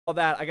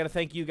that, I got to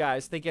thank you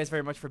guys. Thank you guys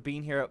very much for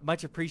being here.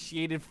 Much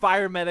appreciated.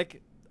 Fire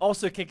Medic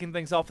also kicking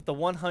things off with the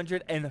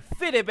 100. And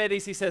Fitted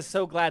Biddies, he says,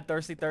 so glad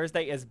Thirsty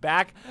Thursday is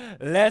back.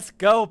 Let's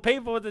go.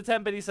 Painful with the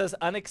 10 bit, he says,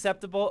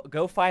 unacceptable.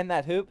 Go find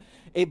that hoop.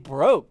 It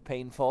broke,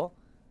 Painful.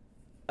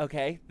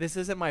 Okay, this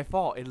isn't my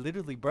fault. It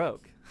literally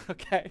broke.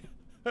 Okay.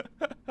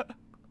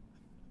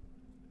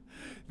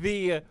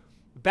 The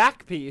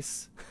back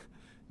piece,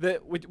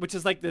 which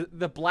is like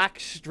the black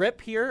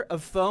strip here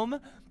of foam,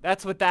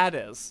 that's what that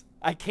is.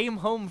 I came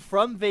home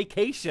from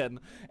vacation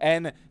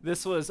and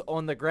this was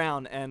on the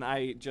ground and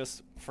I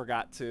just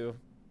forgot to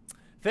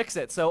fix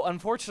it. So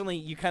unfortunately,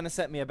 you kind of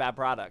sent me a bad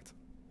product.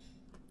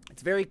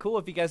 It's very cool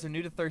if you guys are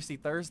new to Thirsty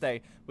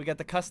Thursday. We got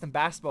the custom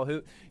basketball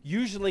hoop.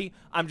 Usually,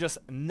 I'm just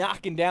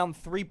knocking down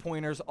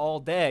three-pointers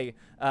all day,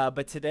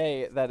 but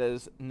today that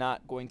is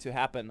not going to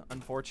happen,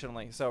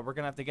 unfortunately. So we're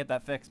going to have to get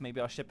that fixed. Maybe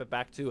I'll ship it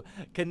back to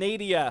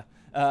Canada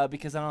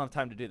because I don't have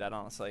time to do that,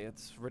 honestly.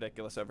 It's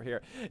ridiculous over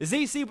here.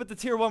 ZC with the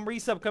Tier 1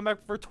 resub come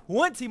back for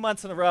 20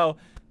 months in a row.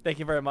 Thank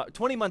you very much.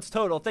 20 months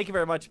total. Thank you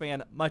very much,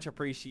 man. Much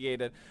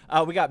appreciated.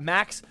 We got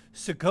Max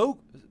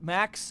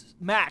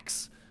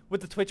with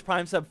the Twitch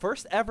Prime sub,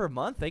 first ever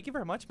month. Thank you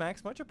very much,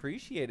 Max. Much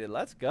appreciated.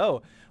 Let's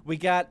go. We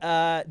got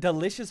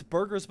Delicious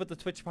Burgers with the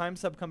Twitch Prime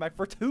sub come back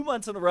for 2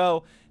 months in a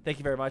row. Thank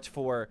you very much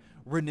for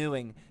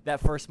renewing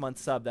that first month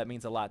sub. That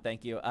means a lot.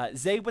 Thank you.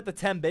 Zay with the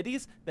 10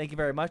 biddies. Thank you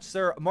very much,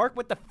 sir. Mark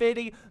with the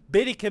Fitty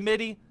Biddy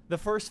Committee. The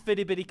first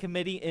Fitty Biddy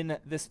Committee in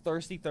this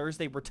Thirsty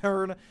Thursday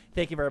return.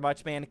 Thank you very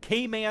much, man.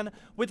 K-Man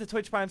with the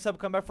Twitch Prime sub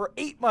come back for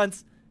 8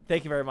 months.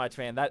 Thank you very much,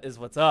 man. That is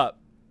what's up.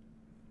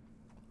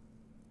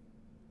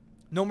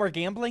 No more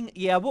gambling?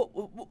 Yeah,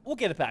 we'll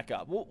get it back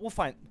up. We'll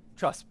find,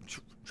 trust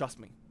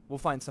me. We'll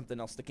find something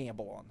else to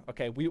gamble on.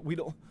 Okay, we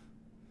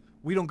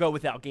don't go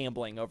without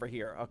gambling over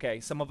here.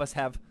 Okay, some of us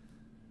have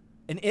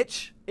an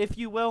itch, if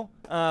you will.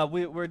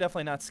 We're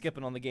definitely not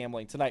skipping on the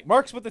gambling tonight.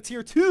 Mark's with the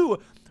Tier 2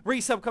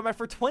 resub come back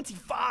for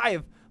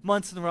 25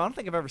 months in a row. I don't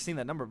think I've ever seen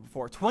that number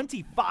before.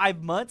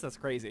 25 months? That's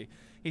crazy.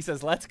 He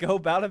says, let's go,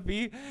 about to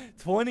be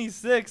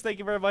 26. Thank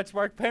you very much,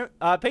 Mark.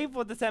 Painful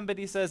with the 10 bit,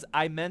 he says,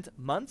 I meant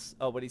months.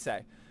 Oh, what'd he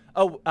say?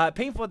 Oh,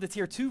 Painful at the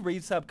Tier 2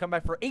 resub come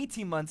back for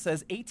 18 months,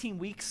 says 18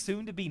 weeks,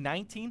 soon to be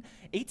 19.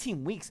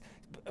 18 weeks.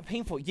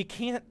 Painful, you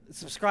can't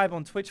subscribe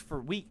on Twitch for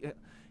week.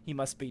 He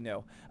must be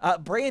new.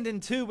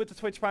 Brandon 2 with the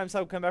Twitch Prime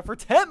sub come back for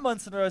 10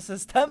 months in a row,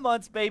 says 10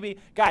 months, baby.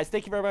 Guys,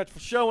 thank you very much for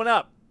showing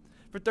up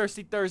for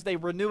Thirsty Thursday,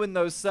 renewing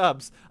those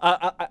subs.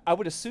 I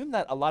would assume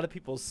that a lot of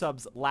people's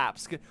subs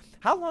lapse.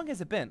 How long has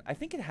it been? I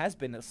think it has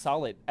been a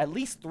solid at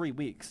least 3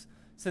 weeks.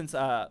 Since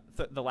the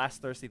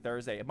last Thirsty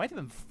Thursday. It might have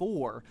been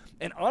 4.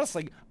 And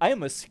honestly, I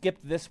almost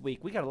skipped this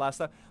week. We got a lot of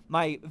stuff.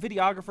 My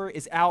videographer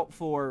is out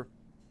for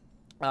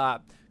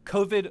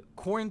COVID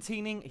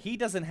quarantining. He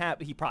doesn't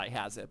have, he probably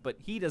has it, but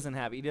he doesn't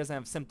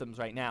have symptoms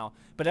right now.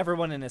 But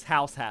everyone in his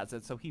house has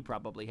it, so he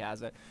probably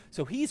has it.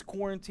 So he's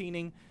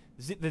quarantining.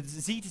 The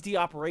ZTT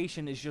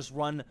operation is just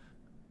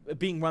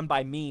being run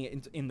by me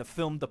in the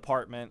film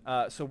department,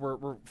 so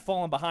we're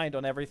falling behind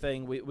on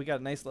everything. We got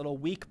a nice little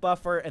week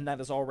buffer, and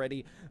that is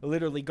already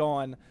literally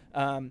gone.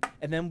 And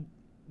then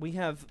we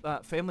have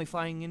family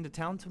flying into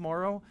town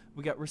tomorrow.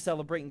 We're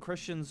celebrating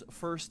Christian's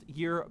first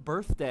year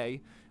birthday,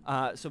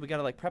 so we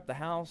gotta like prep the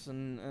house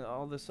and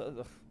all this.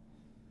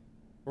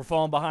 We're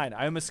falling behind.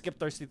 I almost skipped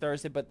Thirsty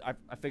Thursday, but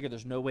I figure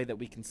there's no way that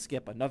we can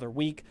skip another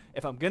week.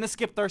 If I'm gonna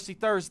skip Thirsty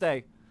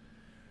Thursday,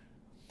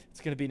 it's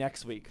going to be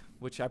next week,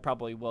 which I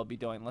probably will be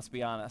doing, let's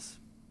be honest.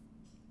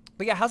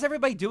 But yeah, how's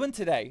everybody doing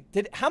today?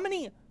 How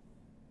many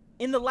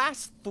in the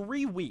last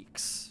 3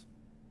 weeks?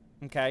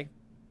 Okay.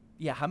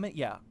 Yeah, how many?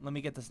 Yeah, let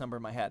me get this number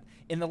in my head.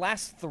 In the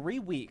last 3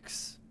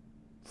 weeks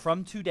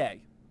from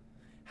today,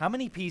 how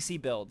many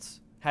PC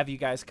builds have you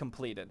guys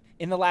completed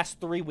in the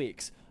last 3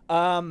 weeks?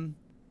 I'm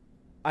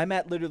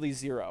at literally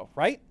 0,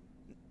 right?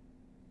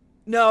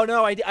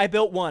 No, I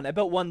built one. I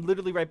built one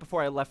literally right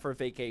before I left for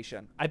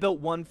vacation. I built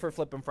one for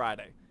Flippin'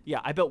 Friday. Yeah,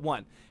 I built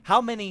one.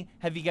 How many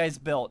have you guys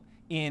built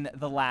in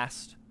the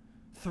last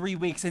 3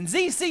 weeks? And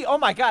ZC, oh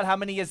my God, how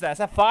many is that? Is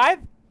that 5?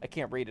 I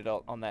can't read it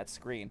on that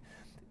screen.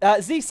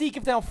 ZC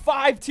gift down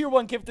 5 Tier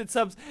 1 gifted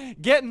subs,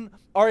 getting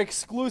our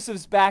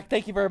exclusives back.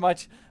 Thank you very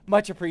much.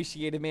 Much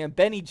appreciated, man.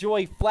 Benny,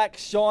 Joy,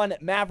 Flex, Sean,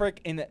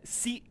 Maverick, and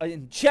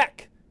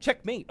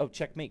Checkmate. Oh,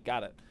 Checkmate,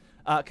 got it.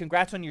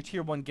 Congrats on your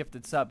Tier 1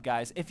 gifted sub,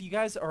 guys. If you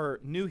guys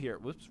are new here,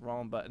 whoops,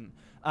 wrong button.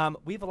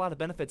 We have a lot of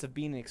benefits of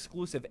being an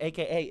exclusive,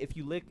 aka if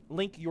you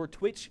link your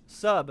Twitch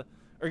sub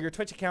or your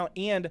Twitch account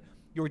and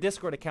your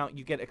Discord account,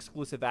 you get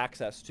exclusive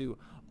access to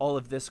all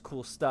of this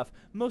cool stuff.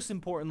 Most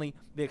importantly,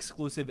 the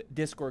exclusive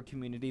Discord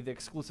community, the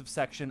exclusive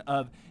section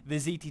of the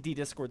ZTT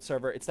Discord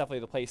server. It's definitely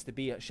the place to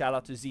be. Shout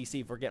out to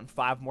ZC for getting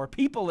 5 more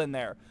people in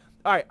there.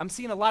 All right, I'm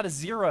seeing a lot of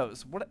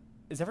zeros. What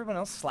is everyone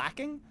else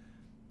slacking?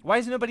 Why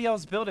is nobody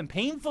else building?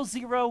 Painful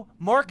 0,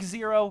 Mark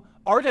 0,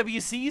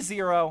 RWC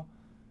 0.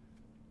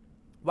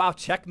 Wow,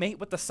 Checkmate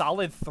with the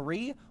solid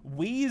 3.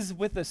 Wheeze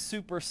with a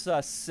super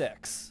sus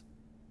 6.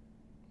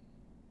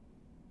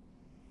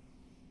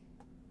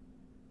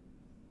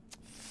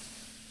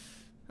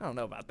 I don't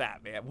know about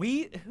that, man.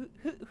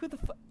 Who the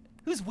fuck?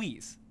 Who's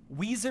Wheeze?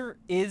 Weezer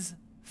is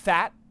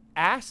fat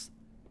ass?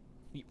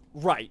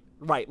 Right.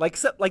 Like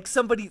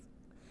somebody.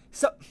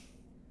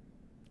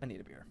 I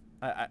need a beer.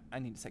 I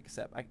need to take a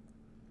sip.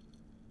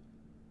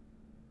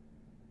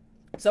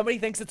 Somebody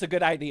thinks it's a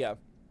good idea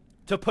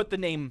to put the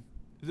name.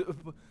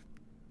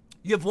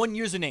 You have one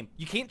username.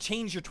 You can't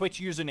change your Twitch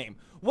username.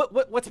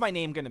 What's my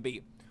name gonna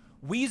be?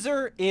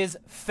 Weezer is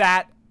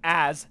fat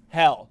as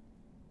hell.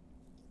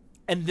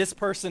 And this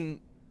person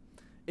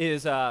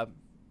is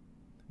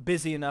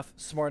busy enough,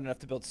 smart enough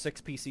to build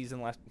 6 PCs in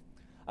the last.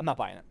 I'm not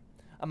buying it.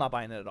 I'm not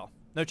buying it at all.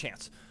 No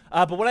chance.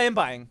 But what I am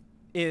buying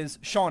is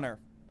Shauner,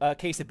 a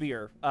case of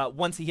beer,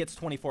 once he hits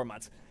 24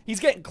 months. He's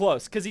getting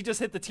close because he just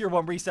hit the tier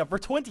 1 reset for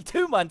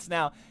 22 months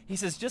now. He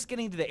says, just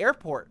getting to the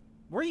airport.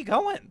 Where are you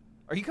going?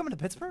 Are you coming to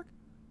Pittsburgh?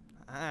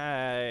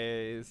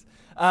 Nice.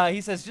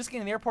 He says, just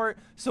getting to the airport,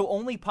 so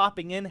only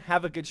popping in.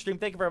 Have a good stream.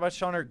 Thank you very much,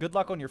 Shauner. Good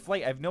luck on your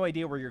flight. I have no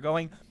idea where you're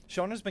going.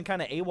 Shauner's been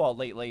kind of AWOL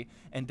lately,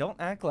 and don't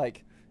act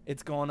like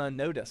it's going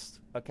unnoticed,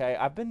 okay?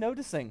 I've been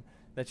noticing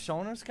that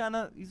Shauner's kind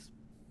of,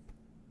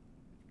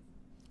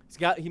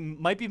 he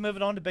might be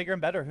moving on to bigger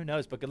and better. Who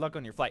knows? But good luck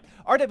on your flight.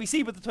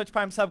 RWC with the Twitch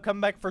Prime sub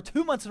coming back for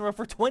 2 months in a row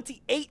for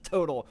 28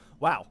 total.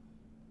 Wow.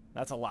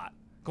 That's a lot.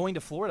 Going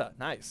to Florida.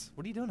 Nice.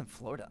 What are you doing in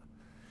Florida?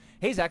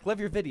 Hey, Zach, love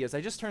your videos.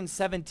 I just turned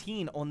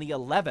 17 on the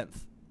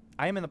 11th.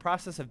 I am in the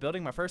process of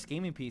building my first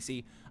gaming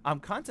PC. I'm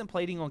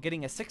contemplating on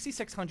getting a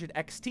 6600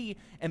 XT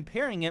and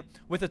pairing it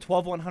with a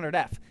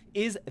 12100F.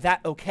 Is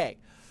that okay?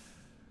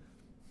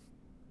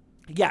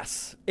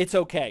 Yes, it's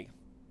okay.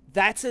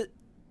 That's it.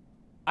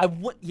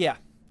 Yeah.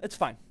 It's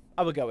fine.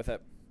 I would go with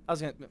it.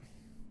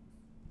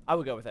 I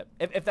would go with it.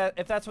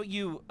 If that's what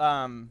you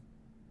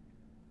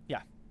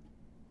yeah.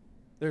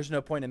 There's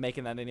no point in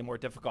making that any more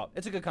difficult.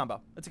 It's a good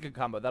combo. It's a good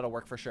combo. That'll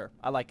work for sure.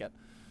 I like it.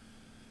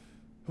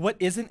 What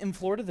isn't in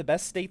Florida the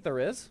best state there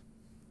is?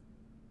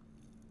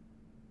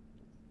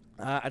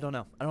 I don't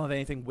know. I don't have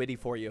anything witty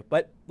for you.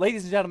 But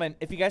ladies and gentlemen,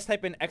 if you guys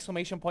type in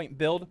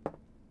 !build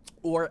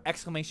or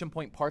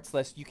 !parts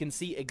list, you can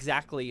see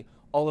exactly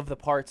all of the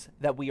parts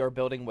that we are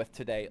building with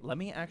today. Let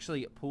me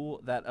actually pull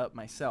that up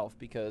myself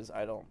because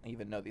I don't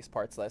even know these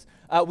parts lists.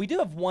 We do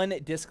have one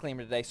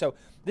disclaimer today. So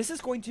this is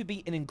going to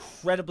be an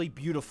incredibly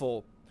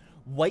beautiful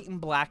white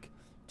and black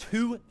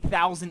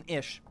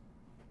 2000-ish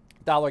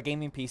dollar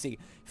gaming PC.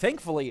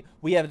 Thankfully,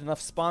 we have enough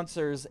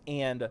sponsors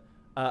and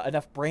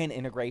enough brand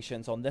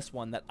integrations on this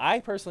one that I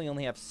personally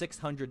only have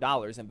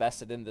 $600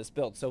 invested in this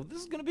build. So this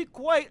is going to be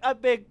quite a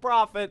big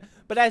profit.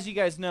 But as you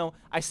guys know,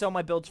 I sell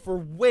my builds for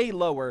way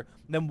lower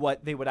than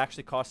what they would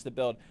actually cost to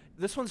build.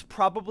 This one's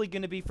probably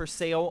going to be for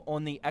sale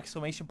on the !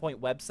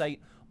 Website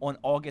on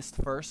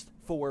August 1st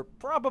for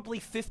probably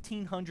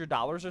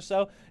 $1,500 or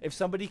so. If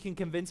somebody can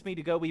convince me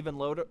to go even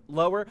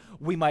lower,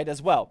 we might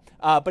as well.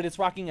 But it's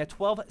rocking a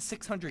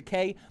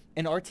 12600K,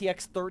 an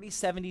RTX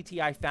 3070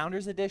 Ti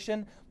Founders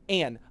Edition,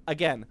 and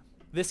again,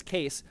 this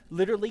case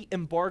literally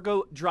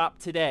embargo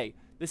dropped today.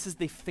 This is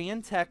the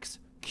Phanteks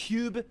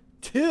Cube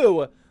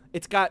 2.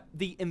 It's got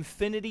the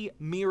infinity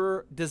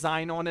mirror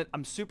design on it.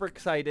 I'm super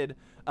excited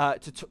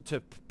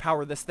to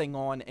power this thing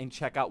on and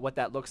check out what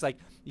that looks like.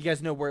 You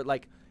guys know where it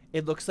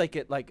looks like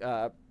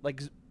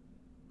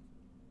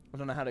I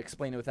don't know how to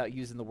explain it without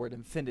using the word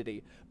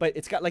infinity, but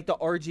it's got like the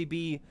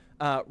RGB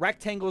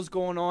rectangles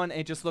going on,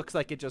 and it just looks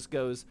like it just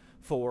goes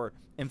for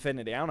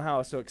infinity. I don't know how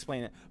else to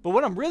explain it, but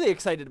what I'm really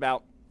excited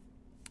about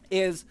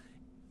is,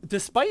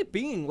 despite it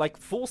being like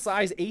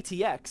full-size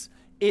ATX,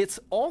 it's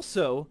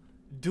also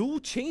dual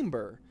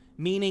chamber,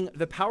 meaning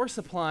the power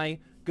supply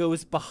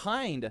goes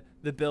behind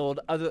the build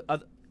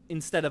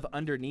instead of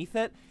underneath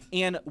it.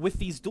 And with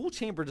these dual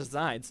chamber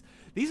designs,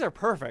 these are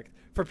perfect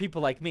for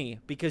people like me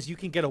because you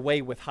can get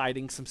away with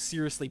hiding some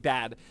seriously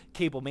bad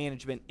cable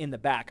management in the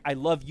back. I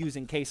love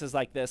using cases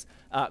like this.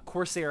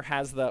 Corsair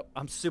has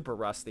I'm super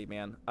rusty,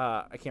 man.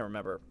 I can't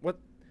remember. What?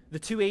 The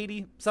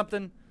 280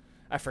 something?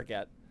 I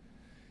forget.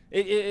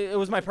 It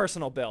was my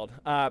personal build.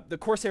 The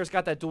Corsair's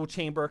got that dual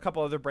chamber. A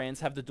couple other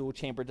brands have the dual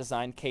chamber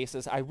design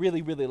cases. I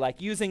really, really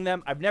like using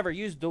them. I've never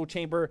used dual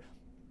chamber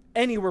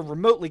anywhere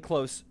remotely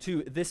close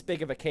to this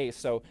big of a case,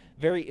 so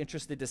very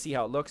interested to see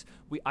how it looks.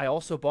 I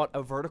also bought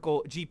a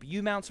vertical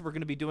GPU mount, so we're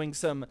going to be doing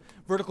some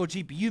vertical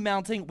GPU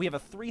mounting. We have a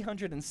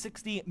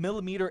 360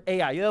 millimeter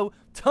AIO,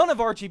 ton of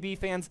RGB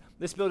fans.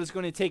 This build is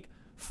going to take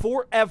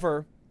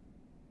forever.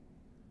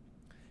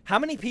 How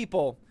many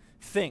people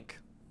think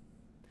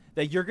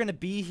that you're going to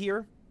be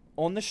here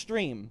on the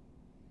stream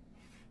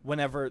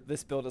whenever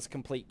this build is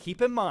complete?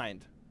 Keep in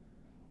mind,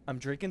 I'm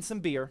drinking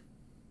some beer.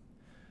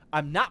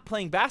 I'm not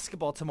playing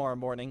basketball tomorrow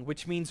morning,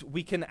 which means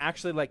we can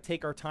actually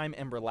take our time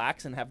and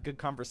relax and have good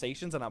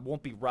conversations, and I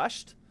won't be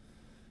rushed.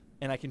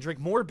 And I can drink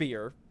more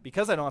beer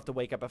because I don't have to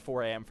wake up at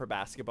 4 a.m. for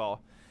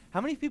basketball.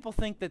 How many people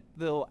think that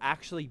they'll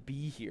actually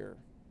be here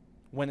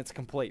when it's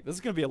complete? This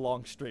is going to be a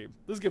long stream.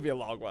 This is going to be a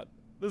long one.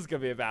 This is going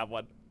to be a bad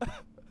one.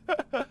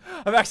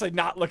 I'm actually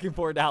not looking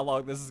forward to how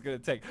long this is going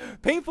to take.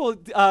 Painful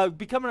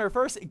becoming our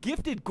first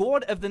gifted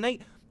God of the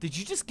night. Did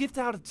you just gift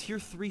out a tier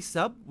 3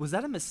 sub? Was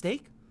that a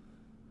mistake?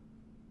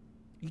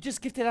 You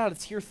just gifted out a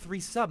tier 3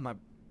 sub,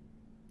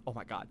 oh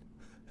my god.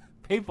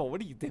 Painful,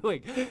 what are you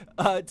doing?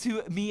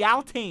 To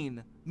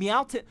Meowtane.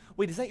 Meowtane.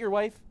 Wait, is that your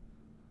wife?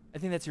 I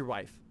think that's your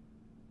wife.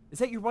 Is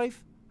that your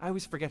wife? I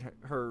always forget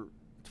her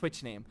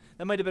Twitch name.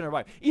 That might have been her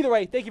wife. Either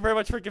way, thank you very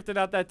much for gifting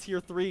out that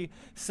tier 3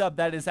 sub.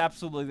 That is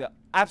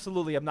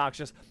absolutely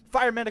obnoxious.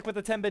 Fire Medic with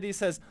the 10 biddies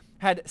says,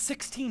 had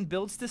 16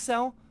 builds to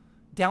sell,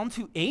 down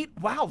to 8.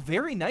 Wow,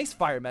 very nice,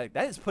 Fire Medic.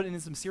 That is putting in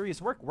some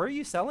serious work. Where are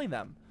you selling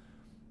them?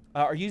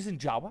 Are you using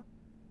Java?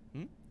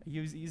 Are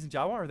you using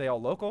Java, or are they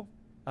all local?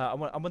 I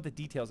want the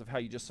details of how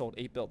you just sold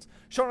 8 builds.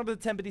 Showing up with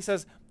the 10 biddy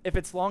says, if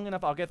it's long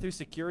enough, I'll get through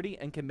security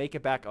and can make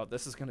it back. Oh,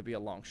 this is going to be a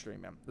long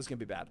stream, man. This is going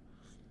to be bad.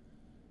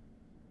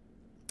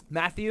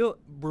 Matthew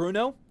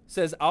Bruno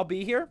says, I'll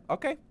be here.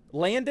 Okay.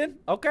 Landon.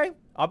 Okay.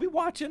 I'll be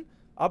watching.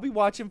 I'll be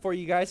watching for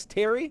you guys.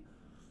 Terry.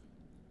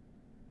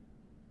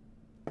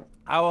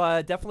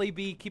 I'll definitely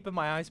be keeping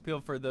my eyes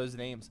peeled for those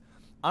names.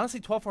 Honestly,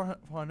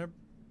 12400.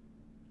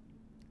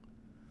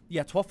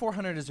 Yeah,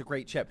 12400 is a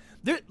great chip.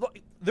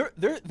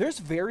 There's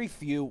very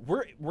few.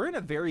 We're in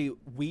a very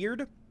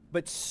weird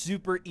but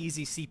super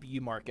easy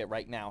CPU market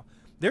right now.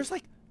 There's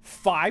like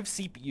 5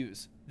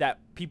 CPUs that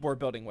people are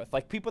building with.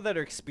 Like people that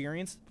are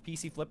experienced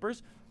PC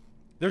flippers,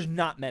 there's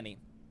not many.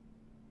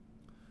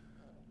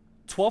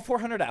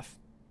 12400F.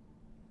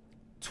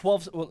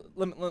 Well,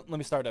 let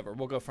me start over.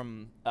 We'll go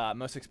from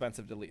most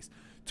expensive to least.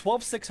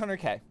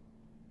 12600K.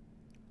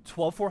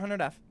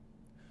 12400F.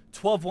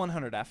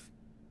 12100F.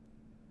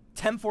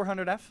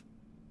 10400F.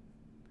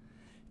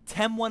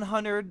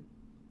 10100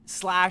 /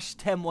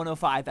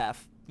 10105F.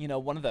 You know,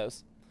 one of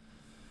those.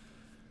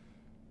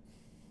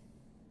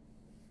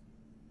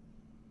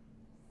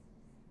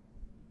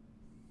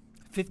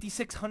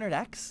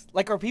 $5600X?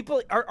 Like, are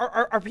people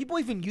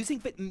even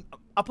using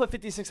I'll put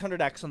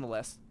 $5600X on the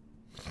list.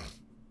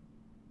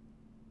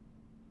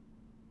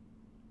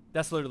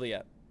 That's literally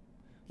it.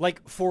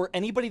 Like, for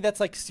anybody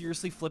that's like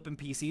seriously flipping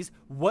PCs,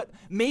 what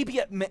maybe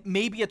a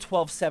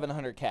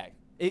 12700K.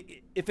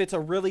 If it's a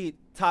really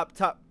top.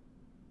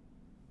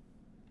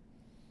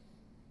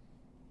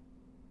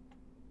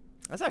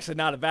 That's actually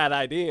not a bad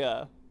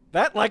idea.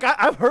 That, like,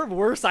 I've heard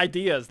worse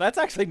ideas. That's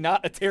actually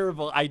not a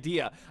terrible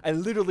idea. I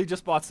literally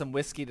just bought some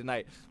whiskey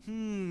tonight.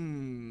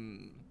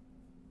 I'm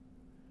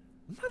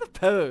not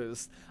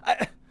opposed.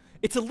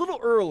 It's a little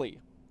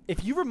early.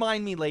 If you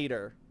remind me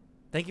later,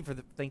 thank you for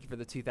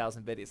the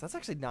 2,000 biddies. That's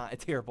actually not a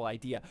terrible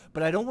idea.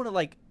 But I don't want to,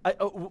 like,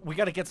 we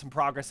got to get some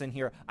progress in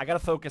here. I got to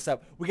focus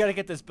up. We got to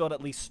get this build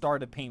at least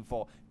started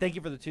painful. Thank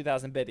you for the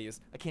 2,000 biddies.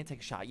 I can't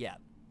take a shot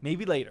yet.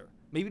 Maybe later.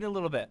 Maybe in a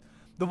little bit.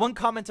 The one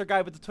commenter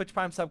guy with the Twitch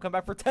Prime sub come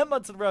back for 10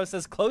 months in a row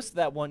says close to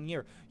that 1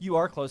 year. You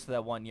are close to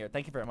that 1 year.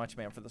 Thank you very much,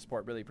 man, for the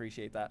support. Really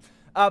appreciate that.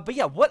 But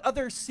yeah, what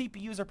other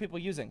CPUs are people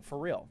using for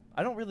real?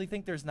 I don't really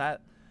think there's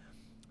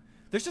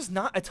just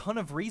not a ton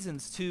of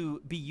reasons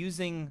to be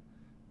using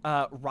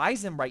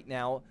Ryzen right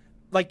now.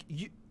 Like,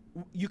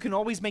 you can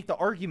always make the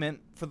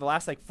argument for the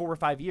last like 4 or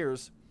 5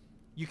 years,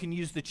 you can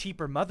use the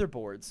cheaper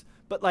motherboards.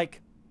 But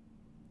like,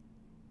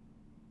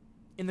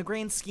 in the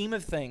grand scheme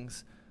of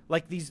things,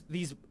 like these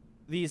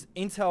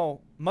Intel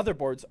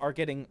motherboards are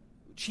getting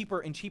cheaper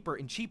and cheaper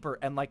and cheaper,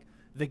 and like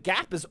the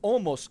gap is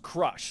almost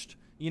crushed.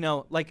 You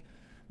know, like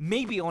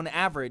maybe on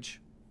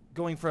average,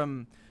 going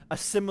from a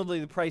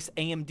similarly priced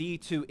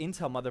AMD to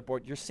Intel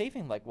motherboard, you're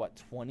saving like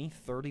what, 20,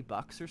 30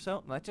 bucks or so.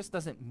 And that just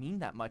doesn't mean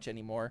that much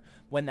anymore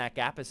when that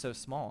gap is so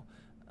small.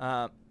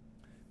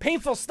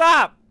 Painful,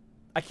 stop!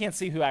 I can't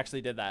see who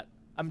actually did that.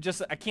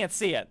 I can't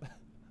see it.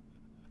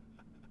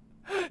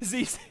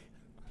 ZZ.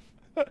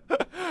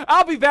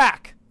 I'll be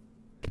back.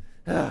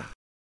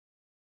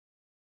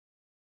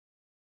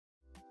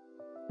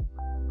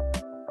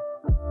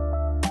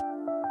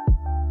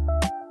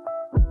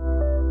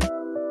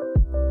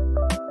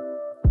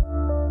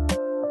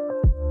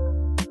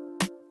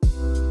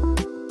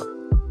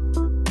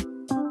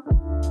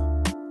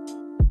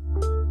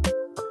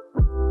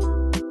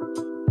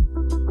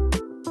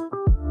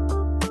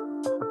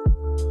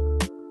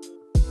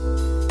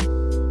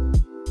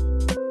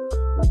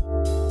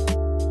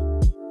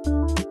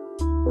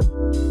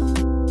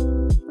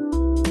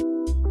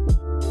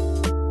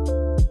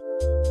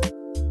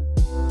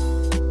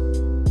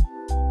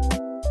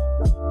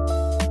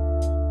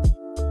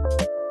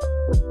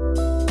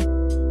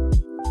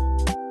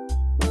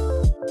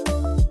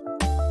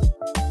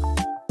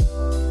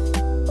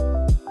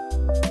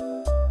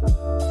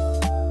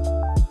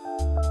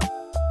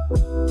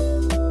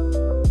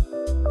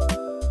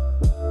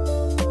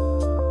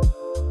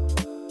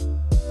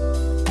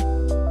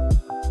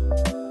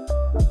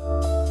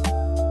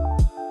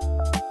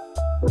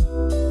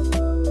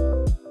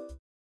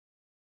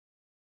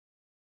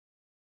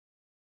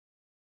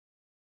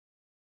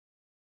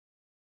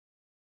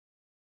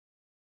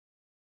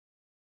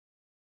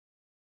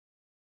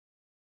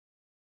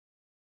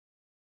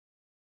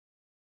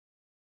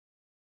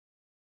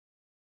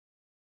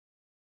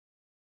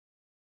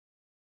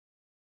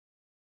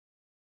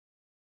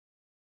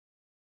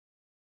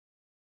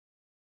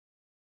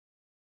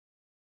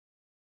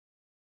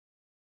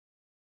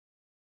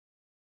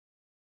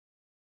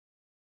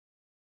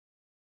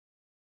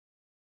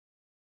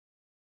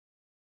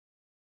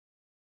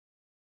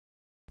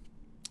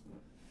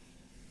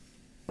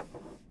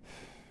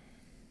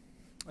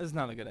 This is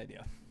not a good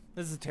idea.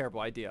 This is a terrible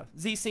idea.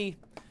 ZC,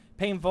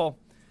 painful.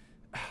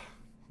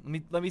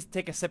 Let me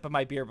take a sip of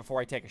my beer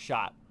before I take a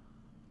shot.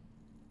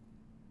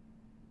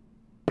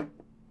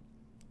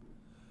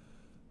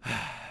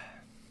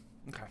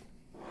 Okay.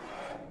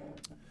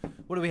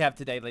 What do we have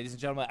today, ladies and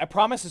gentlemen? I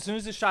promise as soon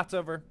as this shot's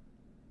over,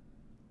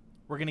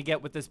 we're going to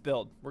get with this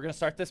build. We're going to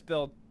start this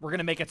build. We're going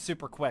to make it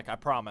super quick, I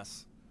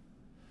promise.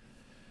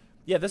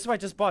 Yeah, this is what I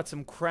just bought.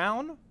 Some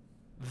Crown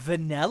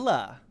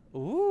Vanilla.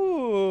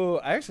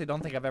 Ooh, I actually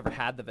don't think I've ever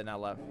had the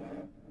vanilla.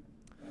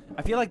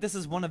 I feel like this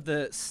is one of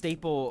the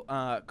staple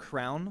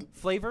Crown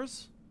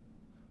flavors.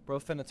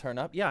 Bro, finna turn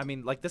up. Yeah, I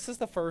mean, like, this is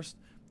the first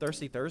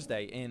Thirsty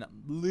Thursday in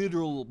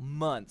literal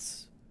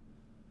months.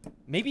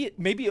 Maybe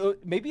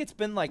it's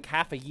been like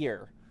half a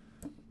year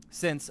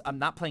since I'm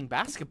not playing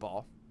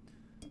basketball.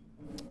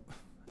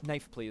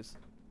 Knife, please.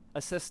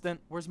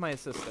 Assistant, where's my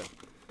assistant?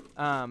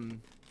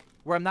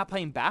 Where I'm not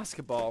playing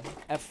basketball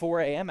at 4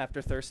 a.m.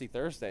 after Thirsty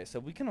Thursday,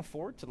 so we can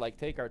afford to like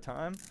take our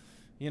time.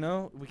 You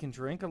know, we can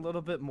drink a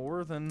little bit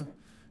more than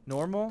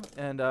normal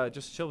and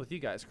just chill with you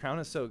guys. Crown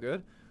is so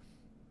good.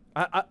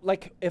 I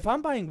like, if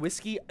I'm buying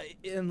whiskey,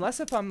 unless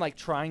if I'm like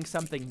trying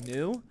something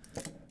new,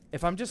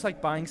 if I'm just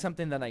like buying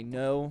something that I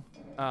know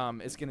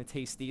is gonna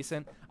taste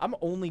decent, I'm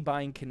only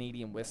buying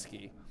Canadian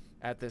whiskey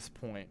at this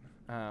point.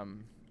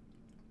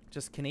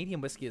 Just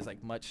Canadian whiskey is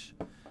like much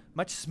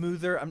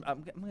smoother. I'm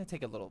gonna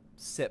take a little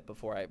sip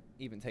before I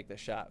even take this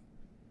shot.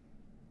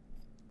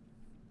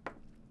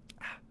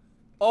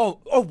 Oh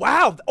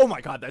wow! Oh my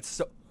God, that's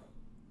so.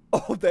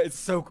 Oh, that's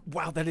so.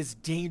 Wow, that is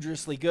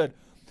dangerously good.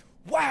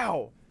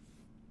 Wow.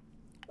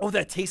 Oh,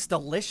 that tastes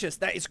delicious.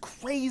 That is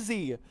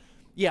crazy.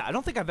 Yeah, I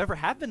don't think I've ever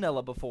had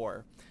vanilla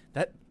before.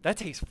 That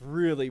tastes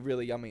really,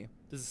 really yummy.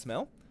 Does it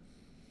smell?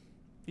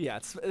 Yeah,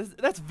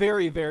 that's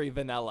very, very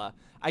vanilla.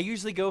 I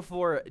usually go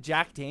for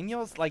Jack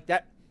Daniels. Like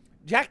that,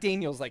 Jack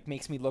Daniels like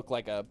makes me look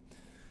like a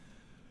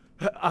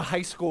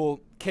high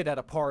school kid at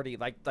a party,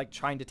 like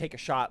trying to take a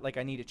shot, like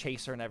I need a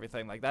chaser and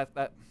everything. Like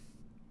that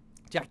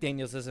Jack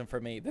Daniels isn't for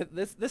me.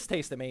 This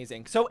tastes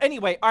amazing. So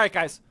anyway, all right,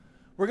 guys.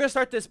 We're going to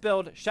start this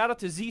build. Shout out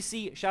to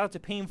ZC. Shout out to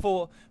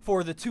Painful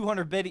for the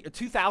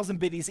 2,000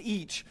 biddies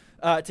each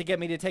to get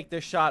me to take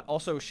this shot.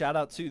 Also, shout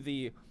out to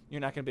the, you're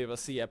not going to be able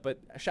to see it, but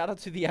shout out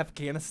to the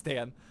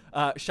Afghanistan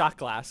shot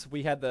glass.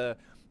 We had the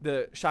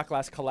shot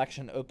glass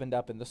collection opened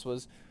up, and this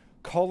was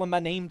calling my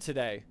name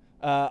today.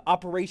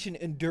 Operation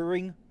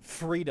Enduring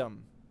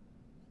Freedom.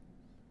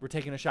 We're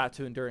taking a shot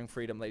to Enduring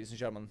Freedom, ladies and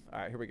gentlemen. All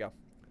right, here we go.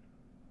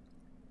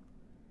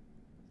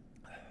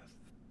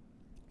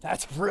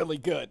 That's really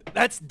good.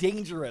 That's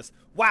dangerous.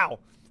 Wow.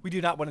 We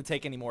do not want to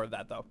take any more of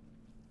that, though.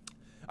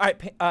 All right,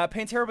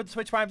 Pantera with the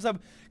Twitch Prime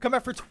sub. Come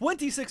back for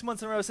 26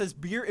 months in a row. Says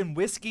beer and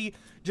whiskey,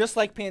 just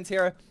like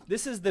Pantera.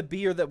 This is the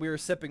beer that we were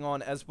sipping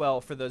on as well,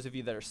 for those of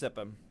you that are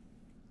sipping.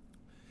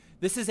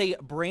 This is a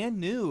brand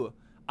new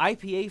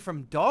IPA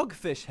from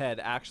Dogfish Head,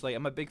 actually.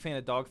 I'm a big fan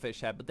of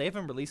Dogfish Head, but they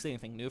haven't released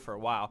anything new for a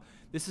while.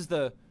 This is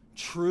the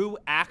True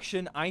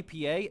Action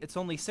IPA. It's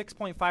only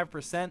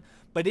 6.5%,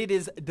 but it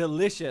is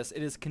delicious.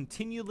 It is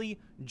continually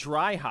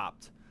dry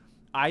hopped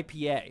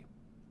IPA.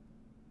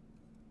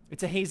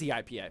 It's a hazy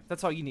IPA.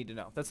 That's all you need to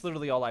know. That's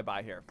literally all I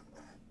buy here.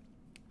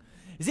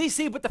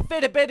 ZC with the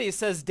Fitty Bitty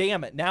says,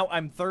 damn it, now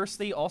I'm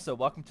thirsty. Also,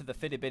 welcome to the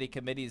Fitty Bitty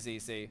committee,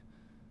 ZC.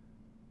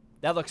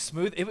 That looks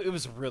smooth. It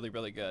was really,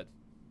 really good.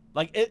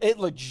 Like, it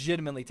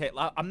legitimately tastes.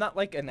 I'm not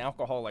like an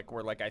alcoholic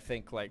where, like, I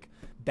think, like,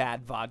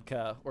 bad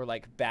vodka or,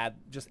 like, bad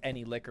just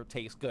any liquor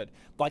tastes good.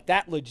 Like,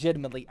 that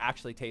legitimately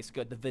actually tastes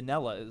good. The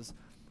vanilla is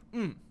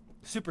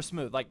super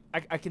smooth. Like,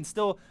 I can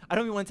still, I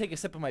don't even want to take a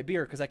sip of my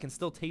beer because I can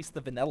still taste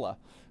the vanilla.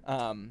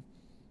 And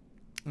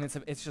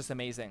it's just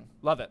amazing.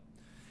 Love it.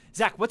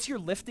 Zach, what's your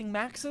lifting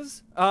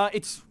maxes? I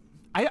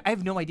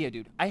have no idea,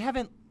 dude. I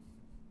got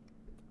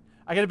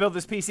to build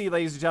this PC,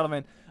 ladies and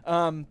gentlemen.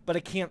 But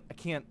I can't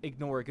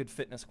ignore a good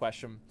fitness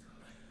question.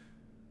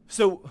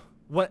 So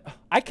what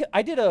I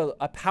did a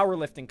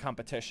powerlifting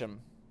competition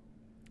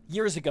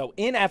years ago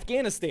in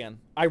Afghanistan,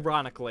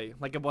 ironically.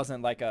 Like, it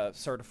wasn't like a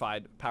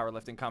certified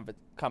powerlifting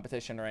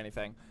competition or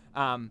anything.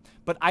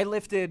 But I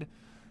did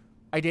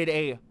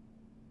a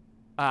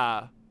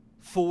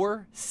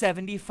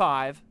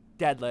 475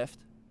 deadlift,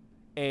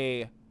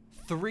 a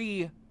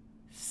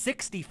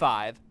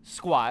 365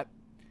 squat,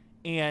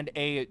 and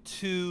a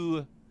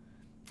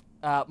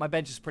my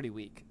bench is pretty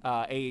weak.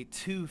 A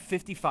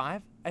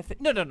 255, I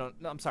think. No,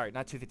 I'm sorry,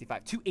 not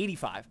 255.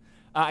 285.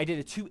 I did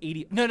a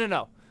 280.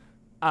 No.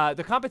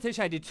 The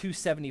competition I did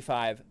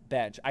 275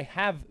 bench. I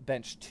have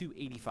benched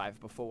 285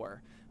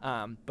 before.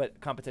 But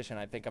competition,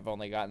 I think I've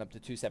only gotten up to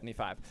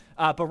 275.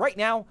 But right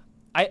now,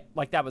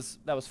 that was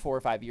 4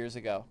 or 5 years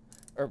ago,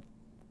 or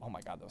oh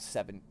my God,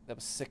 that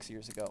was 6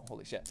 years ago.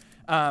 Holy shit.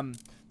 I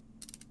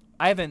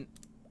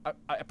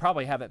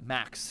probably haven't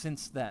maxed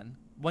since then.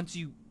 Once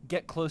you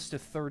get close to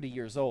 30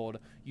 years old,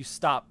 you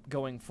stop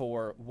going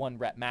for 1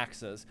 rep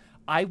maxes.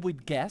 I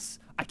would guess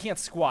I can't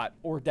squat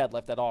or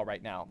deadlift at all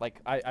right now.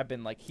 Like, I've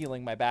been like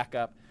healing my back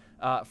up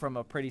from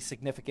a pretty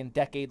significant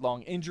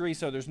decade-long injury,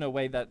 so there's no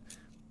way that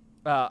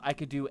I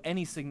could do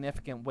any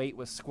significant weight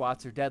with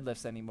squats or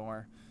deadlifts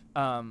anymore.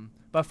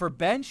 But for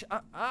bench,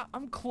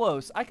 I'm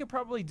close. I could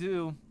probably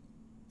do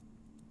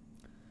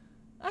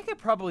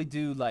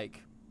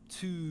like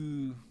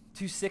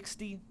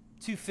 260,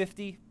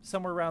 250,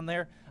 somewhere around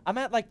there. I'm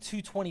at like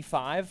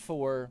 225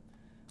 for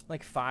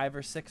like 5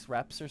 or 6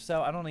 reps or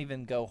so. I don't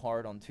even go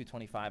hard on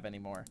 225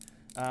 anymore.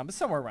 But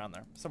somewhere around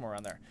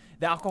there.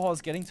 The alcohol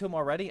is getting to him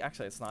already.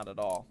 Actually, it's not at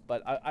all.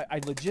 But I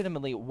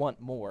legitimately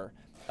want more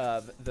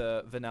of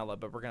the vanilla.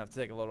 But we're gonna have to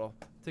take a little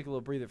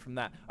breather from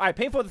that. All right,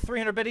 Painful with the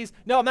 300 biddies.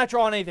 No, I'm not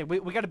drawing anything.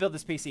 We got to build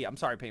this PC. I'm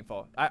sorry,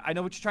 Painful. I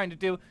know what you're trying to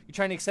do. You're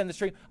trying to extend the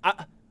stream.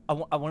 I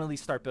want to at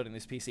least start building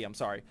this PC. I'm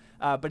sorry.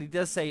 But he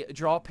does say,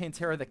 draw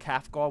Pantera the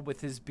calf god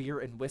with his beer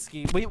and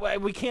whiskey.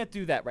 We can't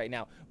do that right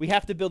now. We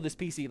have to build this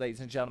PC,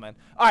 ladies and gentlemen.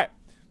 All right.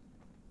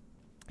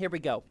 Here we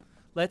go.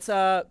 Let's,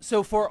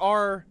 so for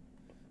our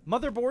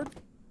motherboard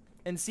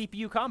and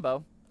CPU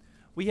combo,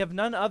 we have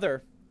none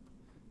other.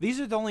 These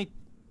are the only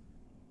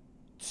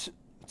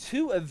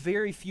two of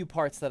very few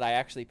parts that I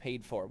actually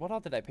paid for. What all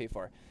did I pay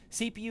for?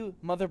 CPU,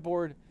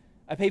 motherboard.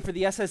 I paid for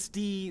the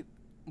SSD.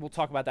 We'll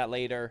talk about that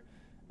later.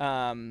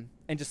 And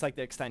just like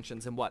the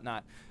extensions and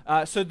whatnot.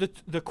 So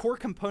the core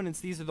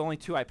components, these are the only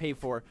two I paid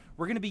for.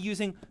 We're going to be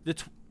using the,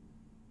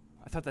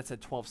 I thought that said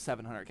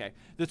 12700K.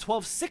 The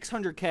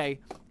 12600K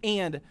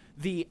and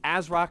the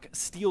ASRock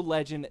Steel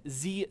Legend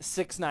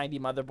Z690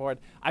 motherboard.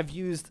 I've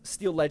used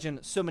Steel Legend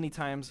so many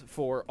times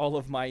for all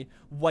of my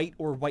white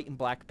or white and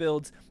black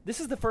builds. This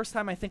is the first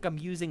time I think I'm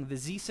using the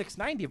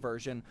Z690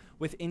 version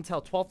with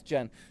Intel 12th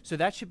Gen. So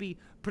that should be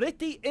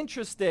pretty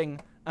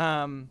interesting.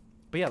 But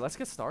yeah, let's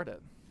get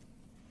started.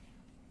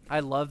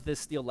 I love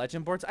this Steel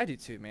Legend boards. I do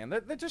too, man.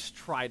 They're just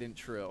tried and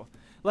true.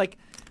 Like,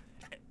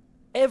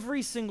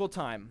 every single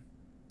time.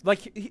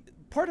 Like,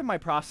 part of my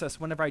process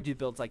whenever I do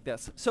builds like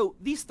this. So,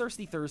 these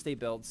Thirsty Thursday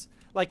builds,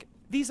 like,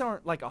 these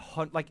aren't like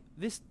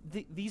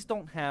these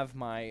don't have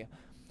my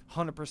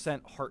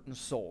 100% heart and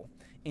soul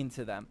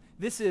into them.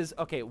 This is,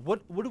 okay,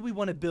 what do we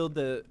want to build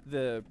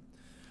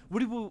what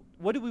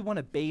do we want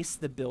to base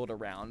the build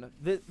around?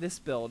 This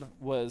build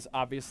was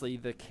obviously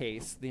the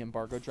case, the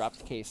embargo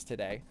dropped case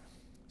today.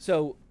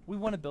 So we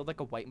want to build like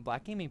a white and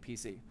black gaming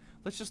PC.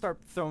 Let's just start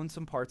throwing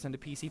some parts into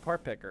PC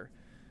Part Picker.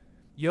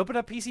 You open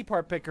up PC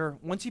Part Picker.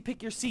 Once you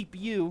pick your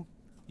CPU,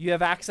 you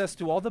have access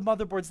to all the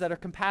motherboards that are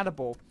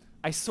compatible.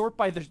 I sort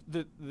by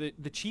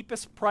the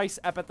cheapest price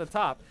up at the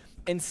top.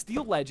 And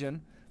Steel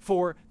Legend,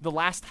 for the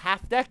last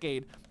half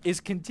decade,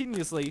 is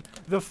continuously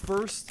the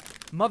first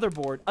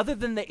motherboard, other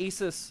than the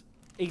Asus.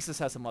 Asus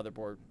has a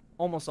motherboard,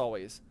 almost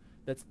always,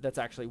 that's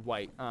actually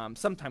white.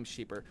 Sometimes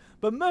cheaper.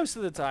 But most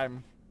of the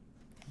time,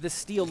 the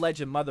Steel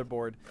Legend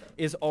motherboard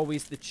is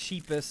always the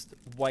cheapest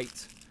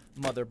white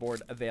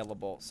motherboard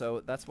available.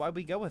 So that's why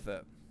we go with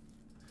it.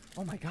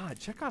 Oh my god,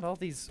 check out all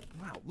these.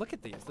 Wow, look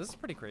at these. This is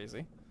pretty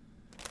crazy.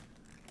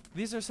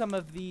 These are some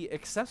of the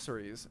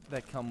accessories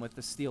that come with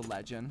the Steel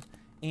Legend.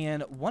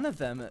 And one of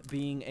them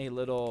being a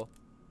little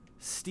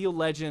Steel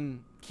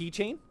Legend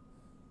keychain.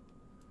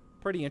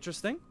 Pretty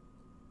interesting.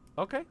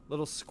 Okay,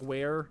 little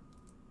square,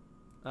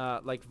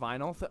 like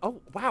vinyl.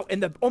 Oh, wow.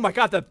 And oh my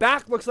god, the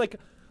back looks like,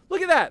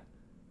 look at that.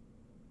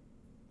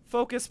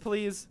 Focus,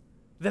 please.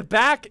 The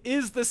back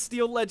is the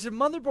Steel Legend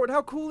motherboard.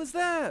 How cool is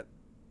that?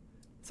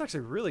 It's actually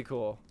really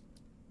cool.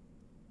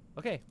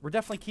 Okay, we're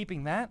definitely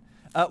keeping that.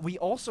 We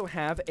also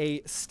have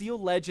a Steel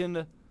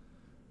Legend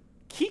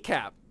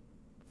keycap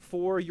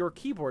for your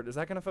keyboard. Is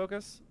that going to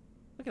focus?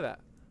 Look at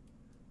that.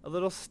 A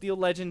little Steel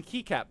Legend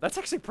keycap. That's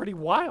actually pretty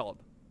wild.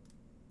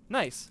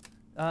 Nice.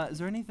 Is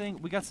there anything?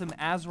 We got some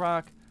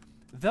ASRock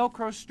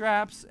Velcro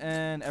straps,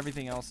 and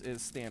everything else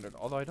is standard.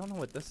 Although I don't know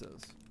what this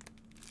is.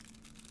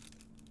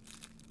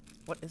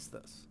 What is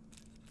this?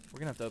 We're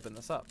going to have to open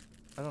this up.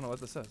 I don't know what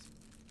this is.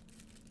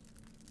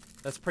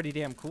 That's pretty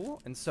damn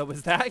cool. And so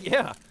is that.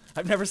 Yeah.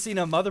 I've never seen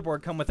a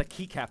motherboard come with a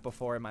keycap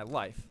before in my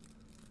life.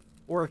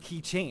 Or a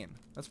keychain.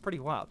 That's pretty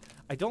wild.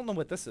 I don't know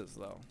what this is,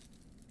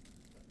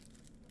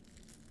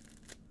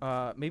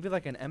 though. Maybe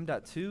like an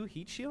M.2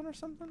 heat shield or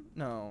something?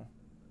 No.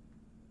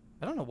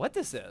 I don't know what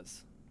this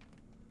is.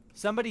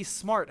 Somebody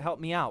smart help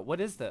me out. What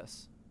is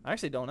this? I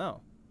actually don't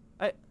know.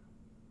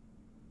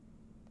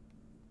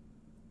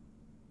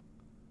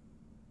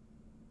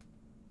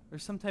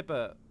 There's some type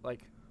of,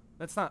 like,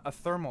 that's not a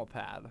thermal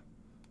pad.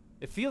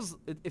 It feels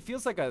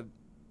like a,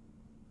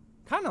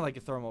 kind of like a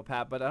thermal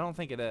pad, but I don't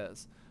think it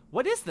is.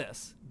 What is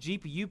this?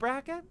 GPU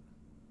bracket?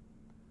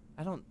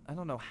 I don't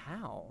know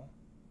how.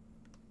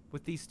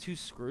 With these two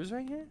screws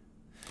right here?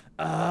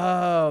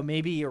 Oh,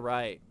 maybe you're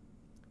right.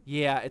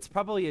 Yeah, it's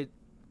probably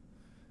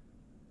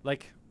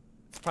like,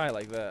 it's probably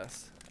like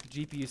this.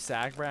 GPU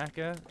sag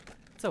bracket.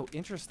 It's an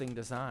interesting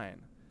design.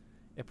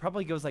 It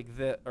probably goes like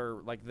this,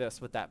 or like this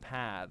with that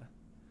pad.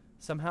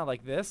 Somehow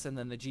like this, and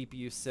then the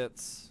GPU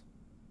sits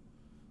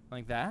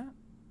like that?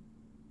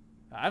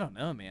 I don't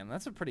know, man.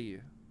 That's a pretty...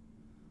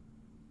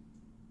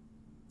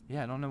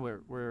 Yeah, I don't know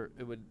where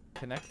it would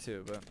connect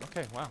to, but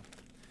okay, wow.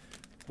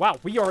 Wow,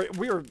 we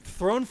are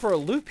thrown for a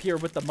loop here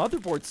with the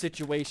motherboard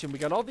situation. We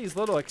got all these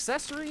little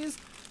accessories.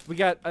 We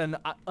got an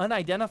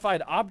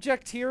unidentified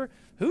object here.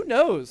 Who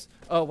knows?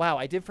 Oh, wow.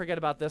 I did forget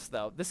about this,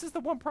 though. This is the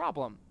one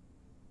problem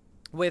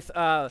with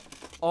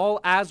all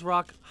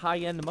ASRock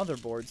high-end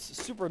motherboards.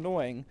 Super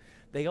annoying.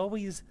 They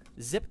always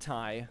zip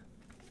tie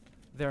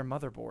their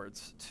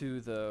motherboards to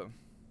the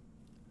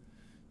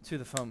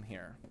foam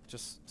here.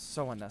 Just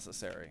so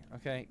unnecessary.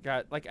 Okay,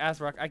 like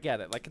ASRock, I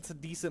get it. Like, it's a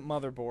decent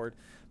motherboard,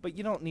 but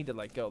you don't need to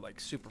like go like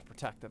super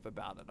protective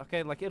about it.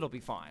 Okay, like it'll be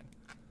fine.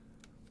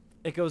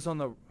 It goes on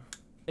the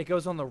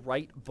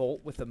right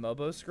bolt with the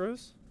Mobo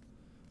screws.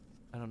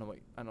 I don't know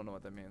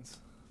what that means.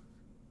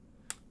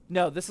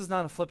 No, this is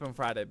not a Flippin'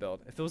 Friday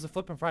build. If it was a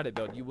Flippin' Friday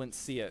build, you wouldn't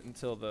see it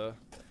until the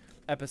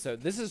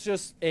episode. This is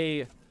just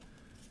a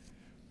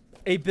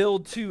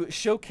build to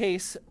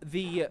showcase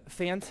the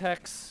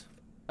Phanteks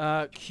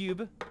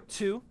Cube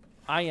 2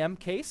 IM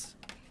case,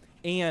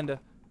 and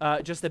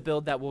just a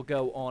build that will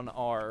go on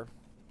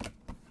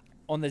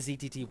the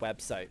ZTT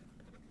website.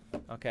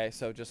 Okay,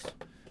 so just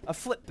a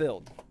flip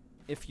build,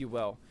 if you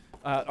will.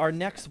 Our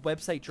next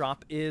website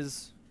drop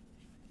is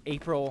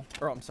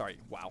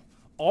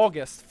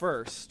August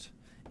 1st,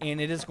 and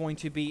it is going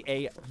to be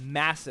a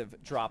massive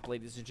drop,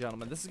 ladies and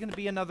gentlemen. This is going to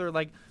be another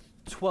like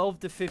 12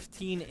 to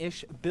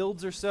 15-ish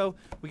builds or so.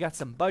 We got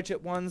some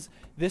budget ones.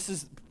 This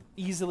is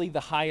easily the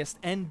highest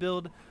end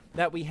build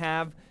that we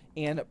have,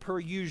 and per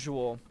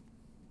usual,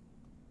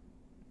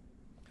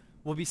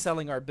 we'll be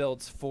selling our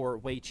builds for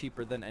way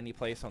cheaper than any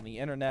place on the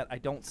internet. I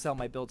don't sell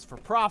my builds for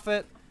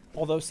profit,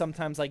 although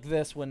sometimes like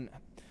this, when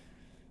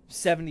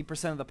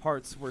 70% of the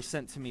parts were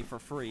sent to me for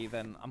free,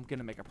 then I'm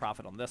gonna make a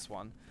profit on this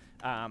one.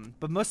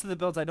 But most of the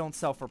builds I don't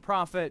sell for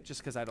profit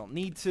just because I don't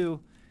need to.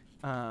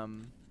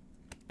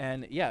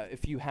 And yeah,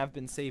 if you have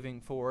been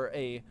saving for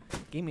a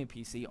gaming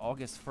PC,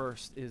 August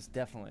 1st is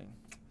definitely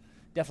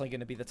going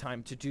to be the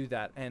time to do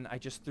that. And I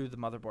just threw the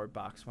motherboard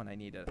box when I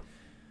needed it.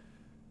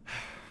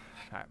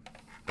 All right.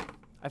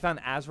 I found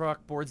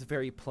ASRock boards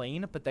very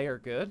plain, but they are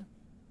good.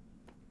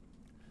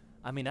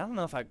 I mean, I don't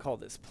know if I'd call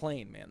this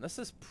plain, man. This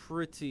is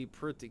pretty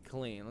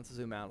clean. Let's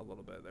zoom out a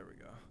little bit. There we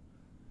go.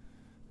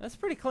 That's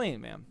pretty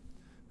clean, man.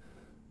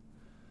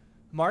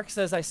 Mark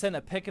says I sent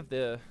a pic of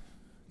the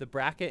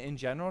bracket in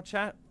general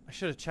chat. I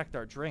should have checked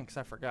our drinks.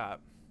 I forgot.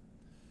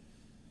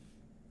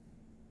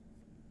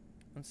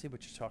 Let's see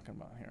what you're talking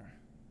about here.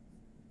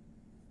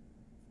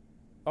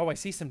 Oh, I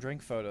see some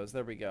drink photos.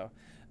 There we go.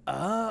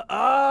 Oh,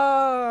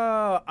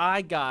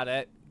 I got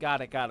it.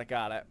 Got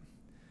it.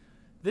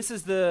 This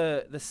is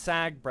the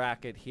sag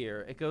bracket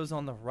here. It goes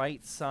on the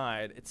right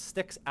side. It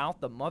sticks out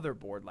the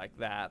motherboard like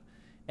that.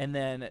 And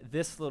then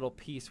this little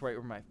piece right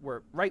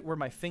where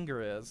my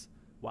finger is,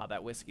 wow,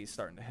 that whiskey's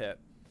starting to hit.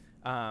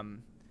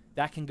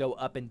 That can go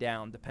up and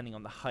down depending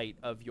on the height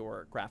of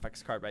your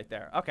graphics card right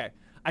there. Okay.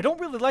 I don't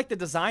really like the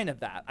design of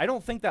that. I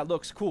don't think that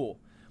looks cool.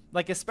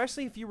 Like,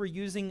 especially if you were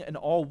using an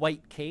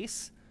all-white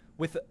case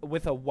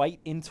with a white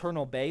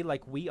internal bay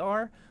like we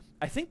are,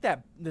 I think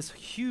that this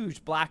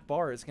huge black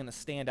bar is going to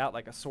stand out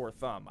like a sore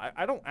thumb.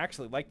 I don't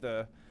actually like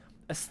the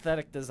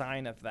aesthetic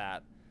design of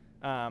that.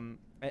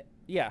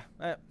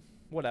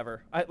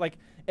 Whatever. Like,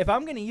 if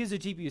I'm going to use a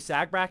GPU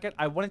sag bracket,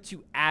 I want it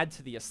to add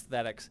to the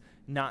aesthetics,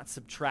 not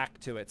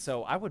subtract to it.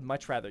 So I would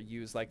much rather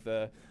use like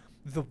the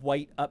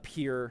white up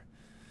here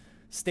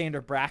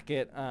standard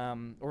bracket,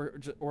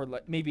 or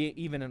like maybe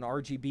even an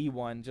RGB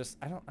one. Just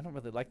I don't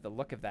really like the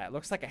look of that. It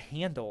looks like a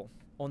handle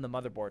on the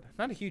motherboard.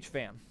 Not a huge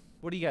fan.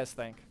 What do you guys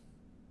think?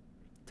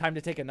 Time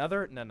to take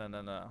another?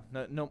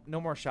 No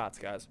more shots,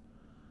 guys.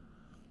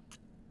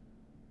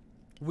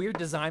 Weird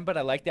design, but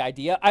I like the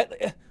idea.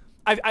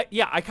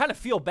 I kind of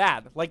feel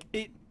bad. Like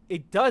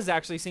it does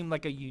actually seem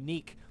like a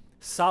unique,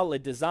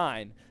 solid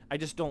design. I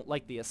just don't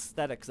like the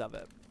aesthetics of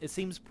it. It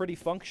seems pretty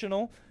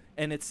functional,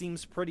 and it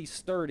seems pretty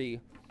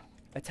sturdy,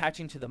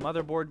 attaching to the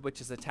motherboard,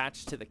 which is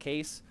attached to the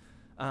case.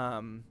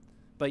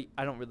 But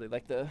I don't really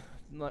like the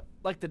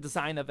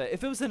design of it.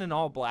 If it was in an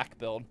all black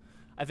build,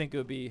 I think it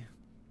would be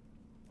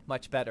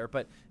much better.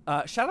 But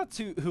shout out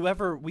to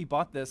whoever we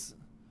bought this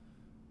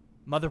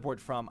motherboard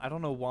from. I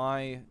don't know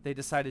why they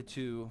decided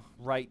to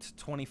write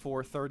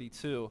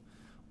 2432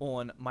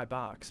 on my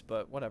box,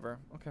 but whatever.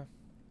 Okay.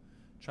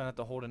 Try not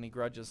to hold any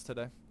grudges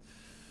today.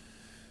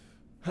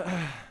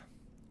 Gonna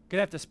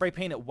have to spray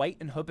paint it white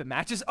and hope it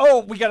matches.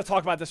 Oh, we got to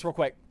talk about this real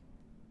quick.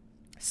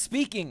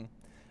 Speaking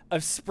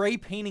of spray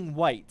painting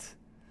white,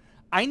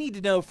 I need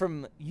to know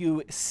from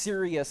you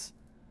serious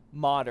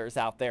modders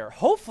out there.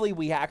 Hopefully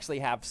we actually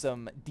have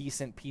some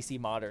decent PC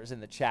modders in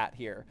the chat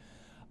here.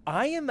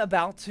 I am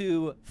about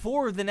to,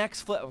 for the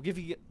next flip, I'll give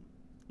you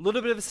a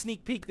little bit of a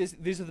sneak peek.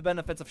 These are the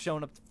benefits of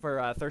showing up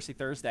for Thirsty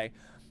Thursday.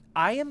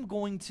 I am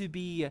going to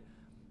be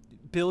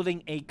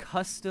building a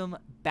custom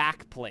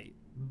backplate,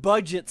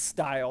 budget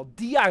style,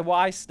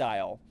 DIY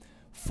style,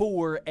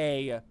 for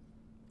a,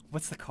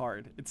 what's the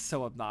card? It's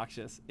so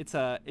obnoxious. It's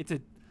a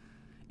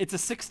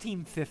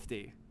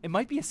 1650. It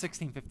might be a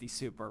 1650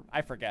 Super.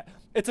 I forget.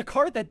 It's a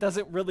card that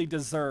doesn't really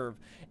deserve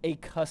a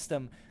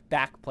custom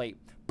backplate.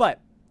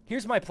 But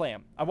here's my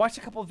plan. I watched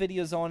a couple of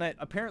videos on it.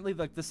 Apparently,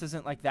 like, this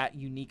isn't like that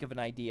unique of an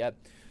idea.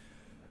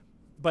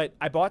 But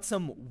I bought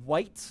some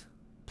white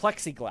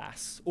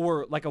plexiglass,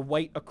 or like a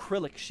white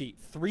acrylic sheet,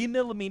 3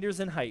 mm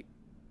in height.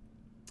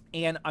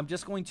 And I'm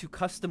just going to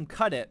custom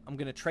cut it. I'm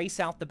going to trace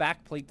out the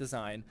backplate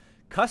design,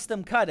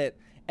 custom cut it,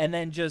 and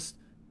then just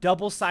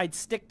double side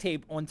stick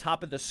tape on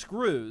top of the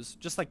screws,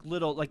 just like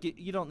little, like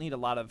you don't need a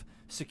lot of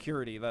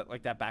security. That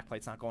like that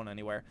backplate's not going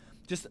anywhere.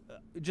 Just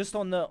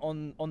on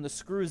the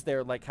screws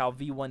there, like how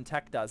V1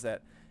 Tech does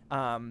it.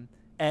 And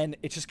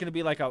it's just gonna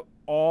be like a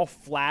all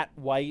flat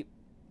white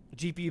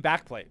GPU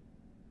backplate.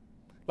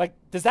 Like,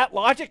 does that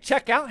logic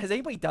check out? Has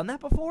anybody done that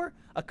before?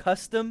 A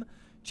custom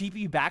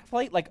GPU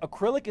backplate? Like,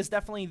 acrylic is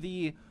definitely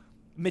the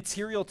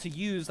material to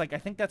use. Like, I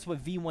think that's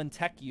what V1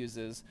 Tech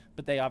uses,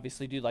 but they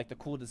obviously do like the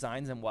cool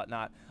designs and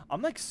whatnot.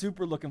 I'm like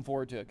super looking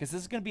forward to it because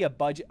this is going to be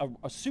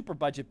a super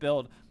budget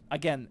build.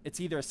 Again, it's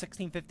either a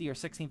 1650 or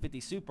 1650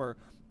 Super,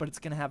 but it's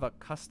going to have a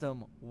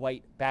custom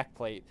white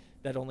backplate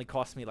that only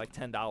cost me like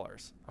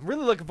 $10. I'm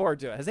really looking forward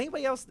to it. Has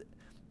anybody else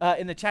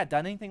in the chat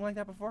done anything like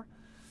that before?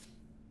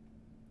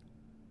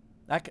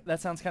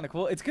 That sounds kind of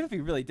cool. It's going to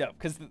be really dope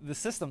because the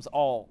system's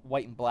all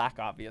white and black,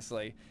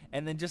 obviously.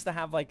 And then just to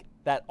have, like,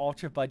 that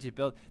ultra-budget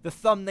build. The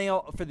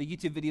thumbnail for the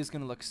YouTube video is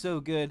going to look so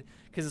good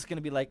because it's going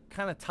to be, like,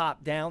 kind of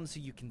top-down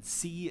so you can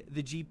see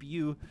the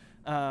GPU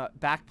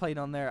backplate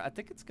on there. I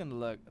think it's going to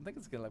look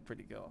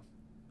pretty cool.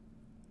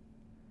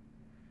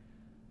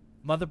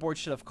 Motherboard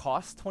should have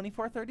cost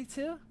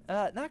 $2432?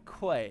 Not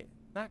quite.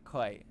 Not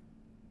quite.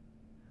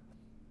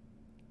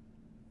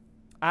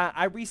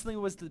 I recently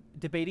was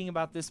debating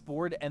about this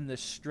board and the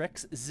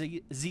Strix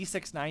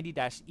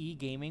Z690-E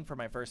gaming for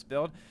my first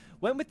build.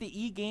 Went with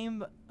the E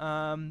game,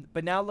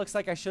 but now it looks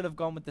like I should have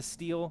gone with the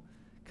steel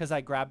because I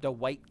grabbed a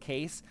white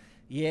case.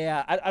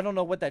 Yeah, I don't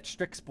know what that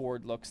Strix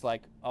board looks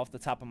like off the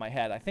top of my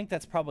head. I think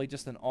that's probably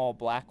just an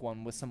all-black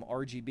one with some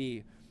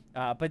RGB.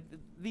 But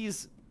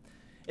these,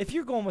 if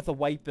you're going with a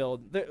white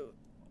build,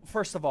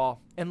 first of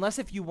all, unless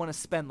if you want to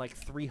spend like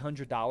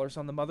 $300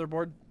 on the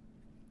motherboard,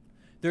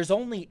 there's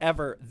only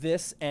ever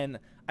this, and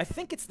I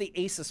think it's the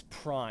Asus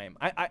Prime.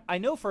 I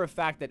know for a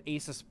fact that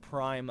Asus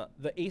Prime,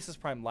 the Asus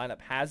Prime lineup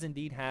has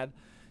indeed had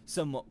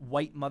some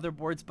white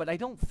motherboards, but I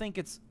don't think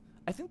it's,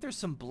 I think there's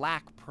some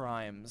black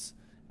Primes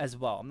as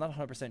well. I'm not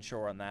 100%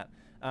 sure on that.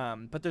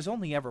 But there's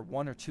only ever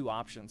one or two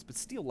options, but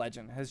Steel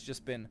Legend has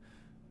just been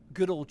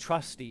good old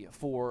trusty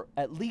for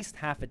at least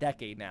half a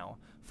decade now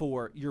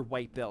for your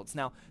white builds.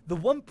 Now, the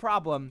one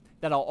problem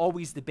that I'll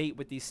always debate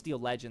with these Steel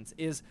Legends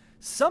is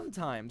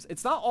sometimes,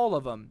 it's not all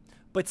of them,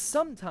 but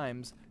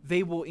sometimes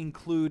they will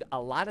include a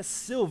lot of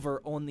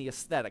silver on the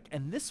aesthetic.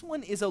 And this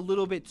one is a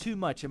little bit too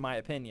much in my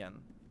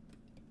opinion.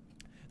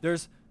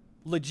 There's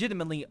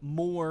legitimately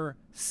more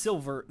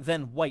silver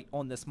than white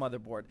on this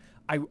motherboard.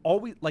 I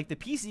always, like, the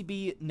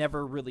PCB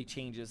never really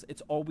changes.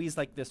 It's always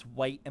like this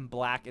white and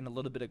black and a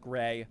little bit of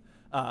gray,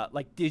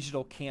 like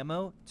digital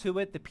camo to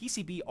it. The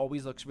PCB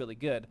always looks really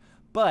good,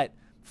 but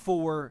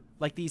for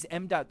like these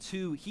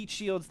M.2 heat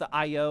shields, the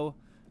IO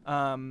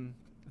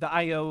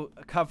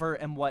cover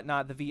and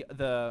whatnot, the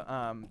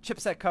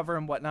chipset cover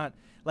and whatnot,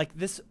 like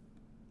this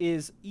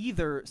is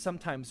either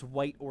sometimes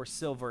white or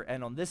silver,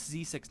 and on this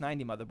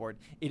Z690 motherboard,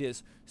 it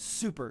is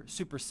super,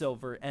 super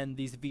silver, and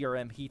these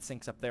VRM heat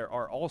sinks up there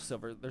are all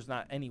silver. There's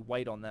not any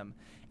white on them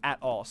at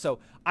all. So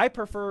I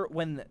prefer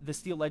when the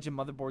Steel Legend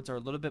motherboards are a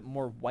little bit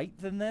more white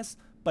than this,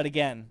 but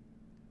again,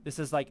 this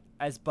is like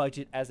as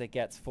budget as it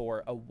gets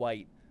for a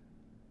white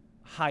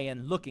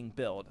high-end looking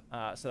build,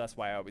 so that's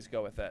why I always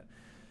go with it.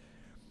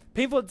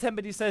 Painful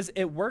Intensity says,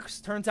 it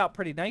works, turns out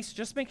pretty nice.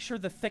 Just make sure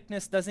the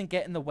thickness doesn't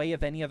get in the way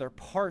of any other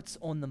parts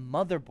on the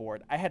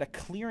motherboard. I had a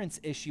clearance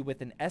issue with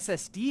an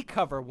SSD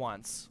cover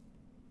once.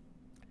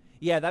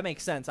 Yeah, that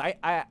makes sense.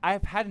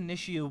 I've had an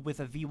issue with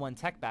a V1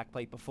 Tech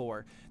backplate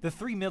before. The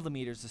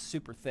 3mm is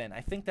super thin.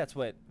 I think that's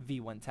what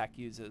V1 Tech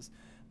uses.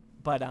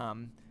 But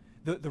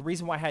the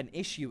reason why I had an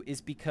issue is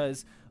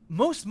because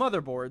most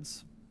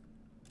motherboards,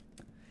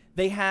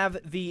 they have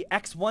the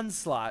X1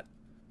 slot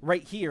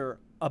right here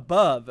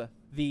above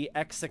the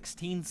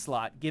X16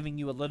 slot, giving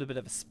you a little bit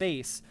of a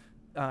space.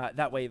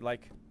 That way,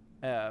 like,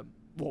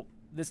 well,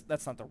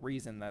 that's not the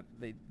reason that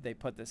they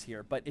put this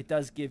here, but it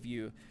does give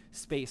you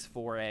space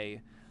for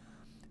a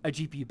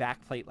GPU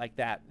backplate like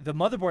that. The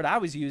motherboard I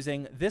was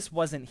using, this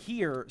wasn't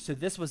here, so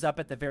this was up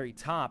at the very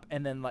top,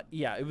 and then, like,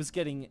 yeah, it was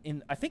getting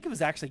in, I think it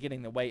was actually getting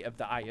in the way of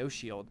the IO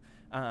shield.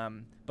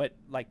 But,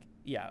 like,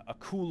 yeah, a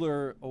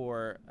cooler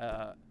or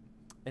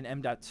an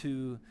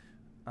M.2,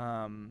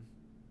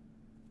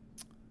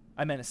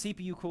 I meant a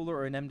CPU cooler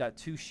or an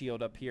M.2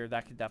 shield up here,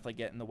 that could definitely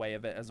get in the way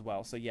of it as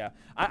well. So yeah,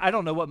 I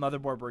don't know what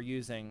motherboard we're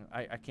using.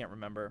 I can't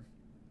remember,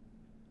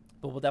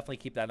 but we'll definitely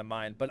keep that in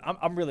mind. But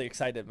I'm really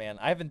excited, man.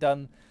 I haven't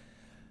done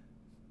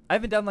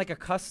like a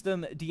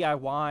custom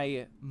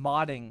DIY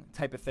modding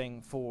type of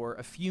thing for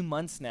a few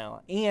months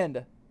now,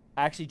 and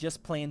I actually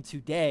just planned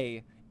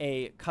today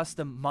a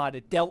custom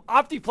modded Dell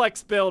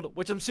Optiplex build,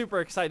 which I'm super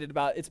excited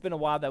about. It's been a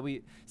while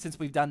since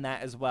we've done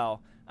that as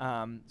well.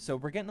 So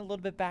we're getting a little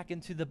bit back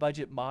into the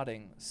budget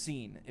modding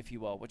scene, if you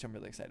will, which I'm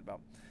really excited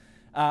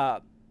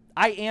about.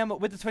 I am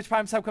with the Twitch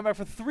Prime sub coming back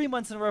for 3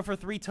 months in a row for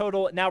 3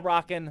 total. Now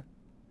rocking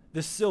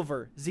the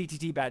silver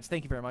ZTT badge.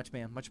 Thank you very much,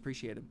 man. Much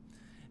appreciated.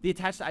 The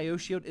attached IO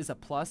shield is a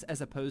plus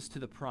as opposed to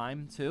the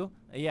Prime too.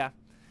 Yeah.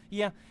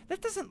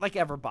 That doesn't like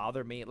ever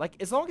bother me.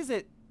 Like as long as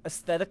it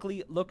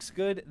aesthetically looks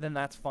good, then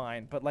that's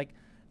fine. But like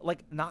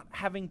not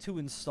having to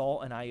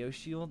install an IO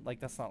shield, like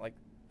that's not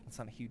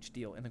a huge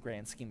deal in the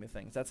grand scheme of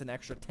things. That's an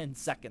extra 10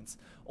 seconds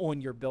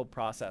on your build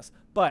process.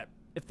 But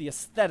if the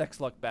aesthetics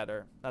look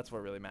better, that's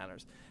what really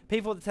matters.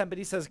 Painful to 10, but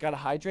he says, gotta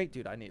hydrate.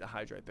 Dude, I need to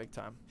hydrate big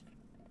time.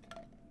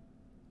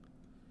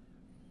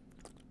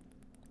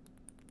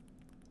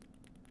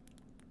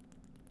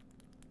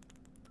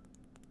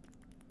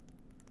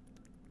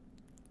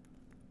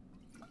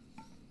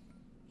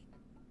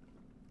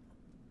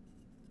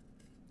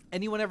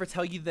 Anyone ever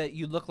tell you that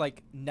you look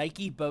like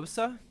Nike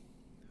Bosa?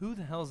 Who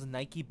the hell is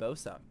Nike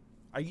Bosa?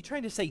 Are you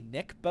trying to say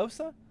Nick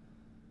Bosa?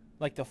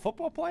 Like the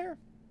football player?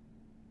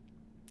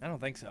 I don't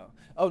think so.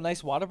 Oh,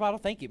 nice water bottle.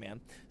 Thank you, man.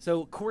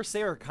 So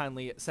Corsair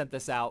kindly sent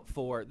this out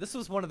for, this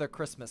was one of their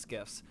Christmas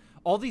gifts.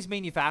 All these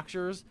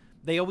manufacturers,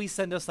 they always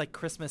send us like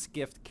Christmas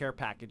gift care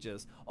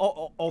packages.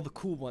 All the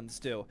cool ones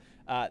do.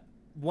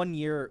 1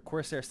 year,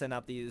 Corsair sent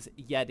out these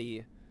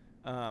Yeti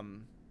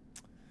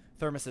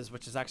thermoses,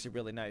 which is actually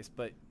really nice.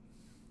 But,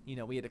 you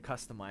know, we had to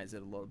customize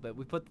it a little bit.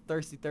 We put the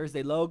Thirsty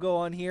Thursday logo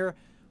on here.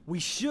 We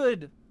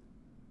could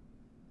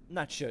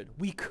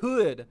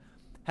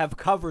have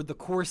covered the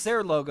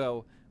Corsair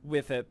logo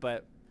with it,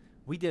 but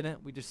we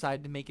didn't. We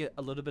decided to make it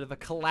a little bit of a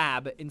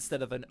collab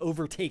instead of an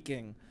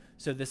overtaking.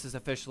 So this is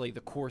officially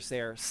the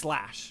Corsair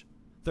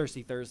 /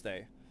 Thirsty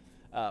Thursday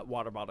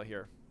water bottle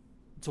here.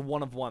 It's a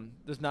one of one.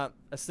 There's not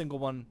a single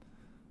one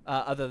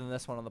other than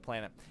this one on the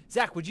planet.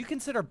 Zach, would you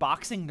consider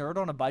boxing Nerd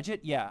on a budget?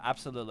 Yeah,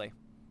 absolutely.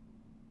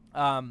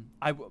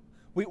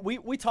 We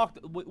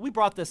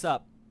brought this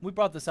up. We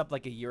brought this up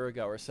like a year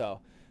ago or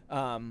so.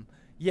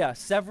 Yeah,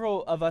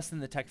 several of us in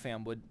the tech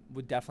fam would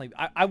definitely.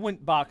 I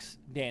wouldn't box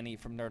Danny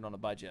from Nerd on a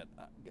Budget.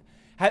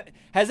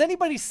 Has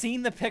anybody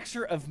seen the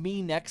picture of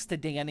me next to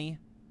Danny?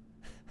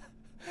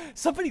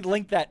 Somebody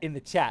link that in the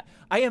chat.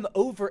 I am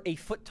over a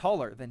foot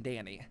taller than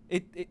Danny.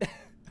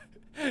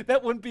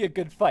 That wouldn't be a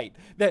good fight.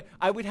 That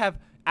I would have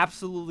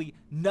absolutely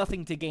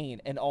nothing to gain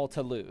and all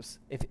to lose.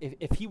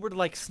 If he were to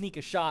like sneak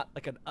a shot,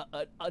 like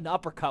an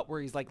uppercut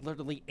where he's like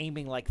literally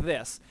aiming like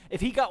this,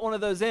 if he got one of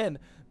those in,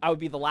 I would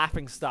be the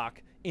laughing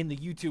stock in the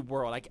YouTube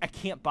world. I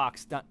can't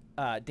box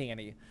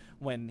Danny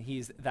when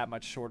he's that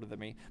much shorter than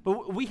me.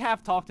 But we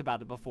have talked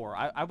about it before.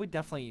 I would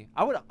definitely,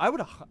 I would.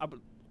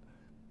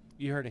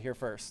 You heard it here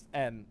first.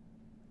 And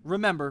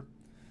remember,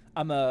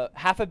 I'm a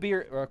half a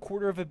beer or a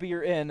quarter of a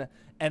beer in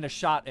and a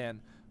shot in,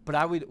 but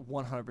I would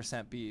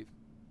 100% be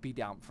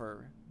down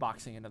for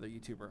boxing another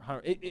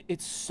YouTuber.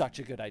 It's such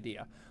a good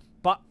idea.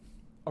 But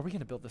are we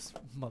gonna build this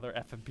mother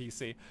effing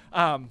PC?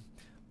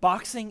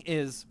 Boxing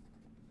is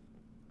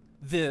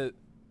the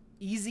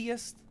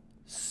easiest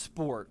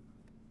sport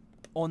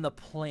on the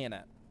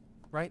planet,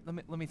 right?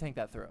 Let me think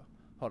that through.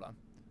 Hold on.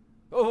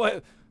 Oh,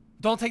 wait.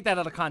 Don't take that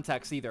out of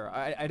context either.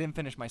 I didn't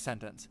finish my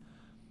sentence.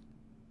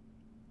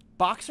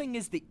 Boxing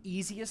is the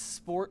easiest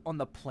sport on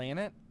the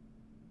planet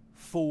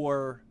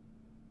for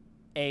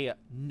a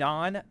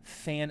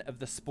non-fan of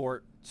the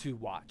sport to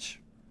watch.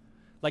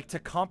 Like, to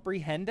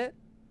comprehend it,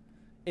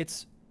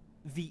 it's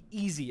the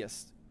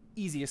easiest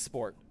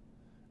sport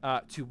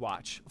to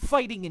watch.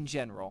 Fighting in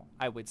general,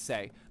 I would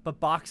say, but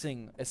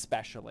boxing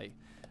especially.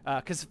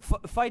 Because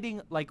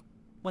fighting, like,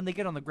 when they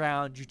get on the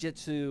ground,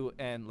 jiu-jitsu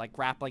and, like,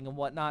 grappling and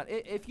whatnot,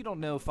 if you don't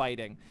know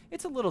fighting,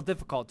 it's a little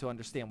difficult to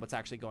understand what's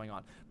actually going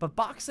on. But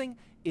boxing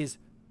is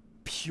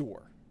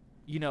pure.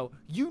 You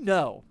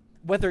know,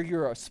 whether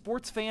you're a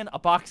sports fan, a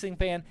boxing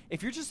fan,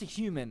 if you're just a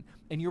human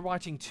and you're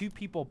watching two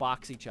people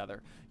box each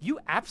other, you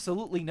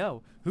absolutely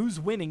know who's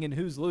winning and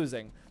who's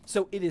losing.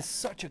 So it is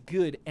such a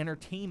good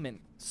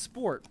entertainment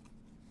sport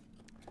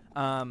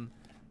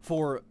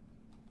for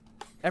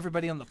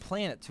everybody on the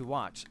planet to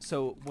watch.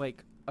 So,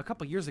 like, a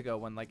couple years ago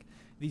when, like,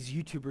 these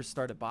YouTubers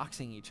started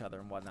boxing each other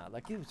and whatnot,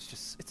 like, it was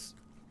just, it's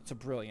a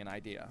brilliant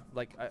idea.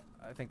 Like,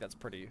 I think that's a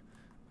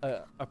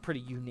pretty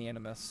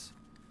unanimous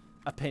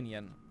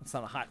opinion. It's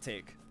not a hot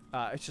take.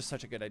 It's just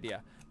such a good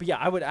idea. But yeah,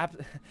 I would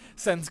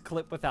sends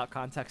clip without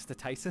context to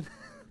Tyson.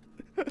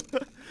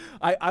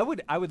 I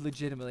would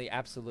legitimately,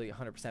 absolutely,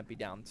 100% be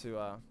down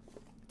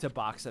to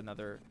box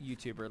another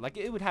YouTuber. Like,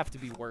 it would have to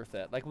be worth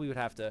it. Like, it'd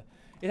have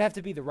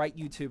to be the right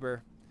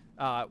YouTuber,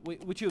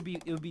 which it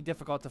would be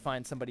difficult to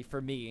find somebody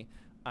for me.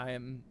 I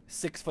am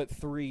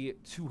 6'3",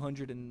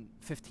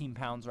 215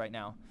 pounds right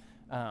now.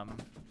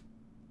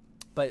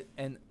 But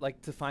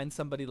like, to find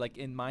somebody like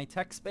in my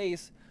tech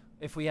space,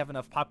 if we have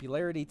enough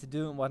popularity to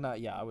do it and whatnot,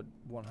 yeah, I would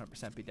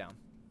 100% be down.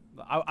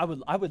 I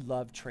would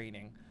love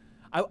training.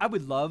 I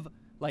would love,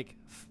 like,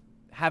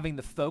 having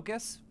the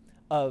focus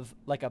of,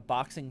 like, a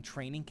boxing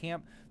training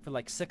camp for,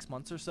 like, 6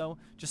 months or so,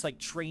 just, like,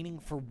 training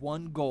for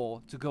one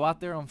goal, to go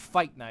out there on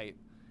fight night,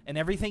 and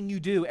everything you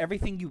do,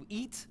 everything you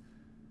eat,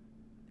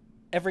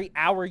 every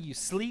hour you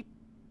sleep,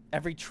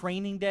 every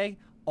training day,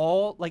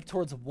 all like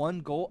towards one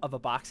goal of a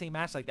boxing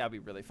match, like that would be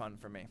really fun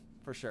for me,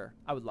 for sure.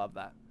 I would love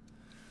that.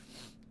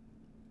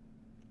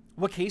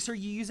 What case are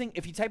you using?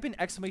 If you type in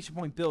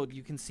 !build,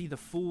 you can see the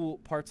full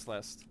parts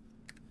list.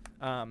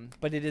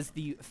 But it is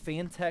the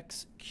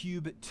Phanteks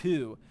Cube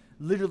 2,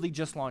 literally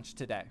just launched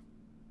today.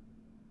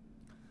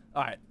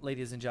 All right,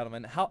 ladies and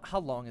gentlemen, how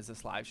long is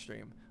this live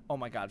stream? Oh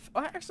my God,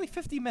 actually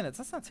 50 minutes.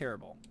 That's not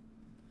terrible.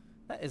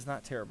 That is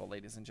not terrible,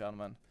 ladies and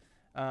gentlemen.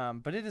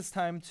 But it is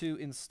time to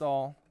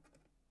install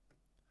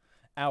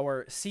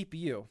our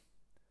CPU.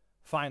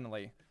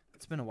 Finally,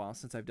 it's been a while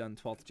since I've done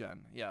 12th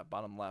gen. Yeah,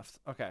 bottom left.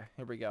 Okay,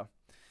 here we go.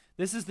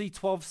 This is the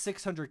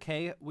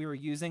 12600K we were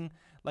using.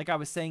 Like I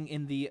was saying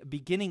in the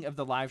beginning of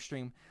the live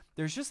stream,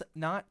 there's just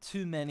not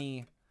too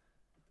many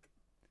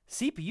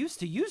CPUs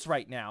to use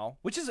right now,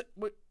 which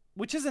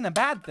isn't a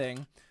bad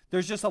thing.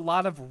 There's just a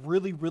lot of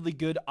really, really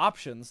good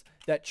options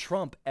that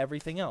trump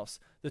everything else.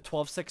 The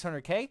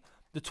 12600K,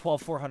 the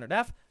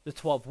 12400F, the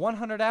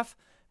 12100F,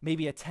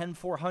 maybe a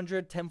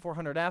 10400,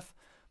 10400F,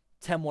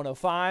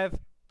 10105,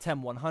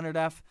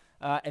 10100F,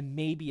 and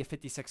maybe a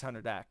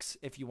 5600X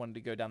if you wanted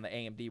to go down the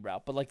AMD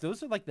route. But like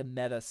those are like the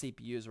meta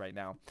CPUs right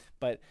now.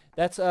 But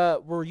that's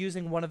we're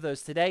using one of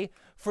those today.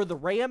 For the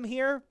RAM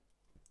here,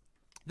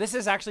 this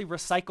is actually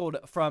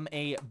recycled from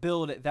a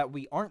build that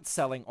we aren't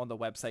selling on the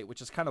website,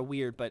 which is kind of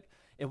weird, but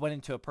it went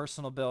into a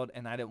personal build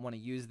and I didn't want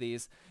to use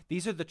these.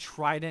 These are the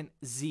Trident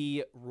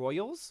Z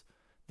Royals.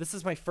 This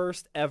is my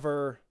first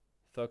ever,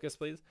 focus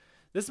please.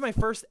 This is my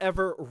first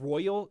ever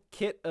Royal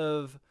kit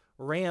of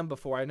RAM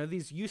before. I know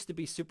these used to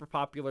be super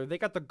popular. They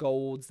got the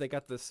golds, they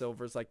got the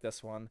silvers like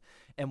this one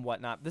and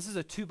whatnot. This is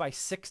a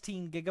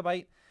 2x16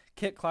 gigabyte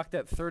kit clocked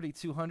at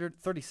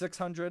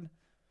 3600.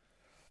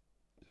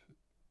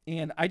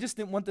 And I just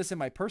didn't want this in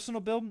my personal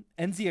build.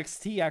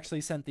 NZXT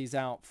actually sent these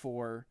out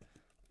for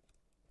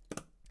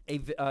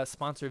a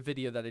sponsored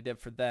video that I did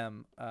for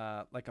them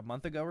like a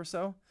month ago or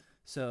so.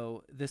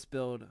 So this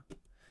build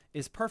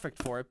is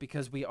perfect for it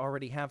because we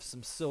already have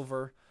some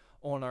silver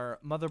on our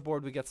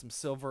motherboard. We got some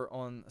silver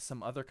on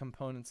some other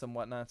components and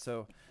whatnot.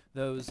 So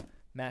those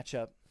match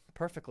up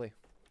perfectly.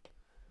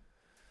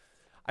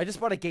 I just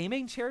bought a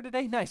gaming chair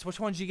today. Nice. Which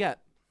one did you get?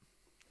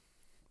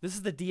 This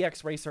is the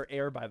DX Racer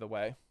Air, by the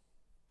way.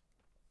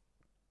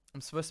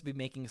 I'm supposed to be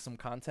making some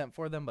content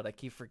for them, but I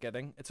keep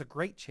forgetting. It's a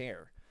great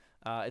chair.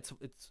 It's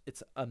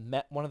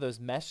one of those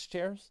mesh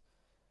chairs.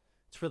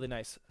 It's really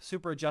nice,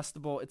 super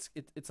adjustable. It's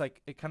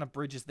like it kind of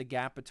bridges the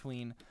gap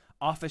between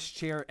office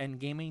chair and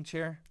gaming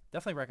chair.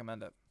 Definitely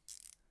recommend it.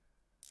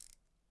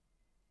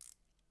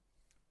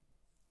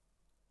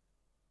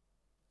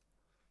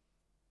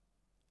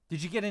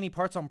 Did you get any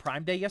parts on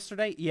Prime Day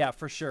yesterday? Yeah,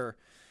 for sure.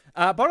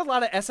 Bought a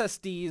lot of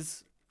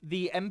SSDs.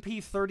 The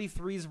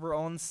MP33s were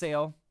on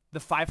sale. The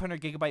 500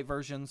 gigabyte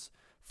versions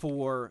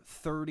for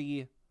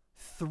 $33,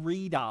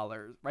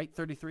 right?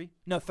 33?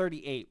 No,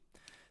 38.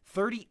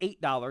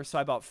 $38. So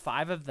I bought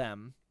 5 of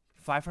them.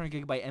 500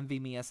 gigabyte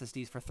NVMe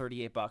SSDs for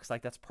 $38.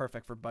 Like that's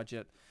perfect for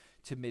budget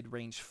to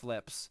mid-range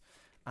flips.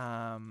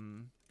 I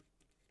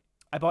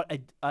bought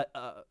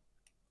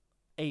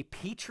a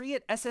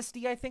Patriot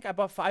SSD. I think I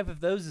bought 5 of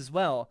those as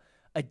well.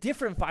 A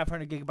different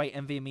 500 gigabyte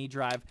NVMe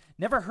drive.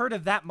 Never heard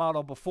of that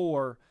model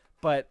before.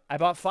 But I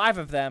bought 5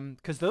 of them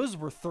because those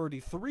were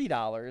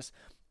 $33.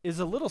 Is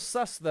a little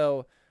sus,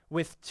 though,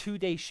 with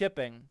 2-day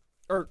shipping.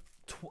 Or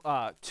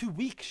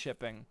 2-week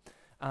shipping.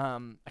 I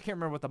can't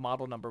remember what the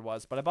model number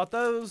was. But I bought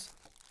those.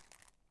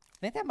 I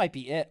think that might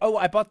be it. Oh,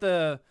 I bought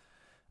the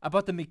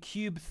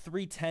McCube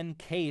 310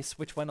 case,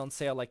 which went on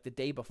sale like the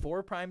day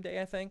before Prime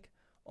Day, I think.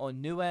 On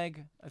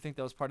Newegg. I think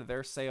that was part of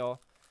their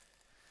sale.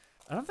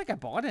 I don't think I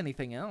bought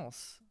anything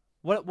else.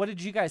 What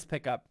did you guys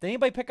pick up? Did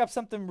anybody pick up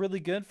something really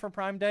good for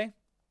Prime Day?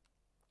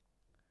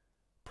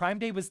 Prime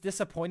Day was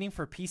disappointing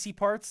for PC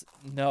parts?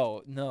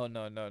 No.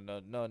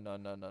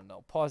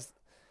 Pause.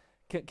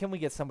 Can we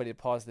get somebody to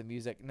pause the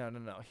music? No.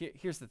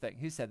 Here's the thing.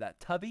 Who said that?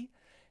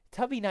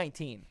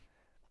 Tubby19.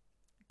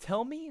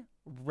 Tell me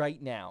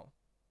right now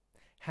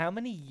how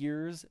many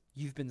years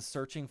you've been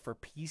searching for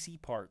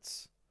PC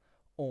parts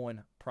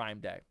on Prime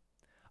Day.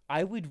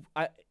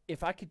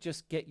 If I could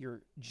just get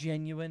your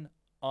genuine,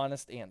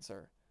 honest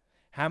answer.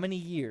 How many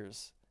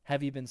years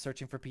have you been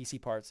searching for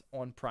PC parts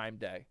on Prime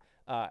Day?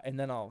 And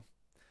then I'll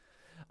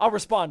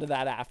respond to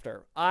that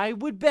after. I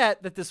would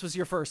bet that this was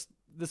your first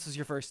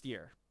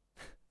year.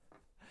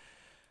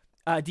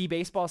 D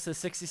Baseball says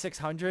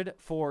 6600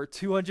 for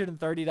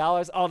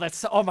 $230.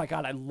 Oh my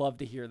god, I'd love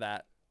to hear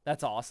that.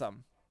 That's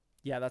awesome.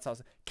 Yeah, that's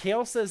awesome.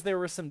 Kale says there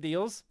were some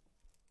deals.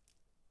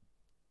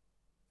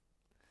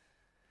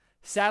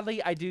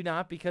 Sadly, I do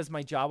not because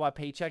my Jawa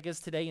paycheck is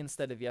today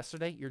instead of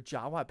yesterday. Your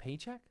Jawa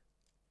paycheck?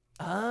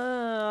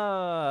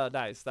 Ah,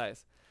 nice.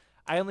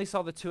 I only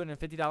saw the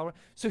 $250 one.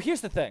 So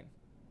here's the thing.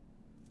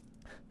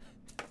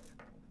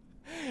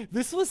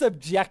 This was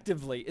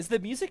objectively. Is the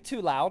music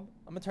too loud?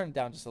 I'm going to turn it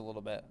down just a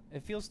little bit.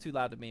 It feels too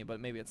loud to me, but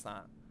maybe it's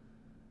not.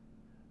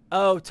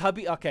 Oh,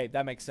 Tubby. Okay,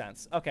 that makes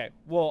sense. Okay,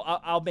 well,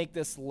 I'll make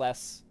this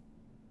less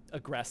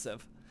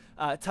aggressive.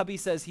 Tubby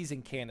says he's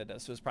in Canada,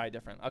 so it's probably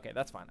different. Okay,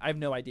 that's fine. I have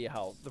no idea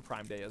how the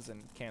Prime Day is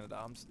in Canada.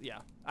 Yeah,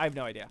 I have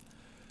no idea.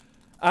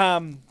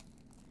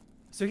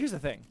 So here's the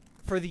thing.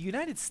 For the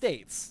United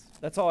States,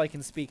 that's all I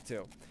can speak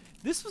to.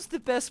 This was the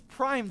best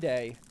Prime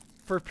Day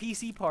for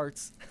PC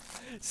parts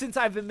since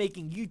I've been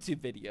making YouTube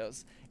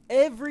videos.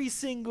 Every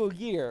single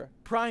year,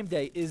 Prime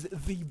Day is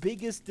the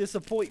biggest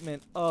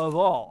disappointment of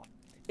all.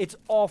 It's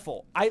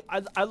awful. I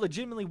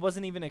legitimately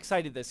wasn't even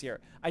excited this year.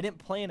 I didn't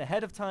plan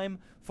ahead of time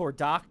for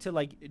Doc to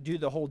like do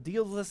the whole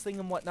deals listing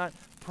and whatnot.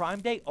 Prime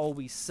Day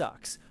always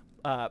sucks.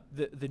 The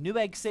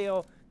Newegg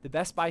sale, the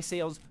Best Buy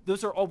sales,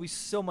 those are always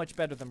so much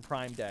better than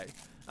Prime Day.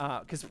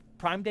 Because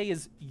Prime Day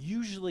is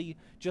usually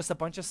just a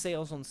bunch of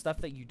sales on stuff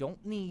that you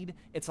don't need.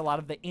 It's a lot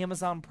of the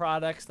Amazon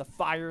products, the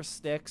Fire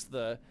Sticks,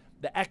 the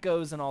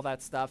Echoes and all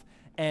that stuff.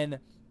 And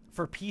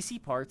for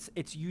PC parts,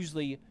 it's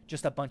usually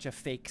just a bunch of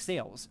fake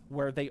sales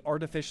where they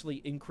artificially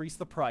increase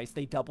the price,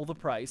 they double the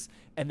price,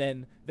 and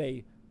then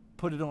they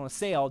put it on a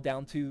sale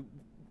down to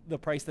the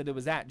price that it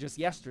was at just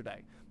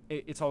yesterday.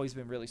 It's always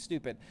been really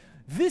stupid.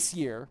 This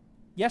year,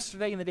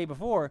 yesterday and the day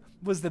before,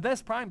 was the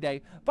best Prime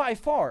Day by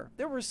far.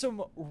 There were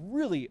some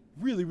really,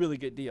 really, really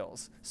good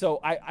deals.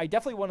 So I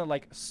definitely want to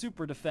like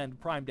super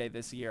defend Prime Day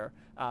this year.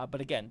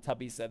 But again,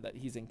 Tubby said that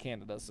he's in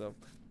Canada, so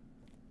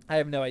I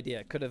have no idea.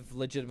 It could have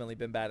legitimately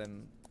been bad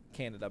in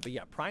Canada. But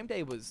yeah, Prime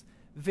Day was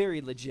very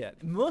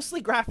legit.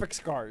 Mostly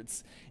graphics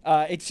cards.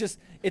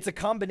 It's a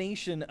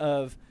combination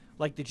of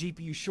like the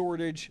GPU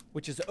shortage,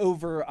 which is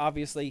over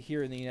obviously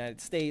here in the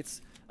United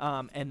States,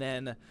 and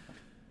then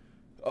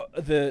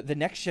the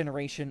next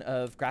generation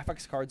of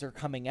graphics cards are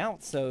coming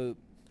out. So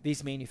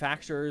these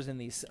manufacturers and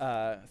these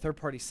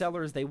third-party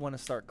sellers, they want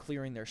to start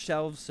clearing their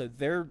shelves, so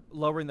they're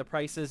lowering the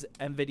prices.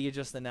 NVIDIA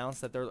just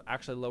announced that they're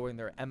actually lowering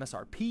their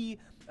MSRP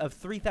of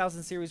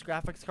 3000 series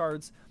graphics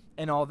cards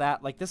and all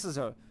that. Like, this is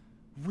a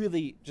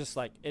really just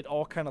like it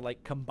all kind of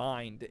like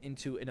combined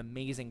into an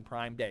amazing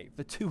Prime Day.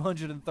 The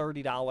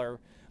 $230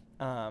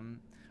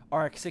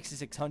 RX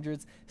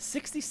 6600s,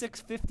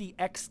 6650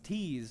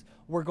 XTs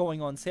were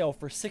going on sale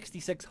for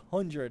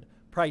 6600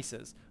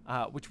 prices,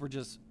 which were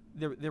just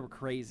they were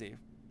crazy.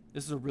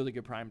 This is a really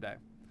good Prime Day.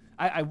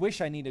 I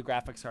wish I needed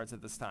graphics cards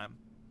at this time.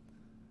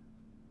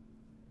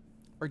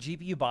 Are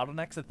GPU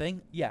bottlenecks a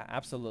thing? Yeah,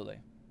 absolutely.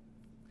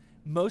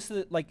 Most of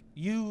the, like,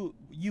 you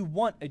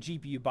want a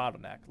GPU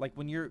bottleneck. Like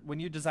when you're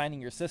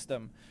designing your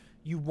system,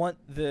 you want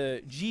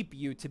the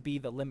GPU to be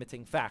the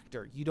limiting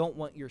factor. You don't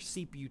want your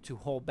CPU to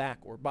hold back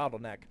or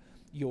bottleneck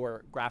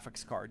your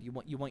graphics card. You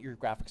want your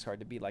graphics card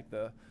to be like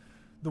the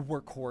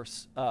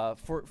workhorse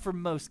for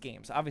most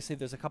games. Obviously,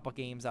 there's a couple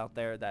games out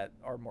there that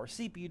are more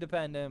CPU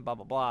dependent, blah,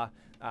 blah,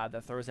 blah,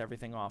 that throws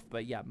everything off.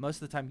 But yeah,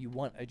 most of the time you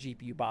want a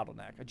GPU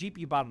bottleneck. A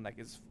GPU bottleneck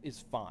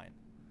is fine,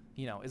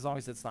 you know, as long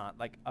as it's not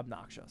like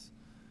obnoxious.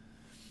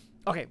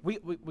 Okay, we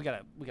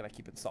gotta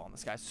keep installing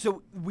this, guys.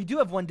 So we do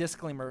have one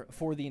disclaimer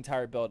for the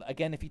entire build.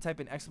 Again, if you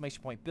type in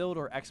 !build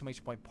or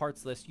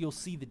 !parts list, you'll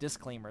see the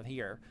disclaimer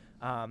here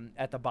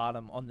at the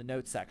bottom on the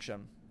notes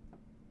section.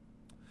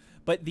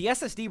 But the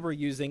SSD we're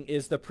using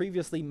is the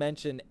previously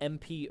mentioned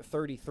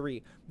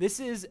MP33. This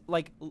is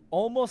like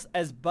almost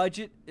as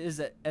budget as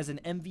an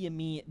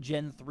NVMe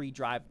Gen 3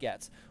 drive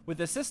gets.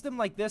 With a system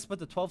like this, with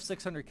the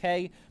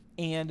 12600K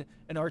and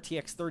an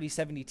RTX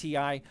 3070 Ti,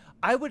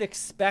 I would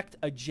expect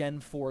a Gen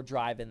 4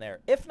 drive in there.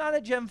 If not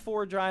a Gen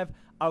 4 drive,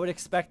 I would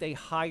expect a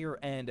higher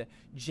end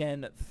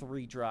Gen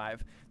 3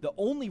 drive. The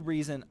only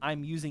reason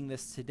I'm using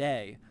this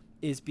today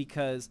is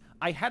because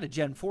I had a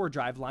Gen 4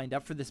 drive lined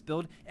up for this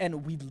build,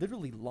 and we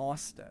literally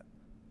lost it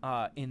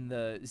in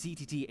the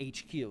ZTT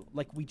HQ.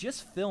 Like, we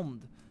just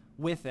filmed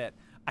with it.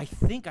 I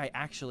think I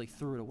actually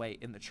threw it away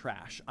in the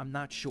trash. I'm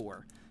not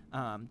sure.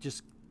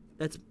 Just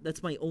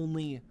that's my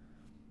only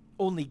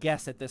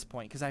guess at this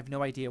point, because I have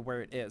no idea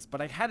where it is.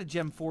 But I had a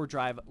Gen 4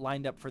 drive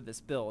lined up for this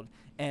build,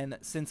 and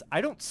since I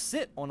don't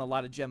sit on a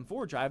lot of Gen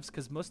 4 drives,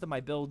 because most of my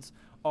builds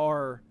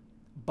are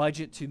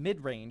budget to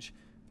mid-range,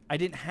 I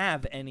didn't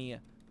have any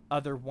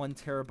other 1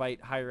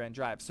 terabyte higher end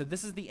drive. So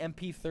this is the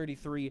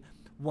MP33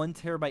 1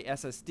 terabyte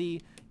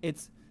SSD.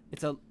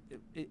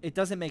 It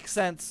doesn't make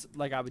sense.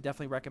 Like, I would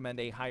definitely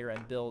recommend a higher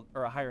end build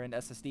or a higher end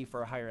SSD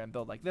for a higher end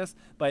build like this,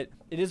 but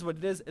it is what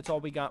it is. It's all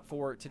we got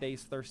for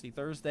today's Thirsty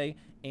Thursday,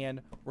 and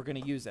we're going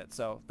to use it.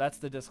 So that's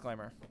the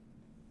disclaimer.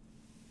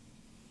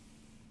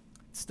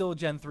 It's still a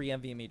Gen 3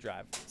 NVMe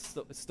drive. It's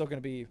still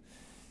going to be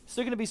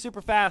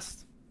super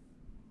fast.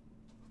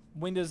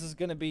 Windows is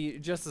going to be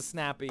just as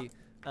snappy,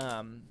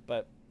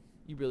 but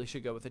you really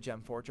should go with a Gen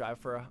 4 drive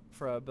for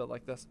a build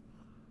like this.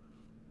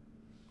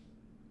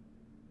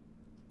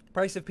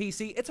 Price of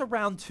PC, it's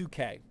around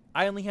 2K.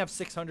 I only have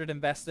 600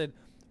 invested.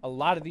 A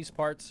lot of these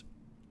parts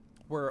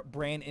were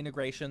brand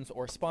integrations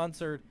or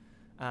sponsored.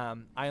 I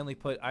only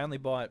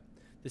bought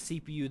the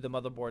CPU, the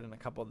motherboard, and a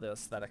couple of the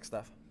aesthetic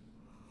stuff.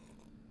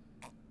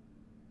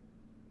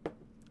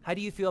 How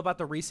do you feel about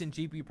the recent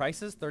GPU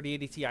prices?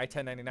 3080 Ti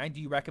 1099.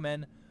 Do you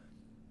recommend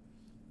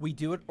we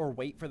do it or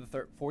wait for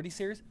the 40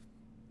 series?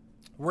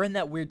 We're in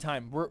that weird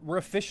time. We're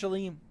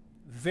officially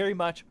very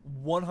much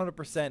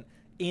 100%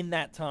 in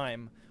that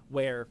time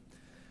where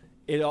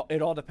it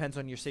all depends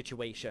on your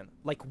situation.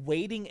 Like,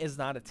 waiting is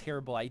not a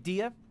terrible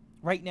idea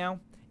right now.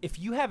 If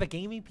you have a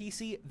gaming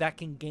PC that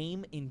can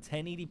game in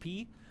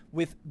 1080p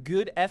with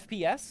good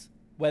FPS,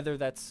 whether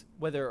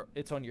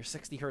it's on your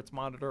 60 hertz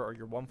monitor or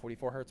your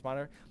 144 hertz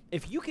monitor,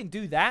 if you can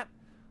do that,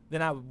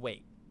 then I would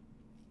wait.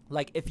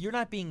 Like, if you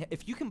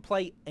can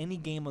play any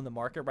game on the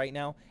market right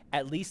now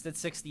at least at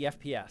 60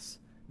 FPS,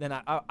 then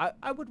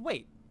I would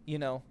wait. You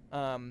know.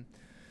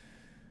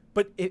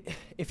 But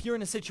if you're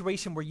in a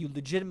situation where you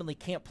legitimately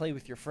can't play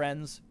with your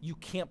friends, you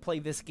can't play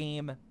this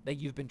game that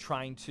you've been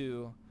trying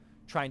to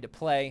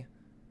play,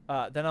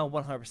 then I'll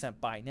 100%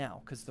 buy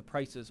now, because the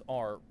prices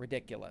are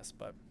ridiculous.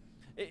 But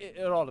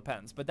it all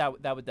depends. But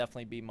that would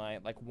definitely be my,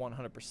 like,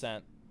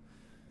 100%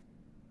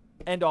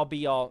 end all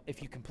be all.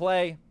 If you can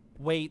play,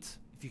 wait.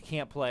 If you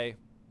can't play,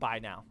 buy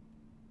now.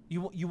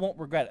 You won't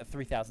regret a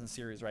 3000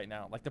 series right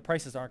now. Like, the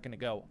prices aren't going to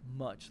go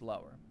much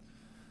lower.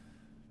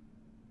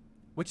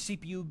 Which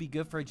CPU would be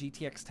good for a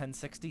GTX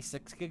 1060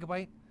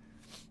 6GB?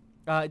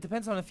 It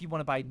depends on if you want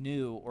to buy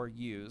new or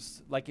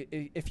used. Like,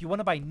 if you want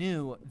to buy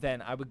new,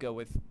 then I would go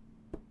with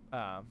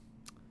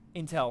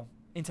Intel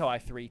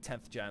i3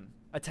 10th gen.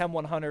 A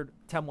 10100,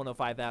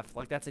 10105F,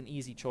 like, that's an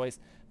easy choice.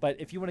 But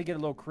if you want to get a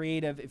little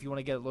creative, if you want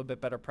to get a little bit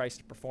better price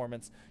to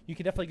performance, you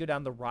can definitely go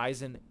down the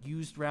Ryzen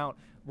used route,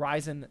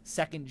 Ryzen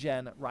 2nd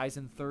gen,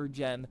 Ryzen 3rd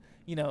gen,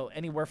 you know,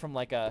 anywhere from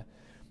like a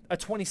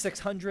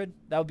 2600,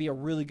 that would be a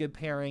really good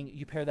pairing.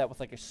 You pair that with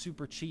like a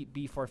super cheap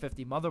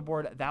B450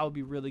 motherboard, that would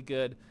be really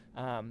good.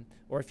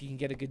 Or if you can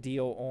get a good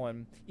deal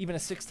on even a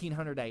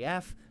 1600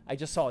 AF, I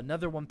just saw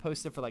another one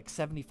posted for like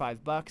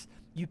 $75.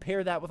 You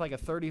pair that with like a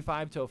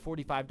 $35 to a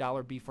 $45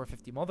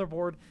 B450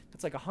 motherboard,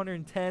 that's like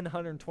 $110,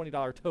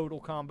 $120 total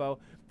combo.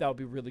 That would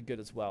be really good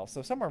as well.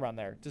 So somewhere around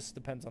there. Just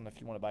depends on if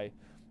you want to buy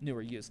new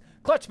or used.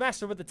 Clutch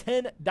Master with a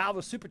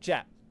 $10 super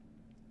chat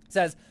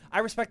says, I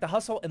respect the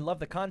hustle and love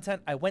the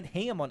content. I went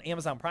ham on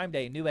Amazon Prime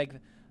Day, the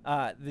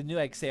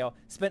Newegg sale.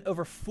 Spent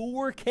over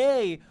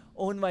 $4K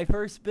on my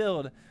first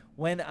build.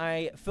 When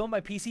I film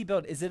my PC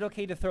build, is it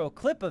okay to throw a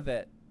clip of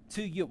it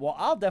to you? Well,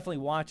 I'll definitely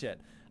watch it,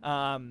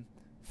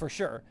 for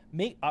sure.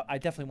 I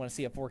definitely want to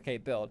see a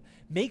 4K build.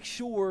 Make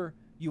sure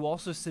you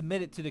also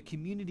submit it to the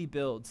community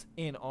builds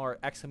in our !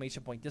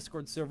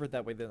 Discord server.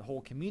 That way the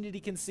whole community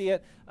can see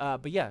it.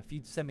 But yeah, if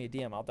you send me a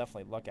DM, I'll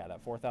definitely look at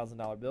it.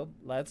 $4,000 build.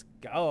 Let's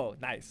go.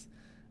 Nice.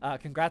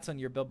 Congrats on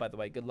your build, by the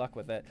way. Good luck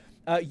with it.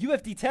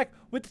 UFD Tech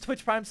with the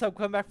Twitch Prime sub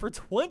coming back for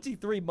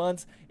 23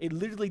 months. It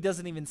literally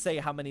doesn't even say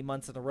how many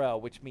months in a row,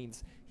 which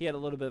means he had a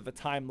little bit of a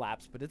time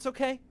lapse, but it's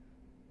okay.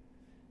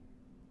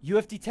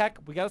 UFD Tech,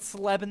 we got a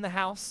celeb in the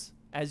house.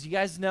 As you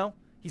guys know,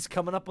 he's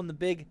coming up on the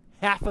big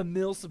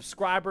 500,000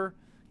 subscriber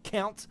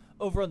count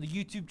over on the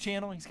YouTube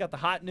channel. He's got the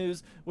hot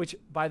news, which,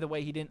 by the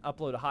way, he didn't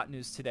upload a hot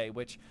news today,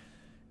 which,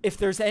 if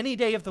there's any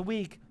day of the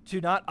week to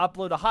not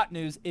upload a hot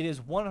news, it is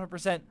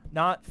 100%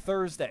 not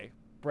Thursday.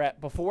 Brett,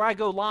 before I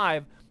go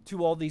live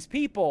to all these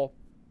people,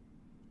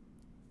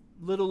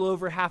 little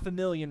over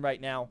 500,000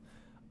 right now,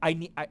 I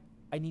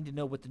need to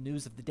know what the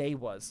news of the day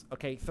was.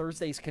 Okay,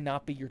 Thursdays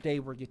cannot be your day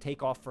where you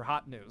take off for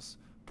hot news.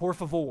 Por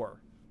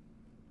favor.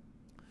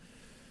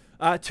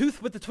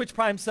 Tooth with the Twitch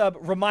Prime sub,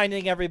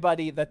 reminding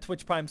everybody that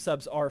Twitch Prime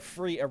subs are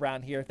free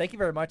around here. Thank you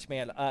very much,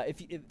 man.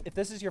 If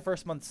this is your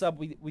first month sub,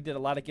 we did a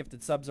lot of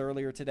gifted subs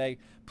earlier today.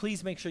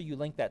 Please make sure you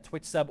link that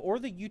Twitch sub or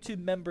the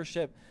YouTube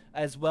membership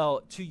as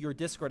well to your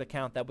Discord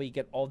account. That way you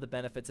get all the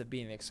benefits of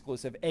being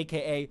exclusive,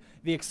 aka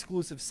the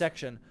exclusive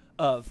section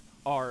of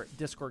our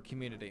Discord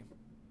community.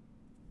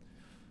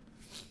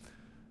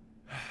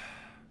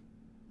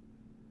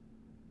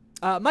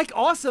 Mike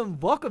Awesome,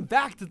 welcome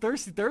back to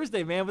Thirsty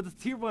Thursday, man, with the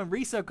Tier 1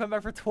 resub coming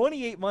back for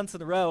 28 months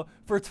in a row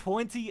for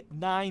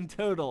 29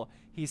 total.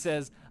 He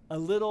says, a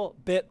little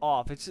bit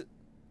off. It's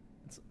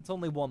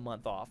only 1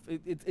 month off.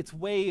 It's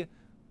way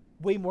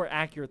more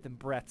accurate than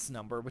Brett's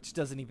number, which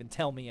doesn't even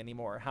tell me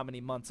anymore how many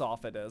months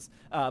off it is.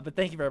 But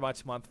thank you very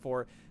much,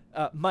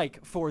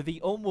 Mike, for the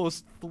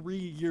almost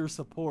 3-year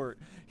support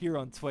here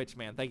on Twitch,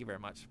 man. Thank you very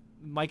much.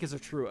 Mike is a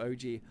true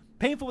OG.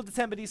 Painful with the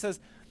 10, but he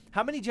says,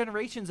 how many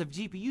generations of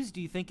GPUs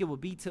do you think it will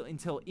be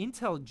until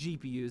Intel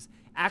GPUs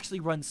actually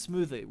run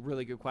smoothly?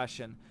 Really good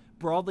question.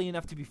 Broadly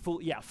enough to be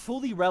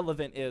fully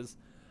relevant is,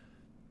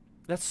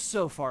 that's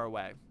so far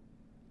away.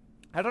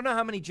 I don't know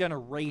how many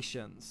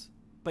generations,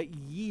 but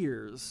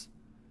years,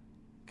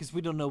 because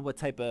we don't know what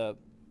type of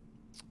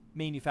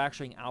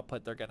manufacturing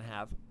output they're going to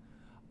have.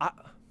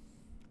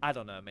 I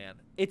don't know, man.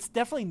 It's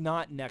definitely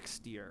not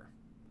next year.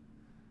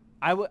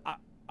 I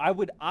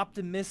would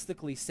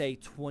optimistically say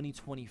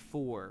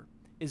 2024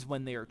 is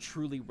when they are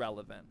truly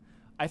relevant.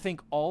 I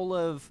think all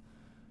of,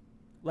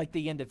 like,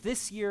 the end of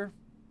this year,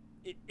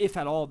 if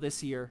at all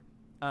this year,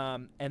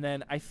 and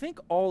then I think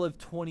all of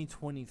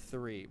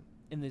 2023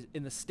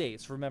 in the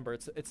States. Remember,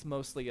 it's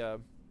mostly a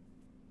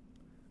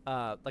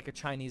like a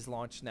Chinese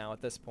launch now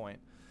at this point.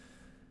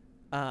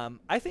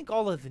 I think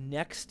all of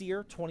next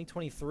year,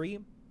 2023,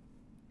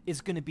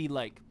 is going to be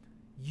like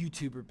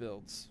YouTuber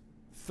builds,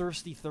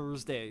 Thirsty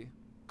Thursday,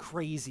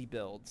 crazy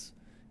builds.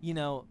 You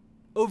know,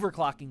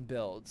 overclocking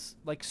builds,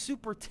 like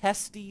super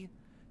testy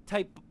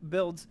type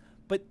builds,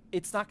 but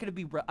it's not going to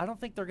be, I don't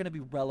think they're going to be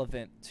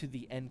relevant to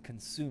the end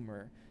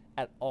consumer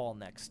at all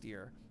next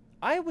year.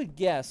 I would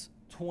guess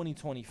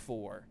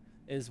 2024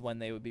 is when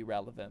they would be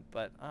relevant,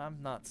 but I'm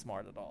not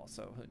smart at all,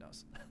 so who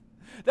knows.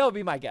 That would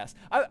be my guess.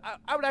 I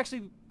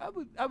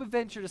would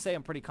venture to say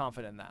I'm pretty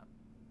confident in that.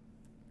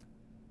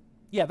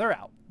 Yeah, they're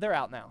out. They're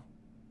out now.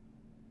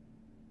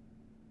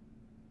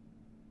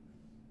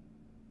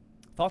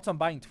 Thoughts on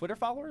buying Twitter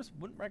followers?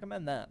 Wouldn't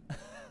recommend that.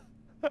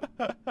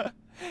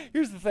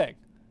 Here's the thing.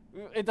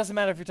 It doesn't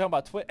matter if you're talking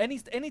about Twitter,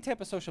 any type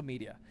of social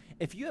media.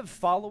 If you have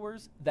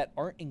followers that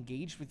aren't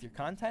engaged with your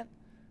content,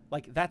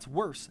 like that's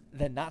worse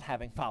than not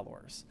having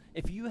followers.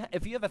 If you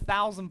have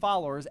 1,000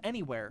 followers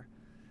anywhere,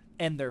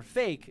 and they're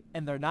fake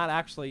and they're not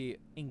actually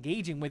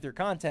engaging with your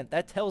content,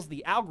 that tells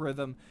the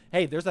algorithm,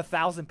 hey, there's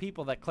 1,000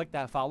 people that click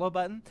that follow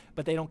button,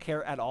 but they don't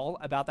care at all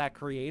about that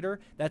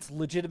creator. That's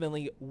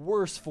legitimately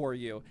worse for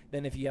you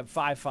than if you have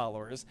 5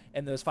 followers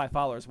and those 5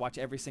 followers watch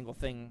every single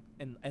thing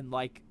and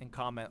like and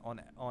comment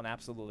on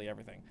absolutely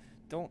everything.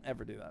 Don't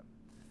ever do that.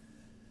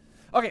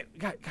 Okay,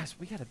 guys,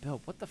 we gotta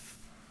build. What are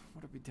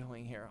we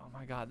doing here? Oh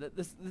my God,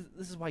 this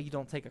is why you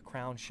don't take a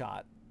crown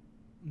shot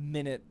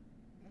minute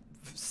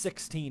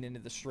 16 into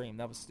the stream.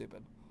 That was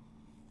stupid.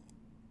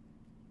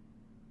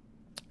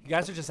 You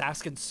guys are just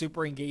asking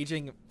super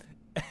engaging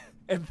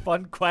and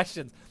fun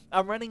questions.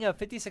 I'm running a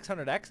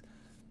 5600X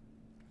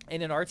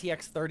and an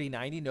RTX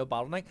 3090, no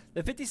bottleneck.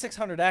 The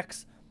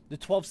 5600X, the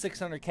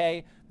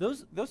 12600K,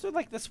 those are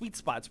like the sweet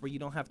spots where you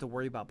don't have to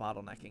worry about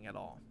bottlenecking at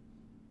all.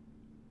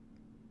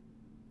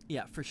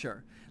 Yeah, for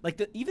sure. Like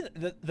even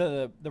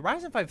the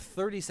Ryzen 5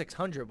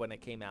 3600 when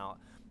it came out,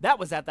 that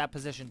was at that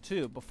position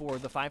too before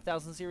the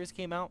 5000 series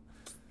came out.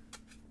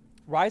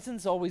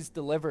 Ryzen's always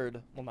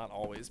delivered, well, not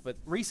always, but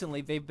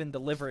recently they've been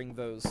delivering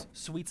those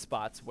sweet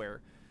spots where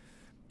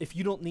if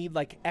you don't need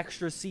like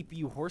extra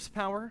CPU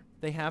horsepower,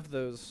 they have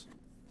those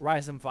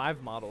Ryzen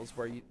 5 models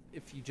where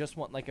if you just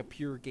want like a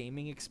pure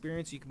gaming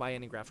experience, you can buy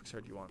any graphics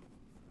card you want.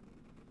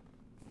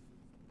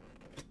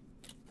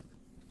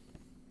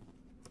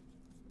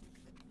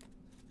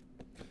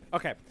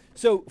 Okay,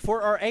 so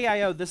for our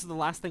AIO, this is the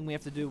last thing we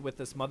have to do with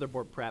this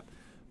motherboard prep.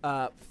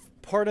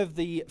 Part of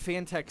the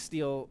Fantech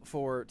deal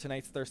for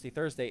tonight's Thirsty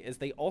Thursday is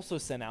they also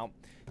sent out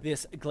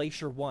this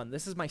Glacier 1.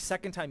 This is my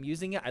second time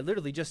using it. I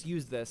literally just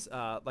used this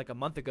like a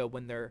month ago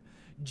when their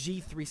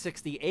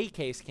G360A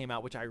case came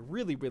out, which I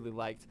really, really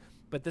liked.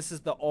 But this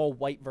is the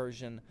all-white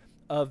version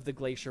of the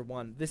Glacier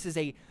 1. This is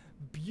a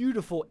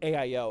beautiful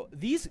AIO.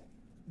 These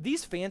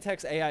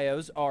Fantech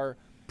AIOs are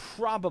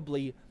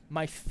probably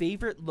my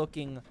favorite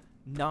looking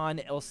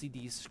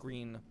non-LCD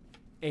screen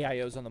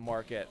AIOs on the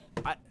market.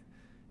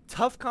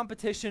 Tough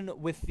competition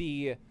with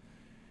the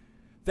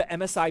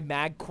MSI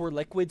Mag Core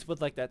Liquids with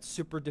like that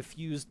super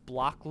diffused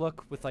block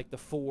look with like the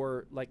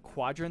 4 like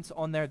quadrants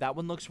on there. That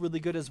one looks really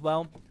good as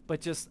well.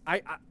 But just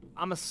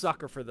I'm a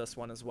sucker for this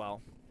one as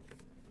well,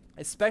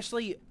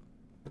 especially.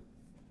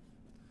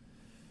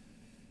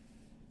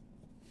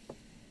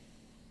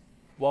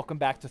 Welcome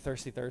back to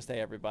Thirsty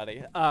Thursday,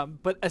 everybody.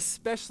 But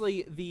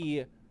especially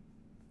the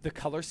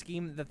color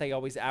scheme that they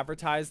always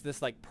advertise,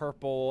 this like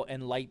purple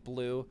and light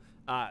blue.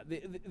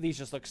 These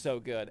just look so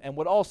good. And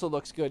what also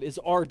looks good is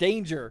our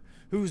Danger,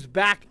 who's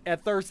back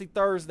at Thirsty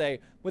Thursday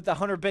with the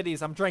 100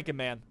 biddies. I'm drinking,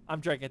 man.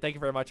 I'm drinking. Thank you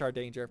very much, our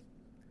Danger.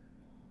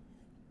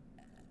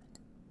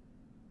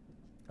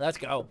 Let's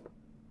go.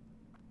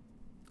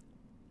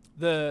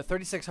 The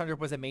 3600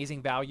 was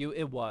amazing value.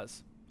 It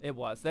was.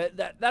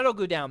 That'll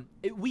go down.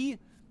 We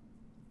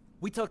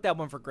took that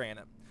one for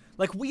granted.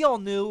 Like, we all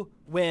knew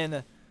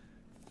when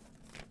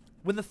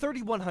the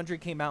 3100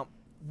 came out,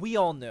 we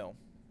all knew.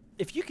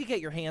 If you could get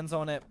your hands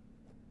on it,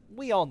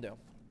 we all knew.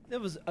 It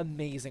was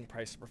amazing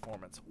price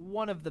performance.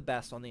 One of the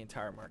best on the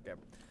entire market.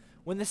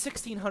 When the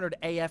 1600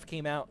 AF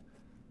came out,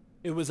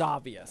 it was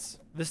obvious.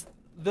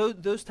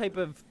 Those type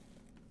of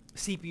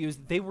CPUs,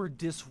 they were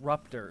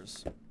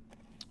disruptors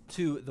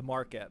to the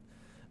market.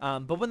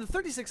 But when the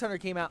 3600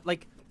 came out,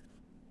 like,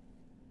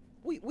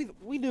 we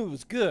knew it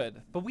was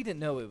good, but we didn't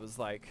know it was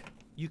like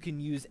you can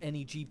use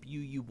any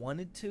GPU you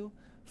wanted to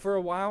for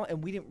a while,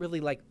 and we didn't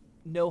really like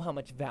know how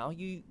much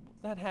value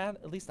that had.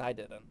 At least I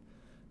didn't.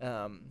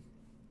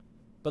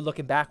 But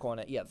looking back on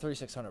it, yeah,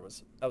 3600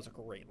 was a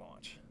great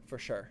launch for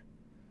sure.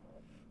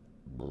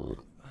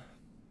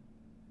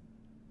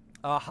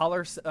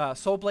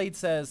 Soulblade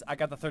says I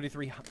got the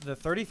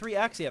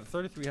 33X. Yeah,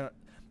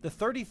 the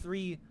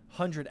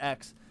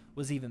 3300X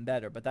was even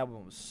better, but that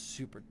one was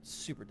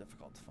super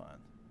difficult to find.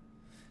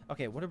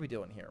 Okay, what are we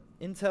doing here?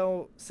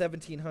 Intel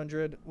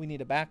 1700. We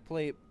need a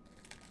backplate.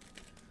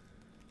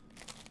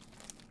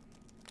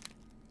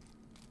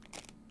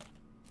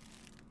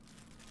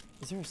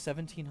 Is there a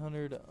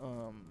 1700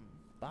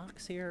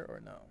 box here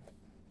or no?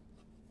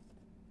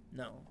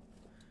 No.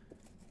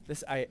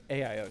 This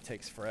AIO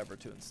takes forever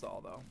to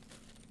install though.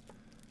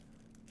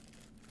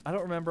 I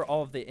don't remember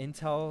all of the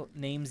Intel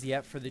names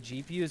yet for the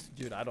GPUs.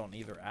 Dude, I don't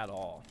either at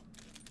all.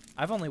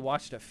 I've only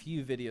watched a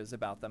few videos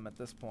about them at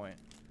this point.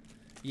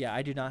 Yeah,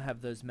 I do not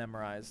have those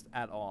memorized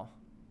at all.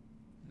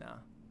 No.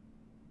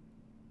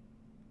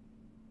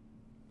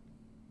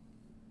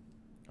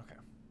 Okay.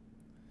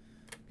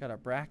 Got our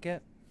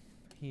bracket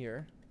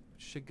here.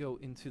 Should go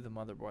into the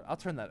motherboard. I'll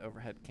turn that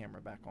overhead camera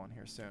back on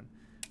here soon.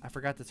 I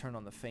forgot to turn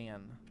on the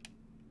fan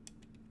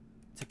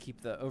to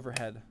keep the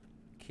overhead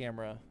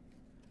camera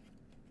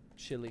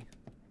chilly.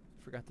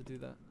 Forgot to do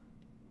that.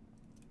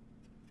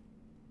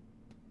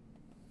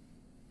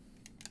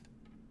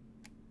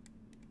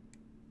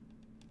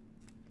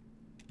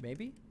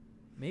 Maybe?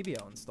 Maybe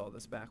I'll install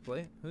this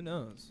backplate. Who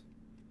knows?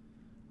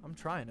 I'm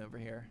trying over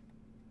here.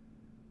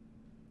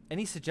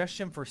 Any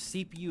suggestion for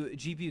CPU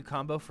GPU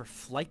combo for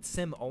flight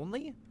sim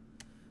only?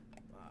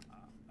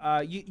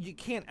 You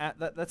can't.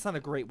 That's not a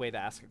great way to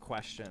ask a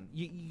question.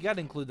 You got to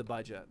include the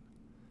budget.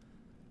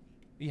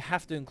 You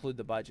have to include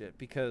the budget,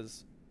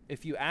 because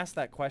if you ask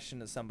that question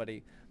to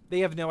somebody,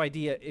 they have no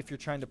idea if you're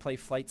trying to play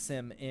flight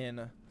sim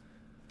in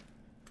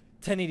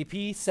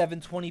 1080p,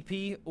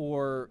 720p,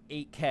 or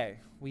 8K.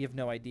 We have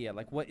no idea.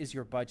 Like, what is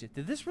your budget?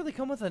 Did this really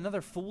come with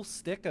another full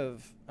stick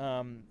of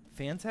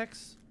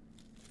Phanteks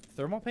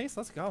thermal paste?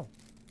 Let's go.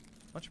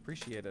 Much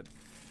appreciated.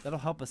 That'll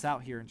help us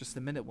out here in just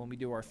a minute when we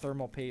do our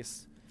thermal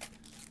paste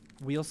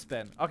wheel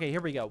spin. Okay, here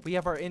we go. We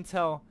have our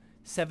Intel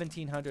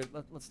 1700.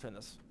 Let's turn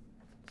this.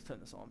 Let's turn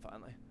this on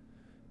finally.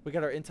 We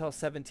got our Intel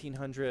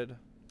 1700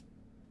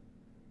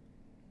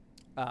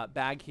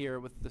 bag here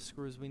with the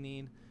screws we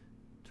need.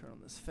 Turn on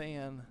this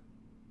fan.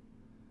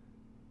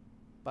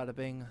 Bada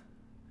bing,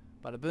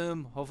 bada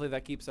boom. Hopefully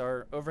that keeps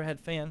our overhead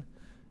fan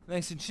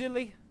nice and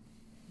chilly.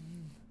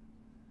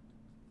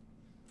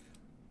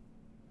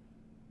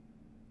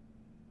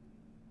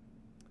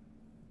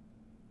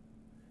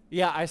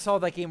 Yeah, I saw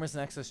that Gamers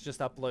Nexus just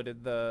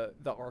uploaded the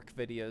ARC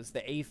videos, the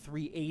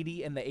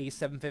A380 and the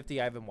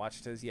A750. I haven't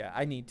watched those yet.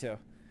 I need to.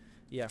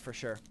 Yeah, for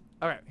sure.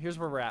 All right, here's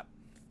where we're at.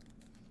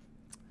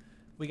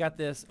 We got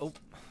this. Oh,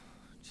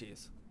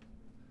 jeez.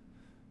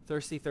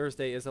 Thirsty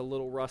Thursday is a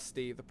little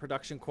rusty. The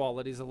production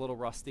quality is a little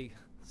rusty.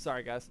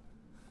 Sorry, guys.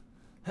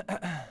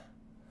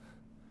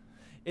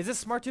 Is it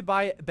smart to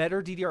buy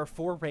better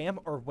DDR4 RAM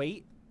or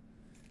wait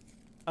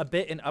a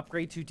bit and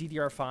upgrade to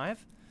DDR5?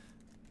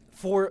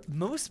 For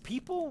most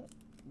people,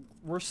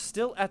 we're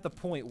still at the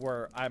point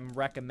where I'm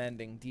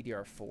recommending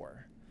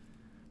DDR4.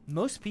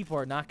 Most people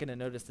are not going to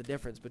notice the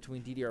difference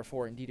between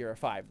DDR4 and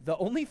DDR5. The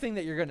only thing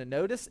that you're going to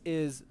notice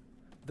is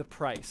the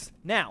price.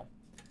 Now,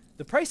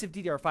 the price of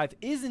DDR5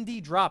 is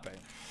indeed dropping.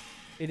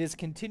 It is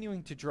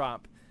continuing to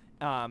drop.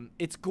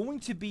 It's going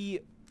to be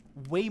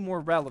way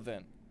more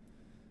relevant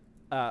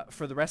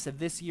for the rest of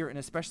this year and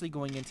especially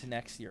going into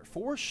next year,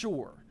 for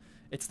sure.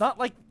 It's not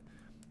like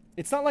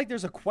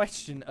there's a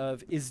question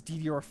of, is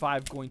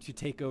DDR5 going to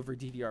take over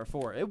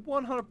DDR4? It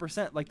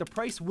 100%, like, the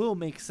price will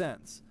make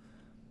sense.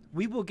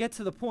 We will get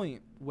to the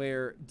point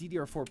where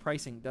DDR4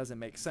 pricing doesn't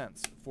make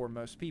sense for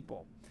most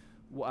people.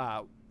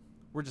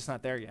 We're just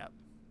not there yet.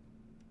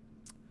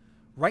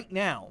 Right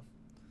now,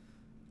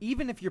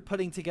 even if you're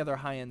putting together a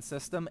high-end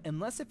system,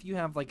 unless if you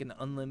have like an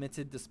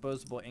unlimited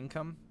disposable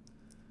income,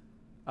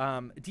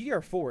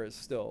 DDR4 is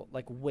still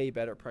like way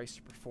better price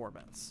to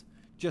performance,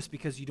 just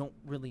because you don't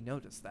really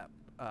notice that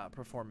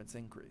performance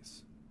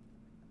increase.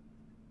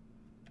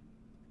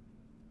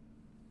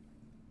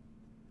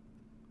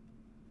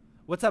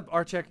 What's up,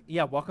 Archek?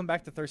 Yeah, welcome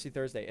back to Thirsty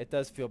Thursday. It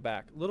does feel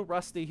back. A little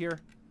rusty here,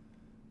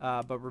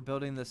 but we're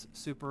building this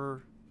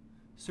super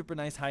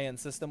nice high-end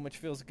system, which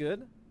feels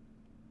good.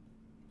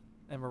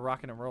 And we're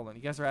rocking and rolling.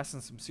 You guys are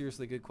asking some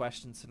seriously good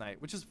questions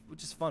tonight, which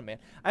is fun, man.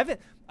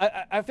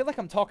 I feel like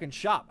I'm talking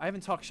shop. I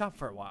haven't talked shop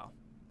for a while.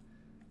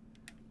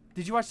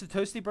 Did you watch the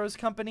Toasty Bros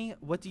Company?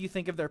 What do you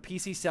think of their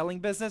PC selling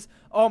business?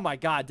 Oh my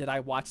God, did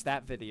I watch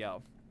that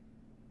video?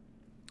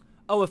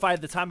 Oh, if I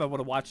had the time, I would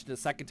have watched it a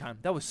second time.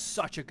 That was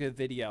such a good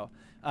video.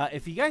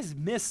 If you guys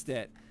missed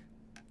it,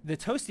 the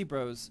Toasty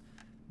Bros,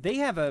 they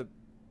have a,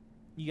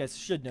 you guys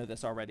should know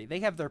this already,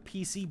 they have their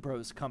PC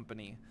Bros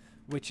Company,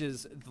 which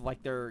is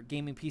like their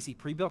gaming PC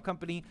pre-built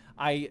company.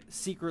 I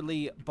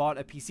secretly bought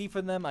a PC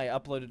for them. I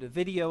uploaded a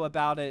video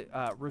about it,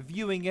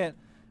 reviewing it,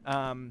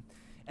 and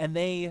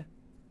they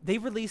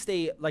released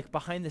a like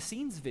behind the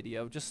scenes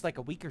video just like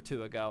a week or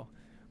two ago,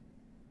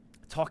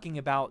 talking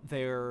about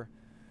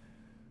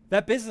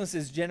that business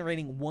is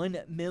generating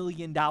 $1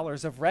 million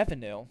of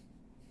revenue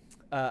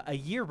a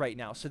year right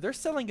now. So they're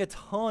selling a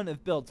ton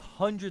of builds,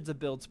 hundreds of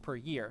builds per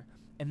year,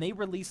 and they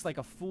released like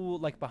a full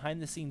like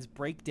behind the scenes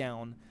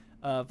breakdown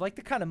of like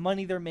the kind of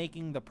money they're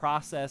making, the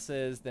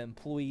processes, the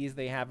employees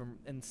they have,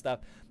 and stuff.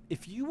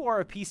 If you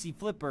are a PC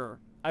flipper,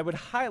 I would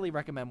highly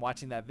recommend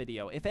watching that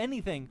video. If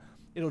anything,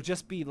 it'll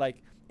just be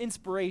like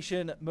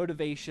inspiration,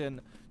 motivation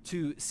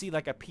to see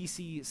like a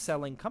PC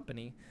selling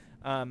company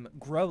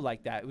grow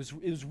like that. It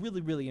was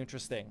really, really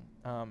interesting.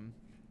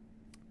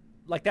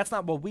 Like, that's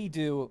not what we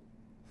do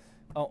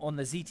on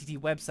the ZTT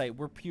website.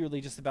 We're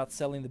purely just about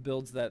selling the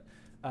builds that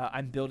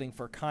I'm building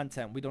for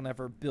content. We don't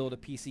ever build a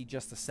PC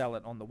just to sell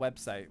it on the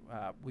website.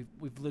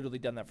 We've literally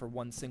done that for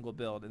one single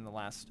build in the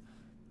last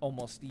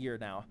almost year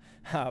now.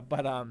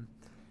 But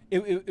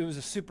it was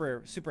a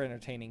super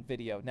entertaining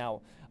video.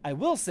 Now, I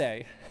will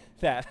say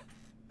that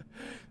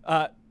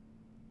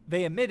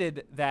they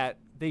admitted that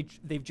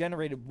they've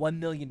generated $1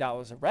 million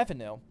of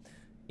revenue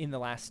in the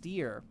last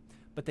year,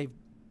 but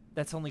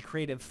that's only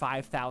created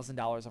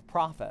 $5,000 of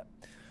profit,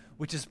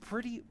 which is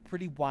pretty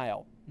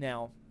wild.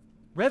 Now,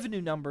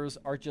 revenue numbers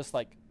are just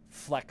like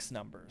flex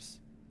numbers.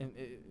 And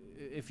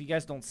if you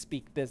guys don't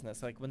speak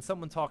business, like when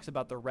someone talks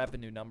about their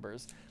revenue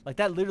numbers, like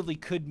that literally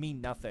could mean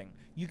nothing.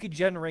 You could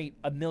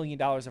generate $1 million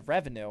of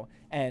revenue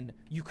and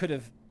you could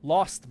have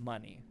lost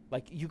money.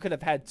 Like you could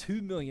have had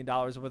 $2 million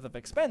worth of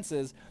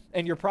expenses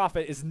and your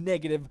profit is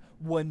negative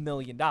 $1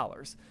 million.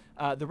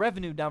 The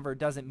revenue number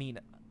doesn't mean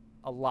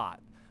a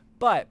lot,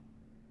 but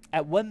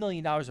at $1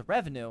 million of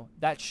revenue,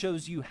 that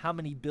shows you how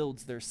many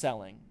builds they're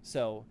selling.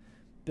 So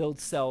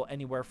builds sell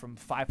anywhere from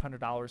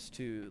 $500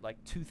 to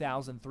like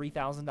 $2,000,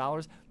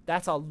 $3,000.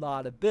 That's a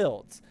lot of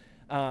builds.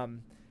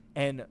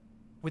 And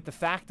with the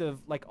fact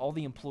of like all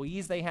the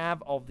employees they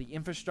have, all the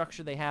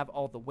infrastructure they have,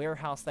 all the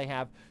warehouse they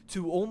have,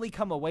 to only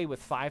come away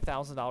with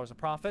 $5,000 of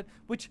profit,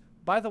 which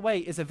by the way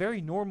is a very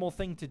normal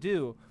thing to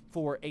do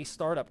for a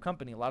startup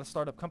company. A lot of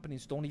startup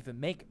companies don't even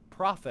make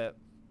profit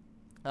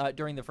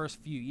during the first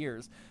few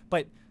years.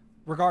 But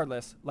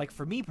regardless, like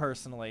for me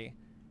personally,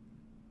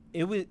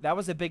 that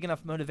was a big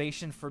enough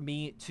motivation for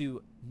me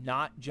to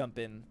not jump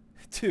in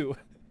to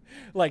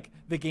like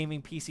the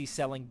gaming PC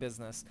selling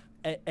business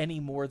any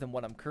more than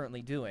what I'm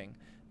currently doing,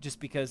 just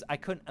because I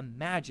couldn't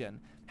imagine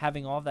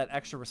having all that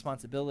extra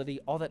responsibility,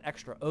 all that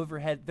extra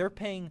overhead. They're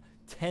paying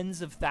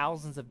tens of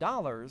thousands of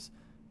dollars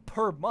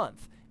per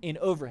month in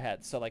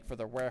overhead. So like for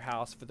their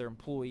warehouse, for their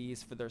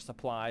employees, for their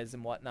supplies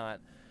and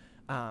whatnot,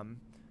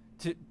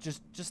 to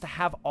just to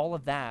have all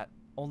of that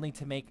only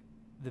to make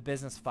the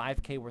business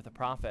 $5K worth of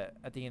profit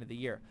at the end of the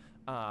year.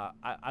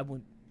 I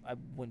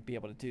wouldn't be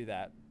able to do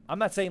that. I'm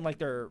not saying like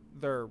they're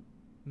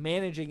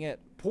managing it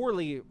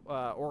poorly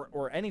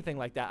or anything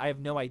like that. I have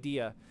no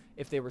idea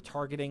if they were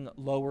targeting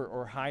lower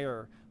or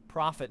higher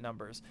profit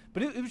numbers,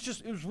 but it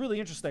was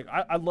really interesting.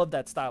 I love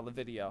that style of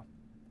video.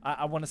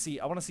 I want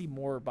to see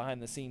more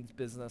behind the scenes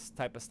business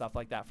type of stuff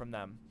like that from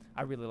them.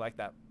 I really like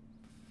that.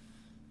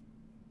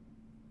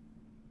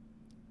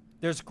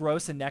 There's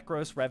gross and net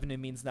gross. Revenue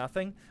means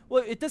nothing.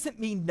 Well, it doesn't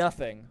mean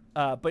nothing,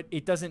 but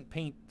it doesn't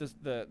paint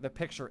the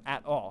picture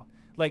at all.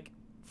 Like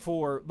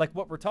for like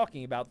what we're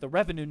talking about, the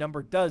revenue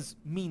number does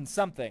mean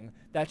something.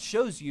 That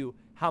shows you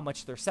how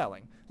much they're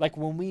selling. Like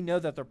when we know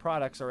that their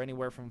products are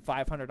anywhere from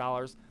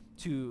 $500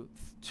 to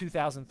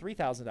 $2,000,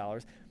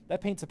 $3,000,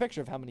 that paints a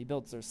picture of how many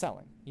builds they're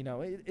selling. You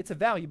know, it's a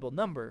valuable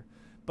number,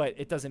 but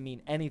it doesn't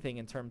mean anything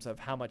in terms of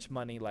how much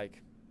money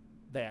like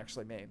they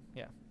actually made.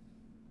 Yeah.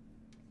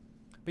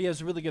 But yeah, it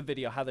was a really good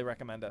video. Highly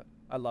recommend it.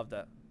 I loved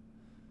it.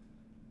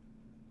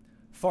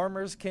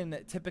 Farmers can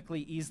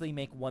typically easily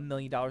make $1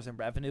 million in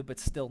revenue, but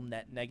still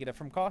net negative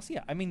from costs.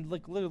 Yeah, I mean,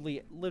 like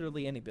literally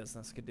any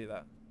business could do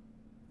that,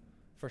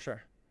 for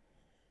sure.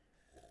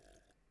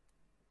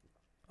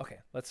 Okay,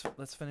 let's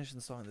finish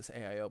installing this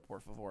AIO,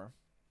 por favor.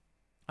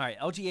 All right,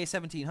 LGA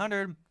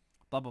 1700,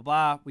 blah blah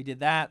blah. We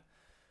did that.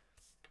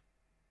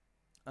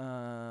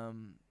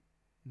 Mount.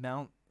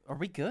 Are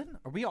we good?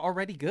 Are we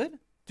already good?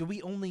 Do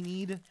we only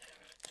need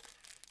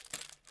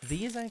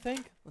these, I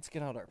think? Let's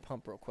get out our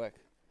pump real quick.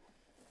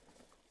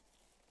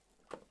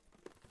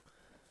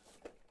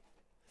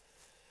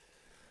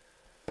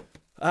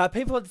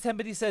 Painful at the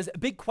Tempity says, a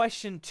big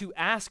question to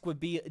ask would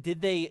be, did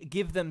they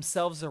give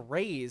themselves a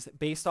raise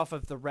based off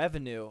of the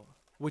revenue,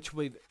 which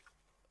would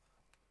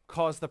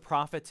cause the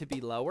profit to be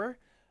lower?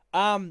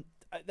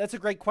 That's a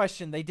great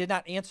question. They did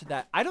not answer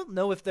that. I don't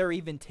know if they're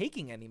even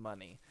taking any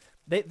money.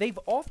 They've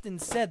often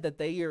said that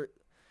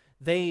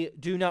they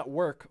do not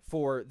work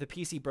for the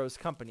PC Bros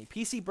company.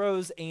 PC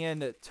Bros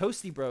and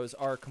Toasty Bros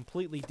are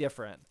completely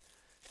different.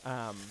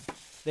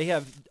 They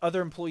have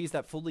other employees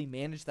that fully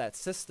manage that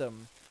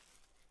system.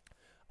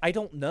 I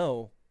don't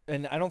know,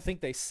 and I don't think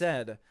they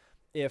said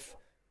if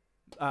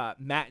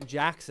Matt and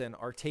Jackson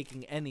are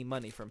taking any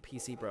money from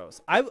PC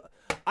Bros.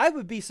 I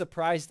would be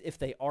surprised if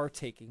they are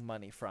taking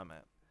money from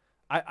it.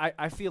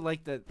 I feel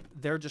like that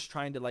they're just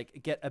trying to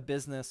like get a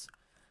business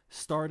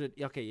started.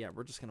 Okay, yeah,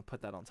 we're just gonna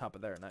put that on top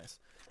of there. Nice.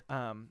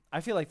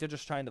 I feel like they're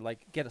just trying to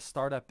like get a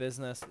startup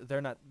business.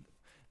 They're not.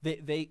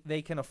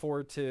 They can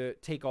afford to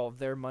take all of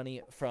their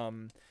money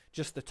from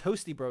just the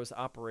Toasty Bros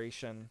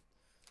operation.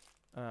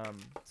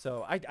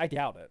 So I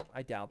doubt it.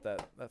 I doubt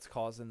that that's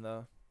causing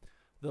the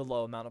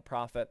low amount of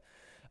profit.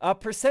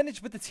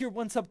 Percentage with the tier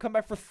 1 sub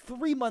comeback for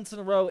 3 months in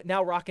a row.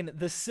 Now rocking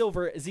the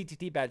silver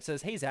ZTT badge.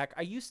 Says, hey Zach,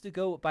 I used to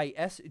go by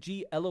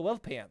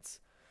SGLOL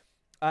pants.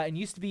 And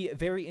used to be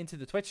very into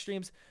the Twitch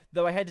streams,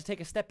 though I had to take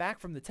a step back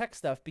from the tech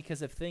stuff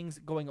because of things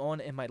going on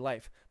in my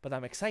life. But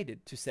I'm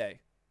excited to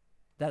say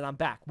that I'm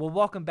back. Well,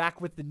 welcome back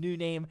with the new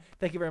name.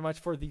 Thank you very much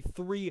for the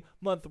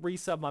 3-month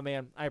resub, my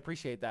man. I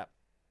appreciate that.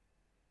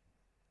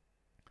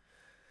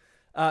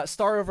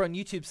 Star over on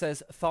YouTube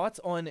says, thoughts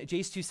on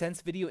Jay's 2 cents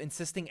video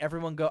insisting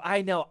everyone go.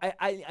 I know.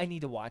 I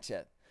need to watch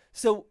it.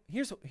 So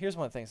here's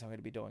one of the things I'm going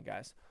to be doing,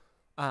 guys.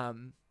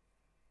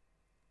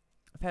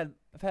 I've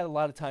had a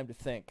lot of time to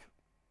think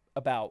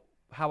about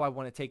how I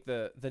want to take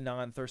the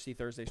non-Thirsty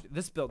Thursday.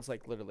 This build's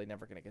like literally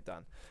never gonna get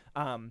done.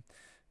 Um,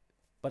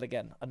 but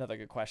again, another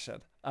good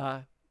question.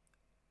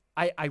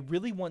 I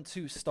really want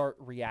to start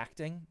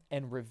reacting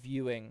and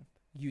reviewing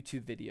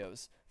YouTube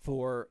videos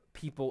for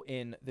people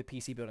in the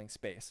PC building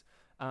space.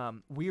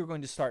 We are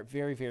going to start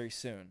very, very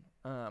soon.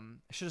 I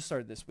should have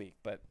started this week,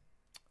 but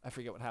I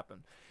forget what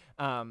happened.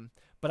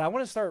 But I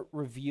want to start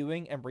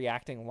reviewing and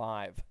reacting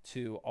live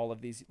to all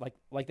of these,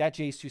 like that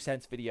Jay's 2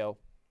 cents video.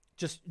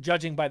 Just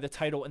judging by the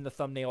title and the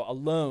thumbnail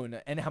alone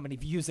and how many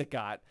views it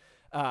got,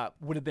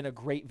 would have been a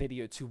great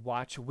video to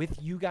watch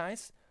with you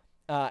guys.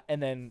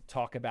 And then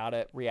talk about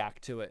it,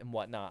 react to it, and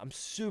whatnot. I'm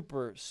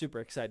super,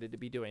 super excited to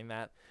be doing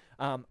that.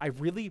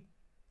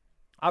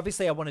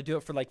 Obviously, I want to do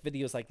it for like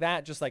videos like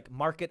that, just like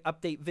market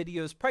update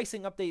videos,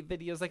 pricing update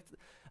videos,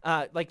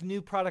 like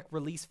new product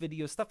release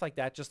videos, stuff like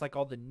that, just like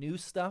all the new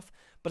stuff.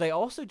 But I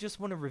also just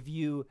want to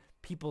review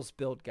people's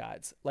build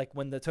guides, like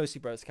when the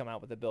Toasty Bros come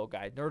out with a build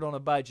guide, Nerd on a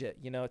Budget,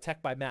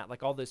 Tech by Matt,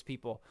 like all those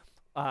people.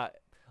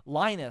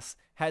 Linus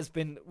has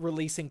been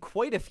releasing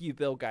quite a few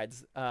build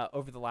guides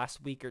over the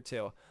last week or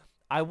two.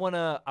 I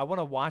wanna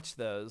watch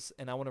those,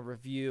 and I wanna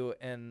review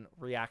and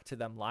react to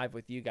them live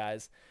with you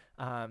guys,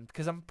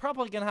 because I'm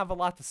probably gonna have a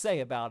lot to say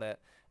about it.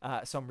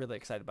 So I'm really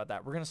excited about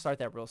that. We're gonna start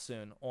that real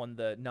soon on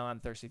the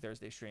non-Thirsty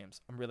Thursday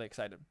streams. I'm really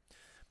excited.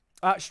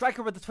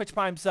 Striker with the Twitch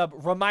Prime sub,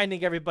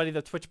 reminding everybody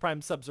the Twitch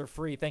Prime subs are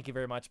free. Thank you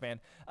very much, man.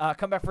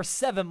 Come back for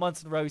 7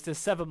 months in a row. He says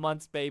 7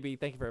 months, baby.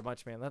 Thank you very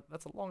much, man.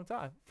 That's a long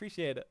time.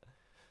 Appreciate it.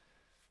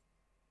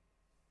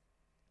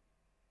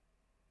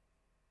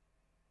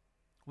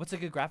 What's a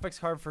good graphics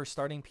card for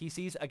starting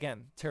PCs?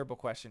 Again, terrible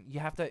question.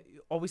 You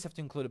always have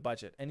to include a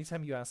budget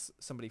anytime you ask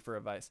somebody for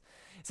advice.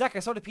 Zach, I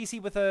sold a PC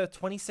with a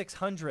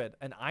 2600,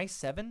 an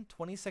i7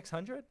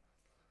 2600.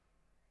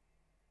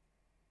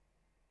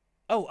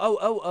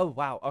 Oh,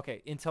 wow.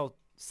 Okay, Intel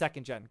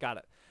 2nd gen. Got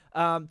it.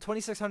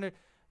 2600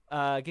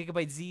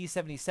 gigabyte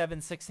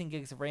Z77, 16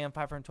 gigs of RAM,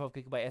 512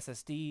 gigabyte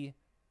SSD,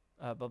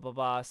 blah, blah,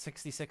 blah,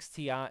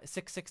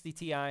 660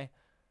 Ti.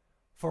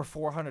 For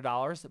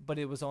 $400, but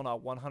it was on a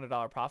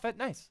 $100 profit.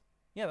 Nice.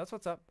 Yeah, that's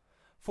what's up.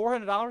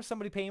 $400,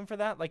 somebody paying for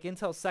that? Like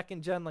Intel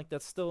 2nd gen, like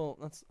that's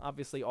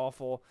obviously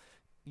awful.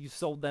 You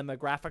sold them a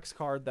graphics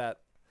card that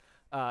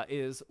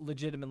is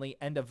legitimately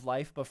end of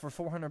life, but for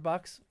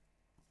 $400,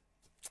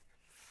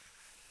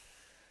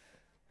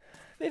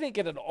 they didn't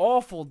get an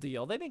awful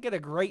deal. They didn't get a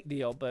great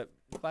deal, but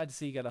glad to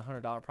see you get a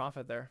 $100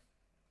 profit there.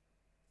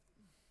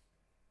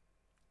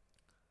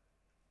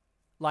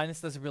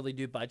 Linus doesn't really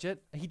do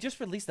budget. He just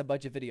released a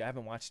budget video. I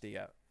haven't watched it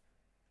yet.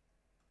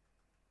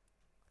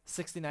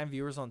 69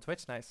 viewers on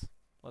Twitch. Nice.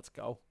 Let's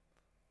go.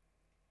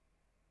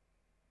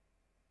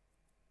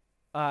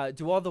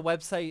 Do all the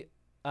website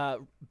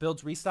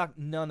builds restock?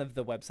 None of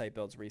the website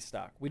builds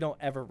restock. We don't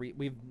ever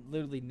we've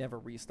literally never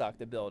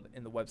restocked a build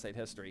in the website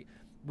history.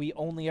 We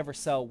only ever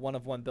sell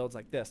one-of-one builds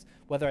like this.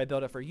 Whether I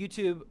build it for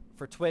YouTube,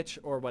 for Twitch,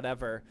 or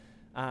whatever,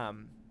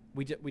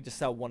 we just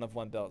sell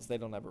one-of-one builds. They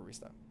don't ever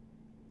restock.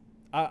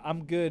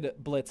 I'm good,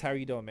 Blitz. How are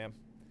you doing, man?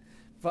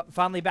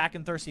 Finally back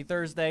in Thirsty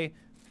Thursday.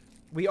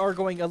 We are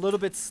going a little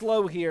bit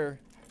slow here,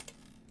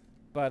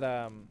 but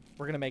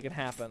we're going to make it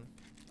happen.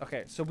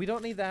 Okay, so we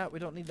don't need that. We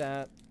don't need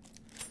that.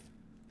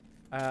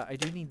 I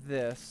do need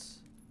this.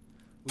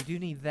 We do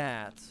need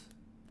that.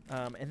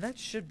 And that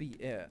should be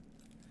it.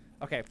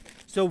 Okay,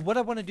 so what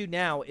I want to do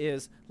now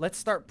is let's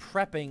start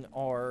prepping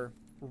our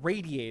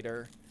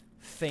radiator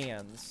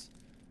fans,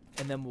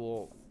 and then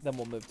we'll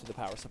move to the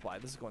power supply.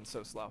 This is going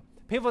so slow.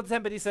 Painful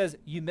Tempity says,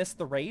 you missed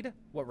the raid?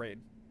 What raid?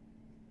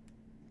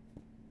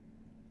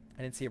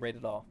 I didn't see a raid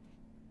at all.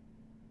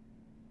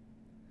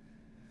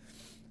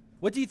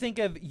 What do you think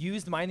of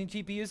used mining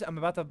GPUs? I'm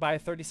about to buy a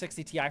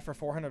 3060 Ti for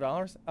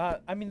 $400.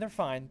 I mean, they're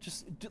fine.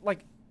 Just,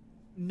 like,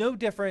 no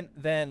different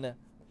than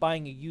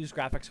buying a used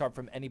graphics card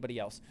from anybody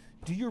else.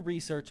 Do your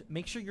research.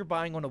 Make sure you're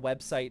buying on a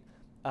website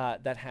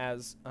that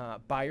has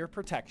buyer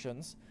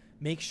protections.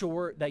 Make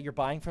sure that you're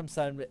buying from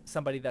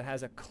somebody that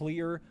has a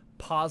clear,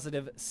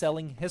 positive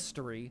selling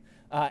history,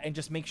 and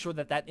just make sure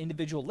that that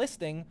individual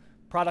listing,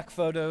 product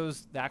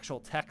photos, the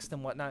actual text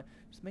and whatnot,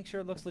 just make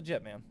sure it looks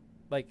legit, man.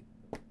 Like,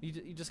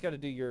 you just got to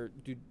do your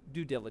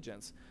due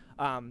diligence.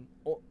 On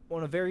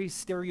a very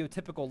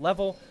stereotypical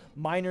level,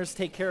 miners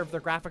take care of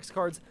their graphics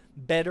cards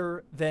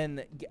better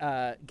than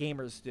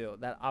gamers do.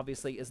 That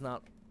obviously is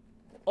not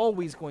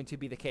always going to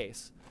be the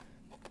case.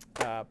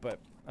 But,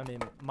 I mean,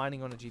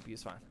 mining on a GPU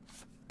is fine.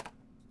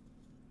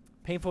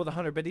 Painful with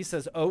 100 biddies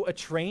says, oh, a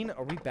train?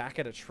 Are we back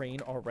at a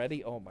train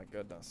already? Oh, my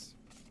goodness.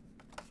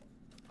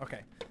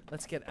 Okay,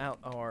 let's get out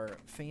our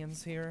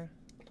fans here.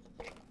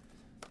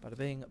 Bada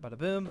bing, bada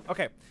boom.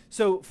 Okay,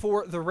 so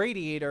for the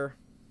radiator,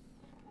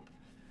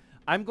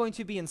 I'm going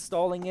to be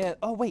installing it.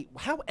 Oh, wait,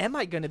 how am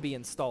I going to be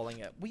installing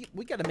it?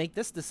 We got to make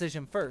this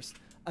decision first.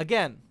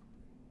 Again,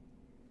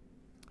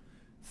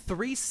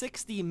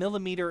 360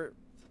 millimeter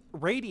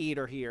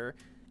radiator here,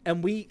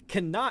 and we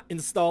cannot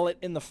install it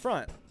in the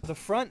front. The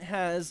front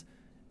has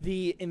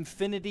the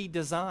Infinity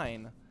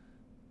design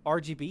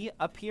RGB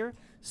up here.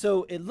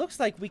 So it looks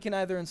like we can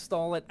either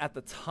install it at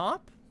the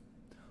top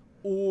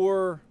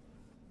or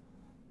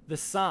the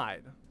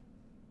side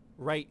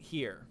right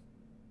here.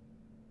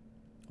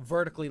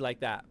 Vertically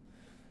like that.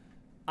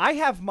 I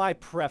have my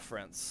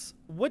preference.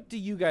 What do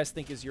you guys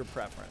think is your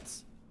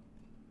preference?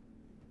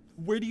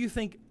 Where do you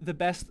think the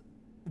best...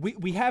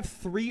 We have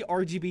 3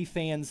 RGB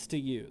fans to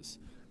use.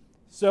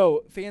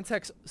 So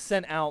Phanteks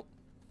sent out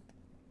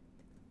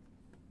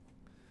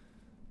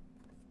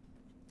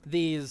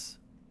these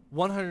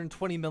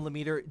 120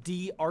 millimeter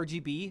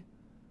DRGB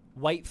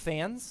white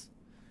fans.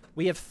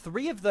 We have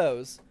 3 of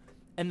those,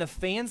 and the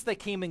fans that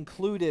came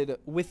included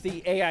with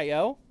the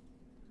AIO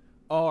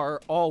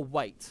are all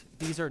white.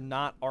 These are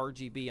not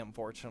RGB,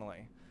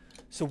 unfortunately.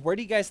 So where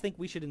do you guys think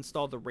we should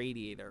install the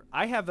radiator?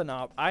 I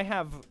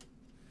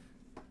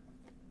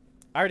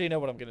already know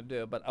what I'm gonna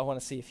do, but I want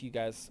to see if you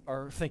guys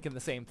are thinking the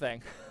same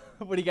thing.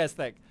 What do you guys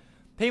think?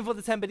 Painful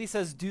to 10 Biddy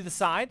says do the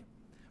side.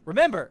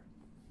 Remember,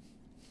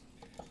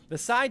 the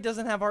side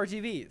doesn't have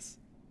RGBs.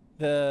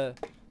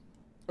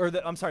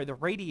 I'm sorry, the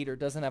radiator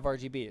doesn't have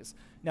RGBs.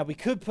 Now we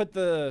could put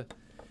the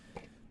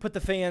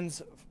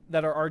fans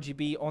that are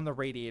RGB on the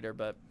radiator,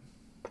 but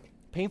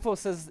Painful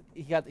says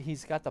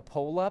he's got the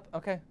pole up.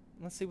 Okay,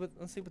 let's see what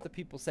the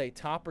people say.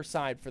 Top or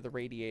side for the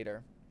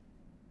radiator?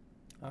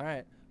 All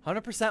right,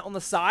 100% on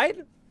the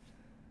side.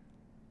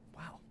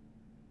 Wow.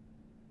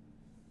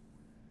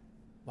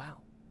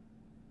 Wow.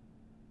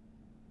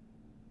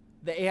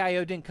 The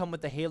AIO didn't come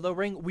with the halo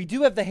ring. We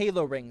do have the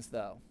halo rings,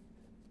 though.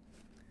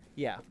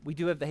 Yeah, we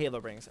do have the halo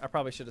rings. I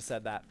probably should have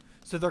said that.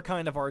 So they're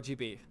kind of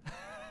RGB.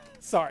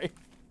 Sorry.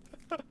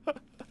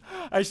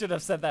 I should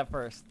have said that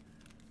first.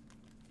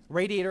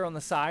 Radiator on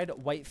the side,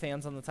 white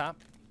fans on the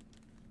top.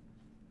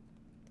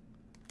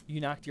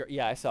 You knocked your...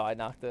 Yeah, I saw. I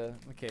knocked the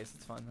case.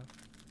 It's fine, though.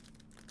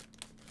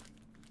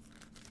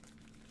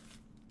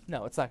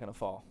 No, it's not going to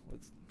fall.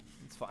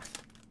 It's fine.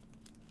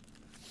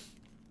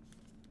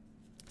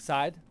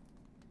 Side.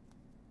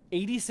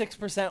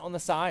 86% on the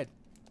side.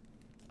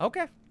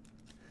 Okay.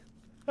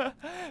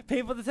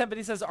 Painful to 10, but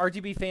he says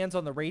RGB fans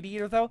on the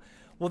radiator, though.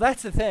 Well,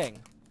 that's the thing.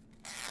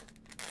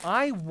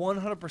 I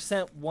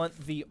 100%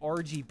 want the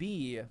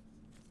RGB.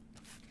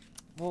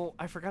 Well,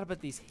 I forgot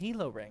about these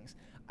halo rings.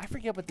 I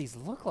forget what these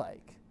look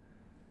like.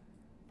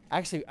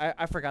 Actually,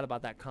 I forgot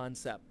about that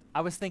concept.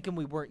 I was thinking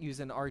we weren't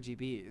using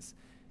RGBs.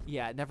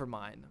 Yeah, never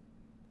mind.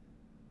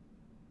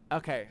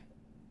 Okay.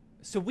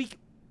 So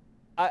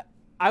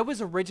I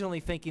was originally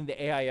thinking the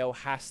AIO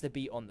has to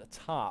be on the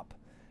top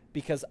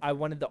because I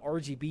wanted the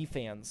RGB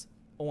fans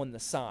on the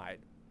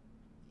side.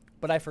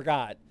 But I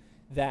forgot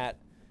that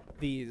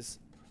these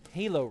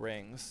halo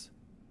rings,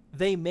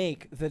 they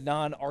make the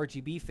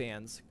non-RGB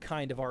fans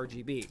kind of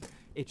RGB.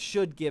 It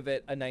should give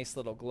it a nice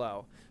little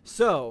glow.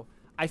 So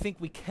I think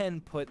we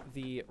can put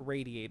the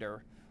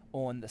radiator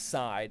on the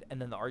side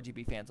and then the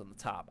RGB fans on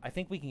the top. I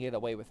think we can get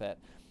away with it.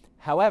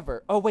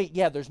 However, oh wait,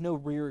 yeah, there's no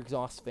rear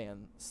exhaust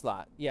fan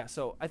slot. Yeah,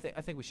 so I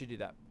think we should do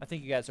that. I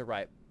think you guys are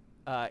right.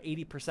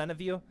 80%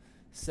 of you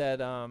said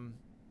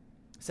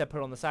put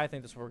it on the side. I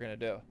think that's what we're gonna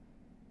do.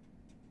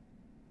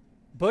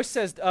 Bush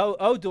says,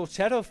 oh,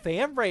 Dolcetto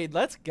fan raid.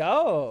 Let's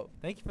go.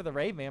 Thank you for the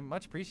raid, man.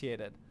 Much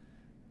appreciated.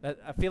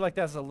 I feel like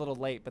that's a little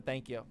late, but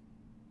thank you.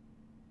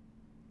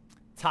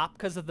 Top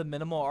because of the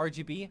minimal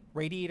RGB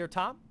radiator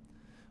top.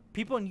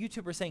 People on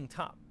YouTube are saying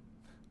top.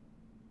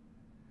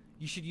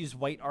 You should use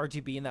white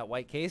RGB in that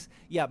white case.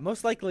 Yeah,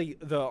 most likely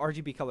the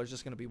RGB color is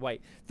just going to be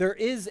white. There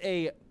is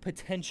a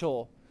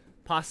potential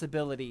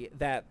possibility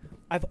that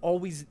I've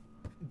always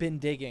been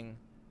digging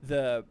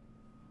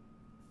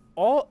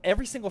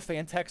every single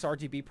Phanteks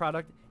RGB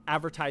product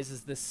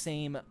advertises the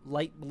same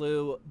light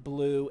blue,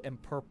 blue,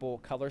 and purple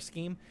color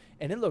scheme,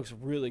 and it looks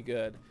really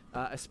good,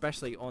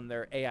 especially on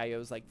their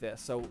AIOs like this.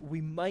 So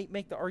we might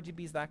make the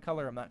RGBs that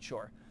color. I'm not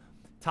sure.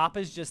 Top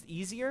is just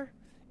easier.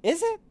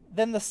 Is it?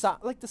 Then the side,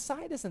 like the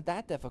side isn't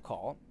that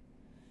difficult.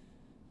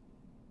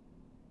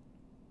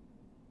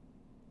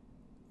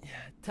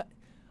 Yeah,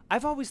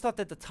 I've always thought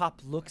that the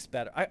top looks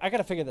better. I got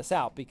to figure this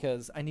out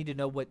because I need to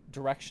know what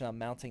direction I'm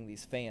mounting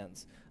these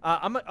fans.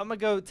 I'm gonna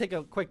go take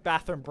a quick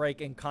bathroom break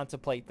and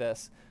contemplate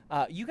this.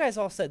 You guys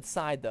all said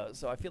side though,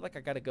 so I feel like I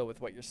got to go with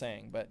what you're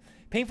saying. But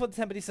Painful to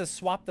Somebody says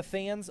swap the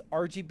fans,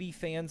 RGB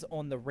fans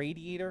on the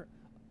radiator,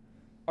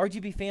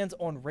 RGB fans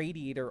on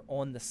radiator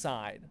on the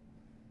side,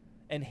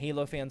 and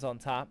Halo fans on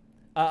top.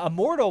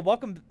 Immortal,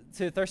 welcome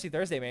to Thirsty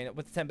Thursday, man.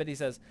 With the 10 bit, he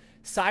says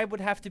side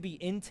would have to be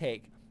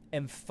intake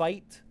and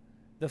fight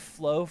the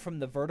flow from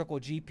the vertical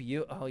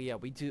GPU. Oh yeah,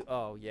 we do.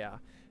 Oh yeah,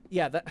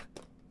 yeah. That.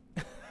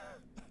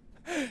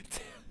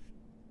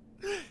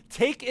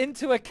 Take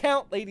into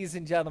account, ladies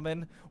and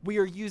gentlemen, we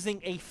are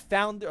using a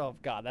founder. Oh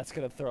god, that's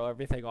gonna throw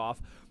everything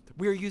off.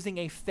 We are using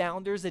a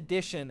Founders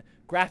Edition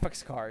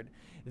graphics card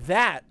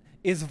that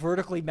is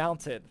vertically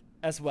mounted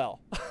as well.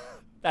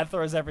 That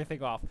throws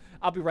everything off.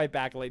 I'll be right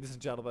back, ladies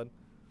and gentlemen.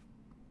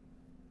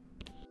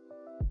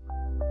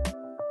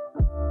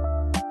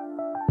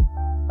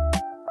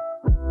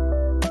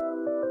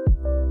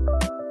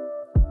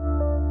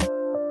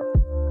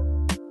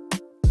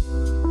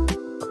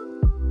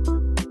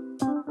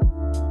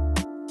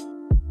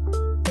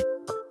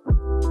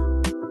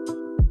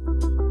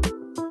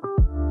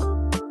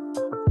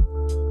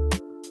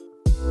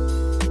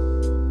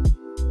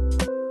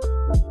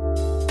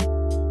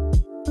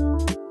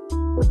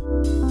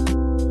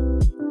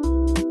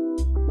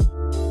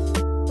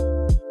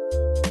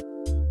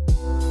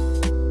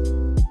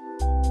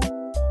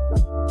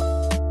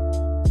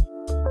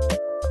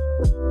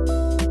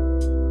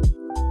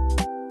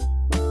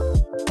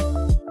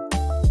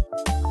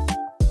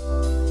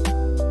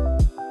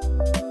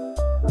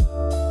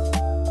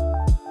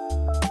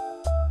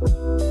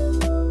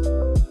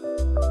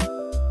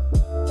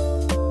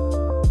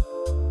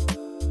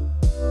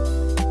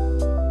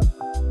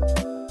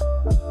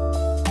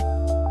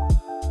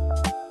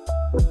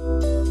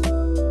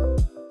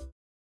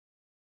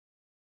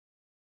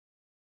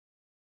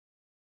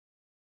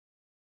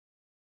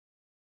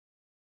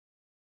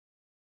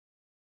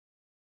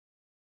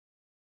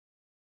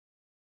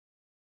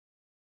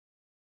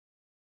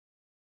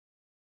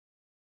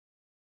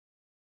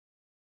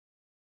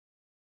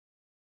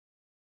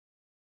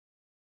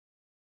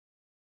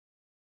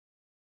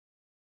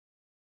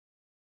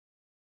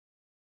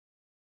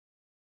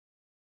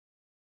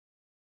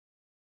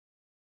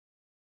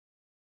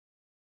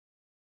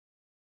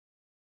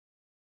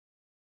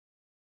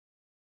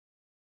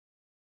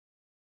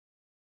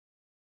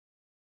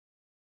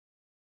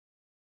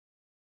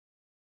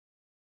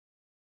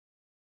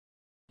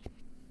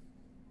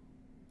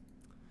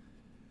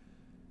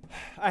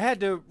 I had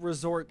to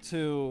resort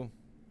to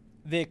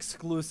the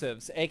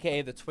exclusives,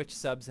 aka the Twitch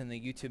subs and the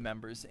YouTube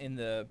members in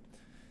the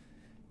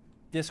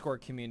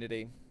Discord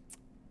community.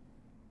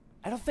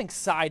 I don't think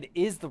side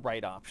is the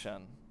right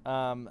option.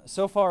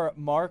 So far,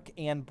 Mark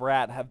and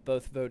Brad have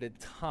both voted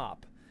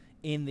top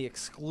in the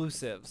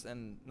exclusives,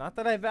 and not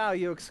that I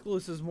value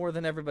exclusives more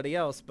than everybody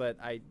else, but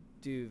I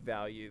do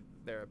value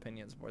their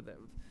opinions more than.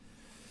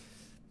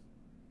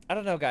 I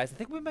don't know, guys. I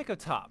think we might go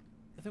top.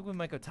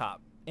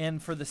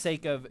 And for the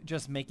sake of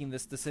just making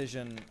this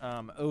decision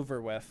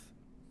over with,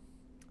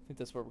 I think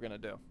that's what we're gonna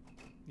do.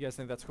 You guys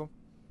think that's cool?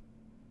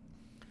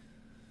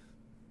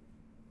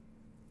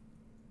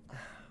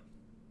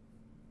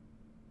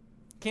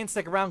 Can't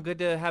stick around. Good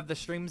to have the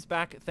streams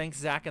back. Thanks,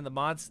 Zach and the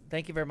mods.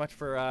 Thank you very much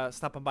for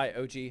stopping by,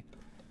 OG.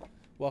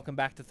 Welcome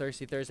back to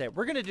Thirsty Thursday.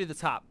 We're going to do the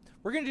top.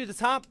 We're going to do the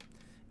top,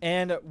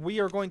 and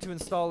we are going to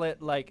install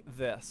it like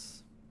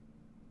this.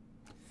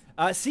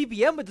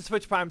 CBM with the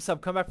Twitch Prime sub.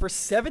 Come back for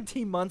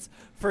 17 months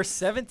for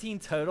 17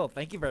 total.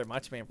 Thank you very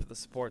much, man, for the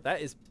support.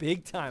 That is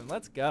big time.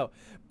 Let's go.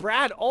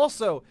 Brad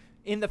also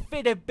in the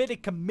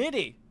Fitbit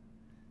committee.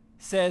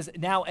 Says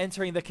now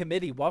entering the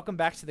committee. Welcome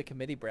back to the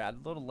committee, Brad.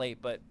 A little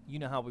late, but you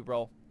know how we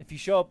roll. If you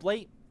show up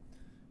late,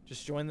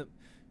 just join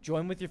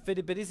with your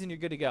fitted bitties and you're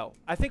good to go.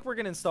 I think we're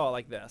gonna install it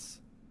like this.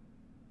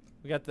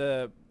 We got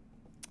the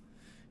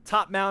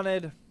top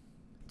mounted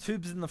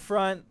tubes in the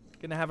front.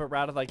 Gonna have it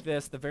routed like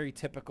this. The very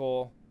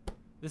typical.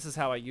 This is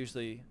how I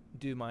usually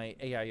do my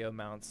AIO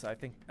mounts. I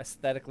think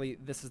aesthetically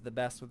this is the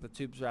best with the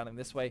tubes routing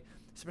this way.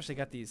 Especially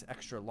got these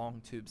extra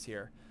long tubes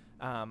here.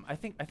 I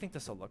think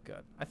this will look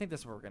good. I think this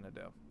is what we're gonna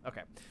do.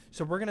 Okay,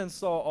 so we're gonna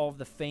install all of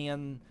the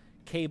fan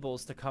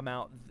cables to come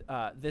out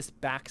this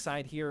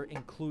backside here,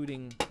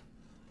 including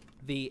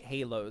the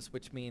halos,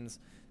 which means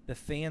the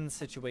fan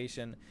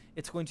situation.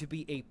 It's going to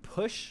be a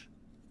push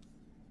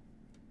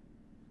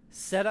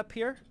setup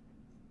here,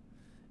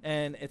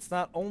 and it's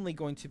not only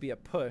going to be a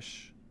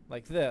push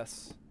like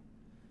this.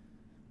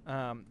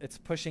 It's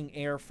pushing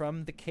air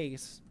from the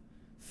case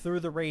through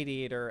the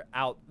radiator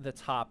out the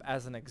top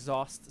as an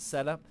exhaust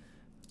setup.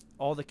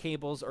 All the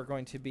cables are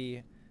going to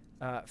be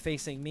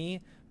facing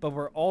me, but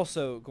we're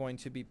also going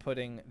to be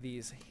putting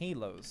these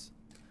halos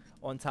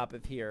on top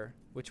of here,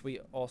 which we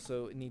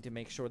also need to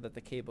make sure that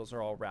the cables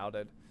are all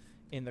routed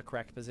in the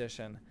correct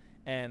position.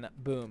 And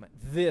boom,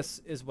 this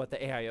is what the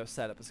AIO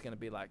setup is going to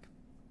be like.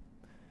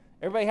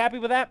 Everybody happy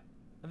with that?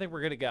 I think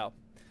we're good to go.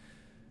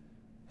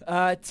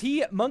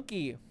 T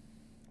Monkey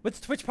with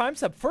the Twitch Prime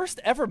sub, first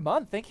ever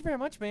month. Thank you very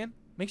much, man.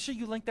 Make sure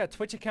you link that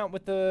Twitch account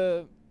with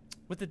the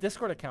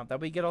Discord account. That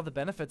way you get all the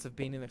benefits of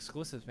being an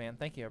exclusive, man.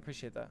 Thank you. I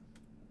appreciate that.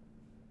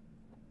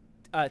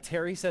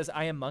 Terry says,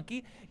 I am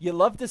Monkey. You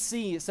love to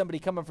see somebody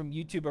coming from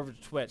YouTube over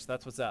to Twitch.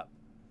 That's what's up.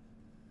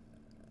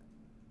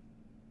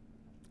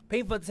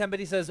 Painfoot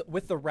somebody says,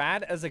 with the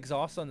rad as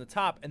exhaust on the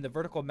top and the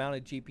vertical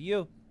mounted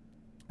GPU,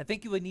 I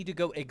think you would need to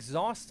go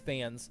exhaust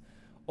fans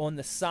on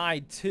the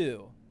side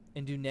too.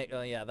 And do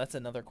yeah, that's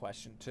another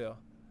question too.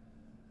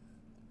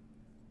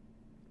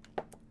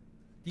 Do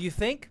you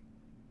think?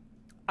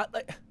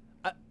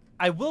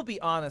 I will be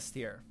honest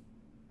here.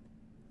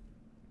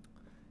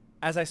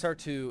 As I start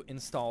to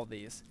install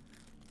these,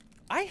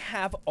 I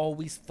have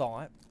always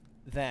thought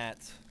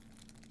that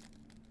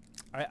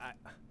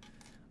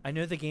I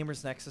know the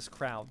Gamers Nexus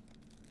crowd.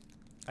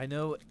 I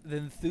know the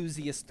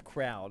enthusiast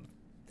crowd.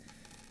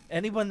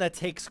 Anyone that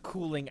takes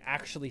cooling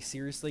actually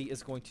seriously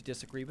is going to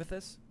disagree with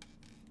this.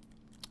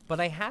 But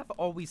I have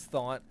always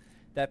thought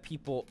that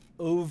people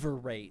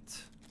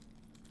overrate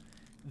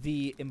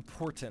the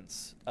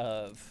importance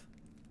of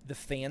the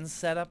fan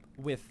setup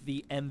with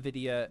the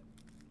NVIDIA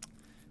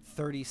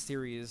 30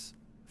 series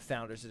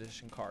Founders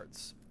Edition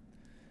cards.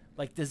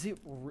 Like, does it,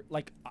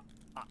 like,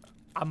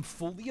 I'm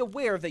fully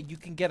aware that you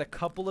can get a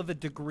couple of a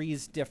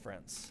degrees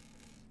difference,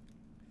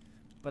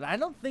 but I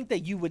don't think that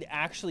you would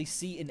actually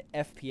see an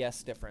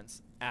FPS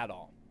difference at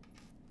all.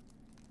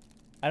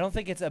 I don't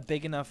think it's a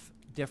big enough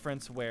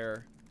difference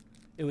where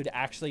it would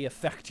actually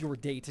affect your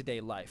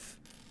day-to-day life.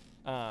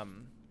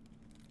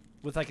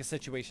 With like a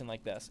situation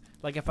like this.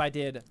 Like if I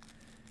did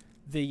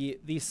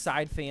these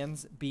side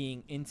fans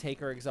being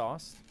intake or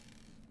exhaust.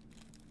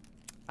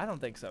 I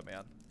don't think so,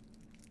 man.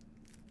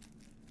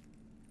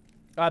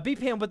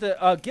 BPM with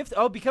the gift.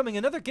 Oh, becoming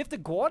another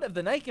gifted Guad of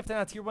the night. Gifting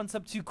out tier 1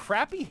 sub to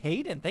Crappy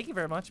Hayden. Thank you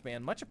very much,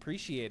 man. Much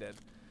appreciated.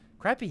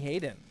 Crappy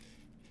Hayden.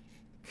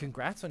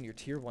 Congrats on your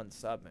tier 1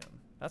 sub, man.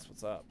 That's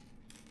what's up.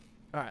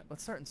 All right,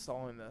 let's start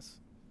installing this.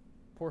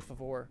 Por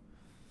favor.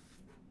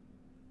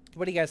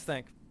 What do you guys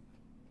think?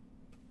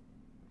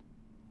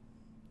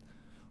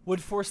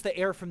 Would force the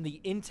air from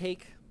the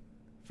intake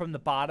from the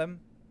bottom.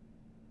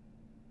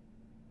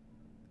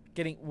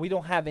 We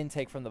don't have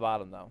intake from the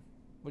bottom though.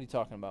 What are you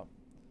talking about?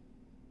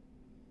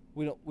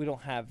 We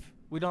don't have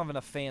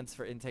enough fans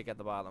for intake at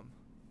the bottom.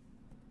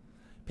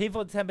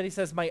 Painful Intensity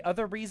says, my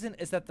other reason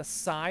is that the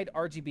side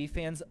RGB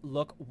fans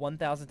look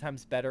 1,000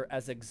 times better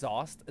as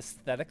exhaust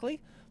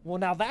aesthetically. Well,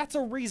 now that's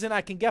a reason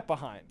I can get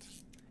behind.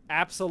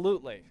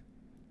 Absolutely.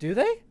 Do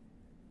they?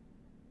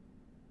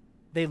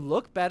 They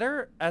look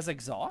better as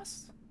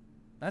exhaust?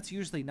 That's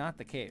usually not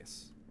the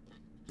case.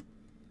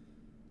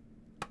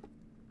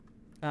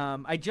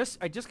 I just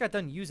got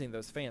done using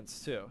those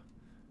fans too.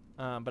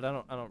 But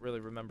I don't really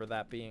remember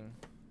that being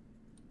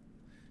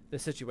the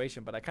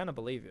situation, but I kind of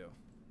believe you.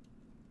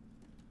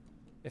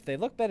 If they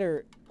look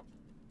better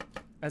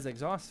as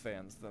exhaust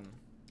fans, then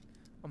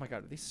oh my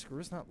god, are these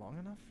screws not long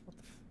enough? What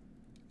the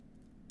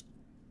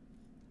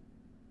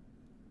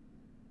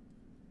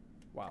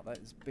wow, that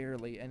is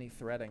barely any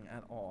threading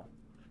at all.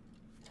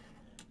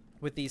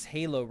 With these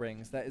halo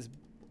rings, that is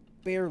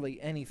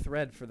barely any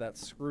thread for that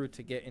screw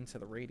to get into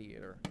the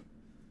radiator.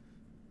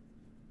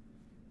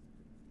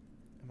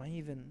 Am I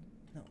even...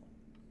 No.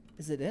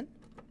 Is it in?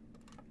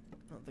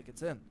 I don't think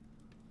it's in.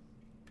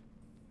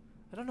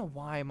 I don't know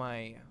why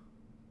my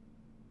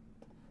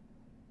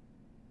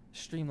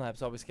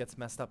Streamlabs always gets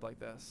messed up like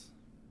this.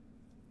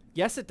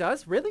 Yes, it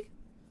does? Really?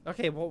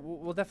 Okay, well,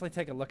 we'll definitely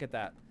take a look at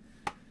that.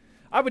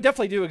 I would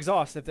definitely do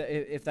exhaust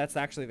if that's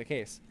actually the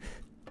case.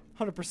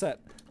 100%.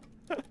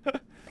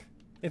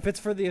 If it's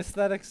for the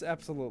aesthetics,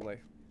 absolutely.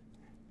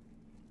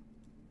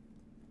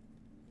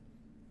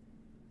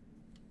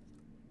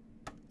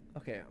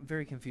 Okay, I'm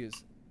very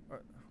confused.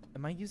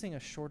 Am I using a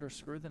shorter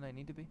screw than I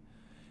need to be?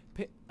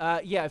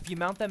 Yeah, if you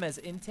mount them as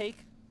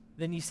intake,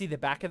 then you see the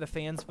back of the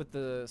fans with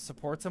the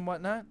supports and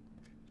whatnot.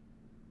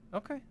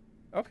 Okay.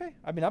 Okay.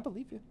 I mean, I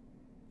believe you.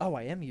 Oh,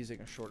 I am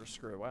using a shorter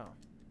screw. Wow.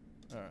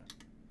 All right.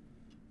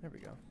 There we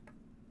go.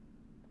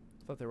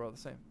 Thought they were all the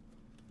same.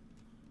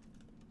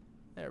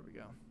 There we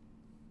go.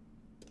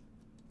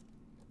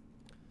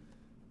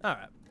 All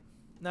right.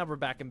 Now we're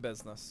back in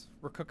business.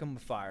 We're cooking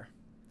with fire.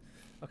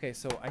 Okay,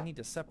 so I need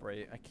to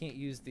separate. I can't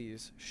use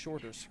these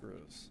shorter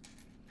screws.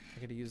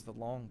 I gotta use the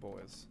long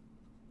boys.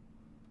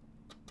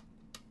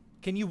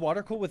 Can you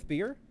water cool with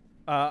beer?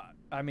 I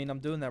mean, I'm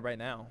doing that right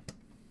now.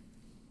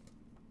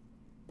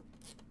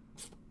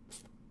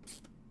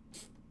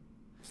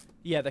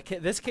 Yeah,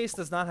 this case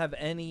does not have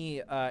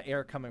any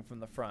air coming from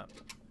the front.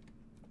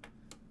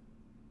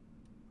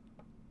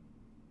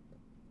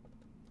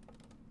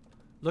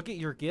 Look at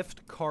your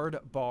gift card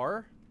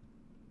bar.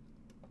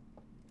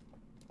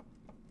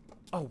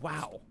 Oh,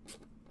 wow.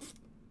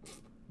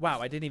 Wow,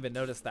 I didn't even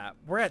notice that.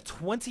 We're at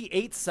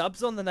 28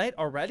 subs on the night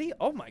already?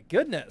 Oh my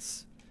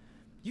goodness.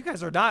 You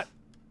guys are not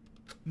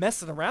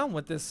messing around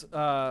with this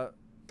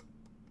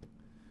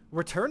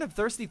return of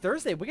Thirsty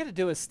Thursday. We got to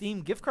do a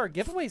Steam gift card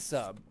giveaway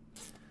sub.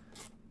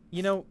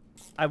 You know,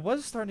 I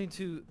was starting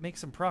to make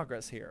some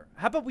progress here.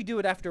 How about we do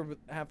it after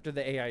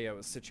the AIO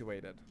is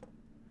situated?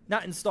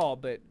 Not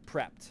installed, but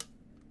prepped.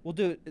 We'll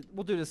do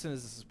it as soon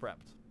as this is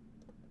prepped.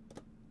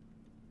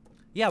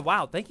 Yeah,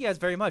 wow. Thank you guys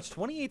very much.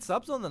 28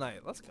 subs on the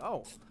night. Let's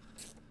go.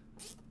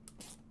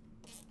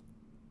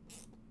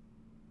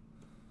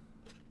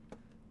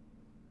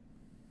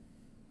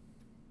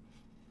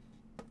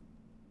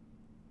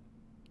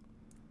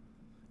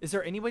 Is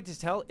there any way to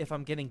tell if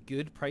I'm getting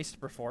good priced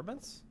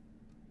performance?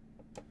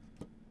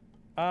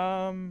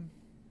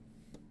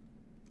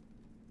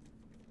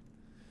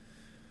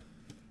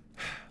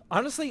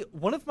 Honestly,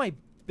 one of my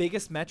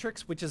biggest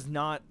metrics, which is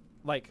not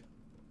like,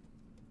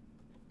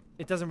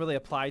 it doesn't really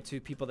apply to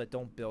people that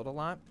don't build a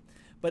lot,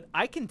 but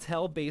I can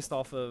tell based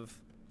off of,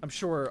 I'm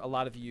sure a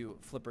lot of you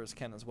flippers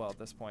can as well at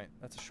this point.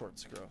 That's a short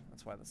screw.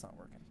 That's why that's not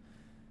working.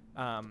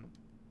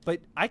 But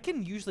I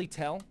can usually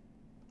tell,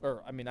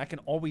 or I mean, I can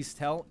always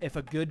tell if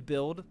a good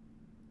build,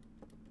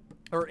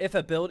 or if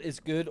a build is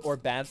good or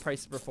bad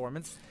price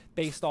performance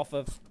based off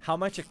of how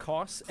much it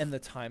costs and the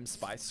time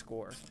spy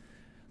score.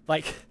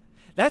 Like,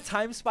 that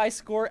time spy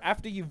score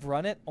after you've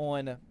run it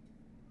on,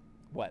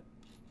 what,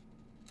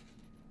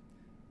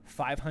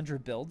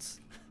 500 builds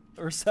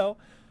or so,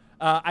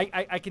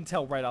 I can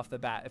tell right off the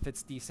bat if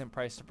it's decent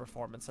price to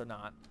performance or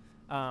not.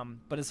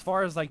 But as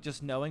far as like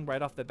just knowing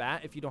right off the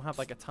bat, if you don't have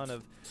like a ton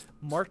of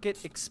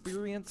market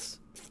experience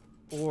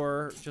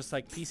or just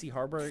like PC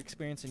hardware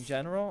experience in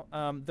general,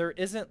 there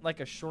isn't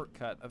like a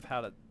shortcut of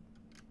how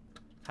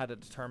to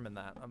determine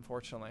that,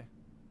 unfortunately.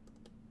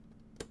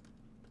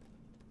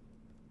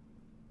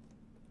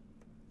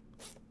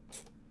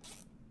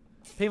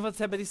 Painful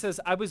Tebby says,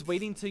 I was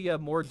waiting till you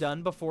have more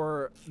done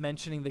before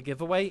mentioning the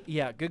giveaway.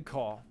 Yeah, good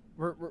call.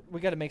 We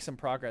got to make some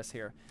progress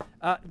here.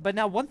 But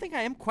now one thing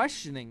I am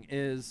questioning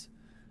is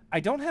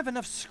I don't have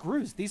enough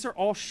screws. These are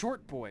all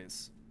short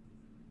boys.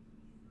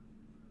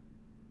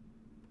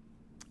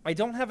 I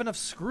don't have enough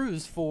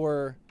screws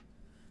for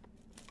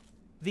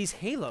these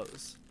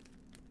halos.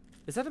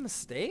 Is that a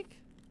mistake?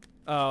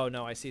 Oh,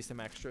 no, I see some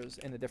extras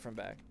in a different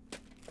bag.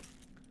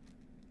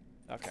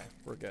 Okay,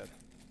 we're good.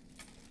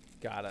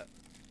 Got it.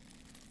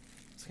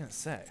 I was gonna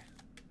say,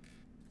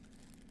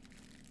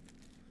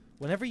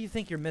 whenever you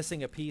think you're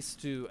missing a piece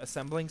to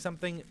assembling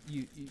something,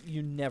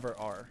 you never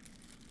are.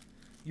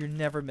 You're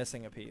never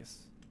missing a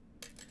piece.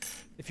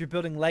 If you're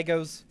building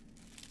Legos,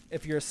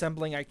 if you're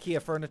assembling IKEA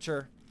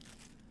furniture,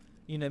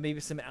 you know, maybe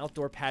some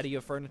outdoor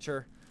patio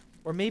furniture,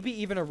 or maybe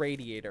even a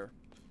radiator.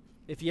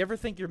 If you ever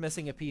think you're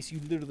missing a piece, you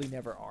literally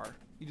never are.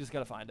 You just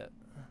gotta find it.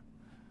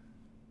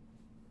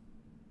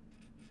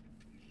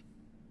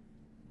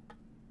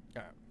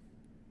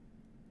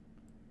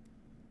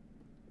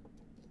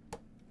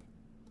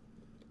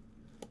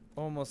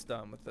 almost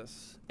done with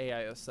this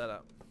AIO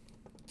setup.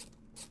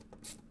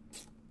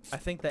 I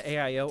think the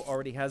AIO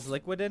already has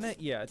liquid in it.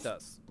 Yeah, it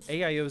does.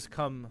 AIOs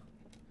come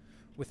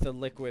with the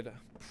liquid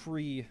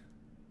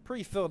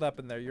pre-filled up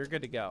in there. You're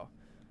good to go.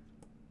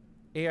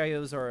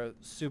 AIOs are a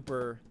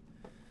super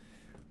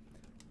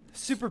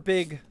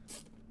big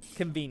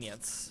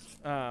convenience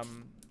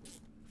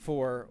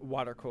for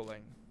water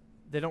cooling.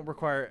 They don't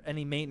require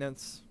any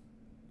maintenance.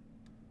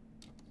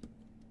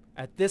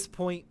 At this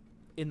point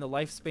in the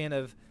lifespan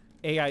of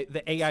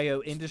the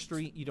AIO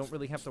industry, you don't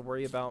really have to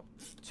worry about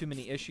too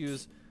many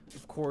issues.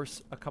 Of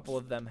course, a couple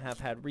of them have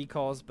had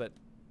recalls, but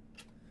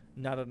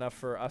not enough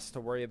for us to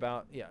worry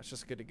about. Yeah, it's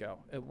just good to go.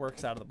 It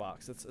works out of the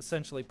box. It's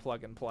essentially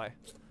plug and play.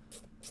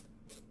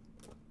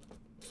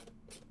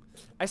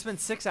 I spent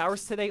 6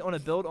 hours today on a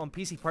build on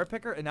PC Part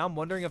Picker, and now I'm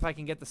wondering if I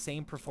can get the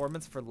same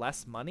performance for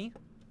less money.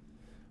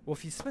 Well,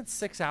 if you spent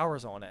 6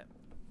 hours on it,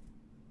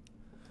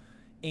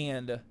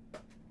 and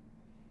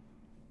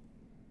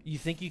you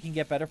think you can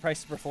get better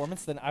price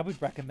performance, then I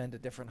would recommend a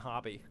different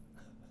hobby.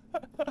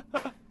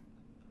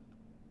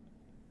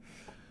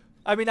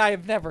 I mean, I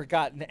have never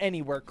gotten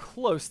anywhere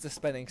close to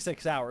spending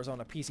 6 hours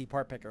on a PC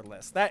Part Picker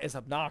list. That is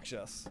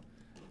obnoxious.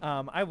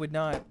 I would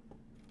not.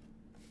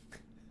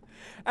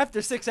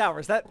 After 6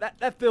 hours,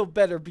 that build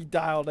better be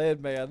dialed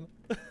in, man.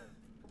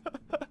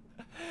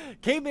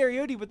 K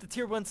Mariotti with the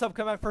tier 1 sub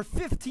come out for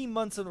 15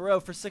 months in a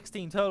row for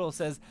 16 total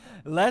says,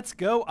 let's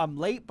go. I'm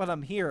late, but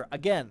I'm here.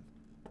 Again,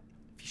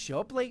 if you show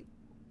up late,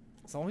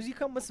 as long as you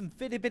come with some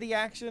fitty-bitty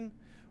action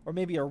or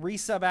maybe a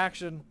resub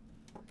action,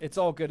 it's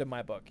all good in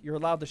my book. You're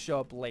allowed to show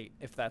up late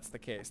if that's the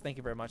case. Thank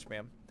you very much,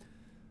 ma'am.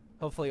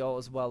 Hopefully all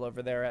is well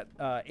over there at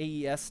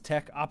AES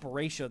Tech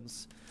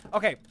Operations.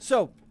 Okay,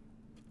 so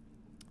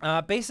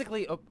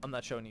basically, oh, I'm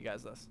not showing you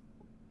guys this.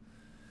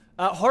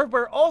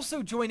 Hardware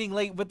also joining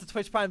late with the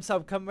Twitch Prime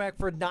sub, coming back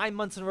for 9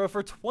 months in a row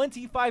for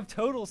 25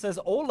 total, says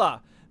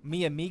hola,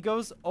 mi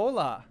amigos,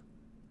 hola.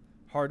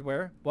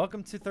 Hardware,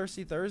 welcome to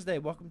Thirsty Thursday.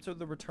 Welcome to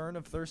the return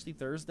of Thirsty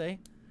Thursday.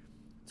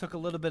 Took a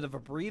little bit of a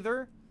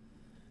breather,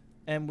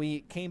 and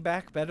we came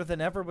back better than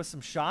ever with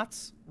some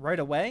shots right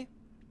away.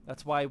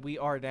 That's why we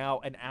are now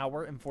an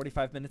hour and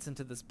 45 minutes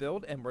into this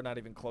build, and we're not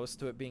even close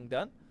to it being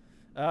done.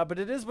 But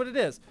it is what it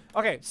is.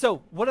 Okay,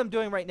 so what I'm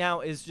doing right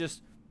now is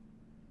just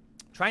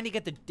trying to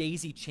get the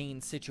daisy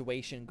chain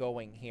situation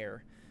going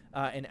here.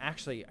 And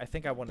actually, I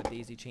think I want to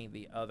daisy chain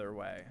the other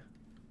way.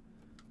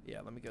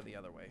 Yeah, let me go the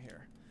other way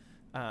here.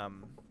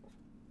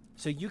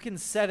 So you can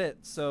set it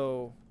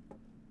so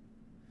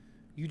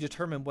you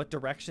determine what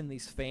direction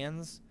these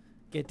fans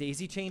get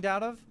daisy chained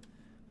out of.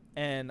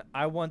 And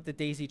I want the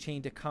daisy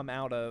chain to come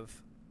out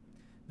of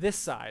this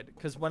side,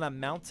 because when I'm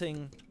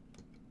mounting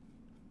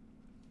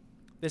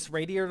this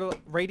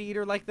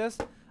radiator like this,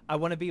 I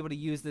want to be able to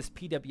use this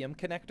PWM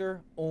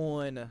connector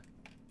on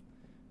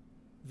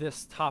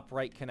this top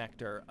right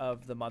connector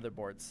of the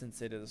motherboard,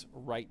 since it is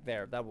right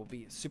there. That will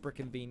be super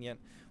convenient.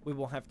 We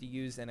won't have to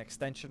use an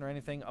extension or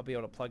anything. I'll be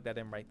able to plug that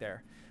in right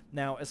there.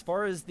 Now, as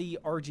far as the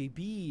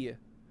RGB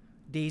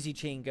daisy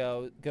chain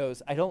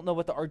goes, I don't know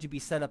what the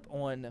RGB setup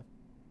on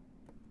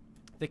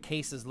the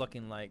case is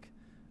looking like.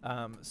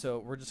 So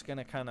we're just going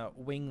to kind of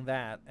wing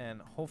that,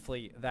 and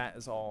hopefully that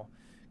is all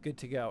good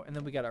to go. And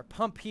then we got our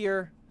pump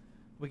here.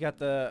 We got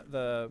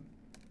the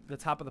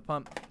top of the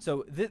pump.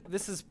 So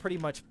this is pretty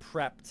much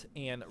prepped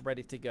and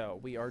ready to go.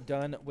 We are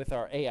done with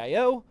our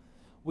AIO.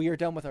 We are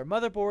done with our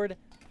motherboard.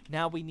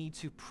 Now we need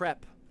to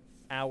prep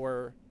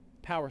our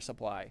power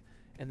supply,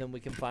 and then we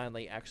can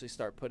finally actually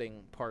start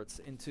putting parts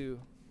into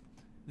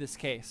this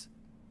case.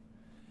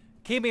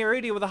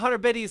 KMRD with 100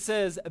 biddies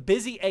says,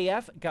 busy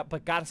AF,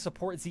 but gotta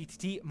support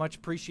ZTT. Much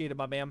appreciated,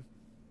 my man.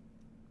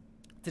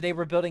 Today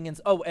we're building in...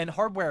 Oh, and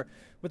hardware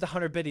with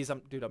 100 biddies.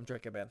 Dude, I'm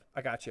drinking, man.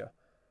 I got you.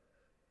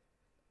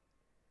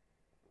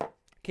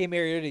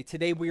 KMRD,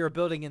 today we are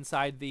building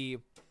inside the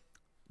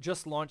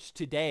just launched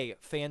today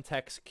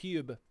Fantex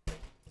Cube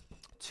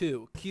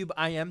 2. Cube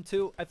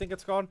IM2, I think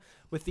it's called,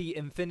 with the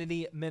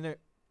infinity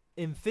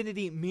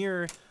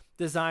mirror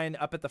design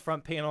up at the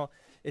front panel.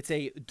 It's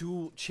a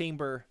dual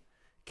chamber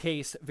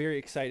case. Very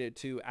excited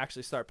to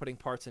actually start putting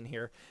parts in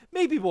here.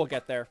 Maybe we'll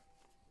get there.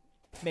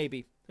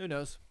 Maybe. Who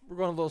knows? We're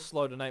going a little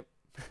slow tonight.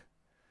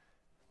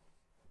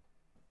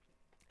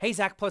 Hey,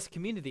 Zach Plus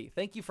community.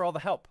 Thank you for all the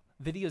help,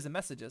 videos, and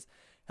messages,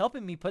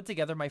 helping me put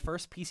together my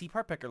first PC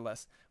part picker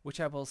list, which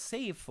I will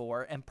save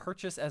for and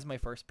purchase as my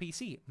first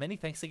PC. Many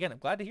thanks again. I'm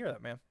glad to hear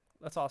that, man.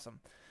 That's awesome.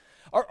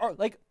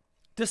 Like,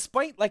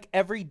 despite like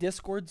every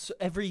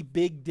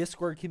big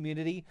Discord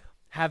community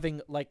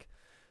having like,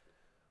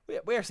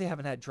 we actually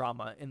haven't had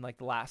drama in like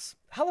the last,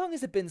 how long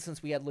has it been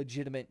since we had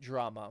legitimate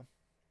drama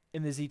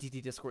in the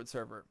ZTT Discord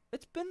server?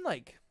 It's been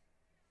like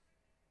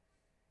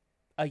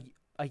a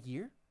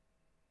year.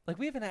 Like,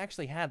 we haven't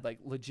actually had like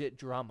legit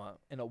drama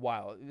in a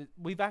while.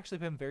 We've actually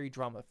been very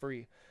drama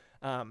free.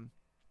 But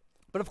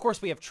of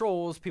course we have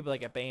trolls, people that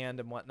get banned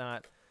and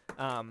whatnot.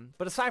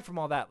 But aside from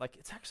all that, like,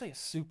 it's actually a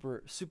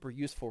super, super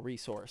useful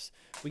resource.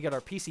 We got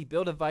our PC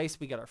build advice,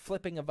 we got our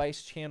flipping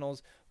advice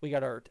channels, we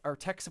got our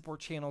tech support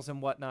channels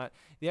and whatnot.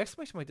 The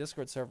exclamation point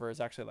Discord server is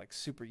actually like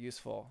super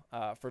useful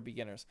for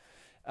beginners.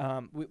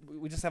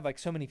 We just have like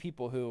so many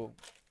people who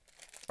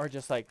are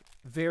just like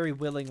very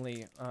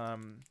willingly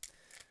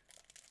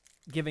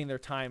giving their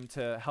time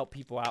to help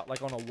people out,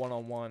 like on a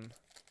one-on-one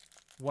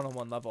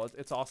level.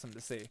 It's awesome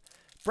to see.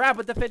 Brad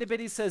with the Fitty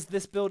Bitty says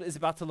this build is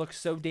about to look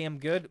so damn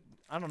good.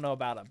 I don't know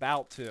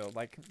about to.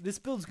 Like, this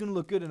build's gonna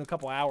look good in a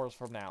couple hours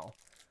from now,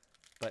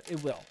 but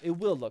it will. It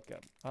will look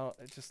good.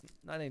 It's just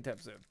not anytime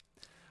soon.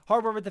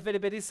 Harbor with the Fitty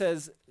Bitty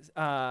says,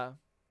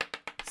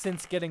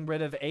 since getting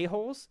rid of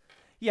a-holes,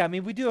 yeah, I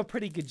mean, we do a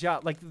pretty good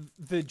job. Like,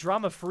 the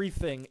drama-free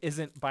thing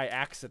isn't by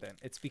accident.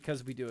 It's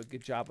because we do a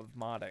good job of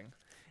modding,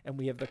 and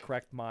we have the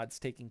correct mods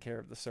taking care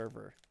of the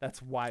server.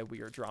 That's why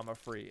we are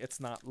drama-free. It's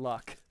not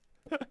luck.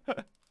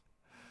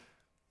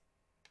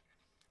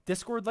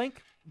 Discord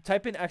link,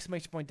 type in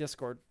exclamation point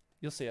Discord.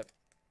 You'll see it.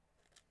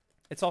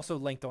 It's also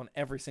linked on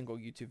every single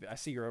YouTube. I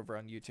see you're over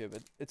on YouTube.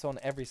 It's on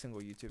every single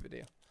YouTube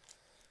video.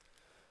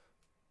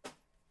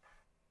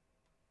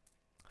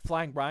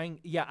 Flying Brian,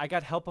 yeah, I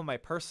got help on my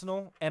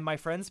personal and my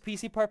friend's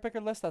PC part picker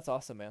list. That's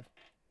awesome, man.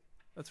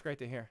 That's great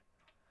to hear.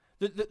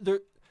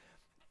 The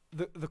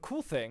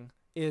cool thing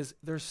is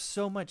there's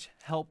so much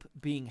help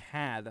being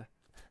had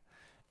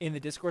in the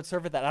Discord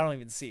server that I don't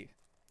even see,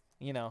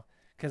 you know,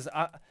 because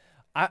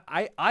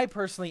I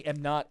personally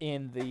am not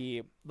in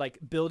the like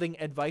building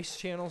advice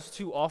channels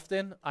too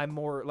often. I'm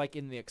more like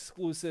in the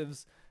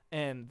exclusives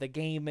and the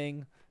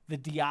gaming, the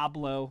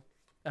Diablo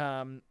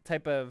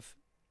type of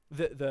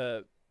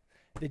the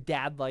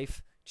dad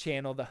life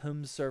channel, the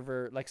home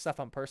server, like stuff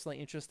I'm personally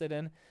interested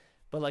in.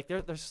 But like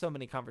there's so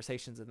many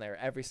conversations in there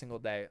every single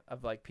day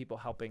of like people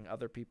helping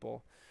other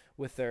people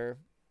with their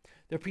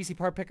PC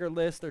part picker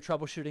list, their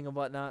troubleshooting and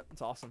whatnot.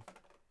 It's awesome.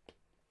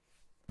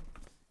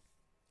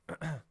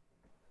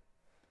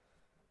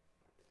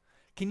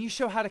 Can you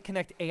show how to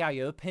connect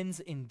AIO pins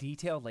in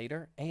detail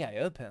later?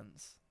 AIO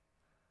pins?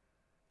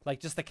 Like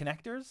just the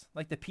connectors?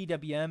 Like the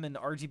PWM and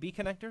RGB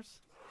connectors?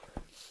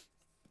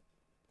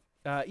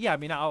 Yeah, I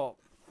mean, I'll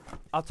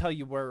tell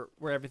you where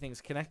everything's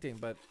connecting,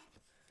 but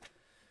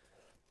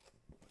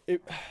I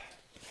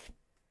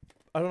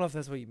don't know if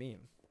that's what you mean.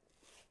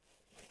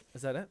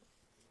 Is that it?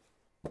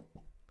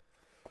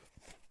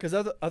 Because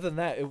other than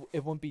that,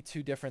 it won't be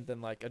too different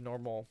than like a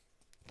normal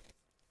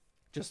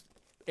just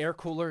air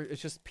cooler.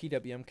 It's just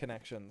PWM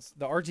connections.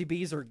 The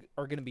RGBs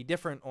are going to be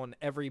different on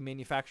every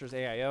manufacturer's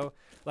AIO.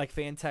 Like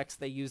Fantex,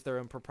 they use their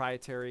own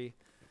proprietary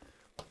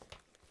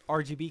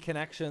RGB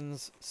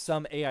connections.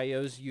 Some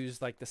AIOs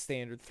use like the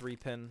standard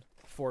 3-pin,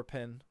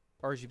 4-pin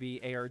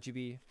RGB,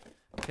 ARGB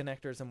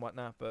connectors and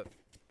whatnot, but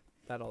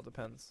that all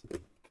depends.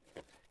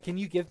 Can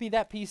you give me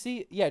that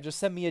PC? Yeah, just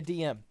send me a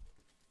DM.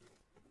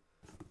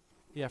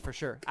 Yeah, for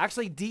sure.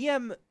 Actually,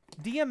 DM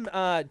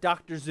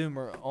Dr.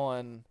 Zoomer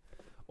on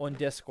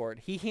Discord.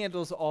 He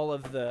handles all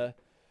of the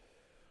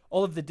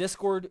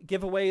Discord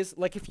giveaways.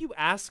 Like if you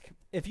ask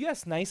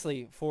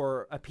nicely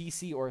for a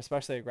PC or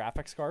especially a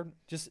graphics card,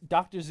 just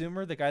Dr.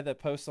 Zoomer, the guy that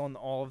posts on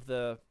all of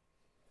the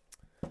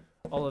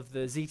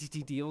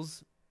ZTT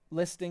deals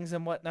listings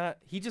and whatnot,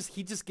 he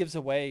just gives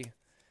away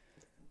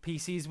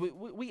PCs.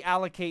 We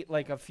allocate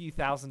like a few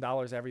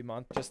 $1,000s every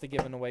month just to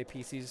giving away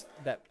PCs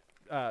that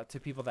to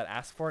people that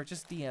ask for it.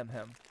 Just DM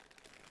him.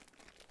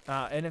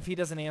 And if he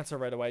doesn't answer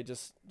right away,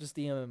 just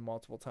DM him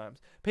multiple times.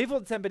 Painful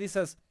at 10 Bitty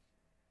says,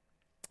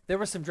 there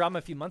was some drama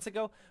a few months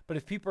ago, but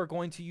if people are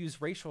going to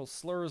use racial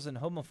slurs and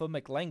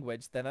homophobic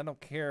language, then I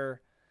don't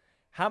care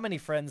how many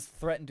friends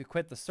threaten to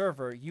quit the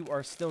server, you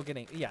are still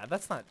getting... Yeah,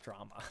 that's not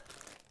drama.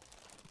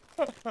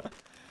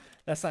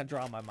 That's not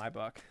drama in my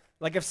book.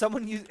 Like, if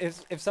someone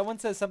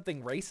says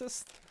something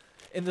racist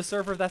in the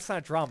server, that's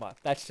not drama.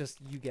 That's just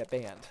you get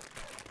banned.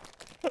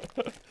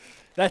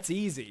 That's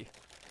easy.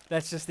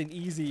 That's just an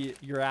easy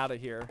you're out of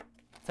here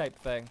type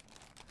thing.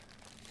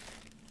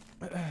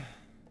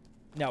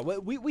 No,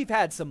 we've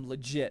had some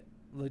legit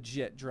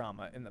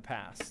drama in the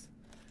past.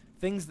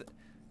 Things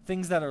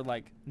that are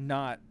like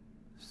not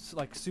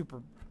like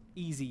super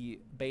easy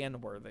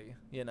ban worthy,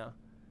 you know.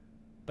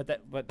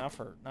 But not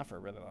for a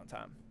really long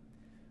time.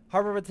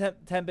 Harbor with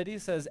 10 Bitty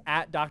says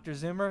at Dr.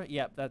 Zoomer.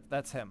 Yep,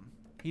 that's him.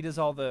 He does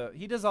all the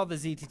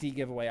ZTT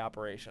giveaway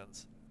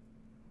operations.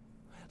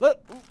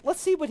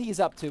 Let's see what he's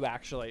up to,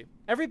 actually.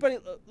 Everybody,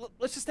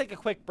 let's just take a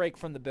quick break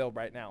from the build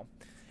right now.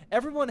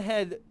 Everyone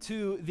head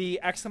to the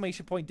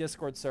exclamation point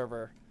Discord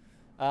server,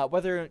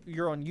 whether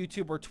you're on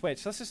YouTube or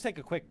Twitch. Let's just take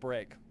a quick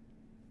break.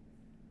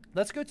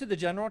 Let's go to the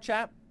general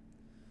chat.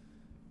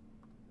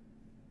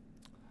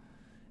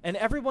 And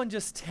everyone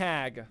just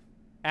tag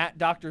at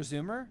Dr.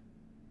 Zoomer.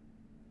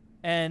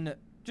 And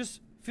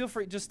just feel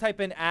free, just type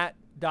in at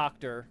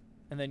Doctor,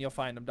 and then you'll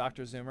find him,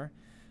 Dr. Zoomer.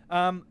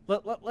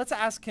 Let's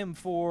ask him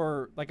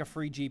for like a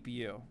free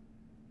GPU.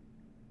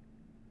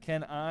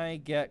 Can I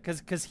get,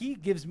 cause he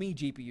gives me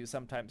GPU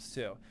sometimes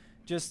too.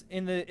 Just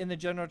in the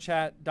general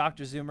chat,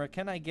 Dr. Zoomer,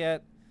 can I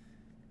get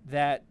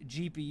that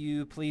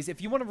GPU, please.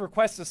 If you want to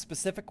request a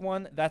specific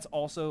one, that's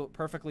also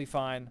perfectly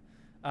fine.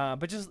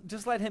 But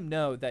just let him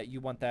know that you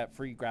want that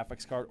free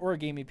graphics card or a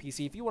gaming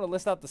PC. If you want to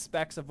list out the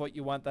specs of what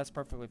you want, that's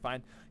perfectly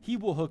fine. He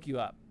will hook you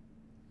up.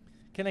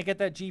 Can I get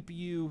that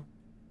GPU?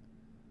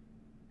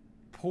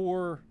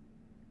 Por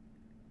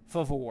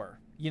favor.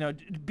 You know,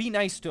 be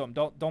nice to him.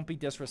 Don't be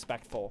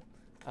disrespectful.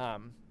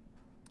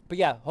 But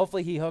yeah,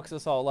 hopefully he hooks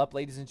us all up,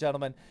 ladies and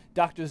gentlemen.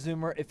 Dr.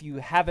 Zoomer, if you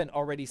haven't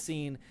already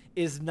seen,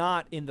 is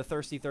not in the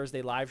Thirsty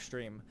Thursday live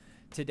stream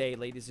today,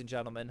 ladies and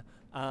gentlemen.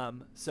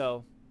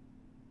 So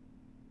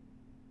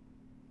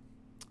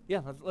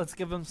yeah, let's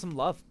give him some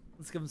love.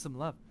 Let's give him some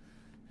love.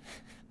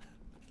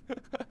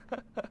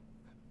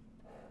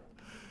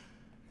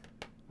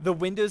 The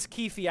Windows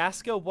key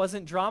fiasco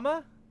wasn't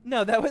drama?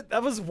 No,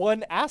 that was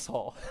one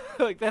asshole.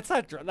 Like that's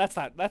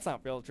not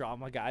real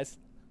drama, guys.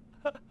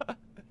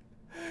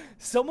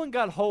 Someone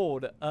got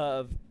hold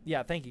of,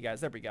 yeah, thank you guys.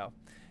 There we go.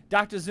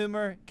 Dr.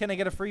 Zoomer, can I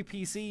get a free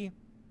PC?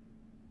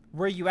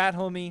 Where you at,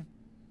 homie?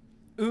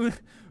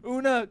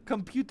 Una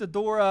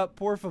computadora,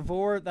 por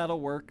favor.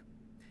 That'll work.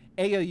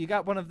 Ayo, you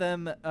got one of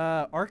them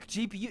Arc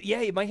GPU?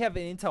 Yeah, you might have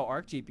an Intel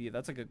Arc GPU.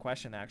 That's a good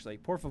question, actually.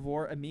 Por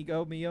favor,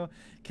 amigo mío.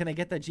 Can I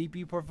get that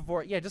GPU, por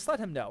favor? Yeah, just let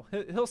him know.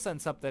 He'll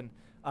send something,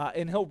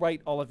 and he'll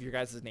write all of your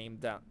guys'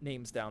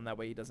 names down. That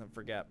way he doesn't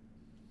forget.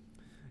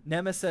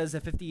 Nemes says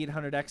a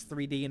 5800X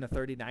 3D and a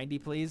 3090,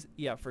 please.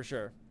 Yeah, for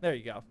sure. There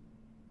you go.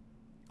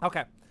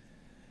 Okay.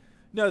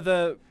 No,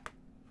 the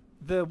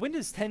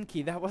Windows 10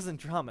 key, that wasn't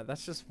drama.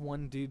 That's just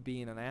one dude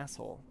being an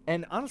asshole.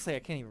 And honestly, I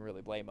can't even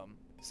really blame him.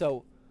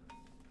 So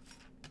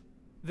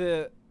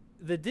the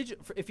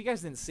digital, if you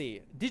guys didn't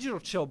see,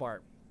 Digital Chill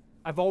Mart,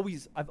 I've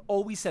always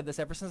said this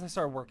ever since I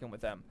started working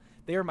with them.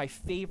 They are my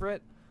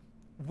favorite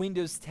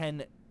Windows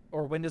 10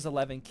 or Windows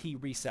 11 key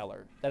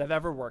reseller that I've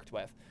ever worked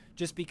with,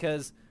 just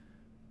because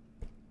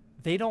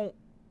they don't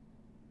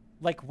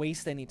like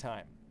waste any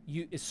time.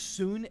 You, as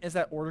soon as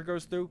that order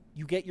goes through,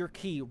 you get your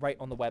key right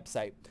on the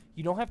website.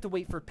 You don't have to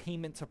wait for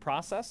payment to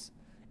process,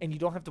 and you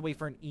don't have to wait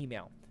for an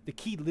email. The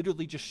key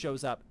literally just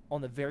shows up on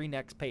the very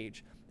next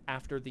page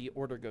after the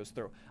order goes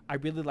through. I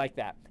really like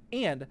that.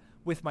 And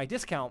with my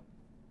discount,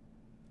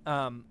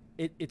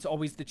 it's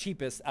always the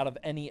cheapest out of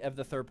any of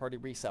the third-party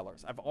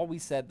resellers. I've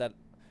always said that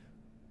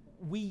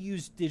we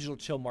use Digital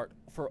Chill Mart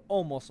for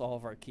almost all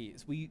of our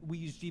keys. We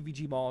use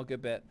GVG Mall a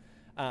good bit.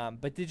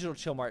 But Digital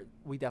Chill Mart,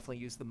 we definitely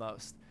use the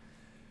most.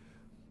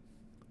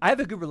 I have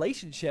a good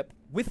relationship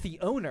with the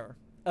owner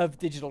of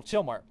Digital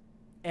Chill Mart.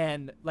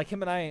 And like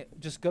him and I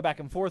just go back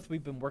and forth.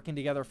 We've been working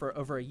together for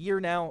over a year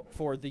now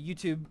for the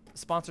YouTube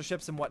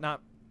sponsorships and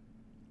whatnot.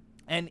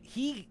 And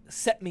he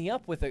set me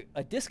up with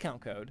a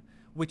discount code,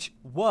 which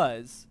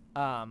was,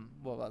 what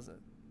was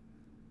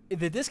it?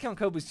 The discount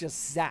code was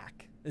just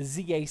ZAC,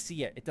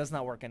 Z-A-C it. It does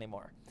not work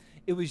anymore.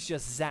 It was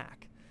just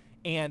ZAC.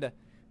 And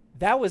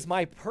that was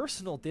my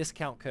personal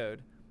discount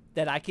code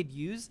that I could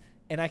use,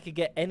 and I could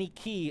get any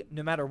key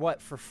no matter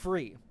what for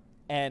free.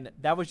 And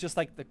that was just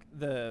like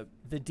the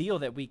deal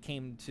that we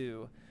came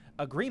to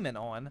agreement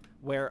on,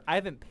 where I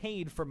haven't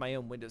paid for my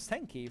own Windows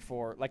 10 key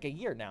for like a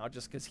year now,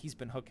 just because he's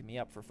been hooking me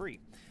up for free.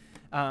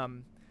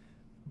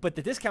 But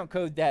the discount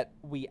code that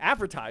we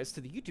advertised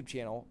to the YouTube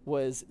channel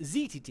was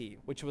ZTT,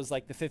 which was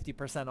like the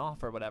 50%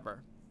 off or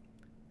whatever.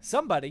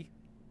 Somebody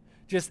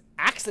just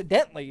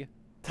accidentally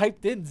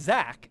typed in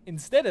ZAC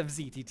instead of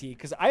ZTT,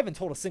 because I haven't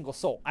told a single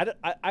soul.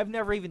 I've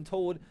never even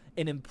told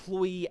an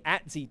employee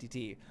at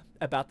ZTT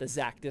about the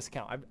ZAC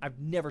discount. I've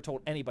never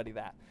told anybody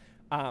that.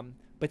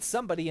 But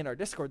somebody in our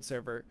Discord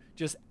server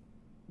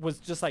was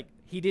just like,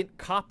 he didn't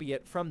copy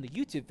it from the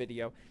YouTube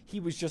video. He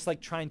was just like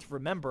trying to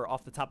remember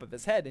off the top of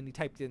his head, and he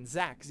typed in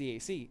ZAC,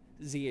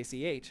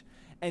 Z-A-C-H,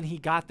 and he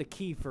got the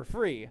key for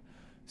free.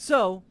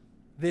 So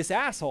this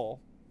asshole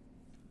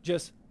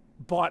just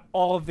bought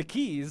all of the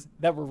keys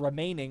that were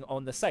remaining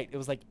on the site. It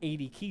was like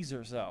 80 keys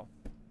or so.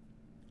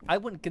 I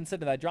wouldn't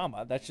consider that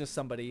drama. That's just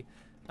somebody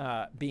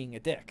being a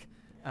dick.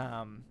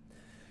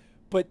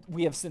 But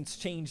we have since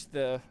changed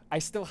I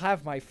still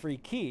have my free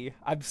key.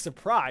 I'm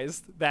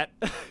surprised that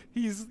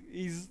he's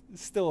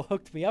still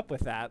hooked me up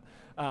with that.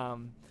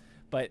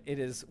 But it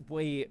is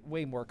way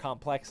more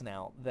complex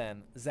now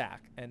than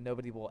ZAC, and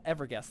nobody will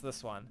ever guess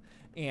this one.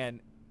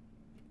 And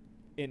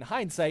in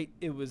hindsight,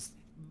 it was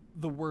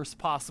the worst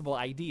possible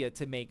idea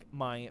to make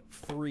my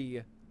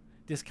free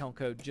discount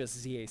code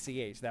just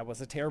ZACH. That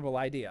was a terrible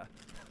idea.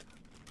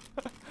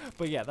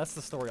 But yeah, that's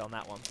the story on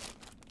that one.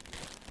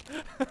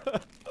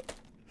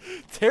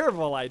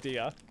 Terrible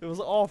idea. It was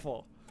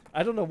awful.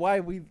 I don't know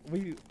why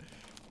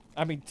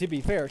I mean, to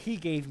be fair, he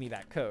gave me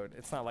that code.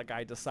 It's not like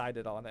I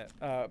decided on it.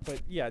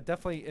 But yeah,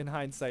 definitely in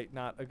hindsight,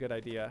 not a good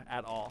idea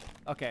at all.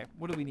 Okay,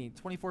 what do we need?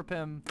 24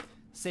 PIM,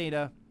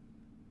 SATA,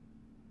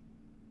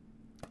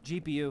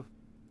 GPU,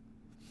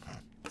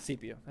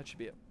 CPU. That should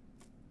be it.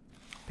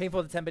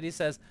 Painful to 10 Biddy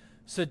says,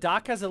 so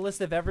Doc has a list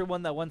of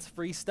everyone that wants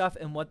free stuff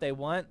and what they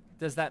want.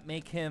 Does that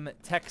make him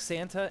Tech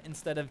Santa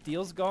instead of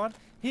Deals Gone?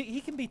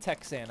 He can be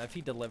Tech Santa if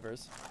he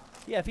delivers.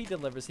 Yeah, if he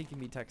delivers, he can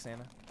be Tech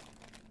Santa.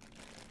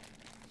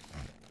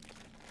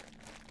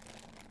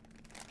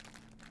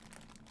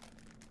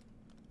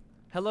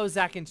 Hello,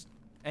 Zach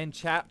and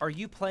chat. Are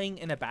you playing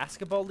in a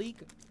basketball league?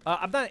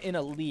 I'm not in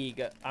a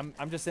league.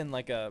 I'm just in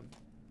like a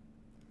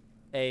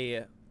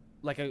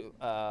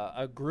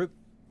group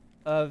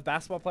of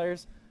basketball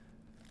players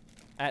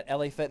at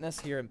LA Fitness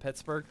here in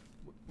Pittsburgh.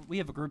 We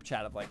have a group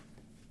chat of like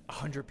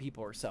 100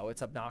 people or so.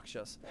 It's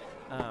obnoxious.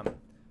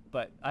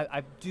 But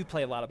I do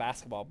play a lot of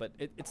basketball, but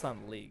it's not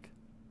a league.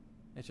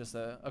 It's just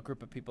a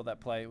group of people that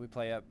play. We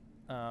play at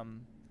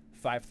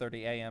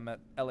 5:30 a.m. at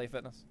LA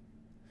Fitness.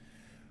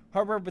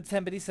 Hardware with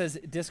 10, but he says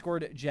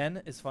Discord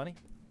Gen is funny.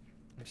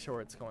 I'm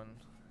sure it's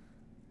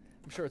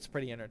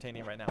pretty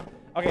entertaining right now.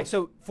 Okay,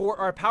 so for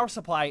our power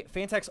supply,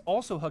 Fantex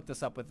also hooked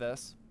us up with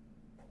this.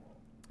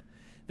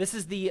 This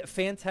is the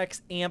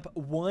Fantex Amp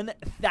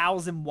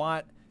 1000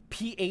 watt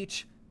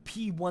PHP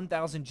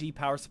 1000G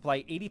power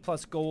supply, 80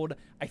 plus gold.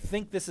 I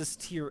think this is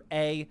tier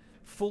A,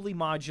 fully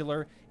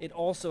modular. It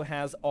also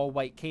has all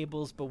white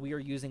cables, but we are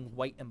using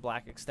white and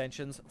black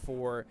extensions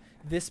for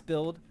this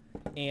build,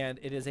 and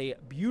it is a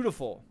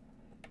beautiful,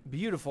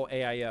 beautiful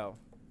AIO.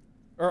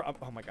 Or,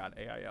 oh my god,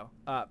 AIO.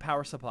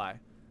 Power supply.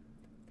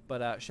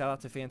 But shout out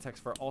to Fantex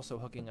for also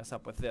hooking us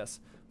up with this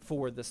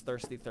for this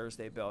Thirsty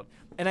Thursday build.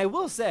 And I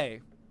will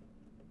say,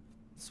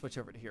 switch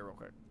over to here real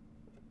quick.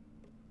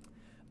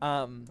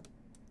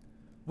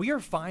 We are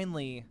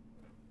finally,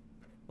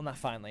 well, not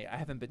finally, I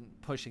haven't been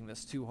pushing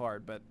this too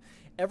hard, but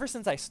ever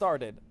since I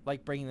started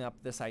like bringing up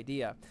this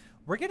idea,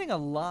 we're getting a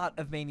lot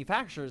of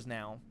manufacturers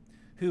now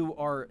who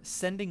are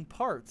sending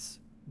parts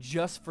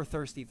just for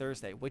Thirsty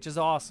Thursday, which is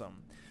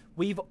awesome.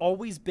 We've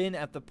always been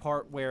at the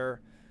part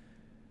where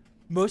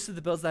most of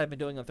the builds that I've been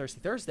doing on Thirsty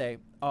Thursday,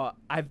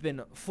 I've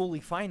been fully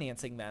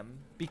financing them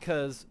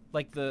because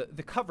like the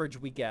coverage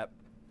we get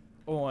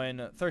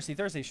on Thirsty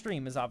Thursday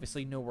stream is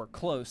obviously nowhere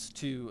close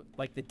to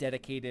like the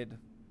dedicated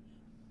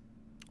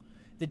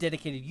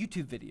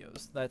YouTube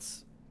videos.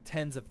 That's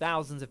tens of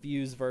thousands of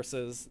views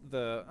versus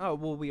the, oh,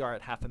 well, we are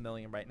at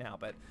 500,000 right now,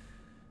 but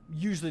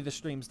usually the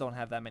streams don't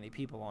have that many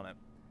people on it.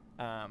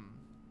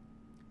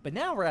 But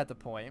now we're at the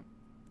point,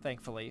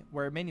 thankfully,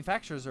 where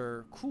manufacturers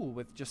are cool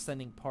with just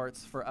sending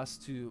parts for us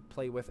to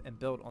play with and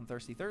build on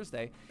Thirsty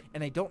Thursday,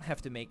 and I don't have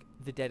to make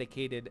the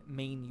dedicated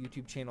main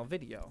YouTube channel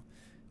video.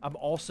 I'm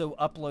also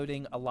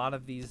uploading a lot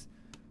of these,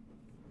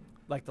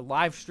 like the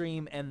live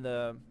stream and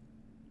the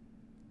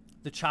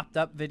chopped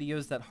up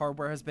videos that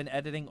Hardware has been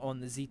editing on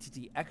the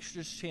ZTT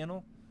Extras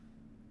channel.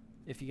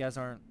 If you guys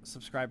aren't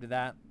subscribed to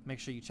that, make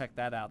sure you check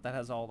that out. That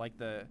has all like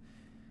the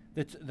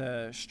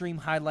stream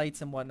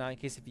highlights and whatnot in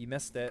case if you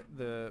missed it,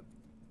 the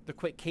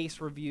quick case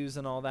reviews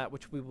and all that,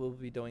 which we will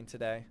be doing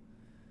today.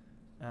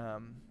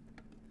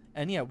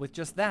 And yeah, with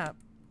just that,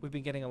 we've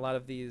been getting a lot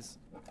of these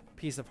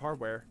pieces of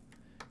hardware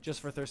just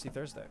for Thirsty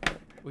Thursday,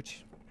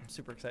 which I'm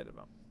super excited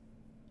about.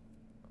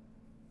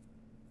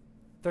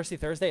 Thirsty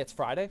Thursday, it's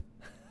Friday.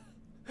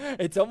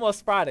 It's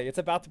almost Friday. It's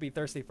about to be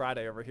Thirsty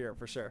Friday over here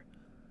for sure.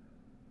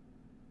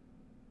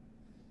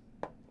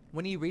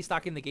 When are you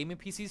restocking the gaming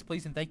PCs?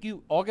 Please and thank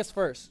you. August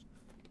 1st.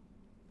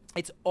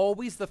 It's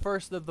always the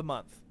 1st of the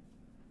month.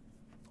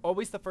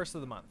 Always the 1st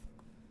of the month.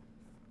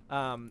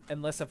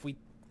 Unless if we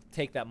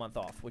take that month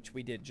off, which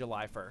we did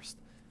July 1st.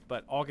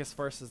 But August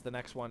 1st is the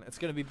next one. It's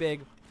going to be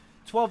big.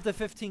 12 to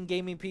 15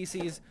 gaming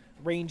PCs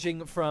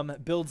ranging from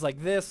builds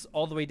like this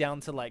all the way down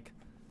to like,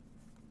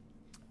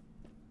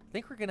 I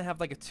think we're going to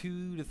have like a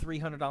 $200 to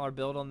 $300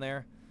 build on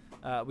there.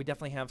 We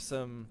definitely have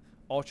some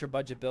ultra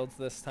budget builds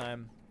this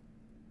time.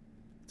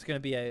 It's going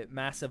to be a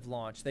massive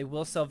launch. They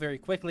will sell very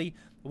quickly.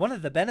 One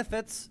of the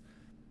benefits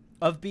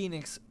of being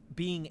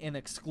an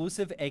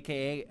exclusive,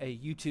 aka a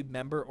YouTube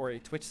member or a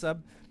Twitch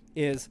sub,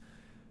 is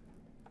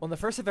on the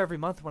 1st of every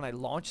month when I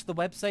launch the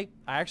website,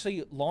 I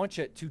actually launch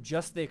it to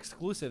just the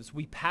exclusives.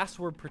 We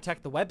password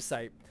protect the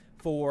website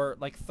for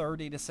like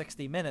 30 to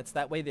 60 minutes.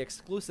 That way the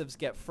exclusives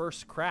get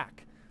first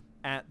crack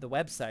at the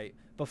website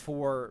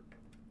before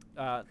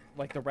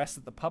like the rest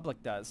of the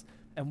public does.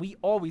 And we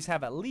always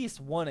have at least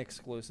one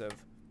exclusive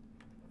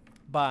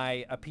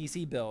by a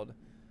PC build,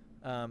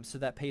 so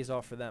that pays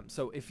off for them.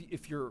 So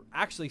if you're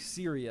actually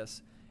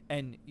serious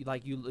and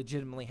you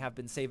legitimately have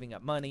been saving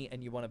up money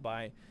and you want to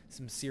buy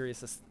some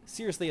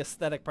seriously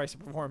aesthetic price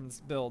of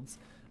performance builds,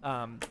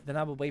 then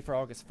I will wait for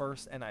August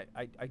 1st. And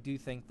I do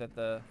think that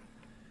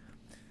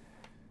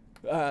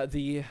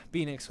the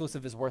being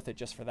exclusive is worth it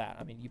just for that.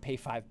 I mean, you pay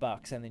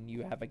 $5 and then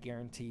you have a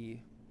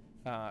guarantee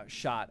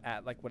shot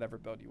at like whatever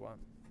build you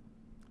want.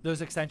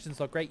 Those extensions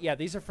look great. Yeah,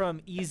 these are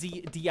from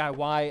Easy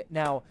DIY.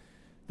 Now,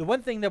 the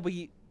one thing that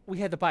we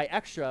had to buy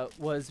extra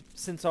was,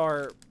 since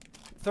our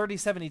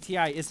 3070 Ti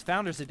is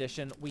Founders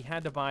Edition, we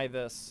had to buy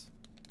this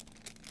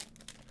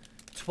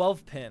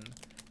 12-pin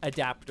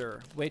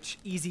adapter, which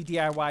Easy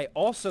DIY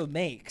also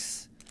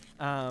makes.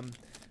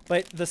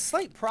 But the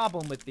slight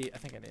problem with I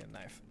think I need a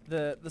knife.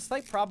 The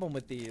slight problem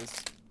with these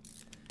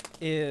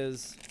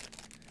is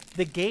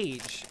the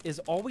gauge is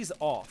always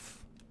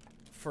off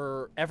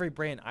for every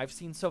brand I've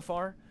seen so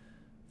far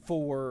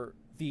for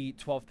the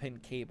 12-pin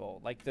cable.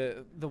 Like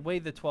the way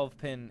the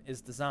 12-pin is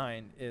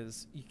designed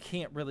is you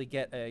can't really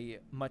get a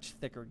much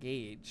thicker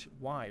gauge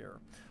wire.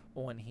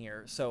 on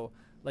here. So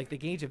like the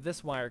gauge of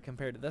this wire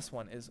compared to this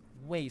one is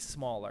way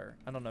smaller.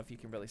 I don't know if you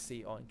can really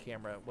see on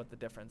camera what the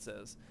difference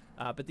is,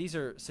 but these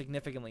are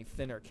significantly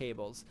thinner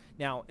cables.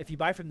 Now, if you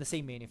buy from the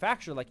same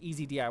manufacturer like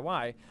Easy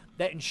DIY,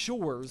 that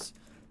ensures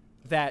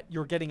that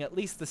you're getting at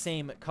least the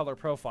same color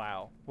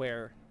profile,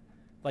 where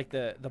like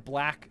the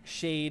black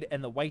shade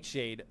and the white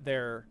shade,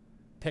 they're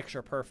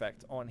picture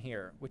perfect on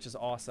here, which is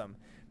awesome.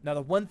 Now,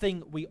 the one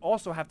thing we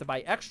also have to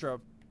buy extra,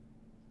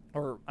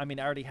 or I mean,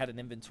 I already had an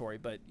inventory,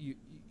 but you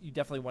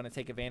definitely want to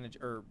take advantage,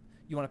 or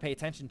you want to pay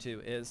attention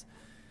to, is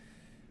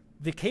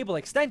the cable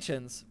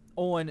extensions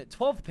on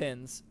 12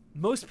 pins.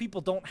 Most people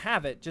don't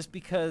have it just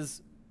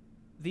because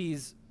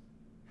these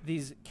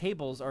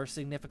cables are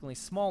significantly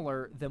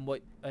smaller than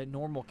what a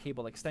normal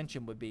cable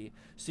extension would be.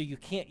 So you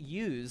can't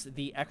use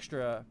the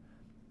extra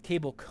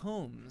cable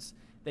combs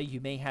that you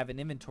may have in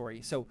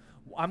inventory. So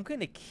I'm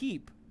going to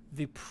keep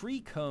the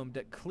pre-combed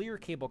clear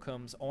cable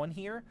combs on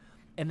here.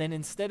 And then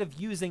instead of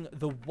using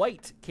the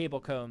white cable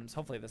combs,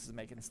 hopefully this is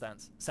making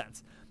sense.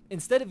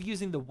 Instead of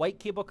using the white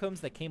cable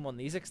combs that came on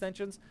these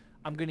extensions,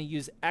 I'm going to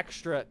use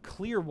extra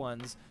clear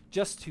ones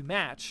just to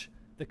match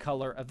the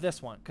color of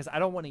this one. Because I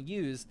don't want to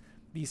use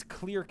these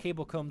clear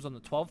cable combs on the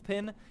 12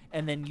 pin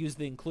and then use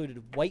the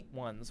included white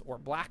ones or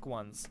black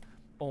ones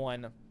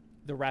on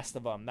the rest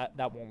of them.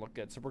 That won't look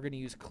good. So we're going to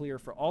use clear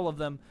for all of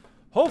them.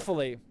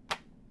 Hopefully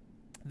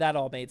that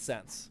all made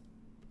sense.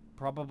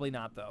 Probably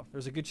not, though.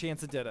 There's a good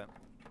chance it didn't.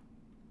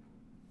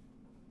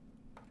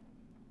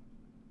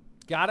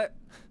 Got it?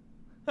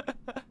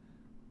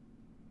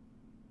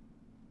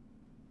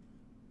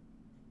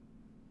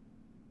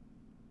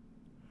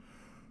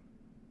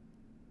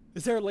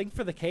 Is there a link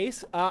for the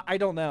case? I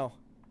don't know.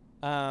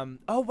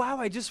 Oh, wow.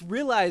 I just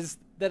realized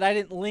that I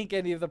didn't link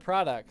any of the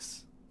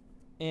products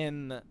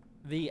in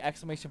the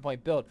exclamation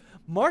point build.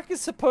 Mark is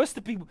supposed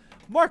to be...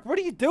 Mark, what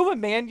are you doing,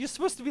 man? You're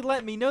supposed to be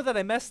letting me know that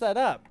I messed that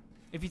up.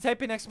 If you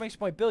type in exclamation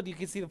point build, you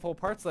can see the full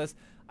parts list.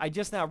 I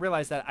just now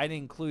realized that I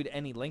didn't include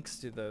any links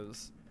to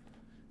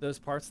those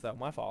parts, though.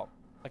 My fault.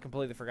 I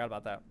completely forgot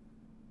about that.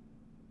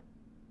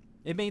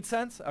 It made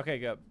sense? Okay,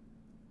 good.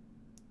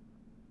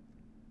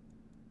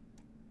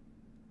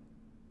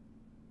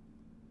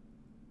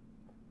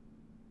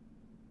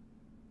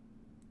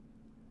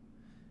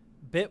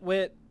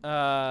 Bitwit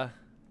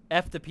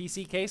F the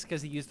PC case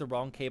because he used the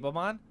wrong cable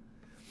mod.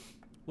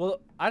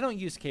 Well, I don't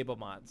use cable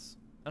mods.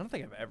 I don't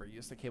think I've ever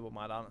used a cable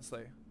mod,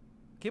 honestly.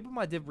 Cable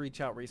mod did reach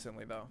out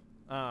recently, though.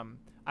 I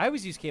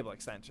always use cable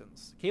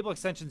extensions. Cable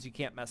extensions you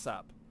can't mess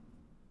up.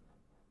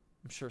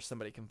 I'm sure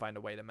somebody can find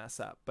a way to mess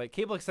up. But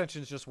cable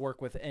extensions just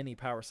work with any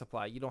power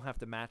supply. You don't have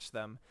to match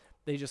them.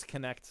 They just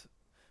connect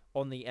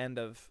on the end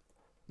of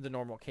the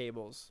normal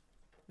cables.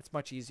 It's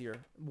much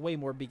easier. Way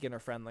more beginner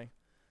friendly.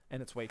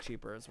 And it's way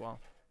cheaper as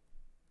well.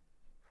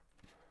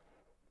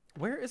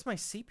 Where is my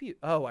CPU?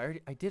 Oh, I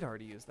did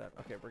already use that.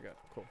 Okay, we're good.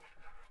 Cool.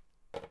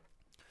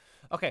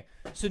 Okay,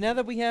 so now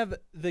that we have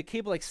the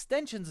cable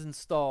extensions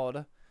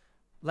installed,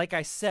 like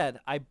I said,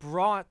 I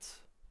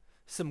brought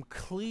some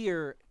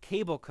clear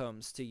cable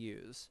combs to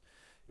use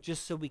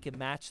just so we can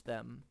match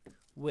them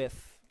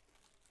with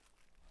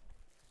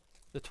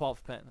the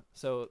 12 pin.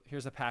 So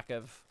here's a pack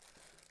of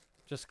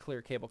just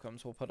clear cable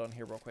combs we'll put on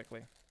here real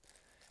quickly.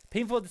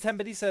 Painful to 10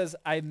 Biddy says,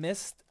 I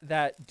missed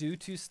that due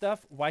to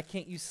stuff. Why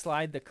can't you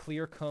slide the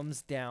clear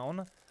combs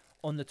down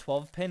on the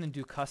 12 pin and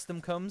do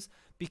custom combs?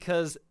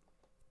 Because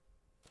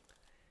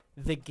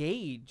the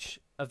gauge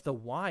of the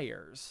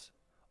wires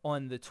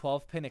on the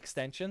 12 pin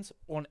extensions,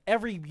 on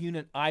every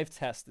unit I've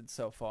tested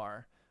so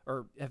far,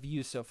 or have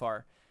used so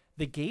far,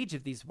 the gauge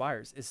of these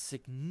wires is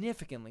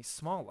significantly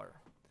smaller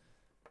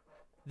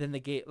than the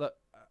gauge. Look,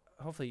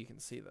 hopefully you can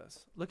see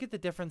this. Look at the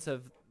difference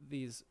of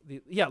these.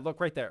 Yeah, look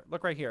right there.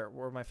 Look right here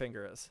where my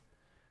finger is.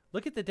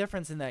 Look at the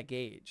difference in that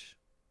gauge.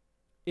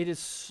 It is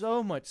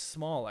so much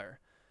smaller.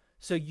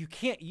 So you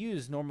can't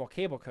use normal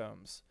cable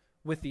combs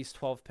with these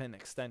 12 pin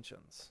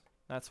extensions.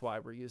 That's why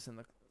we're using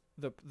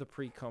the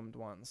pre-combed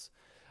ones.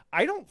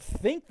 I don't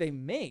think they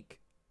make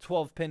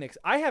 12 pin.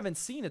 I haven't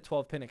seen a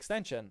 12 pin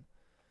extension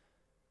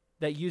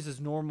that uses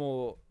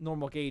normal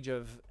gauge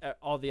of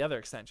all the other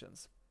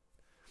extensions.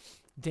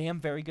 Damn,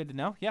 very good to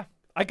know. Yeah,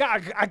 I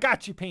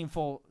got you,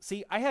 Painful.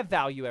 See, I have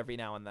value every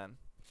now and then.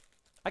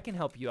 I can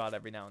help you out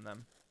every now and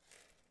then.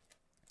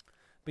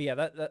 But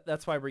yeah,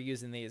 that's why we're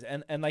using these.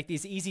 And like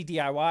these Easy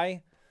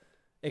DIY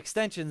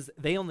extensions,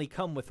 they only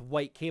come with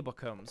white cable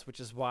combs, which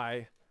is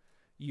why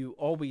you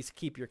always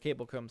keep your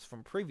cable combs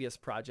from previous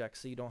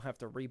projects so you don't have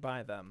to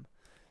rebuy them.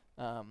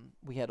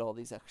 We had all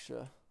these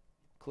extra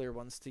clear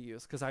ones to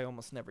use because I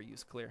almost never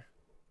use clear.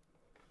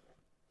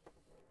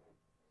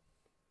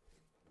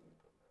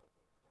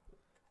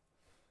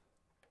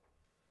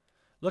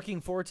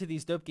 Looking forward to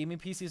these dope gaming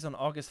PCs on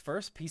August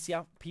 1st.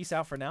 Peace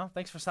out for now.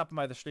 Thanks for stopping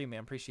by the stream, man.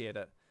 Appreciate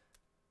it.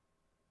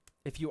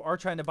 If you are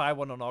trying to buy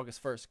one on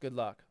August 1st, good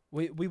luck.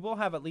 We will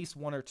have at least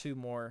 1 or 2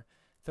 more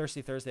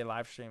Thirsty Thursday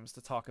live streams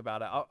to talk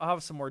about it. I'll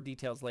have some more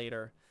details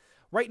later.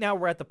 Right now,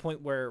 we're at the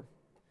point where,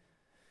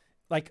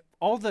 like,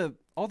 all the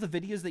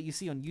videos that you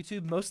see on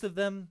YouTube, most of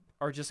them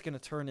are just going to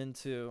turn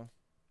into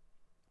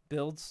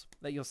builds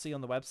that you'll see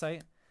on the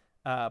website.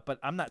 But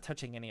I'm not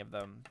touching any of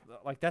them.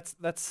 Like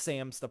that's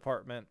Sam's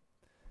department.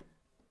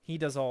 He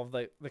does all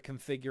the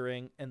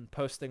configuring and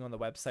posting on the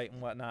website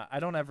and whatnot. I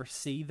don't ever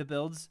see the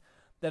builds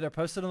that are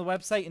posted on the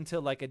website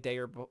until like a day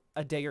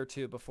or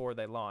two before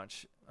they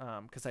launch.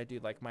 Because I do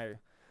like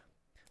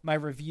my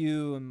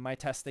review and my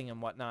testing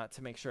and whatnot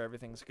to make sure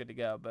everything's good to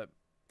go. But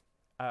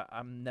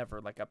I'm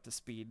never like up to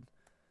speed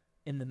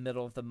in the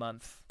middle of the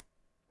month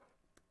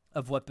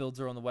of what builds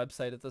are on the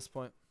website at this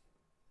point.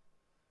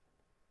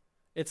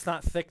 It's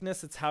not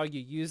thickness, it's how you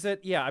use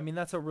it. Yeah, I mean,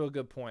 that's a real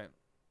good point,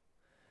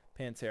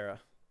 Pantera.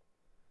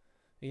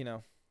 You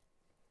know,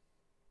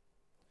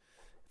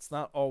 it's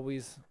not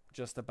always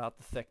just about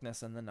the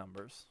thickness and the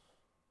numbers,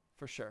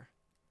 for sure.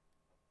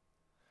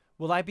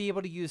 Will I be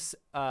able to use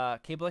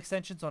cable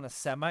extensions on a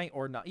semi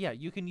or not? Yeah,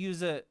 you can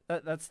use it.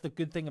 That's the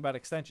good thing about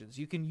extensions.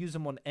 You can use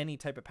them on any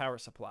type of power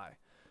supply,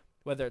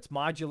 whether it's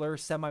modular,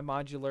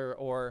 semi-modular,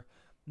 or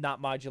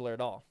not modular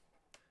at all.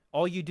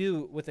 All you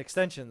do with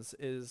extensions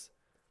is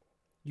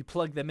you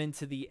plug them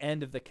into the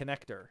end of the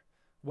connector,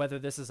 whether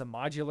this is a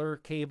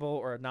modular cable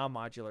or a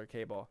non-modular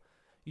cable.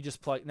 You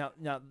just plug. Now,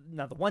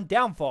 the one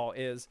downfall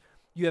is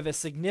you have a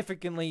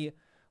significantly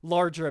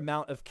larger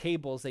amount of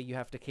cables that you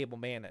have to cable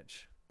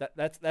manage.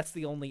 That's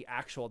the only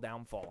actual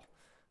downfall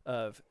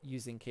of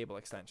using cable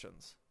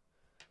extensions.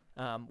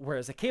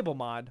 Whereas a cable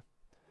mod,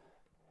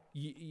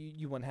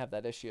 you wouldn't have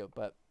that issue.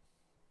 But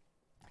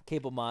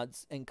cable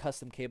mods and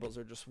custom cables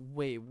are just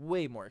way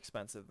more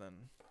expensive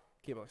than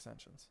cable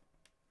extensions.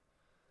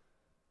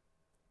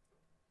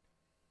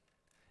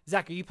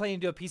 Zach, are you planning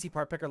to do a PC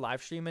part picker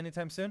live stream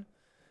anytime soon?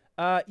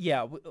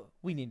 Yeah,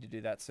 we need to do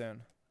that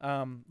soon.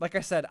 Like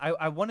I said,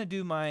 I want to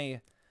do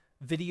my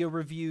video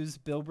reviews,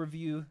 build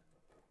review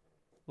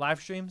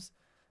live streams,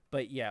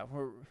 but yeah,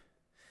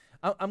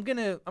 I'm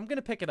gonna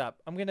pick it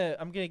up. I'm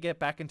gonna get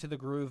back into the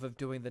groove of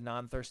doing the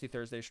non-Thirsty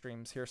Thursday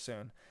streams here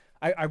soon.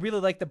 I really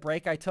like the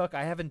break I took.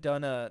 I haven't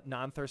done a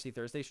non-Thirsty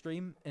Thursday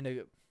stream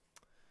in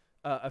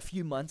a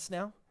few months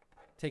now.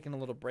 Taking a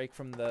little break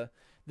from the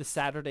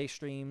Saturday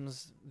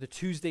streams, the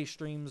Tuesday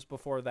streams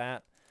before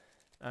that.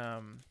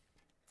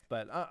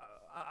 But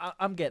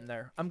I'm getting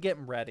there. I'm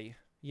getting ready.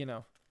 You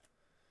know,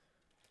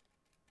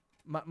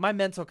 my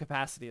mental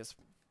capacity is.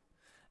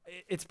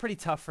 It's pretty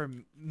tough for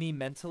me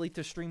mentally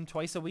to stream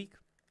twice a week.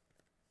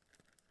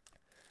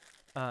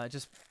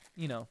 Just,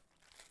 you know,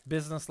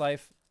 business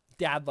life,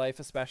 dad life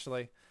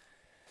especially.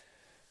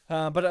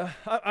 But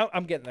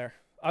I'm getting there.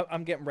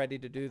 I'm getting ready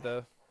to do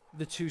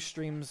the 2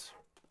 streams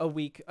a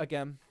week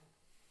again.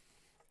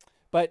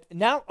 But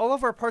now all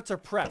of our parts are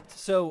prepped.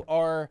 So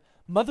our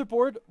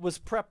motherboard was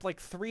prepped like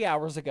 3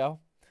 hours ago.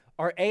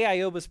 Our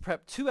AIO was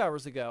prepped 2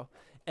 hours ago.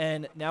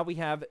 And now we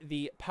have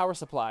the power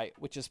supply,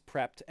 which is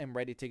prepped and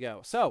ready to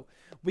go. So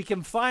we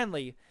can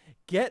finally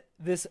get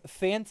this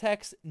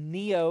Phanteks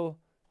Neo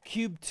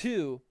Cube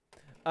 2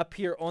 up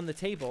here on the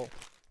table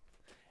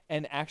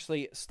and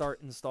actually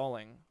start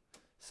installing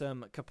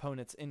some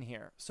components in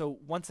here. So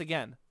once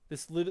again,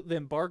 the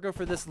embargo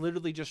for this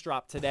literally just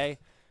dropped today.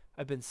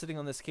 I've been sitting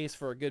on this case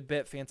for a good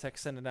bit. Phanteks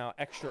sent it out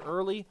extra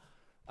early.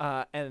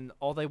 And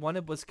all they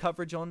wanted was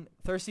coverage on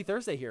Thirsty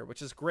Thursday here,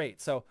 which is great.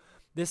 So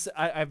this,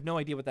 I have no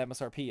idea what that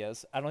MSRP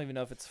is. I don't even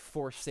know if it's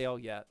for sale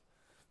yet.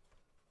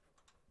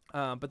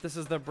 But this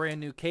is the brand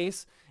new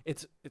case.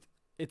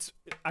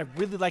 I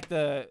really like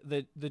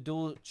the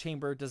dual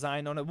chamber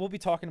design on it. We'll be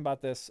talking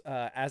about this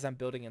as I'm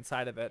building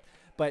inside of it.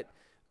 But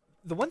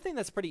the one thing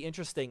that's pretty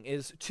interesting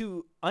is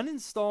to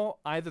uninstall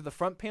either the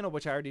front panel,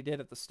 which I already did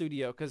at the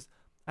studio, because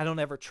I don't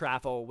ever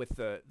travel with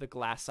the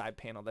glass side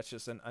panel. That's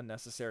just an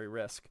unnecessary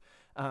risk.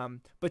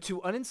 But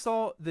to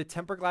uninstall the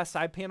tempered glass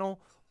side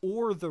panel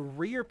or the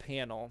rear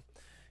panel,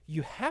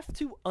 you have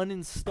to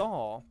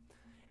uninstall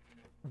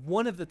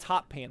one of the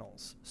top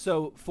panels.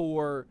 So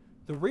for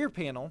the rear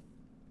panel,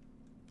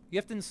 you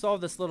have to uninstall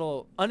this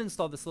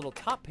little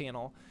top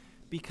panel,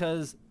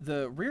 because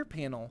the rear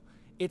panel,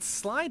 it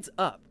slides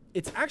up.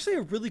 It's actually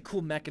a really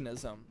cool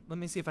mechanism. Let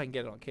me see if I can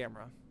get it on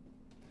camera.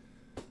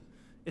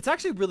 It's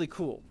actually really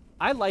cool.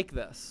 I like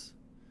this.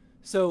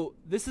 So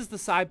this is the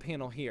side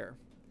panel here,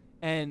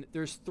 and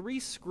there's 3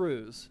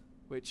 screws,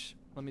 which,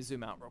 let me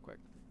zoom out real quick.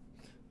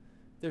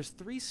 There's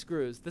 3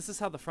 screws. This is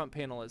how the front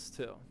panel is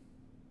too.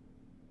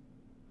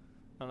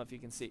 I don't know if you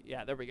can see.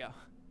 Yeah, there we go.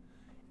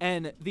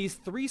 And these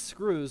 3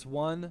 screws,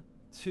 1,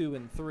 2,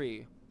 and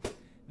 3,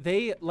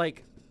 they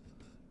like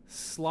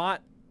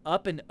slot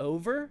up and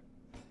over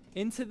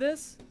into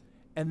this,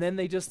 and then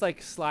they just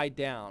like slide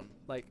down,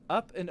 like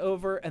up and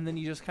over, and then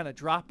you just kind of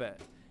drop it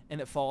and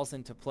it falls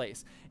into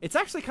place. It's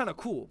actually kind of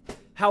cool.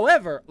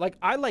 However, like,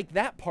 I like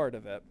that part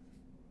of it,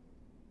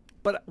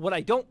 but what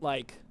I don't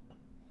like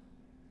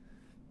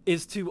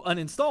is to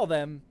uninstall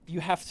them, you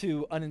have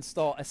to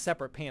uninstall a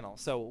separate panel.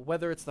 So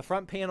whether it's the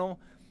front panel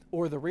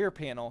or the rear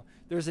panel,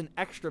 there's an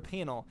extra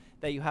panel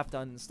that you have to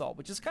uninstall,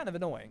 which is kind of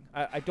annoying.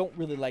 I don't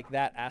really like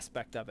that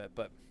aspect of it,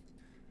 but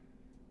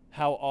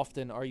how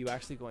often are you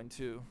actually going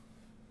to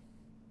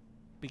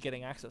be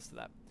getting access to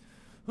that?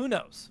 Who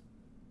knows?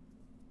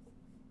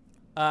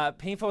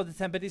 Painful with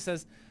the Tempity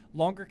says,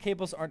 longer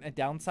cables aren't a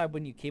downside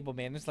when you cable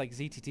manage like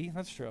ZTT.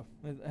 That's true.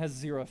 It has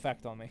zero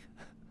effect on me.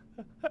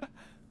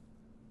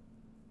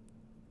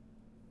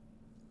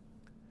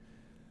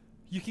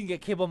 You can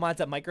get cable mods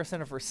at Micro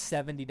Center for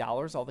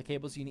 $70. All the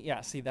cables you need.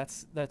 Yeah, see,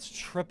 that's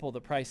triple the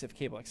price of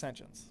cable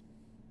extensions.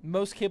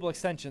 Most cable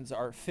extensions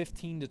are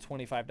 $15 to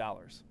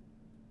 $25.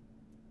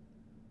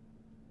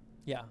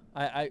 Yeah,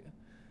 I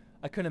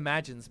couldn't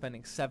imagine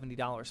spending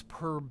 $70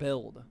 per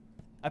build.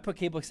 I put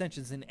cable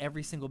extensions in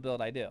every single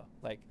build I do.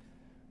 Like,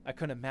 I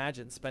couldn't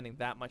imagine spending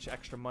that much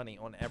extra money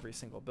on every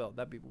single build.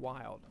 That'd be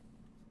wild.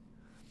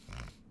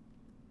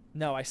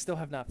 No, I still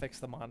have not fixed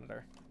the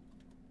monitor.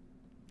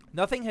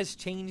 Nothing has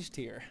changed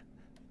here.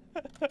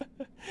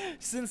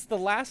 Since the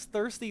last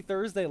Thirsty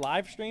Thursday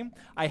live stream,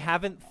 I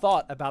haven't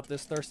thought about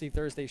this Thirsty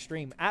Thursday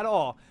stream at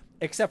all,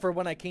 except for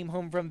when I came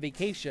home from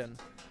vacation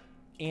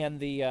and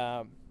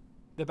the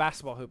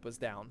basketball hoop was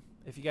down.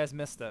 If you guys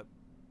missed it,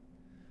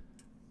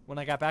 when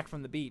I got back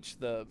from the beach,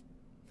 the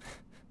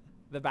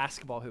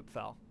basketball hoop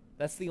fell.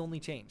 That's the only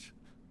change.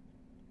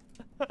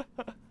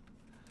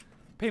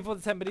 Painful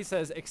to Tempity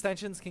says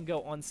extensions can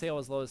go on sale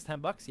as low as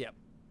 $10. Yep.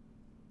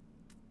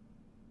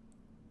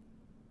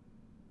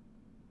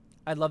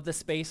 I love the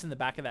space in the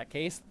back of that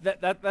case.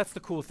 That's the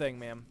cool thing,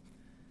 man.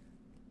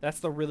 That's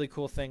the really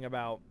cool thing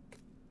about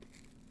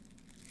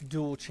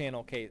dual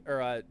channel case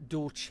or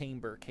dual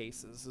chamber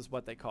cases is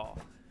what they call.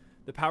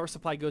 The power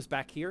supply goes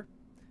back here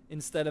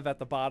instead of at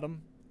the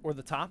bottom or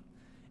the top,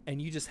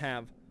 and you just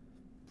have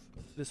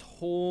this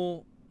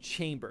whole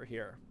chamber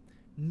here.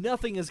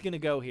 Nothing is going to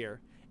go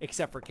here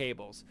except for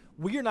cables.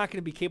 We are not going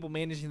to be cable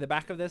managing the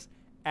back of this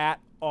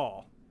at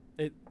all.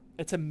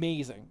 It's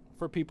amazing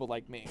for people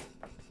like me.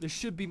 This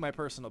should be my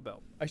personal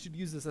build. I should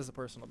use this as a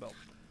personal build.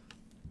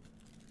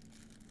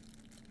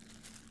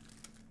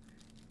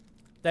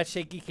 That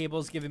shaky cable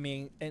is giving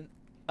me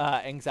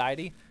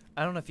anxiety.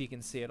 I don't know if you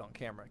can see it on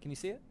camera. Can you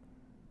see it?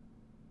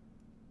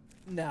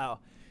 No.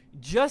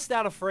 Just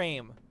out of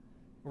frame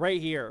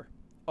right here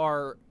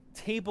are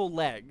table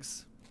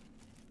legs.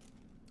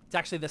 It's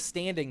actually the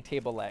standing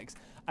table legs.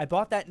 I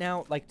bought that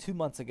now like 2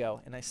 months ago,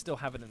 and I still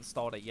haven't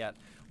installed it yet.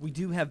 We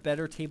do have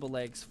better table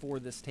legs for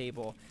this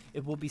table.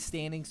 It will be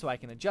standing so I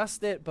can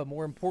adjust it, but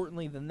more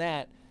importantly than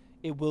that,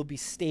 it will be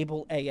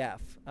stable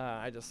AF.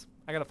 I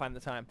gotta find the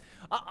time.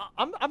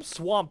 I'm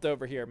swamped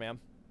over here, man.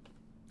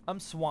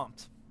 I'm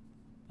swamped.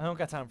 I don't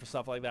got time for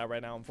stuff like that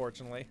right now,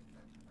 unfortunately.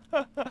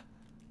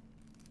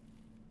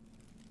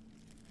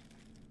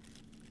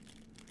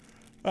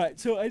 Alright,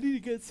 so I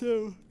need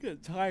to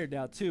get tired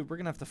now too. We're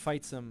gonna have to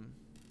fight some.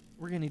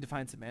 We're gonna need to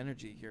find some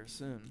energy here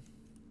soon.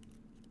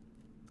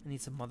 I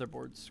need some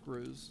motherboard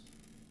screws.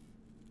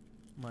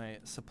 My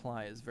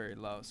supply is very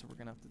low, so we're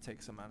gonna have to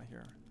take some out of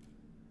here.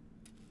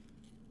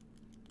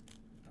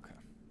 Okay.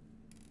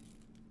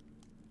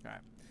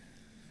 Alright.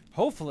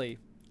 Hopefully,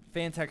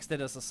 Fantex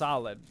did us a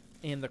solid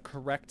and the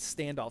correct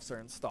standoffs are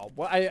installed.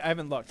 Well, I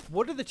haven't looked.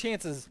 What are the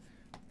chances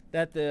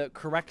that the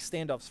correct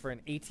standoffs for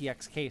an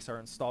ATX case are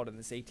installed in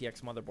this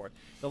ATX motherboard?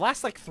 The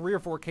last like 3 or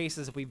 4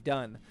 cases we've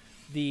done,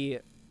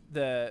 the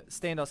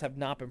standoffs have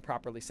not been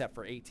properly set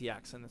for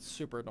ATX, and it's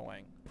super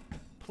annoying.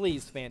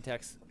 Please,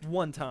 Fantex,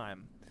 one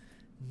time.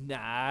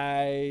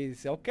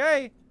 Nice.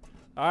 Okay.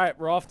 All right,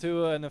 we're off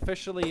to an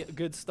officially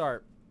good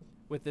start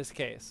with this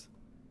case.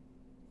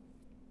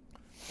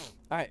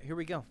 All right, here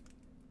we go.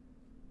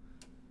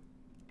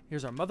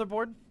 Here's our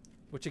motherboard,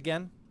 which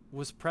again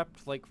was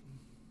prepped like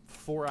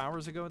 4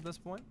 hours ago at this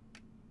point.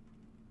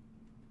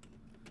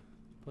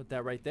 Put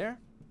that right there.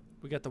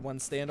 We got the one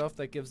standoff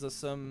that gives us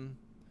some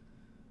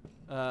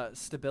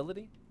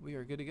stability. We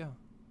are good to go.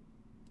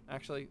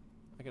 Actually,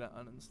 I gotta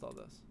uninstall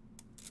this.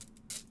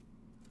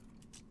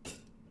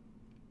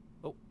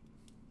 Oh,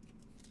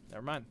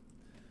 never mind.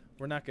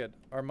 We're not good.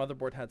 Our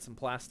motherboard had some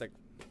plastic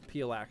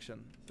peel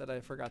action that I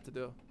forgot to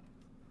do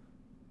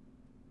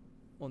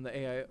on the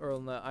AI or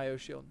on the IO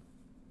shield.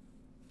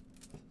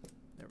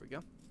 There we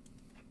go.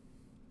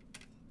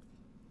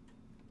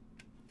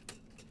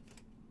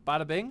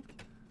 Bada bing,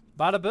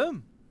 bada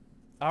boom.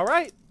 All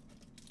right.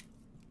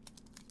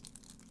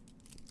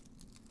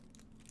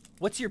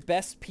 What's your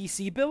best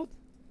PC build?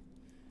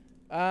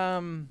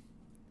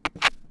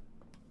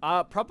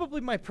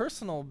 Probably my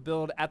personal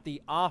build at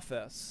the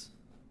office,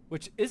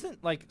 which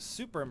isn't like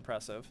super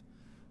impressive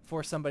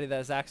for somebody that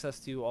has access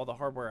to all the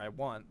hardware I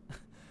want.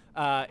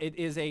 It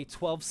is a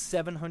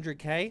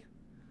 12700K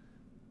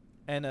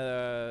and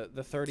the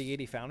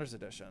 3080 Founders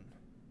Edition.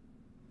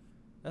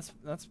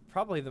 That's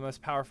probably the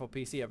most powerful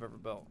PC I've ever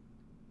built.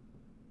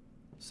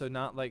 So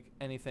not like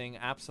anything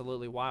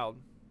absolutely wild.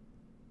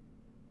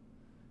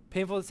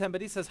 Painful to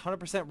Somebody says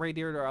 100%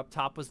 radiator up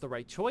top was the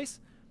right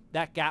choice.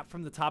 That gap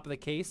from the top of the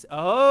case.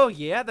 Oh,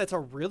 yeah, that's a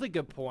really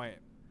good point.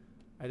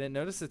 I didn't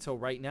notice it till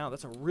right now.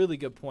 That's a really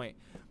good point.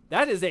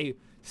 That is a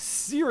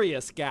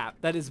serious gap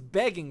that is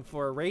begging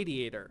for a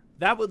radiator.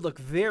 That would look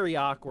very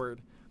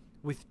awkward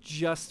with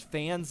just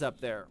fans up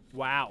there.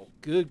 Wow,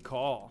 good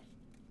call.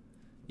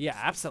 Yeah,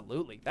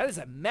 absolutely. That is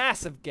a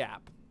massive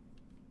gap.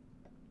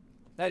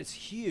 That is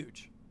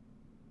huge.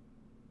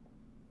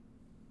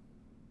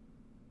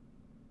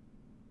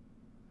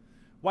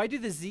 Why do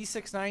the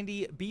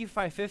Z690,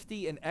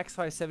 B550, and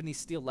X570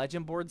 Steel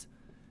Legend boards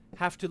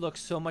have to look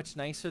so much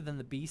nicer than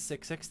the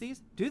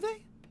B660s? Do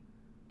they?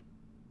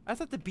 I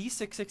thought the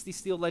B660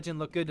 Steel Legend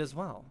looked good as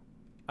well.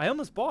 I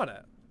almost bought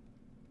it.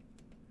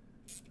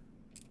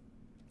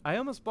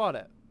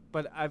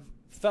 But I've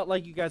felt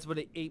like you guys would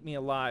have ate me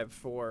alive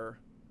for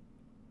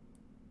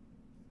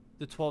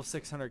the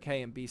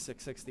 12600K and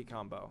B660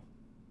 combo.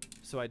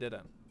 So I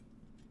didn't.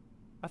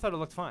 I thought it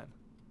looked fine.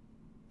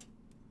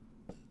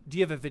 Do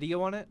you have a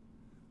video on it?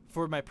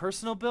 For my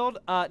personal build?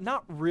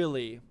 Not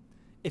really.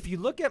 If you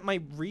look at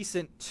my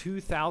recent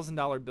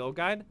 $2,000 build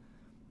guide,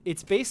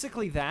 it's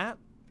basically that,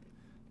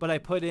 but I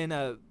put in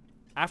a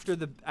after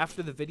the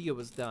video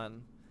was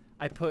done,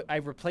 I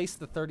replaced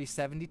the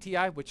 3070 Ti,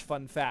 which,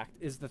 fun fact,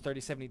 is the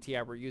 3070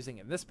 Ti we're using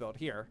in this build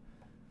here.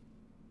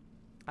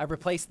 I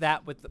replaced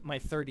that with my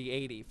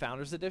 3080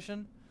 Founders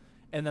Edition,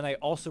 and then I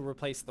also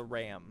replaced the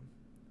RAM.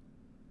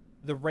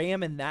 The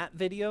RAM in that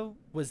video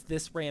was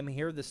this RAM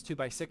here, this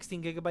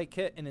 2x16 gigabyte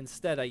kit, and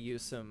instead I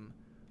used some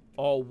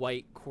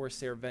all-white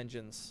Corsair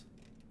Vengeance,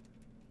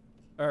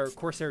 or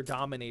Corsair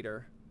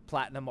Dominator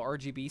Platinum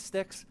RGB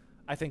sticks.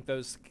 I think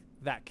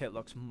that kit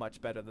looks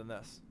much better than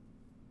this.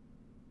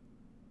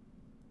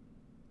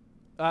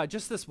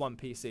 Just this one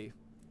PC.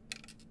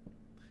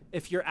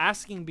 If you're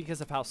asking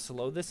because of how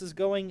slow this is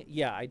going,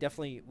 yeah, I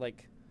definitely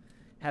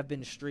have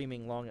been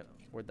streaming long.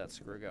 Where'd that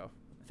screw go?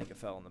 I think it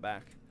fell in the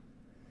back.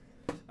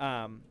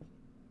 Oh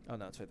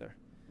no, it's right there.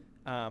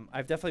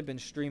 I've definitely been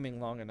streaming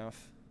long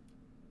enough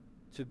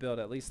to build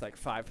at least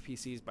 5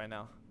 PCs by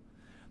now.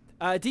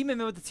 Demon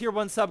Man with the tier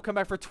 1 sub, come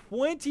back for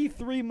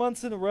 23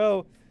 months in a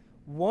row.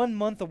 1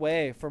 month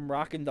away from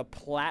rocking the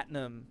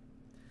platinum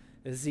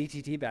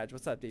ZTT badge.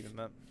 What's up, Demon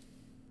Man?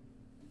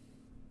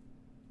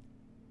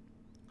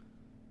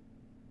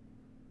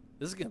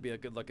 This is gonna be a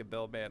good looking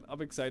build, man.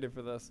 I'm excited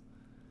for this.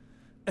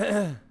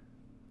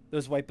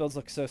 Those white builds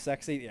look so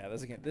sexy. Yeah,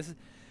 this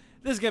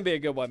is gonna be a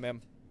good one,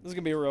 man. This is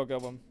gonna be a real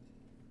good one.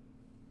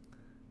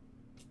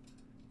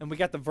 And we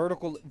got the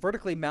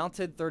vertically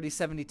mounted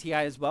 3070 Ti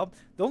as well.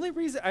 The only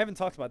reason I haven't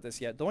talked about this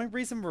yet. The only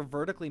reason we're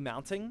vertically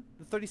mounting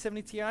the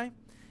 3070 Ti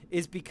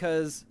is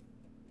because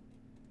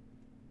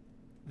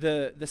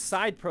the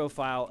side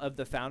profile of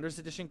the Founders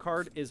Edition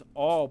card is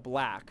all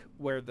black,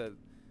 where the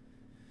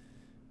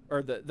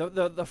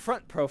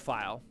front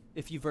profile,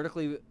 if you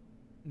vertically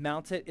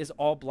mount it, is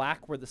all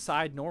black, where the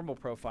side normal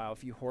profile,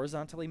 if you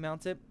horizontally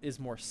mount it, is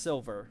more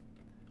silver.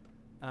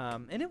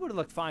 And it would have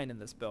looked fine in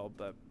this build,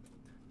 but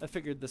I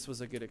figured this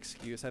was a good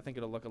excuse. I think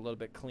it'll look a little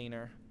bit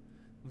cleaner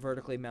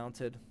vertically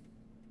mounted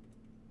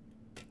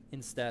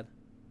instead.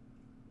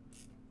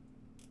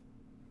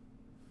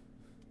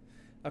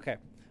 Okay.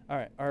 All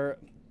right.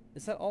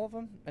 Is that all of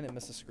them? I didn't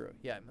miss a screw.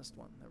 Yeah, I missed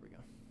one. There we go.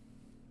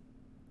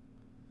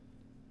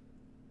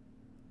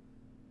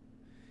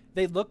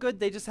 They look good.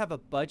 They just have a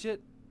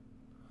budget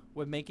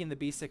with making the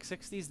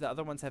B660s. The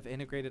other ones have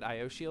integrated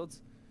I/O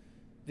shields.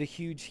 The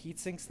huge heat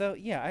sinks, though.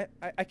 Yeah,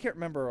 I can't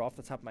remember off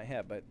the top of my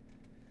head, but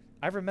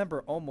I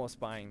remember almost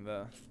buying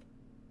the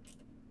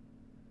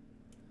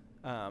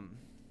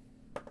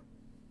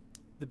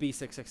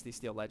B660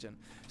 Steel Legend.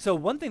 So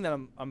one thing that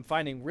I'm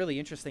finding really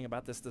interesting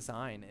about this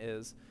design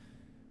is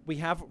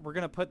we're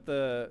gonna put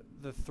the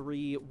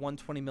 3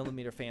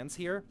 120mm fans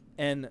here,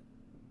 and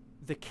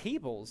the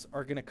cables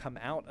are gonna come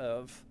out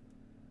of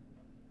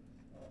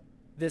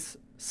this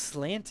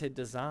slanted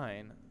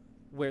design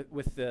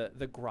with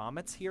the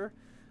grommets here.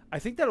 I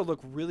think that'll look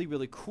really,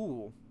 really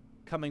cool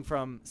coming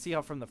from, see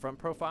how from the front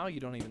profile you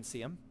don't even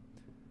see them?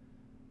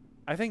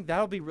 I think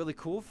that'll be really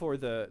cool for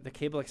the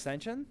cable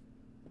extension,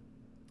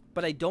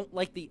 but I don't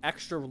like the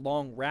extra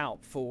long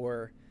route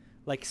for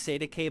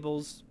SATA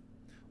cables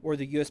or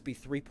the USB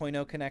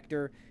 3.0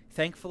 connector.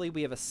 Thankfully,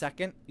 we have a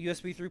second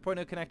USB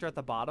 3.0 connector at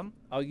the bottom.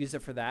 I'll use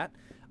it for that.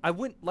 I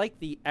wouldn't like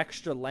the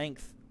extra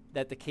length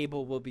that the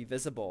cable will be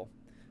visible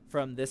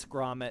from this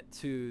grommet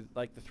to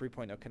the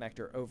 3.0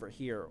 connector over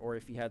here, or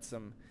if you had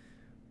some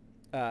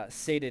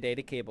SATA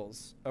data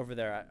cables over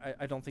there.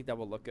 I don't think that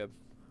will look good,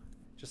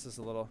 just as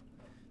a little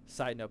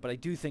side note, but I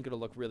do think it'll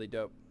look really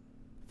dope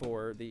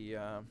for the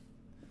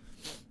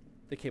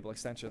cable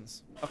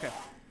extensions. Okay,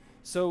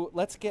 so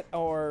let's get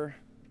our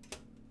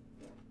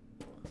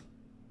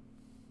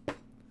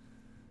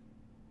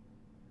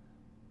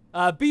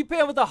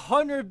B-Pan with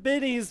 100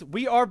 biddies.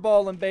 We are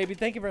balling, baby.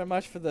 Thank you very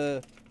much for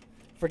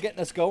getting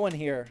us going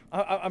here.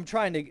 I'm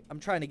trying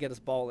to get us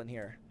balling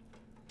here.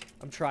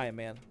 I'm trying,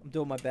 man. I'm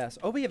doing my best.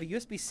 Oh, we have a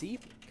USB-C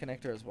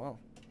connector as well.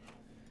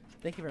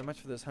 Thank you very much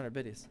for those 100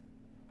 biddies.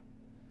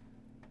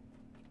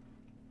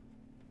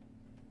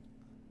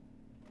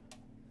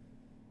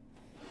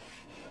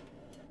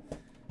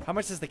 How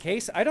much is the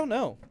case? I don't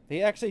know.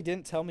 They actually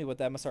didn't tell me what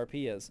the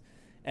MSRP is.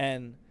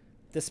 And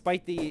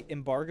despite the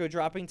embargo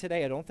dropping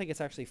today, I don't think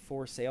it's actually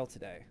for sale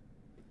today.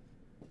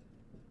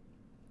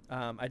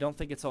 I don't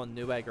think it's on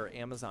Newegg or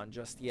Amazon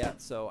just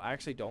yet, so I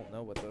actually don't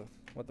know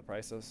what the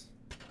price is.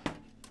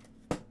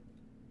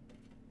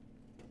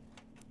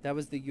 That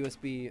was the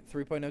USB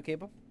 3.0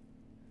 cable.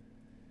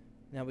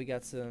 Now we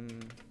got some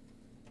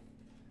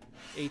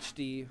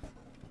HD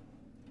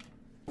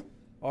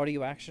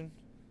audio action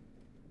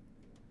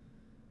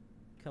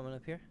coming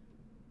up here.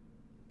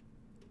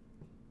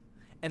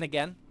 And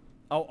again,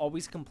 I'll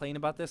always complain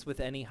about this with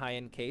any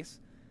high-end case.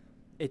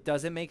 It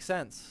doesn't make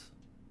sense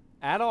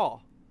at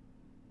all.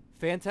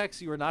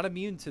 Phanteks, you are not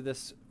immune to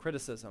this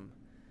criticism.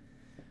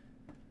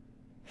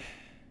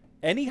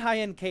 Any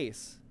high-end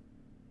case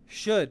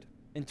should,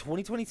 in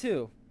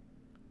 2022,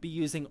 be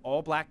using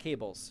all black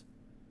cables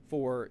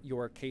for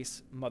your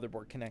case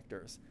motherboard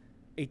connectors.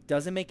 It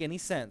doesn't make any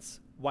sense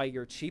why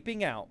you're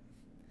cheaping out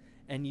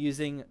and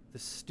using the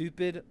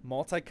stupid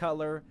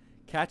multicolor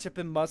ketchup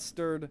and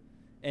mustard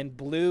and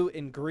blue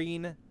and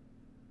green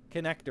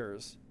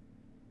connectors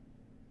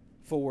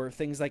for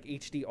things like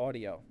HD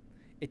audio.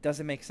 It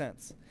doesn't make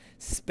sense.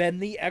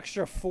 Spend the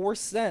extra 4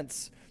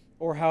 cents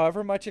or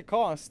however much it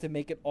costs to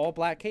make it all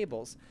black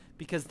cables,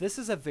 because this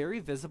is a very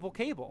visible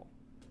cable.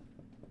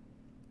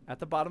 At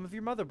the bottom of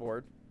your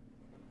motherboard,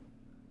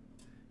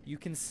 you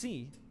can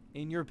see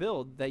in your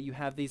build that you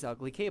have these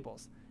ugly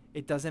cables.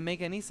 It doesn't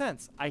make any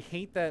sense. I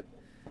hate that.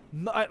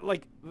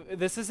 Like,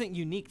 this isn't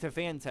unique to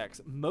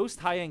Phanteks. Most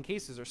high-end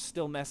cases are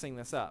still messing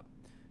this up.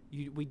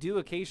 We do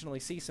occasionally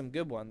see some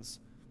good ones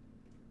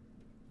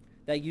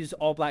that use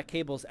all black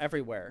cables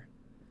everywhere.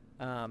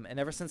 And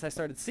ever since I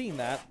started seeing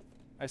that,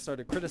 I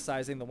started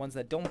criticizing the ones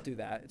that don't do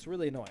that. It's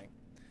really annoying,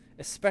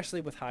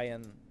 especially with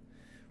high-end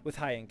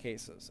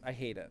cases. I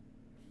hate it.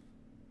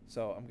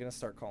 So I'm gonna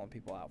start calling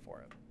people out for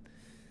it.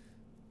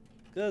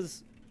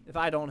 Because if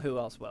I don't, who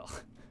else will?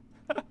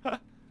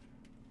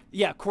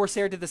 Yeah,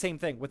 Corsair did the same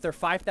thing with their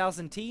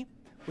 5000T,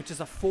 which is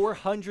a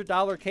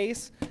 $400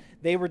 case.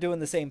 They were doing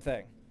the same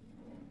thing.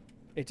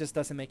 It just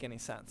doesn't make any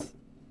sense.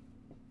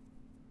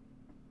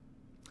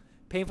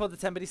 Painful to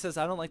Tembity says,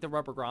 I don't like the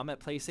rubber grommet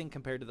placing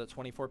compared to the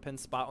 24-pin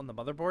spot on the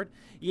motherboard.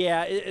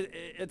 Yeah,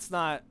 it's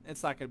not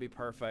going to be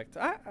perfect.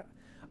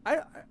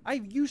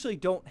 I usually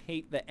don't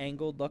hate the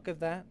angled look of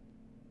that.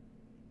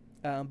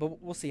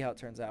 But we'll see how it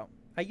turns out.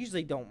 I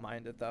usually don't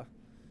mind it, though.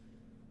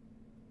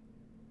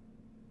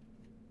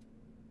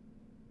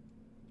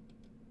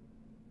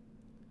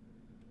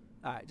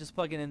 All right, just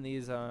plugging in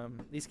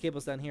these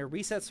cables down here.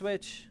 Reset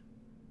switch.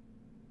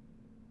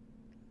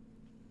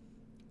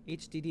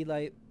 HDD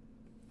light.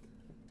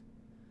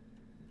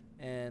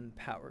 And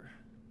power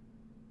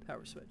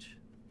switch.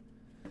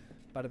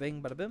 Bada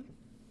bing, bada bim.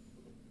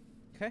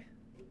 Okay.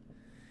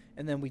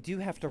 And then we do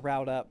have to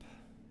route up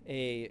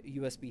a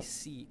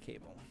USB-C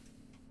cable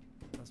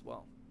as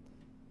well.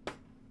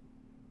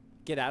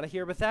 Get out of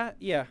here with that?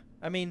 Yeah.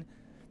 I mean,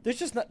 there's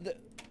just not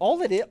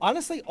all it is.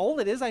 Honestly, all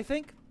it is, I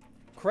think.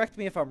 Correct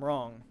me if I'm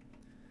wrong.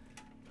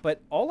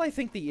 But all I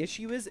think the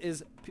issue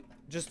is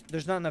just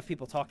there's not enough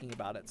people talking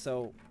about it.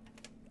 So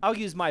I'll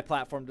use my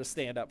platform to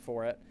stand up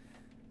for it.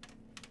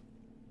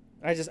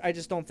 I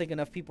just don't think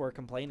enough people are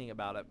complaining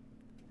about it.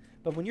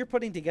 But when you're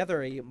putting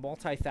together a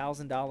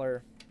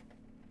multi-$1,000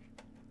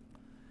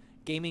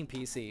 gaming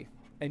PC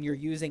and you're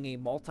using a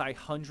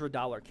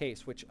multi-$100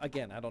 case, which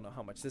again, I don't know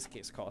how much this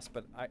case costs,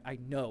 but I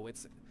know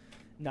it's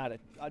not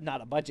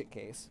a budget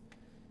case.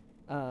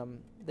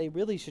 They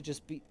really should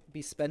just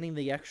be spending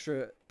the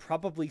extra,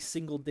 probably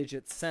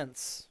single-digit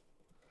cents,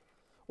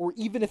 or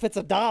even if it's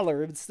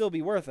 $1, it'd still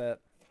be worth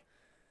it.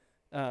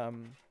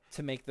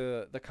 To make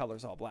the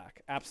colors all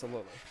black.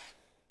 Absolutely.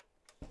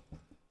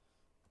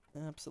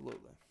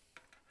 Absolutely.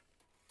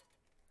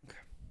 Okay.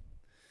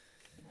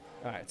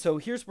 All right, so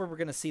here's where we're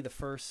going to see the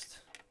first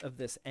of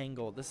this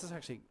angle. This is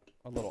actually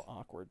a little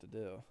awkward to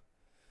do.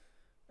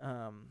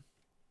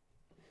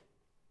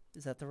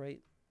 Is that the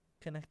right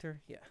connector?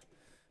 Yeah.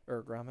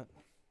 Or grommet.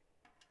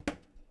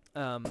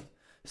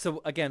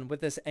 So again,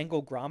 with this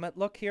angle grommet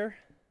look here,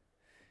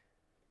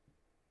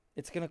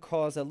 it's going to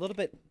cause a little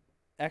bit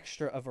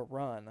extra of a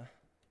run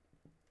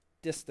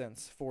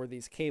distance for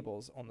these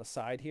cables on the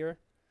side here.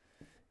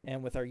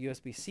 And with our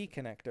USB-C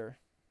connector,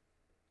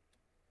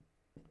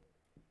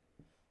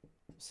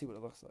 see what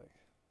it looks like.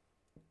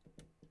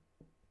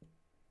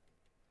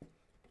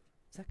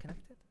 Is that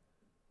connected?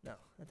 No,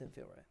 that didn't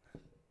feel right.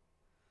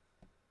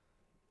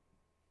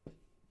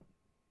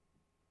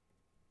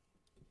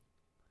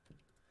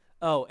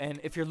 Oh,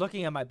 and if you're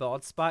looking at my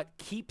bald spot,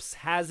 Keeps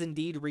has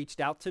indeed reached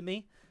out to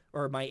me,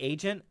 or my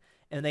agent,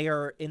 and they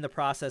are in the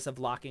process of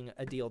locking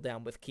a deal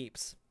down with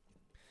Keeps.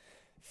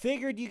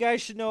 Figured you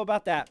guys should know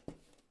about that.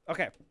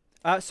 Okay,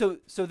 so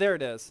there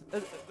it is.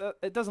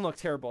 It doesn't look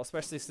terrible,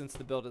 especially since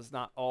the build is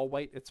not all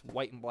white; it's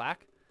white and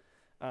black.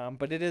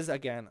 But it is,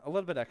 again, a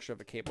little bit extra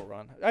of a cable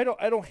run. I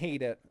don't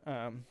hate it.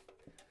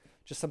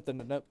 Just something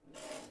to note.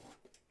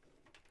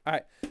 All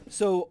right,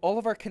 so all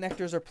of our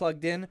connectors are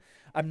plugged in.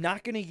 I'm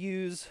not going to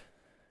use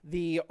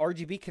the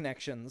RGB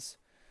connections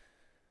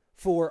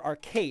for our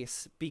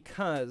case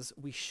because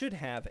we should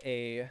have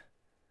a...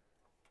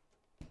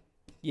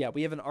 Yeah,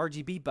 we have an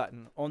RGB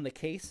button on the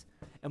case,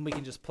 and we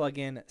can just plug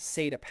in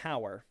SATA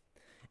power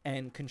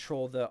and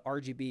control the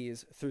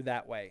RGBs through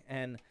that way.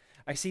 And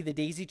I see the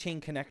daisy chain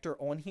connector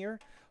on here.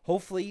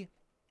 Hopefully,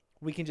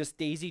 we can just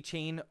daisy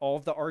chain all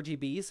of the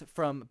RGBs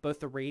from both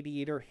the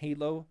Radiator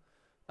Halo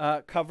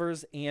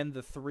covers and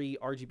the 3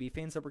 RGB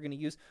fans that we're going to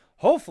use.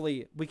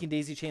 Hopefully, we can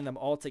daisy chain them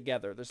all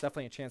together. There's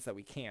definitely a chance that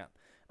we can't.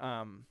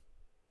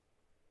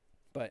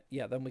 But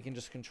yeah, then we can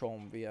just control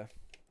them via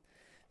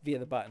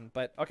the button.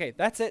 But okay,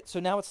 that's it. So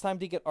now it's time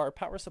to get our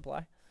power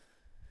supply,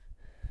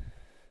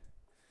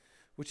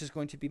 which is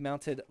going to be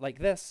mounted like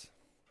this.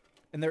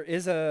 And there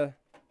is a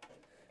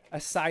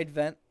side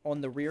vent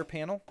on the rear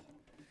panel.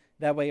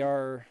 That way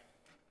our...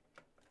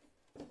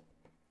 Do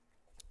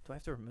I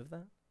have to remove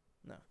that?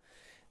 No.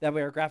 That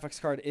way our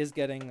graphics card is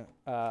getting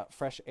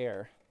fresh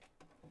air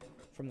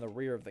from the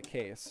rear of the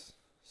case.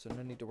 So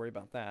no need to worry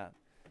about that.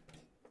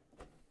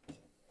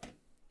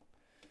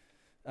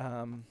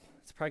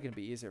 It's probably going to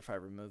be easier if I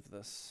remove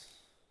this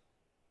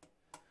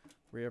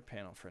rear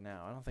panel for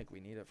now. I don't think we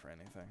need it for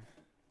anything.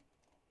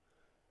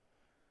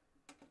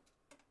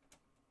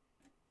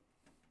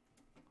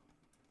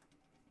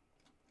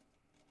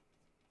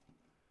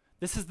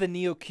 This is the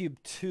NeoCube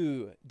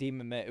 2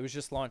 Demon Mitt. It was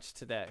just launched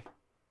today.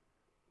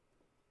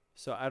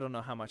 So I don't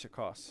know how much it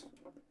costs.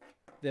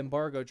 The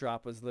embargo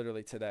drop was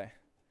literally today.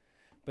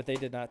 But they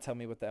did not tell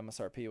me what the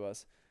MSRP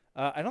was.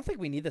 I don't think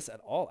we need this at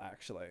all,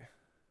 actually.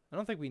 I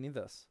don't think we need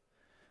this.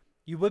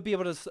 You would be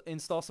able to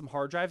install some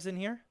hard drives in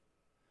here,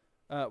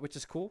 which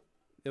is cool.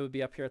 It would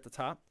be up here at the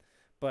top.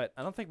 But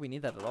I don't think we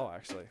need that at all,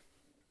 actually.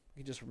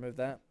 We can just remove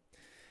that.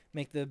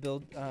 Make the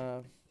build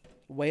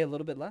weigh a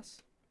little bit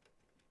less.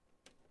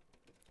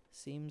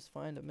 Seems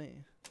fine to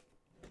me.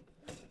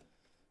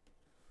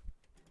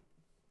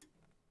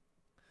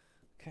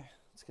 Okay,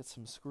 let's get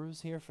some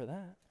screws here for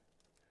that.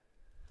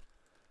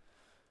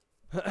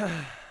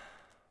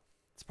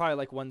 It's probably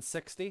like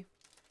 160.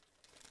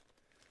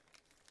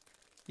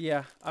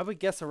 Yeah, I would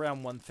guess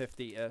around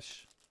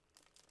 150-ish.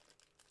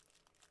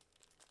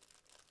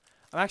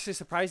 I'm actually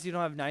surprised you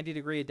don't have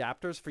 90-degree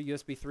adapters for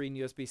USB 3 and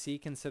USB-C,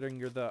 considering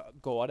you're the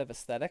god of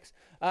aesthetics.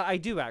 I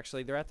do,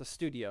 actually. They're at the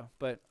studio,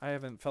 but I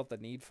haven't felt the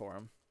need for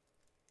them.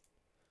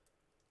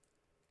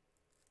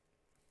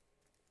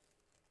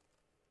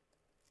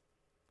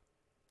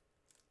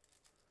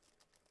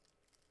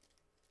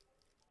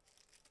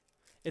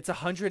 It's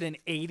 $180.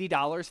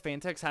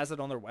 Fantex has it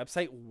on their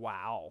website.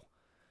 Wow.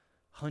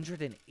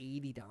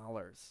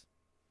 $180.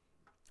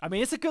 I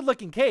mean, it's a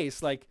good-looking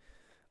case. Like,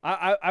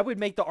 I would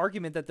make the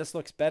argument that this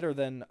looks better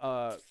than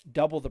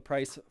double the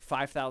price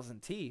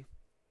 5000T.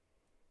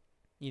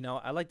 You know,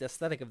 I like the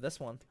aesthetic of this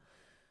one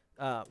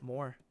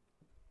more.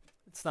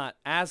 It's not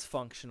as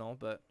functional,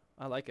 but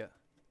I like it.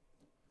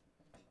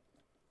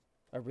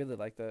 I really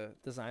like the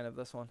design of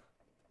this one.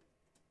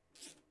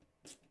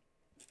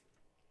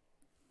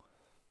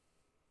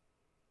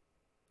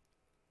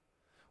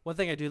 One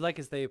thing I do like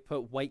is they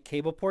put white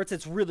cable ports.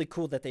 It's really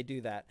cool that they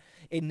do that.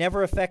 It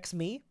never affects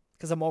me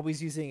because I'm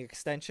always using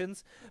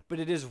extensions, but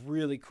it is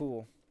really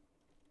cool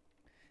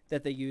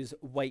that they use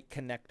white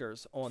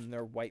connectors on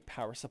their white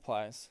power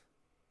supplies.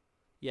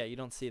 Yeah, you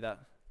don't see that.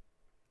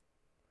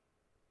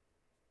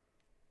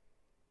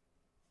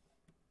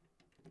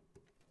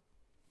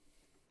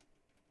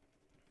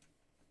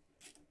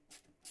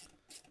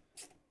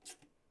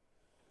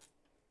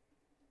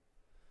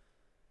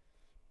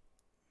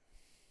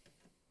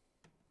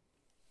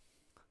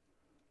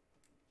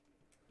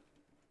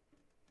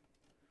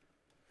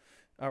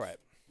 All right.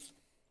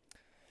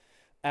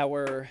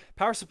 Our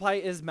power supply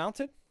is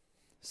mounted.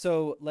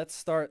 So let's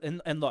start.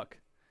 And look,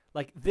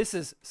 like this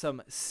is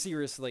some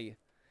seriously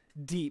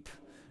deep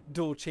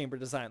dual chamber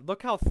design.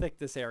 Look how thick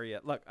this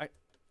area. Look,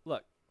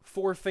 look,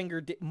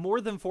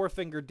 more than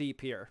 4-finger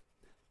deep here.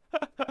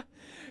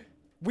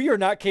 We are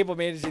not cable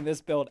managing this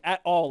build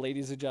at all,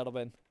 ladies and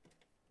gentlemen.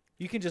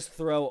 You can just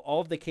throw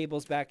all of the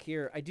cables back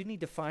here. I do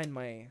need to find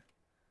my,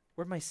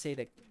 where'd my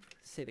SATA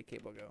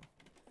cable go?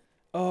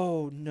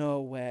 Oh, no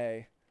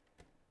way.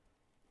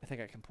 I think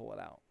I can pull it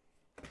out.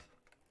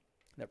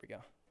 There we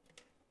go.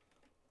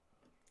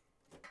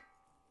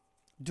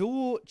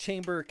 Dual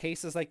chamber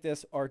cases like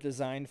this are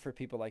designed for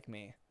people like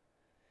me.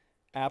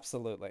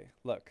 Absolutely.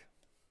 Look.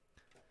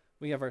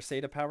 We have our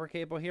SATA power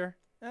cable here.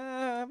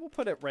 We'll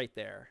put it right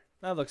there.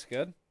 That looks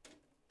good.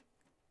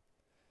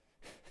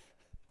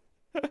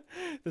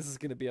 This is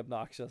going to be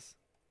obnoxious.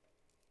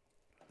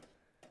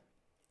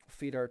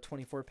 Feed our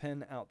 24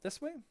 pin out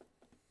this way.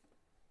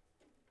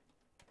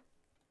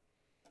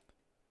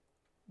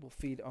 We'll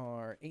feed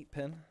our 8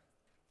 pin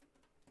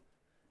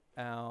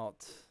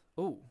out.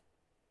 Oh,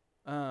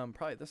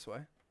 probably this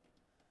way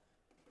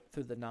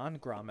through the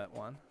non-grommet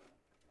one.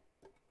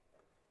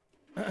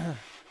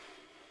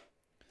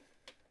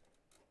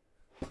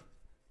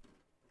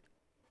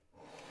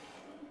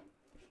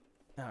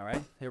 All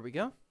right, here we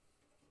go.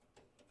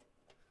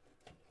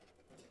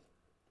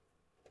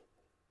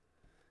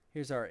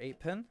 Here's our 8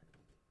 pin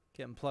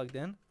getting plugged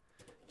in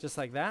just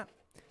like that.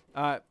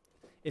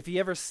 If you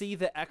ever see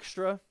the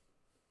extra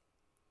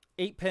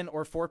 8 pin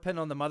or 4 pin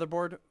on the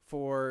motherboard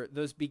for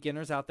those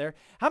beginners out there,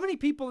 how many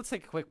people, let's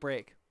take a quick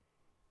break.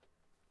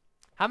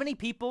 How many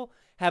people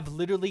have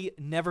literally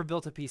never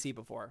built a PC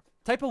before?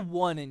 Type a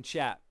 1 in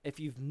chat if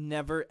you've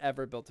never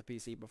ever built a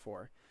PC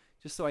before,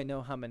 just so I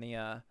know how many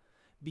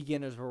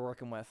beginners we're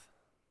working with.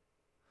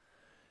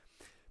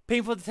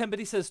 Painful to 10, but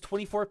he says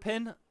 24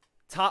 pin.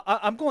 Top.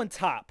 I'm going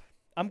top.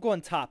 I'm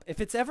going top. If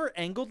it's ever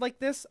angled like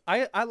this,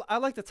 I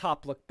like the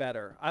top look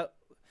better.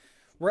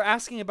 We're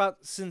asking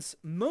about, since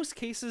most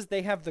cases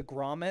they have the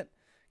grommet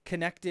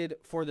connected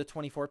for the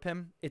 24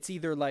 pin. It's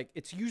either like,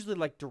 it's usually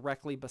like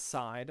directly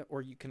beside,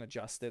 or you can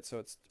adjust it so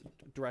it's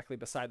directly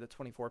beside the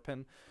 24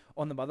 pin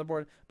on the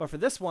motherboard. But for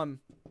this one,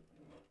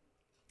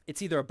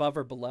 it's either above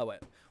or below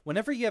it.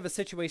 Whenever you have a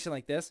situation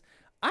like this,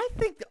 I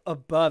think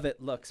above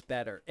it looks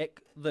better.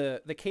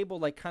 The cable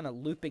like kind of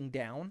looping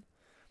down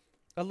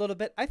a little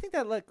bit. I think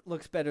that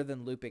looks better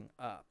than looping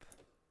up.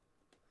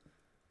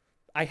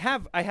 I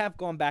have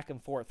gone back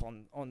and forth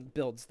on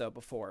builds though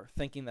before,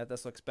 thinking that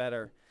this looks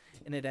better,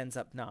 and it ends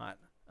up not.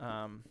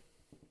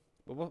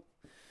 But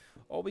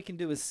all we can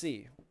do is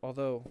see.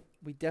 Although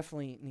we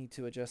definitely need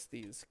to adjust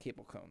these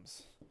cable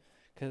combs,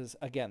 because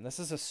again, this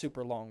is a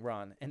super long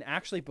run. And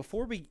actually,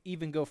 before we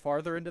even go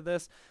farther into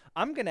this,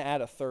 I'm gonna add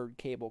a third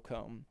cable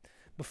comb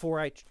before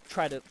I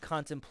try to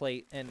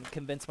contemplate and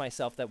convince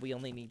myself that we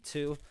only need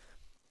two.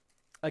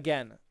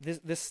 Again,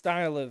 this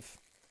style of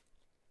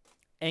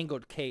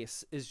angled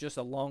case is just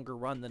a longer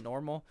run than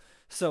normal,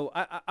 so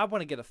I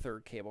want to get a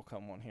third cable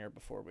comb on here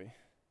before we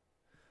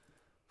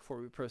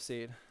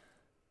proceed.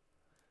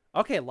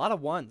 Okay, a lot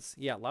of ones.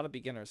 Yeah, a lot of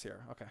beginners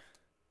here. Okay,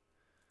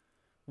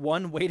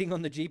 one waiting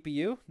on the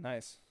GPU.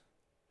 Nice.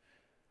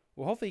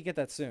 Well, hopefully you get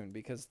that soon,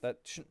 because that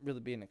shouldn't really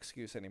be an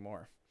excuse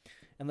anymore,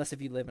 unless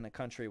if you live in a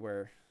country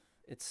where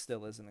it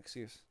still is an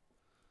excuse.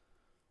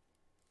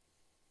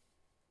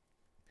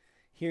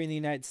 Here in the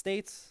United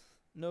States,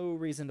 no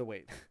reason to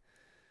wait.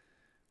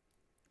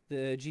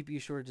 The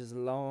GPU shortage is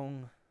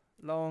long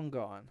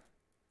gone.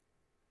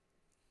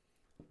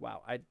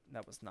 Wow,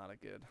 that was not a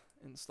good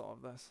install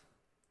of this.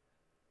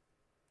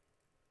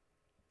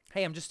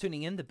 Hey, I'm just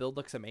tuning in. The build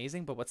looks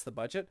amazing, but what's the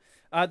budget?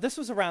 This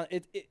was around,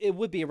 it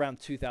would be around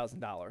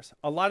 $2,000.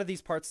 A lot of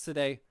these parts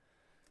today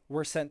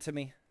were sent to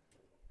me.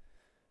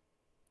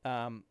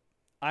 I'm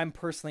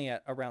personally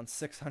at around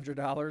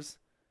 $600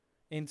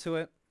 into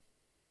it.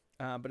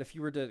 But if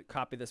you were to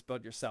copy this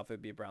build yourself,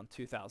 it'd be around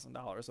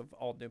 $2,000 of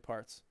all new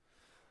parts.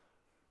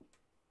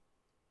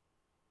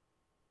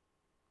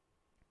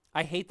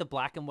 I hate the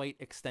black and white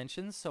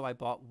extensions, so I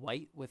bought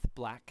white with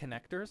black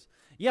connectors.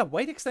 Yeah,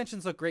 white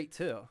extensions look great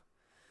too.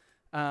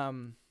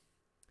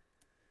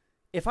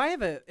 If I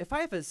have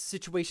a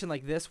situation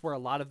like this where a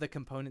lot of the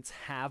components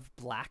have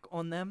black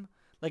on them,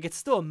 like it's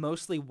still a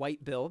mostly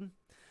white build,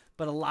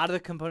 but a lot of the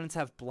components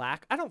have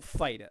black, I don't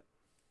fight it.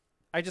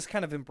 I just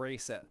kind of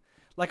embrace it.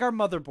 Like our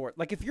motherboard,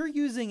 like if you're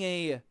using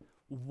a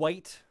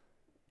white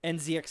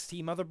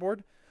NZXT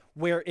motherboard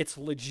where it's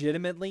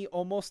legitimately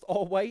almost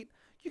all white,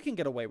 you can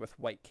get away with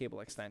white cable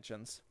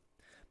extensions.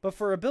 But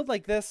for a build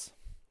like this,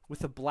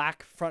 with a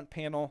black front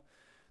panel,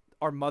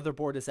 our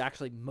motherboard is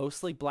actually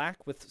mostly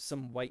black with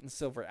some white and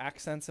silver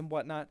accents and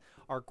whatnot.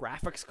 Our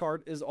graphics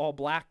card is all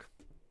black.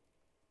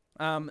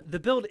 The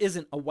build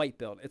isn't a white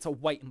build. It's a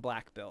white and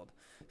black build.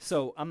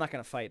 So I'm not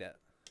going to fight it.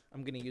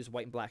 I'm going to use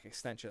white and black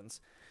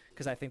extensions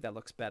because I think that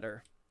looks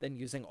better than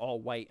using all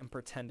white and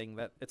pretending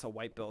that it's a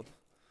white build.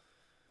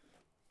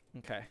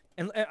 Okay.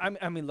 And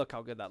I mean, look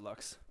how good that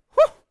looks.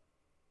 Whew!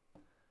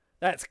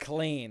 That's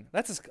clean.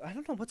 I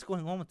don't know what's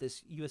going on with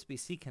this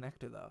USB-C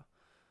connector, though.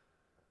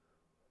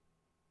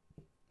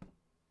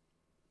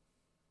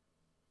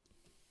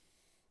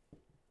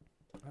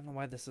 I don't know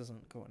why this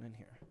isn't going in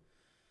here.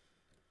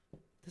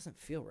 It doesn't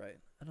feel right.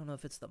 I don't know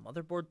if it's the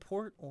motherboard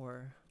port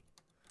or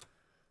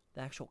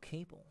the actual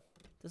cable.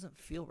 It doesn't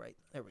feel right.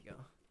 There we go.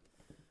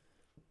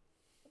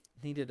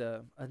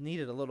 I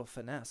needed a little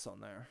finesse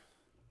on there.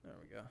 There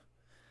we go.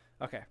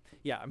 Okay.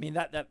 Yeah, I mean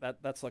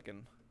that's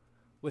looking,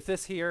 with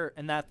this here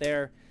and that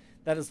there,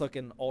 that is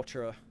looking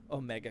ultra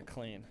omega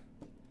clean.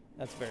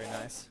 That's very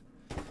nice.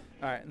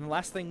 All right, and the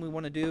last thing we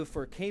want to do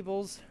for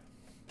cables,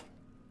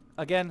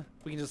 again,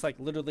 we can just like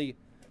literally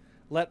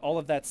let all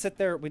of that sit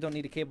there. We don't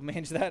need to cable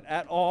manage that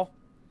at all.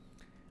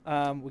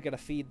 We got to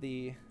feed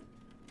the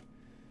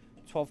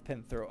 12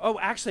 pin through. Oh,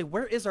 actually,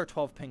 where is our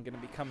 12 pin going to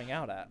be coming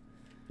out at?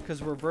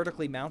 Because we're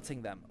vertically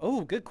mounting them.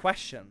 Oh, good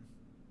question.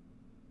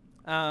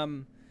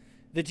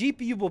 The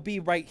GPU will be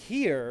right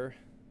here.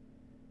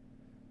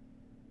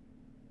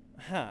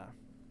 Huh.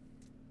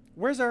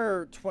 Where's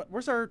our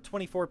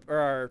 24 or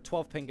our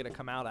 12 pin going to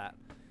come out at?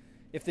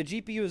 If the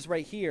GPU is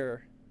right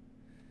here,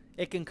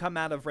 it can come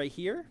out of right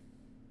here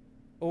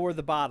or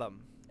the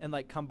bottom and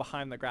like come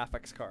behind the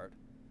graphics card.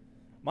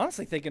 I'm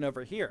honestly thinking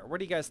over here. What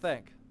do you guys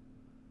think?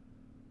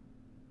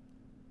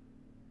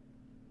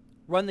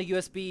 Run the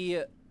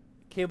USB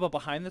cable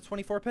behind the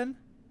 24 pin?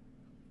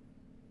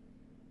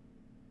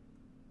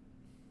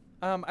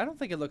 I don't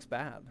think it looks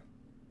bad.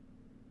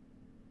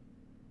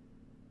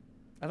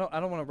 I don't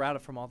want to route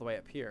it from all the way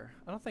up here.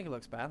 I don't think it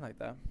looks bad like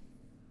that.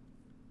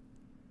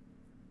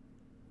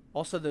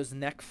 Also, those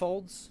neck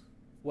folds.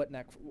 What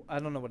neck? I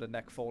don't know what a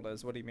neck fold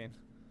is. What do you mean?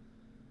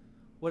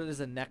 What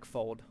is a neck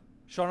fold?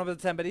 Sean over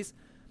the 10 biddies.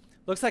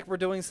 Looks like we're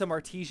doing some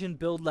artesian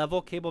build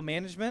level cable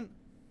management.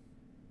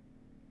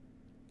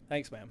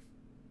 Thanks, ma'am.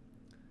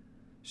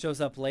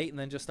 Shows up late and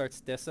then just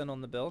starts dissing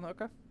on the build.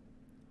 Okay.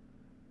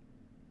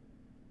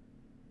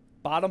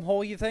 Bottom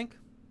hole, you think?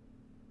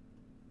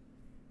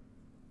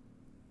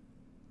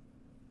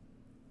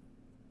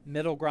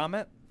 Middle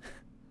grommet?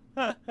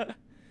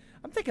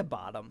 I'm thinking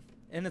bottom,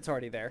 and it's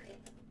already there.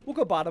 We'll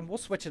go bottom. We'll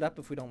switch it up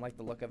if we don't like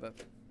the look of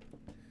it.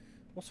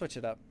 We'll switch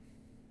it up.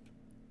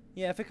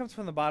 Yeah, if it comes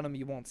from the bottom,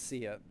 you won't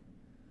see it.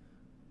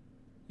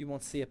 You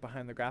won't see it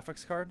behind the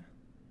graphics card.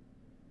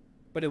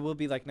 But it will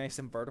be like nice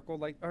and vertical,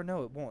 like, or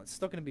no, it won't. It's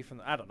still gonna be from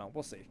the, I don't know.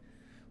 We'll see.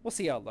 We'll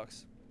see how it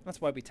looks. That's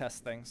why we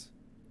test things.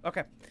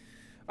 Okay.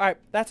 All right,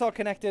 that's all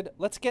connected.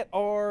 Let's get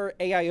our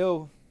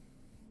AIO.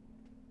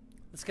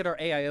 Let's get our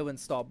AIO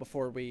installed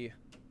before we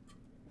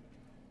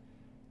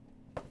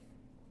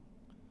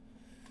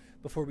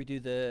do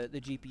the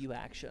GPU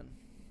action.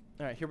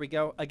 All right, here we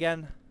go.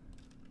 Again,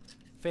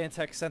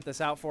 Fantech sent this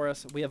out for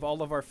us. We have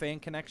all of our fan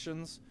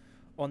connections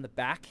on the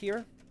back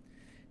here.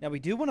 Now we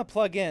do want to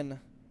plug in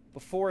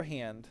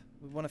beforehand.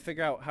 We want to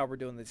figure out how we're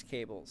doing these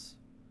cables.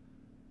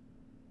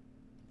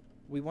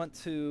 We want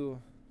to...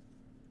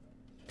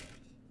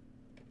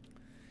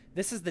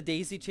 This is the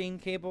daisy chain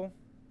cable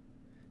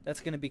that's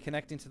going to be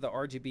connecting to the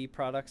RGB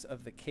products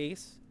of the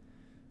case.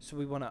 So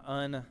we want to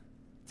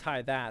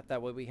untie that.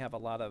 That way we have a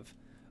lot of...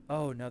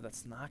 Oh, no,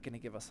 that's not going to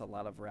give us a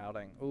lot of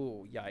routing.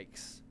 Ooh,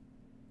 yikes.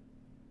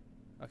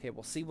 Okay,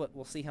 we'll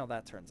see how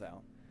that turns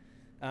out.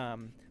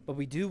 But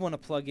we do want to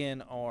plug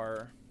in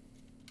our...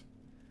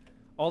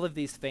 All of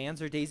these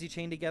fans are daisy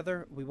chained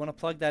together. We want to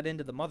plug that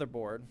into the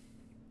motherboard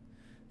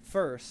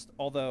first,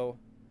 although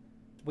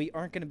we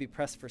aren't going to be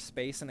pressed for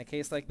space in a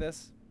case like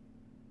this.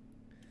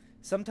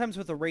 Sometimes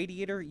with a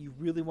radiator, you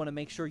really want to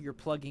make sure you're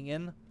plugging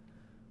in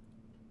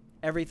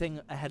everything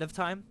ahead of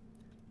time,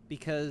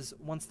 because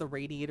once the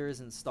radiator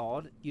is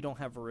installed, you don't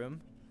have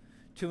room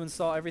to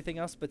install everything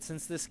else. But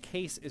since this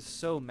case is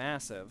so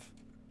massive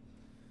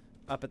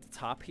up at the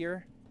top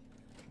here,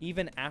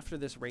 even after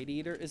this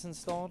radiator is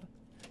installed,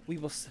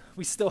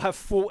 we still have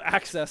full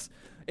access.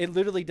 It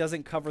literally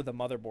doesn't cover the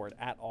motherboard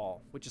at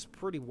all, which is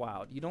pretty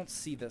wild. You don't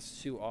see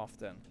this too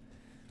often.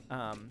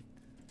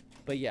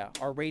 But yeah,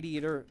 our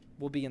radiator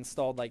will be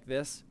installed like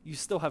this. You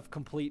still have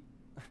complete...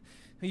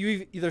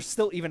 there's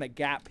still even a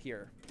gap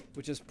here,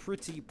 which is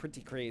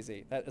pretty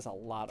crazy. That is a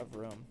lot of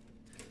room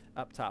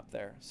up top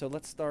there. So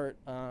let's start...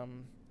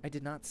 I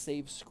did not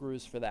save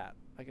screws for that.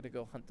 I gotta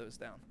go hunt those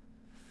down.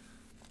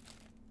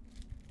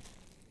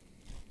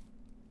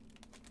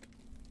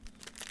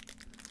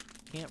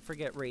 Can't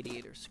forget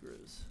radiator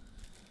screws.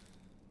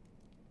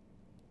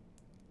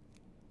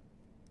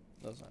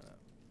 Those aren't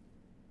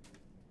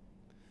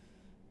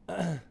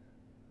it.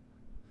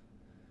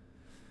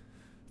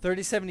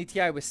 3070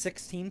 Ti with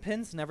 16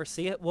 pins. Never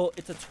see it. Well,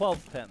 it's a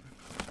 12 pin.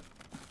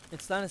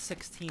 It's not a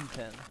 16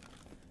 pin.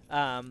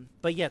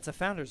 But yeah, it's a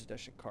Founders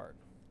Edition card.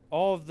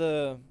 All of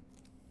the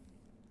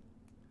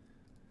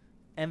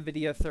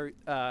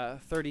NVIDIA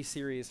 30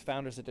 series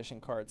Founders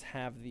Edition cards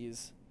have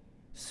these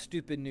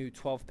stupid new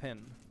 12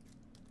 pin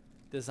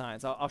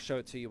designs. I'll show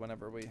it to you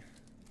whenever we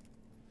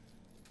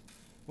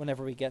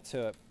get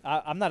to it.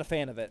 I'm not a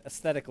fan of it.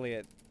 Aesthetically,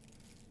 it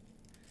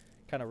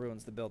kind of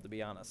ruins the build, to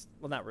be honest.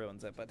 Well, not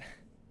ruins it, but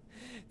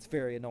it's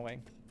very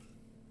annoying.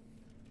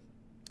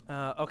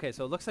 Okay,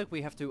 so it looks like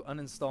we have to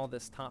uninstall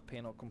this top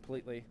panel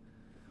completely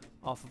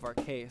off of our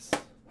case,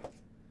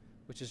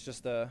 which is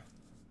just a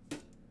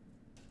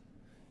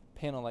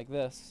panel like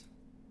this,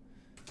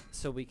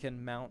 so we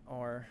can mount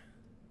our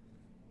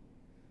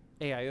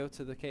AIO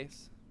to the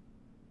case.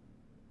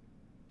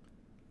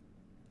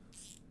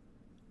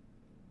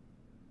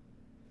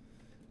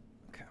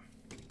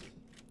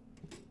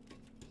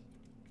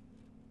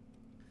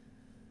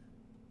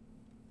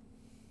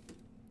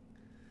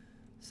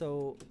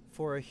 So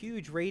for a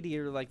huge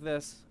radiator like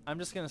this, I'm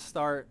just going to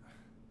start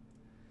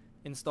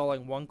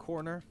installing one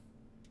corner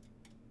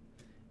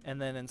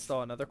and then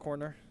install another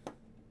corner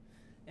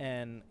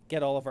and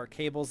get all of our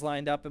cables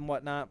lined up and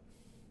whatnot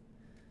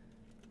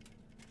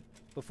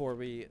before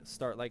we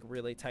start like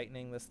really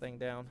tightening this thing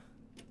down.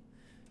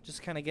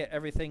 Just kind of get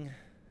everything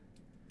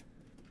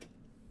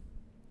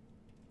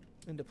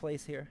into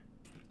place here.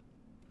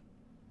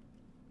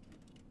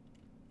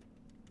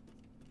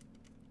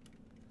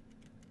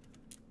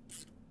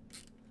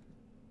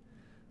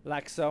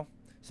 Like so.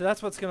 So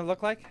that's what it's going to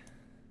look like.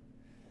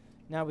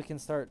 Now we can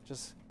start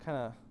just kind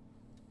of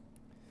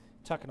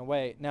tucking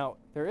away. Now,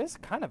 there is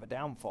kind of a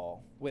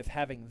downfall with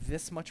having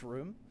this much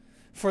room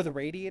for the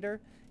radiator,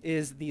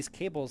 is these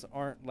cables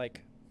aren't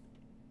like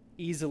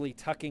easily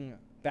tucking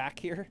back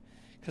here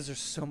because there's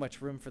so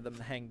much room for them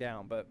to hang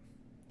down. But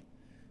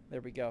there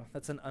we go.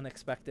 That's an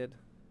unexpected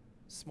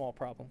small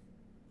problem.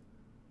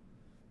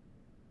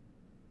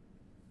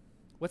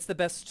 What's the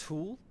best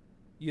tool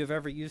you have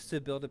ever used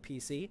to build a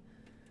PC?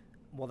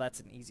 Well, that's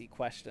an easy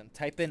question.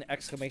 Type in !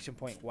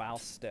 Wow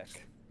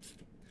stick.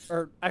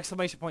 Or !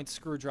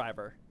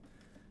 Screwdriver.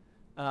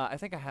 I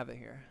think I have it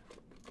here.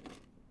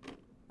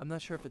 I'm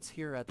not sure if it's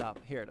here at the...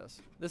 Here it is.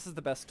 This is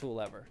the best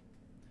tool ever.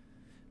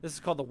 This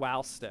is called the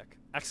Wow stick. !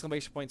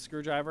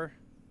 Screwdriver.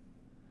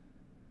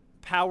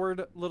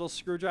 powered little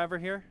screwdriver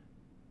here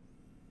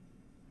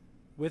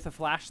with a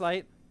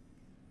flashlight.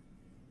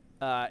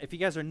 If you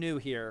guys are new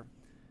here,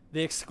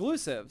 the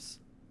exclusives,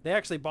 they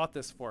actually bought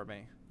this for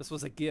me. This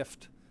was a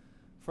gift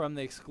from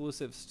the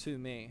exclusives to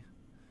me.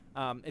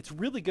 It's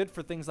really good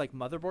for things like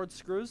motherboard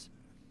screws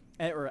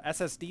or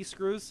SSD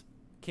screws.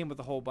 Came with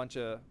a whole bunch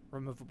of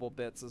removable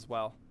bits as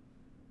well.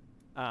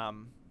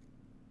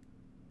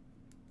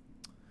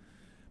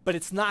 But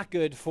it's not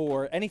good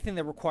for anything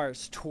that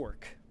requires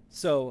torque.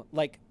 So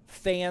like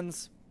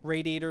fans,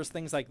 radiators,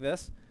 things like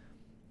this.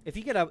 If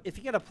you gotta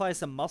apply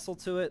some muscle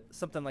to it,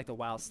 something like the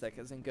WoW stick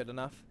isn't good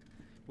enough,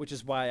 which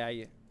is why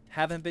I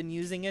haven't been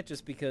using it,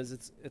 just because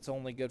it's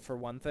only good for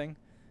one thing,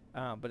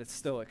 but it's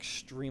still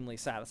extremely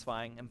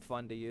satisfying and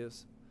fun to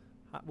use.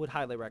 I would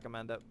highly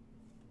recommend it.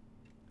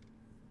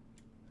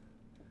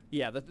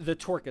 Yeah, the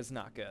torque is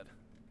not good.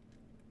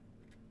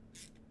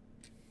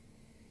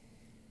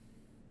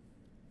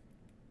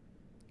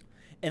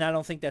 And I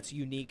don't think that's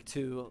unique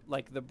to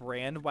like the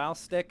brand WoW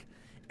stick.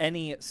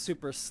 Any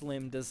super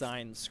slim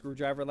design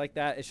screwdriver like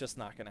that, it's just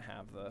not going to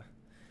have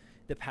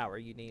the power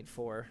you need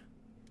for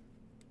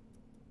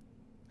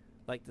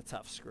like the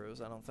tough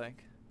screws, I don't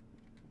think.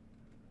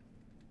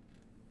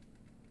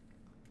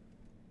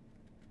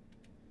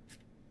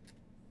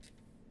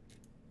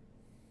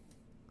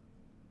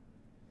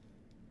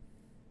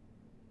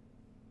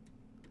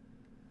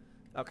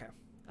 Okay.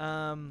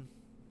 All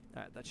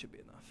right, that should be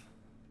enough.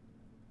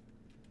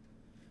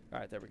 All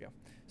right, there we go.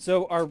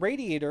 So our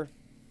radiator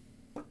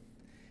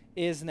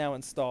is now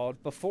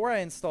installed. Before I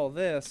install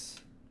this,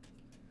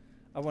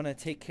 I want to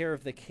take care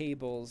of the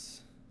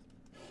cables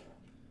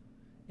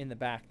in the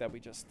back that we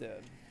just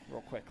did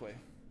real quickly,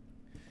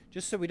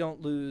 just so we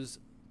don't lose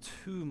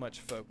too much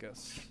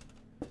focus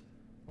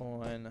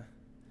on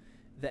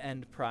the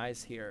end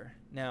prize here.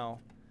 Now,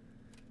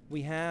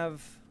 we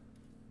have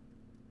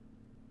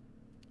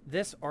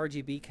this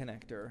RGB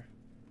connector,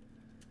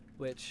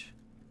 which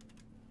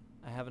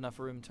I have enough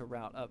room to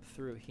route up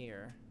through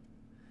here.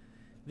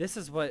 This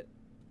is what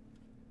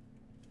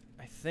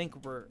I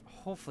think we're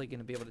hopefully going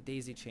to be able to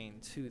daisy chain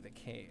to the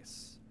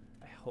case.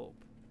 I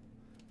hope.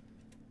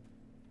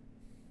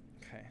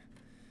 Okay.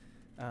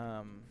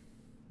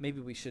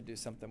 Maybe we should do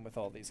something with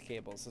all these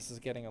cables. This is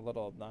getting a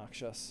little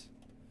obnoxious.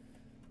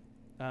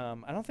 I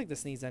don't think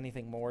this needs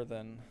anything more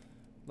than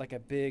like a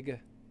big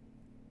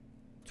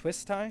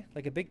twist tie.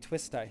 Like a big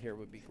twist tie here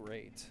would be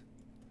great,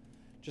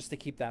 just to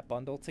keep that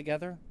bundle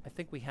together. I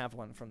think we have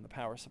one from the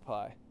power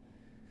supply.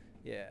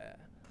 Yeah,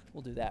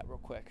 we'll do that real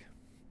quick.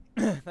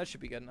 That should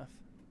be good enough.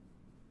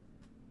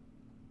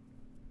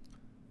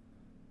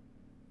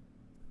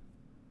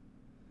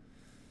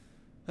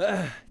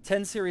 Uh,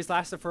 10 series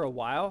lasted for a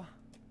while.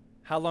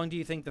 How long do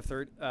you think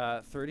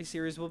the 30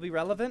 series will be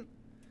relevant?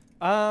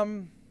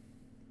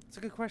 That's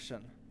a good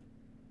question.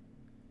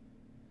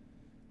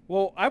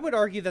 Well, I would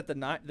argue that the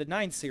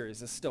 9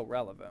 series is still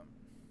relevant.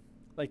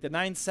 Like the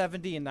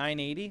 970 and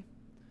 980,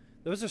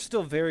 those are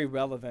still very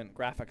relevant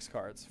graphics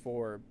cards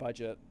for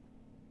budget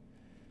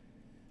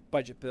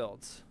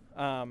builds.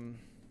 10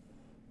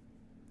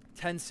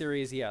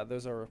 series, yeah,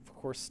 those are of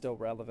course still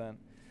relevant.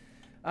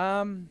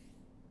 I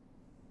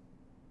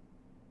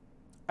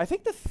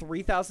think the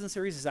 3000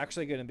 series is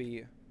actually going to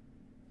be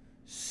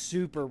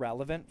super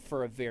relevant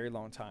for a very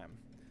long time,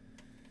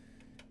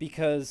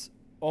 because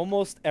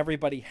almost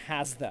everybody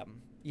has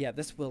them. Yeah,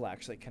 this will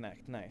actually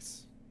connect.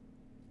 Nice.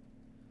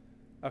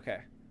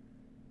 Okay.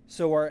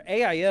 So our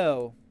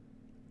AIO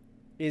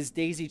is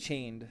daisy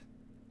chained.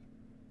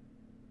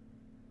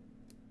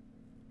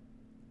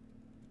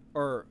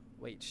 Or,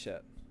 wait,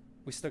 shit.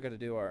 We still got to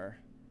do our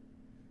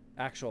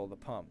the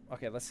pump.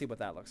 Okay, let's see what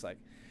that looks like.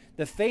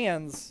 The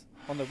fans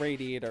on the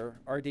radiator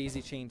are daisy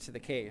chained to the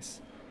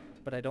case,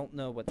 but I don't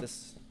know what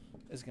this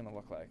is going to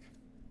look like.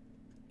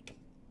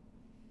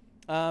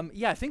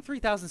 Yeah, I think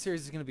 3000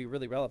 series is going to be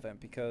really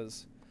relevant,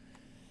 because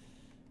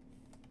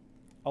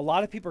a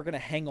lot of people are going to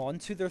hang on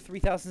to their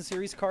 3000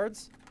 series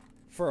cards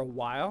for a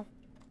while,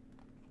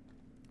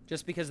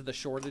 just because of the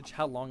shortage,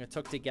 how long it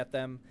took to get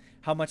them,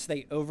 how much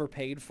they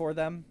overpaid for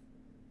them.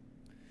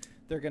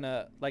 They're going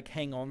to like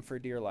hang on for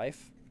dear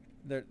life.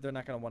 They're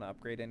not going to want to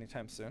upgrade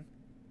anytime soon.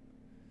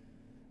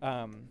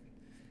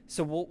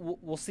 So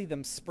we'll see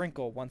them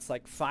sprinkle once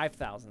like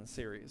 5000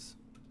 series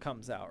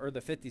comes out, or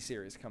the 50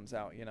 series comes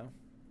out, you know.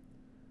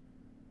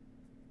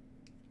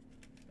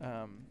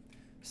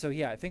 So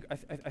yeah, I think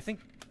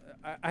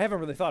I haven't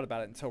really thought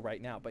about it until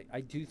right now, but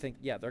I do think,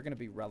 yeah, they're going to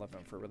be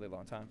relevant for a really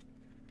long time.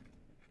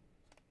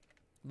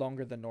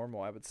 Longer than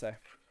normal, I would say.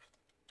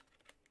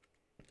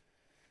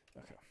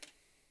 Okay.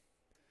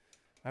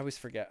 I always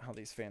forget how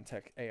these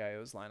Fantech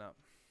AIOs line up.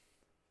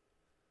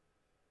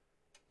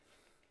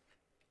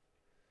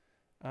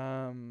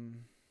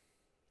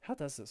 How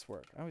does this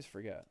work? I always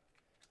forget.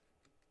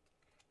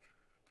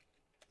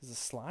 Does it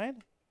slide?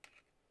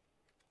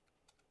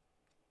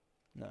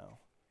 No,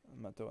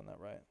 I'm not doing that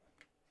right.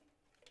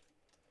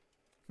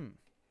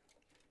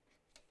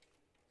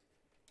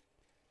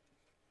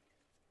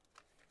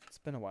 It's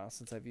been a while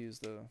since I've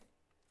used the...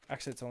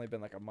 Actually, it's only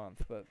been like a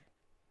month, but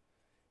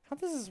How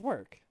does this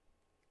work?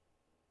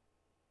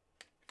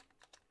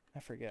 I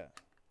forget.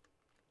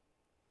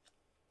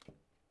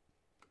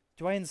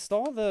 Do I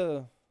install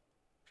the...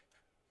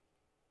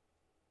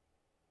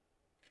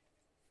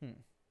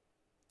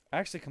 I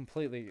actually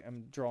completely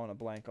am drawing a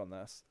blank on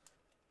this.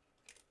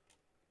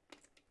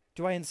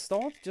 Do I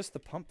install just the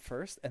pump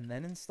first and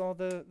then install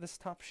this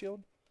top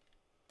shield?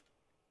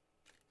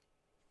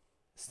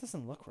 This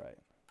doesn't look right.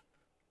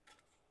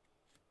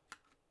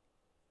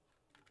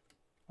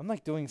 I'm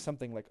like doing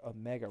something like a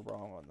mega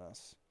wrong on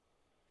this.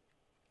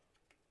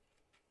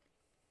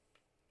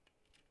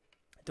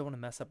 I don't want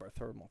to mess up our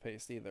thermal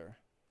paste either.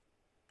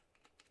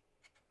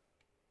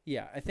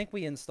 Yeah, I think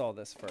we install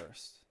this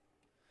first.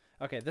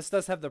 Okay, this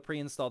does have the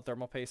pre-installed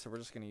thermal paste, so we're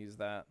just going to use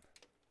that.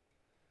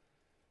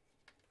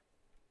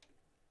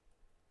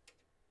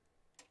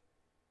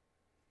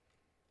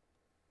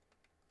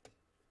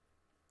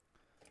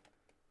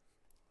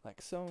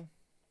 Like so.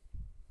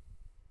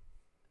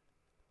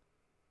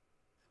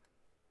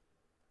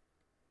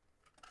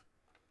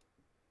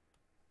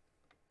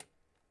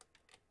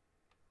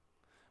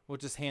 We'll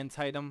just hand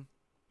tighten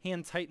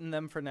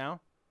them for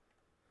now.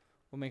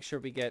 We'll make sure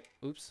we get,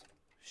 oops,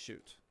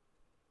 shoot.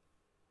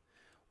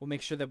 We'll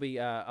make sure that we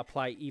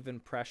apply even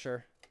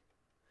pressure.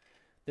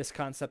 This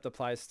concept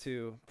applies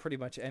to pretty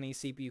much any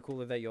CPU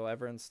cooler that you'll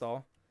ever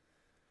install.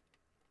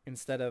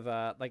 Instead of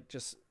like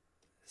just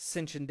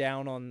cinching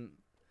down on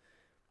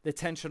the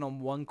tension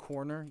on one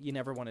corner, you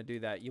never want to do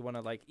that. You want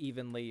to like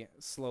evenly,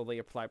 slowly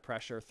apply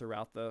pressure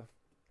throughout the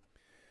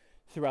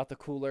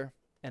cooler,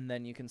 and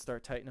then you can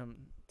start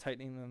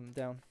tightening them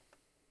down.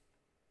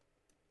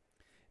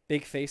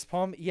 Big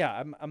facepalm?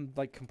 Yeah, I'm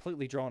like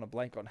completely drawing a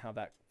blank on how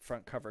that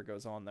front cover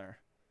goes on there.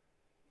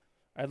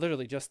 I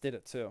literally just did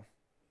it too.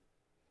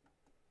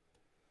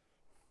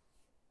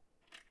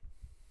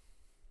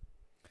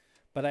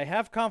 But I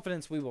have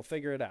confidence we will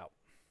figure it out.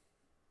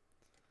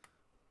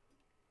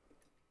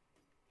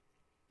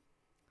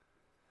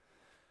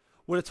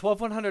 Would a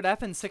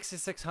 12100F and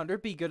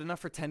 6600 be good enough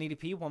for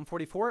 1080p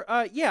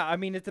 144? Yeah, I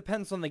mean, it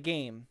depends on the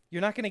game.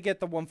 You're not going to get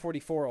the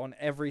 144 on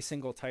every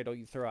single title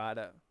you throw at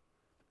it.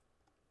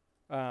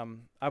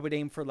 I would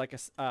aim for like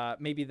a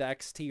maybe the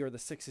XT or the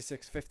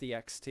 6650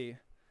 XT.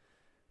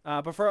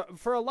 But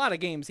for a lot of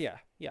games, yeah,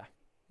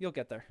 you'll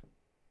get there.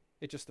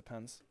 It just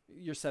depends.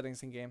 Your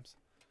settings in games.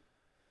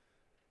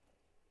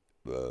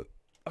 Okay.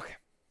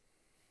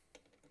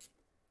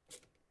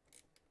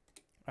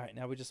 All right,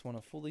 now we just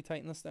want to fully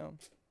tighten this down.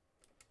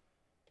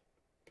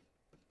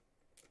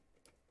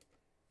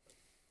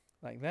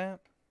 Like that.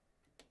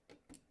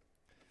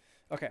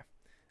 Okay.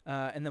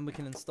 And then we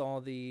can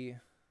install the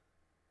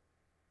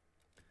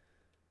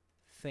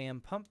fan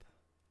pump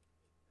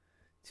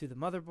to the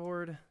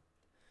motherboard.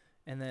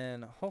 And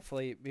then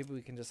hopefully maybe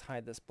we can just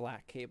hide this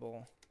black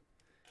cable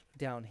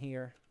down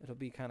here. It'll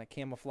be kind of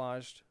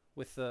camouflaged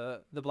with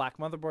the black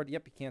motherboard.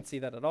 Yep, you can't see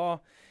that at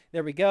all.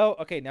 There we go.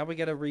 Okay, now we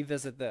got to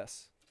revisit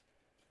this.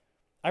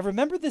 I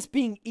remember this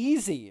being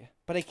easy,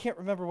 but I can't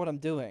remember what I'm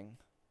doing.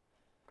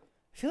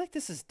 I feel like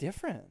this is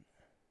different.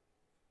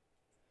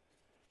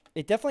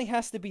 It definitely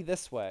has to be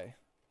this way,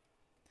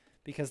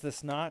 because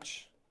this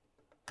notch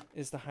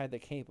is to hide the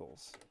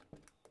cables.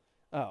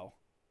 Oh.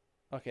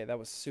 Okay, that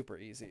was super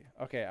easy.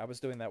 Okay, I was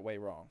doing that way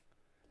wrong.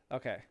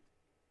 Okay.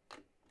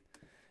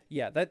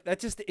 Yeah, that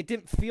just, it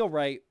didn't feel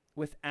right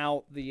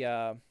without the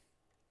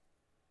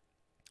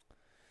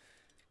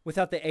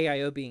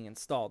AIO being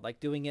installed. Like,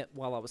 doing it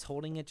while I was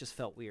holding it just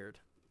felt weird.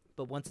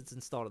 But once it's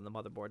installed on the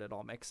motherboard, it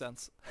all makes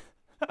sense.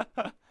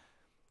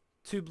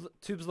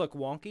 Tubes look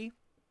wonky.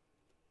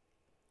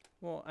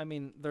 Well, I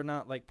mean, they're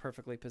not like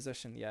perfectly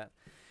positioned yet.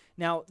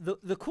 Now,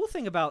 the cool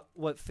thing about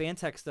what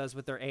Phanteks does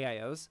with their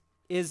AIOs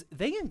is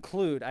they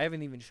include, I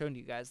haven't even shown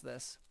you guys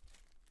this.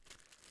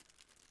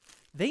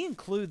 They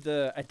include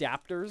the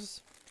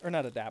adapters, or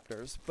not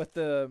adapters, but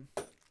the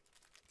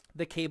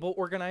cable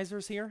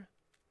organizers here.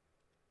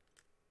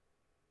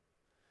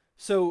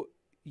 So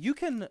you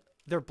can,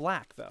 they're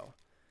black though,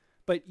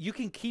 but you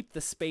can keep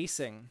the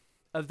spacing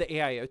of the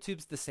AIO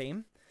tubes the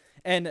same.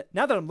 And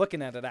now that I'm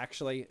looking at it,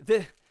 actually,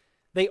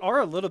 they are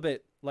a little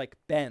bit like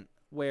bent,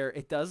 where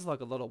it does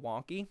look a little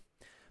wonky,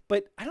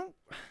 but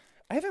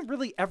I haven't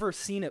really ever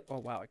seen it. Oh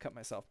wow, I cut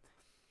myself.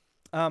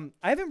 I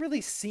haven't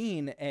really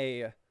seen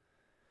a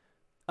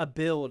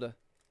build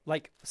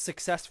like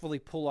successfully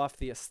pull off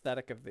the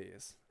aesthetic of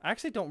these. I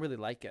actually don't really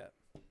like it.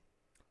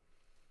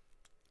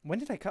 When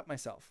did I cut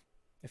myself?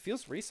 It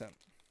feels recent.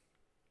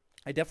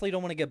 I definitely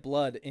don't want to get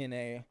blood in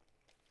a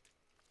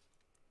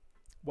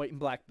white and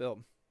black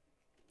build.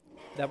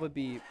 That would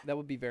be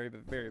very,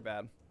 very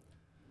bad.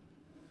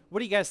 What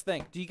do you guys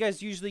think? Do you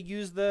guys usually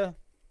use the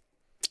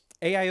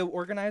AIO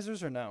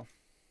organizers or no?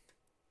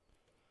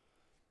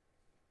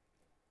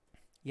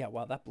 Yeah,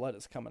 wow, that blood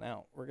is coming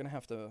out. We're going to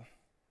have to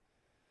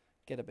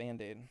get a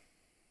Band-Aid.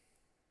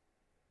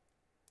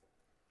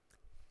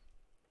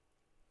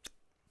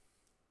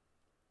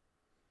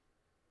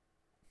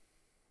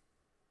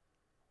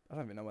 I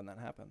don't even know when that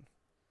happened.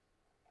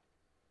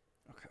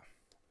 Okay.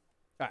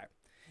 All right.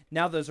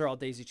 Now those are all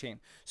daisy chain.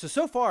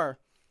 So far,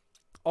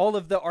 all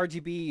of the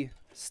RGB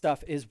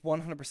stuff is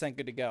 100%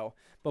 good to go,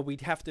 but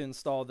we'd have to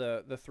install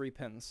the 3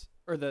 pins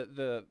or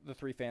the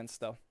 3 fans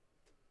still.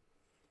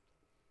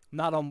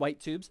 Not on white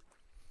tubes.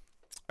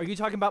 Are you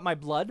talking about my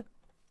blood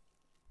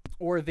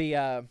or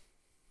the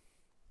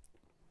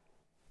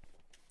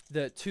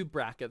tube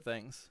bracket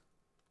things?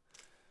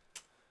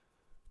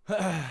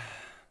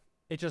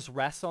 It just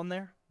rests on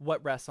there.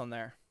 What rests on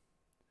there?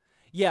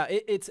 Yeah,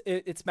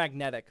 it's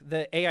magnetic.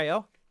 The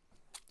AIO.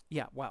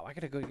 Yeah, wow, I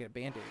gotta go get a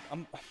Band-Aid.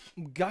 I'm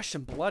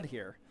gushing blood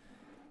here.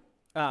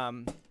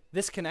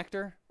 This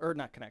connector, or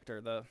not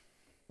connector,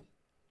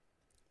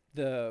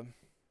 the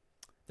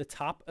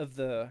top of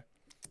the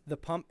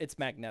pump, it's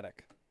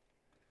magnetic.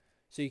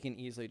 So you can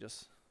easily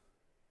just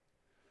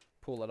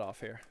pull it off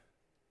here.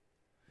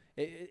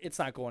 It's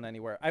not going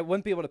anywhere. I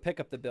wouldn't be able to pick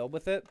up the build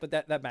with it, but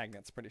that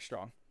magnet's pretty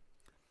strong.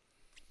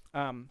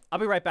 I'll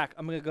be right back.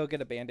 I'm gonna go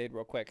get a Band-Aid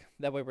real quick.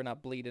 That way we're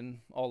not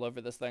bleeding all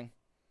over this thing.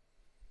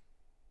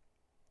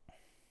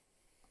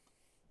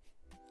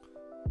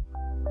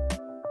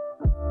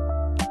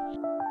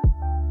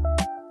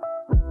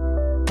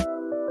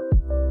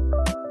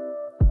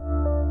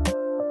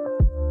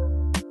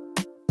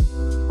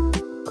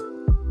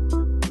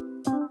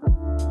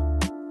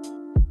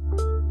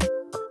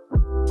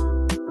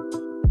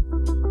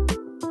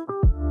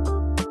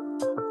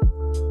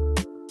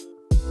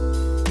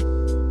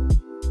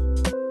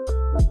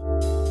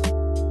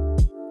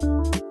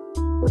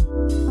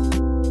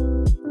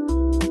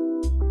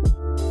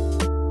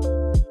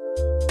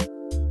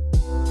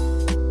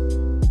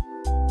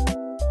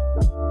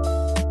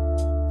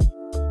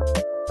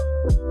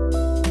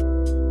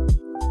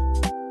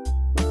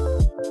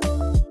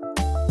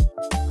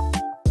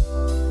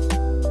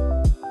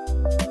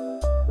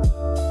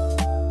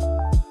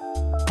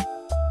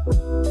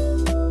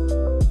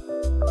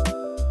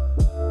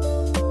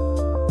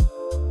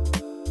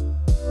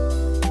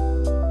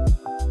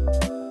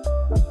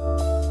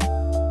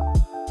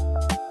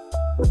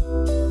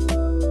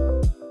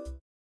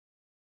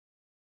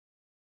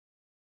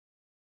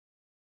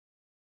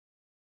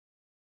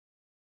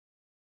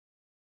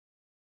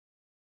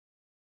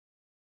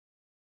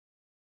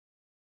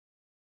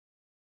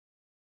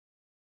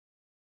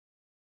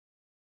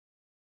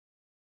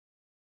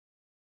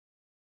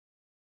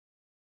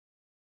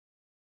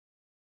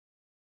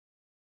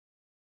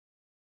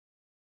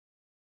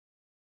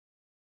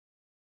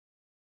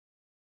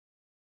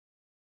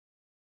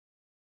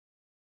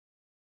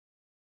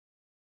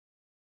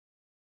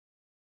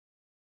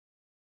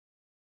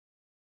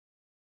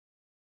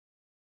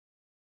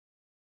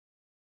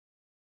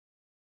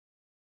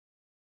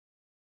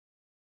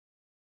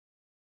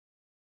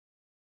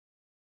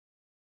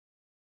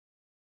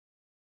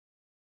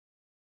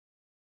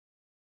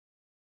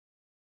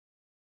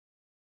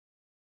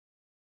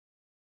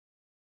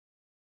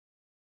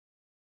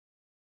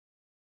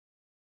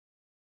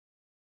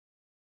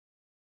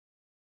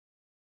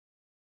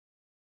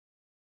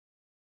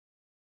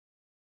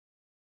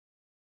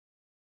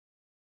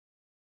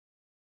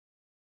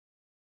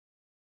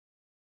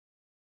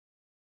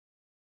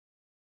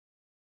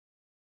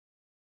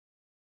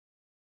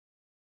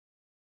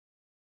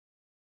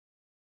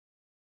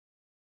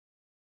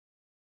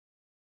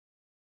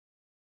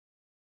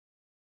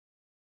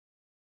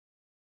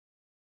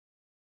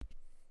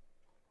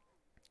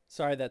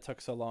 Sorry that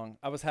took so long.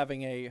 I was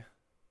having a...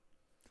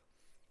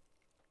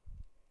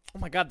 Oh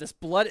my god, this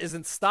blood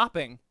isn't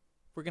stopping.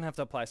 We're going to have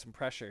to apply some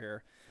pressure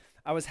here.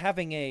 I was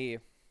having a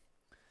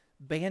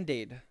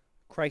Band-Aid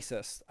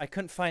crisis. I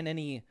couldn't find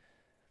any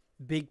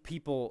big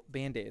people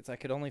Band-Aids. I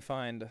could only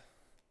find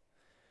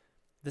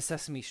the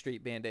Sesame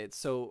Street Band-Aids.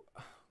 So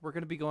we're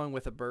going to be going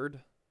with a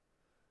bird.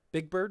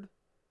 Big Bird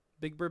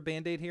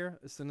Band-Aid here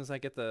as soon as I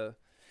get the...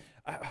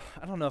 I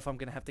don't know if I'm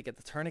going to have to get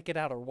the tourniquet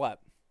out or what.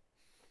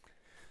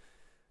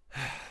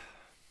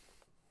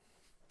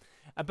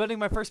 I'm building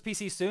my first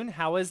PC soon.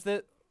 How is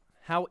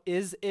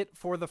it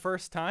for the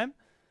first time?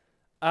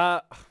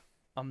 I'm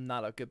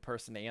not a good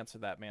person to answer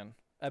that, man.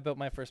 I built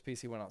my first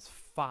PC when I was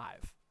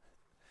 5,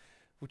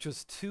 which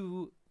was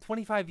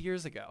 25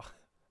 years ago.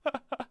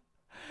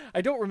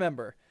 I don't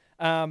remember.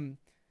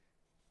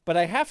 But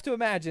I have to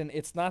imagine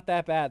it's not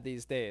that bad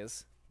these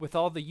days. With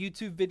all the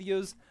YouTube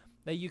videos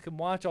that you can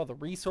watch, all the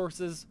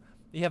resources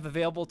you have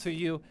available to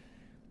you,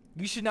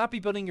 you should not be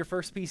building your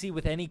first PC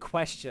with any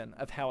question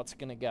of how it's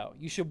going to go.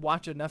 You should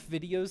watch enough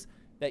videos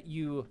that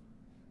you,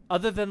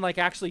 other than like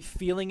actually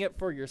feeling it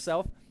for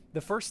yourself,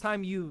 the first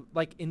time you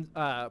like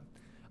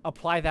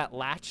apply that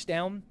latch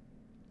down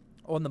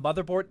on the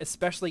motherboard,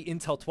 especially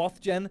Intel 12th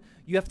Gen,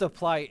 you have to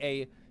apply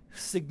a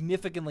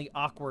significantly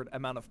awkward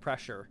amount of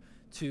pressure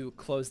to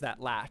close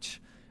that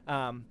latch.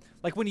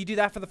 Like when you do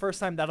that for the first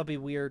time, that'll be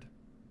weird.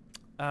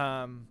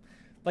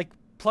 Like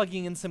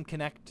plugging in some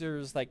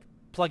connectors, like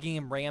plugging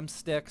in RAM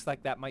sticks,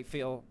 like that might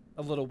feel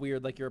a little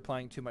weird, like you're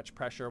applying too much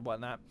pressure or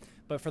whatnot.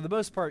 But for the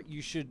most part,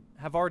 you should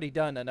have already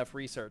done enough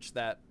research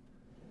that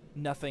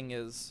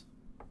nothing's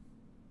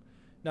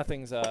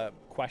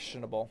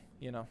questionable,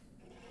 you know.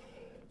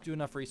 Do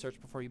enough research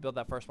before you build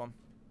that first one.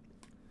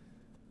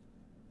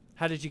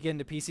 How did you get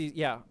into PC?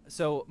 Yeah.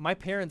 So my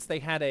parents, they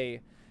had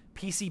a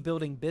PC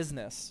building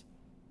business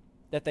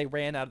that they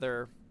ran out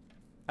of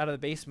the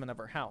basement of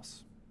our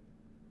house.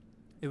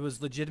 It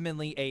was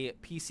legitimately a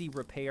PC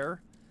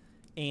repair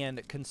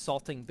and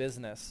consulting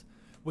business,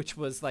 which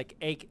was like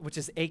which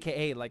is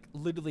AKA like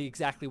literally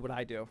exactly what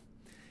I do,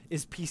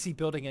 is PC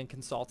building and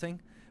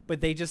consulting. But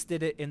they just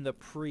did it in the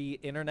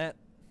pre-internet,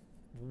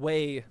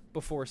 way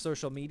before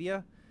social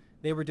media.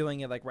 They were doing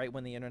it like right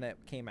when the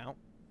internet came out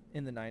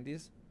in the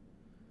 90s.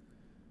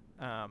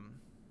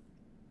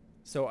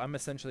 So I'm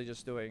essentially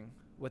just doing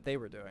what they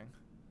were doing,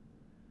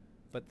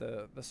 but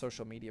the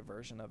social media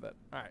version of it.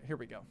 All right, here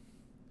we go.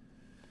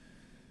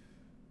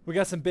 We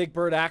got some Big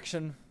Bird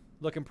action,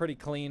 looking pretty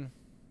clean,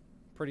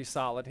 pretty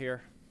solid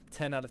here.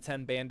 10 out of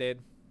 10 Band-Aid.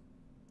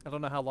 I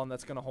don't know how long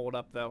that's going to hold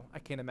up, though. I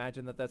can't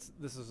imagine that this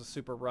is a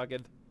super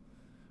rugged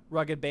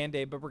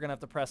Band-Aid, but we're going to have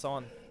to press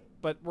on.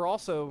 But we're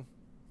going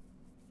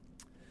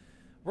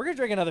to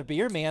drink another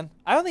beer, man.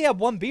 I only have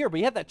one beer.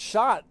 We had that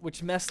shot,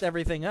 which messed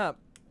everything up.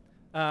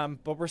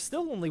 But we're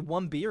still only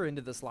one beer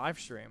into this live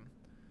stream.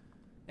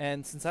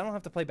 And since I don't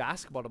have to play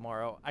basketball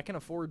tomorrow, I can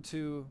afford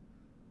to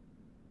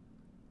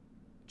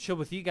chill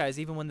with you guys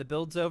even when the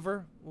build's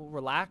over. We'll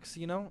relax,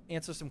 you know,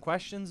 answer some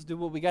questions, do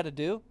what we got to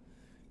do,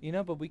 you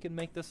know, but we can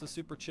make this a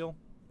super chill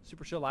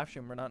live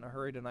stream. We're not in a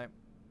hurry tonight.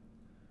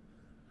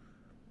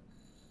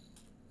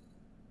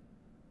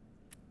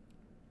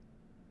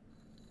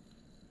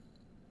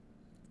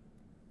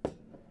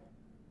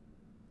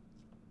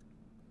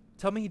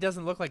 Tell me he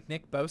doesn't look like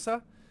Nick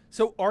Bosa.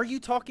 So are you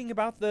talking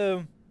about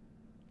the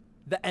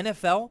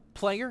NFL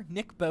player,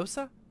 Nick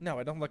Bosa? No,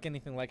 I don't look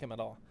anything like him at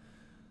all.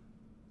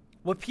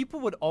 What people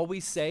would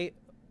always say,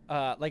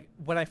 like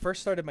when I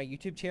first started my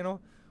YouTube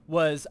channel,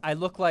 was I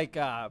look like,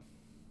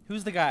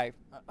 who's the guy?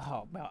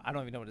 Oh, well, I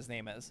don't even know what his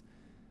name is.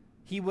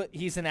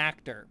 He's an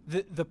actor,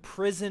 the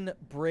Prison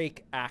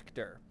Break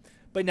actor.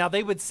 But now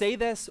they would say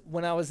this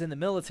when I was in the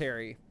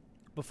military,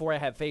 before I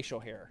had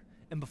facial hair.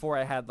 And before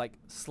I had like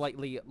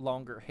slightly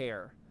longer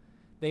hair.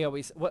 They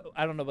always,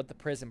 I don't know what the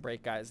Prison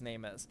Break guy's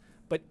name is,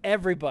 but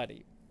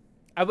everybody,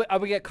 I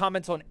would get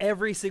comments on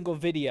every single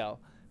video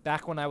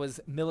back when I was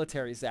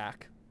military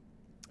Zach,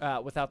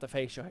 without the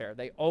facial hair.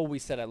 They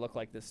always said I look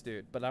like this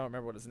dude, but I don't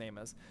remember what his name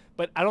is.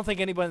 But I don't think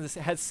anyone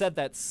has said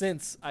that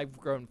since I've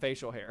grown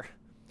facial hair.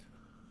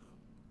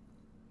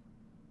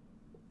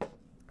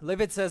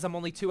 Livid says I'm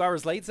only 2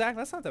 hours late, Zach.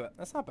 That's not that bad.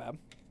 That's not bad.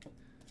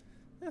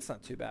 That's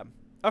not too bad.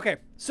 Okay,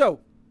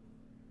 so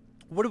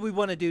what do we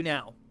want to do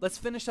now? Let's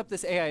finish up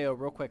this AIO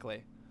real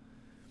quickly.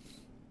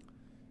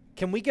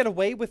 Can we get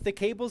away with the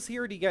cables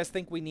here? Or do you guys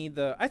think we need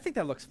the... I think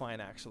that looks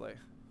fine, actually.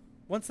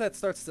 Once that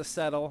starts to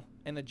settle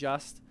and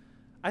adjust,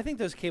 I think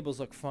those cables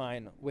look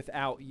fine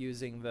without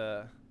using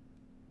the...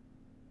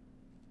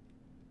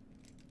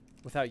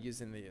 Without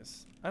using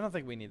these. I don't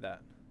think we need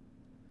that.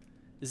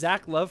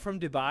 Zach Love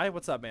from Dubai.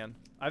 What's up, man?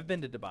 I've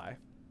been to Dubai.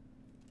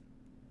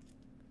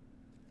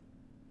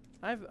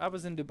 I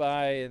was in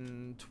Dubai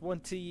in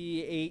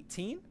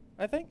 2018,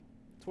 I think.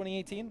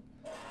 2018,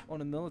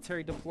 on a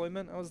military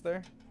deployment. I was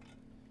there.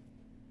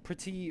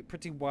 Pretty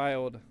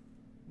wild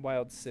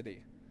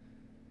city.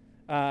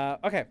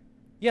 Okay,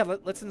 yeah.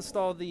 Let's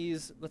install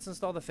these. Let's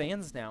install the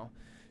fans now.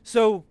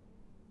 So,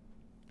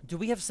 do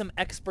we have some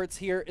experts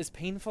here? Is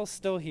Painful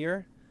still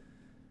here?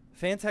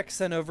 Fantech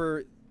sent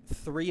over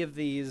 3 of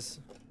these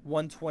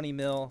 120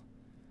 mil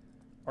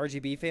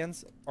RGB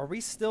fans. Are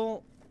we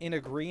still in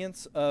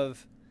agreement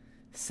of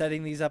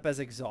setting these up as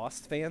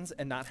exhaust fans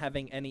and not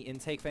having any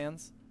intake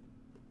fans?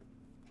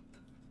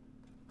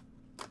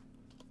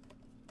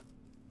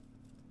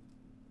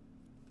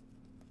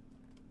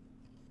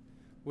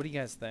 What do you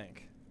guys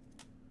think?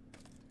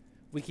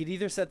 We could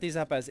either set these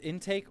up as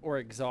intake or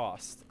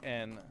exhaust,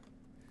 and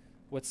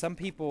what some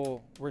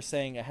people were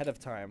saying ahead of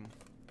time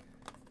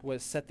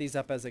was set these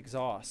up as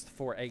exhaust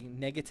for a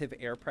negative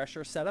air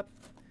pressure setup,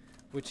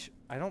 which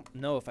I don't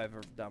know if I've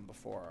ever done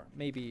before.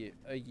 Maybe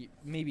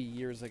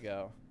years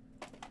ago.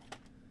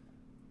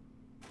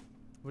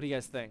 What do you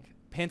guys think?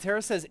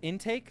 Pantera says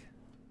intake.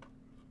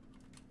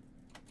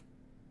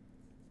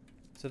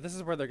 So this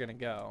is where they're gonna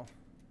go.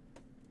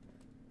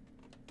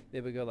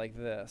 They would go like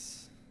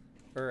this.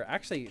 Or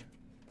actually,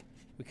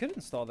 we could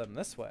install them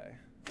this way.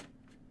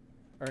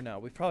 Or no,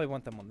 we probably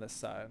want them on this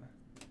side.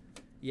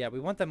 Yeah, we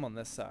want them on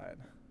this side.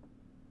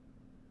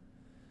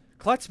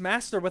 Clutch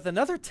Master with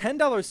another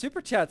 $10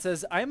 super chat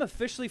says, I am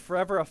officially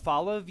forever a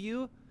follow of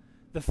you.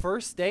 The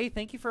first day,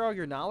 thank you for all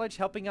your knowledge,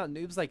 helping out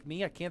noobs like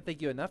me. I can't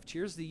thank you enough.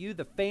 Cheers to you,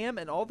 the fam,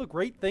 and all the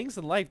great things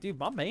in life. Dude,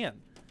 my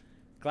man.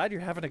 Glad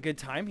you're having a good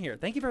time here.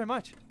 Thank you very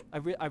much. I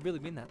really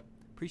mean that.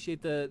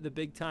 Appreciate the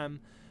big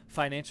time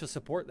financial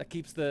support that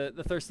keeps the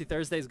Thirsty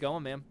Thursdays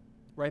going, man.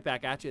 Right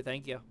back at you.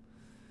 Thank you.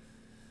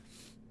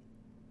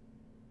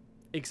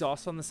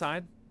 Exhaust on the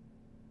side.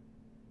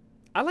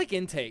 I like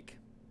intake.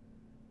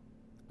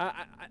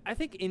 I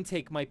think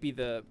intake might be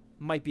the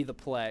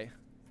play.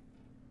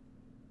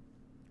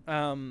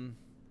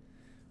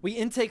 We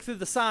intake through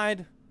the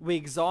side, we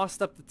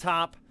exhaust up the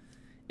top.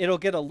 It'll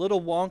get a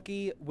little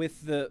wonky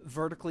with the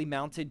vertically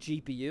mounted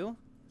GPU,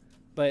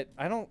 but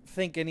I don't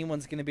think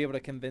anyone's going to be able to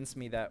convince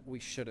me that we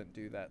shouldn't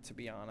do that, to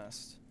be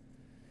honest.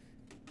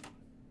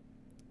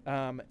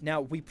 Now,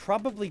 we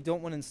probably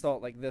don't want to install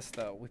it like this,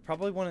 though. We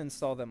probably want to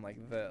install them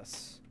like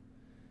this.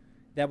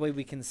 That way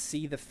we can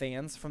see the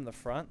fans from the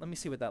front. Let me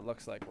see what that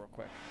looks like real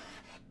quick.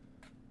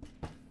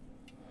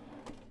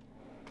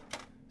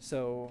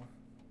 So,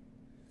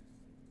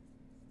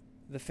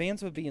 the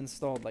fans would be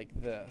installed like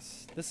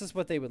this. This is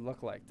what they would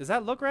look like. Does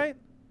that look right?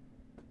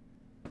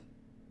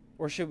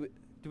 Or do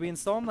we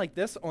install them like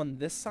this on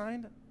this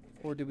side?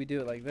 Or do we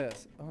do it like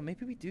this? Oh,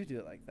 maybe we do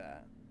it like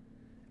that.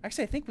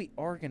 Actually, I think we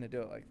are going to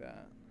do it like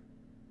that.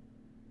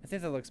 I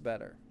think that looks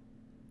better.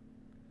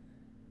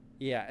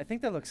 Yeah, I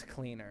think that looks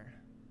cleaner.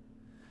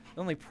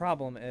 The only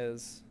problem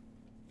is,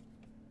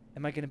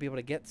 am I going to be able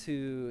to get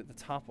to the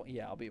top one?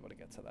 Yeah, I'll be able to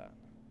get to that.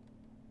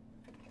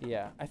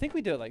 Yeah, I think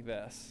we do it like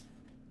this.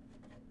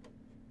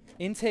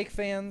 Intake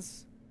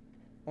fans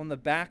on the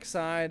back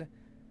side.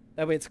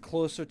 That way it's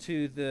closer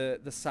to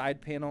the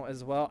side panel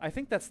as well. I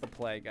think that's the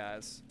play,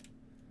 guys.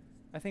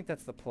 I think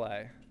that's the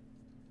play.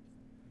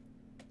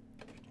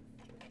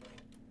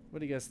 What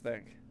do you guys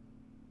think?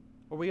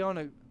 Are we on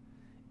a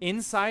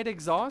inside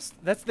exhaust?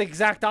 That's the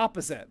exact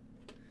opposite.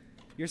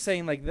 You're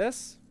saying like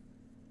this?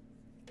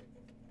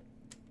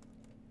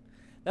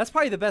 That's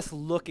probably the best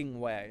looking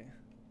way.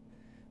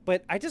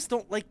 But I just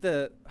don't like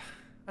the...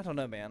 I don't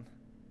know, man.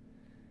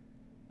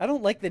 I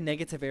don't like the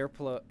negative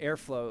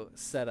airflow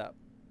setup.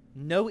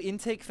 No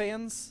intake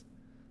fans?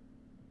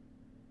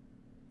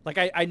 Like,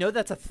 I know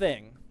that's a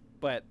thing,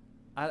 but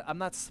I'm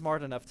not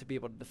smart enough to be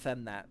able to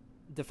defend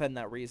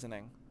that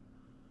reasoning.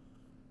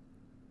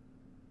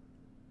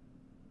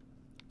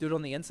 Do it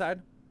on the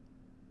inside.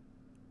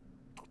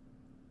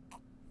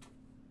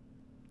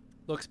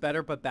 Looks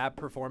better, but bad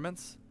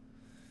performance.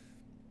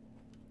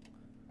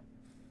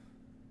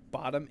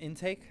 Bottom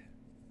intake.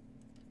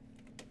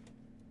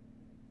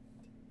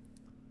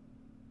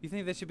 You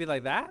think this should be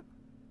like that?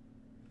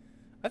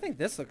 I think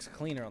this looks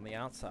cleaner on the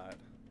outside.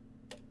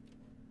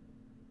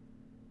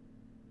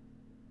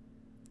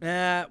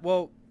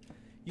 Well,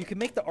 you can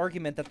make the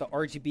argument that the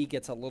RGB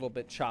gets a little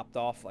bit chopped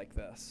off like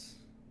this.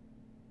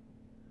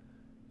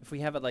 If we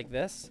have it like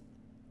this,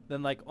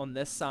 then like on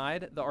this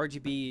side, the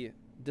RGB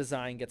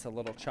design gets a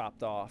little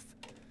chopped off.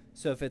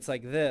 So if it's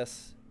like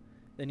this,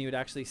 then you would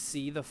actually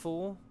see the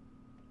full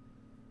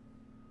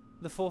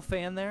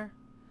fan there.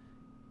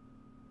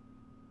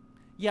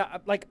 Yeah,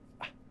 like,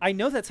 I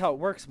know that's how it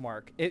works,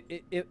 Mark.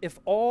 If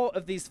all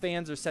of these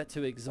fans are set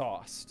to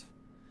exhaust,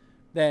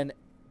 then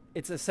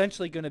it's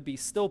essentially going to be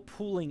still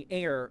pooling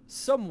air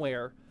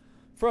somewhere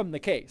from the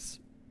case.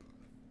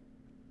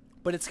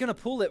 But it's going to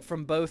pull it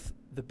from both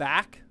the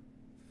back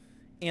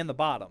and the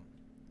bottom.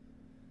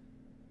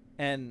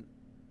 And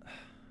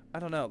I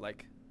don't know,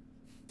 like,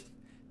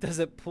 does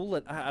it pull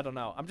it? I don't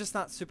know. I'm just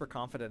not super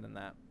confident in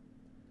that.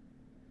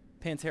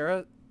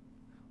 Pantera...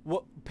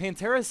 Well,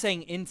 Pantera is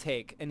saying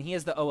intake, and he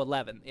has the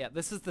O11. Yeah,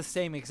 this is the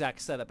same exact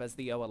setup as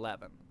the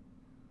O11.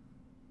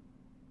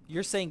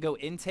 You're saying go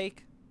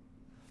intake?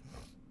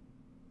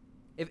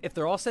 If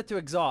they're all set to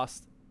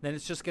exhaust, then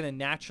it's just going to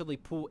naturally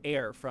pull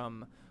air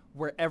from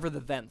wherever the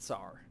vents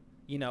are.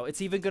 You know,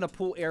 it's even going to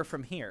pull air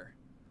from here.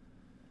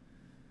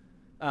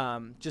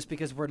 Just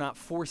because we're not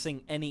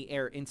forcing any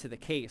air into the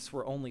case.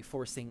 We're only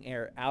forcing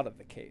air out of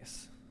the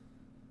case.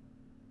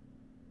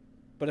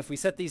 But if we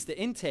set these to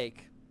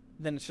intake,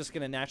 then it's just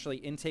going to naturally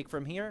intake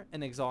from here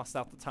and exhaust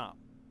out the top,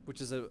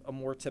 which is a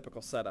more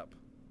typical setup.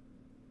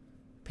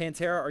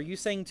 Pantera, are you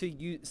saying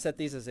to set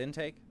these as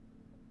intake?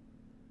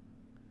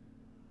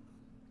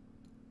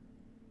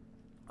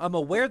 I'm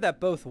aware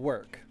that both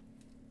work,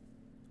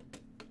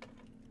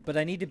 but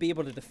I need to be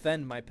able to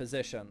defend my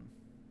position.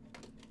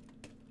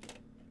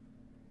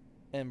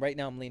 And right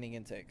now I'm leaning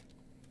intake.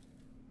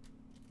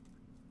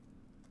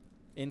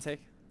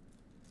 Intake?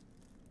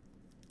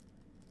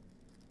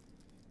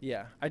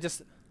 Yeah,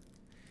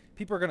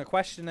 people are going to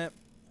question it.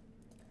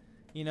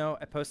 You know,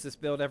 I post this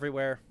build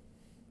everywhere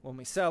when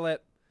we sell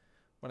it,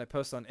 when I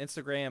post on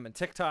Instagram and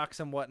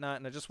TikToks and whatnot,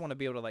 and I just want to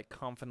be able to, like,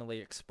 confidently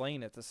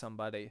explain it to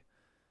somebody.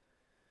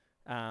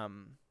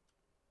 And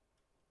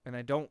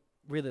I don't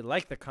really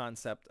like the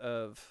concept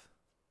of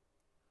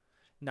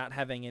not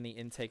having any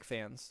intake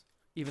fans,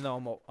 even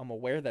though I'm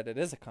aware that it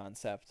is a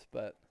concept,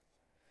 but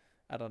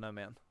I don't know,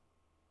 man.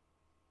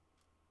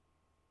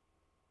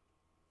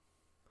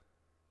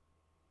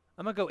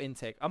 I'm going to go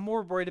intake. I'm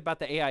more worried about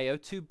the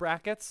AIO tube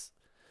brackets.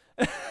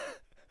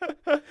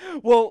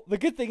 Well, the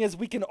good thing is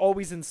we can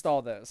always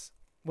install those.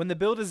 When the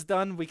build is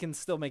done, we can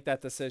still make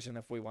that decision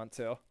if we want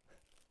to.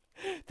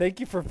 Thank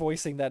you for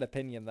voicing that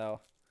opinion,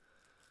 though.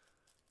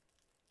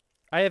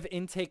 I have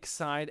intake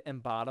side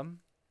and bottom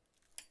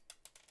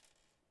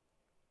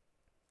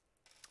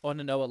on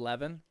an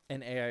O11,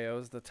 and AIO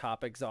is the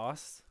top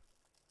exhaust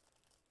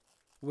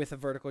with a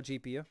vertical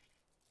GPU.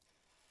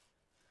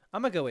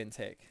 I'm going to go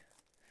intake.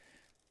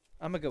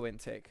 I'm going to go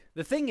intake.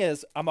 The thing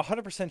is, I'm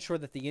 100% sure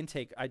that the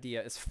intake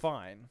idea is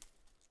fine.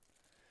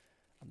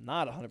 I'm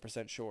not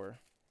 100% sure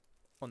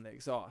on the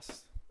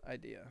exhaust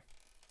idea.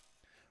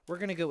 We're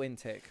going to go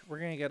intake. We're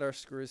going to get our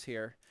screws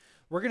here.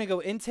 We're going to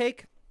go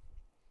intake,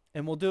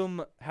 and we'll do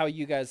them how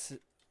you guys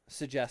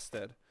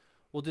suggested.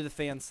 We'll do the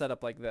fan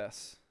setup like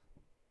this.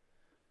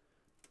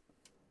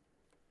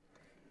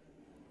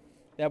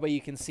 That way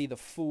you can see the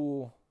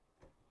full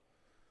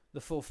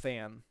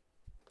fan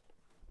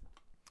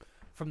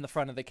from the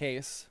front of the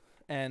case.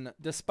 And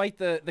despite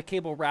the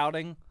cable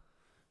routing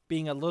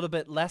being a little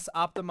bit less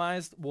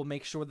optimized, we'll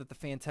make sure that the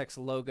Phanteks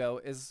logo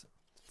is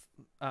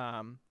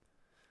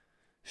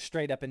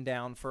straight up and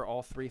down for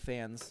all 3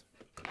 fans.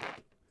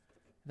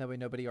 That way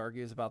nobody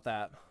argues about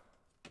that.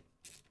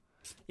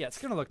 Yeah,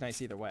 it's going to look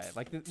nice either way.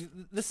 Like,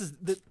 this is...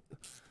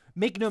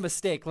 Make no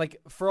mistake,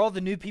 like, for all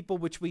the new people,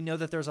 which we know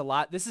that there's a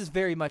lot, this is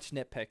very much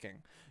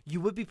nitpicking.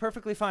 You would be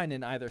perfectly fine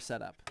in either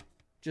setup,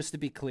 just to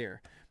be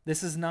clear.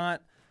 This is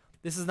not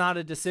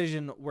a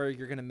decision where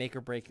you're going to make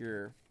or break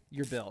your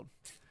build.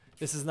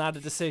 This is not a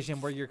decision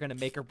where you're going to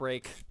make or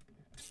break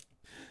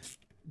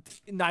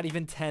not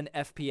even 10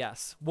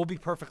 FPS. We'll be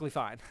perfectly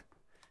fine.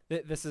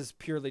 This is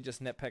purely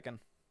just nitpicking.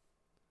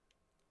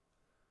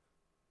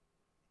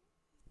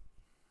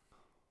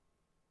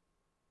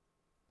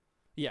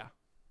 Yeah.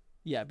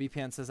 Yeah,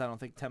 BPN says I don't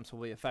think temps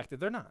will be affected.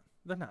 They're not.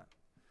 They're not.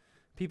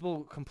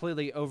 People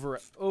completely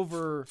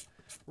over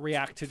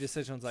react to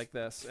decisions like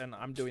this, and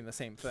I'm doing the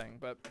same thing,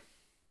 but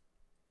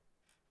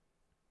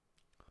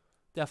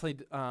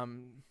definitely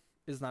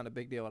is not a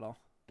big deal at all.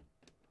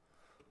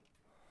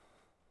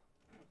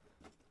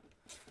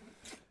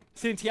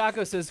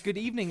 Santiago says, good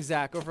evening,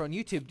 Zach, over on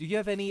YouTube. Do you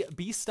have any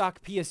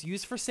B-stock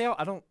PSUs for sale?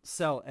 I don't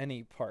sell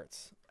any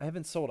parts. I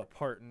haven't sold a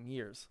part in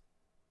years.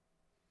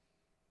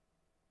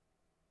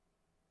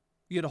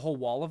 You had a whole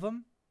wall of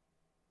them?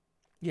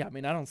 Yeah, I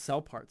mean, I don't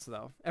sell parts,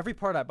 though. Every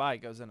part I buy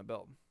goes in a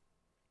build.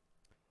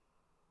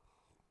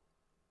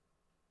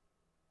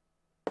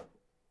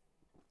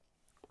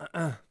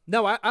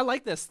 No, I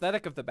like the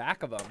aesthetic of the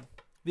back of them.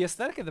 The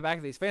aesthetic of the back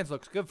of these fans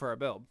looks good for a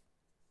build.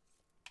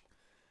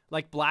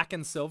 Like black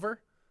and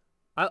silver.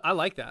 I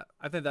like that.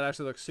 I think that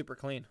actually looks super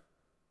clean.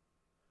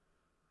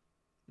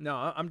 No,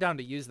 I'm down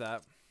to use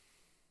that.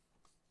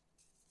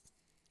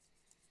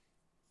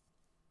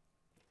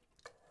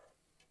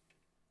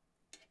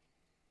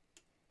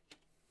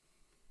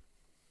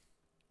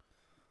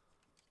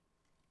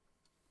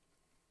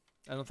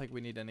 I don't think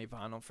we need any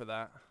vinyl for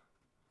that.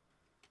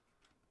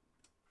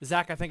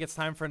 Zach, I think it's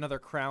time for another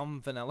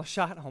Crown vanilla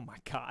shot. Oh my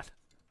god.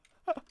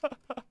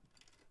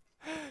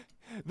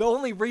 The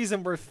only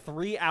reason we're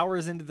 3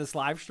 hours into this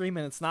live stream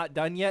and it's not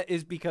done yet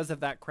is because of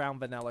that Crown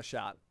vanilla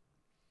shot.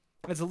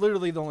 It's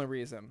literally the only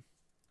reason.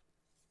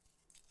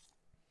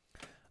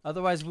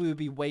 Otherwise, we would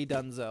be way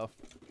donezo.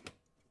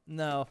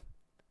 No.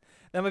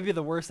 That might be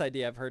the worst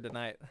idea I've heard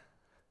tonight.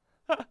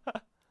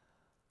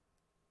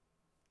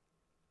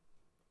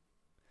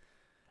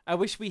 I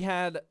wish we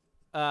had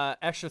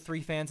extra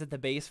 3 fans at the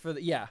base for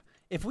the... Yeah,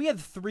 if we had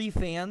 3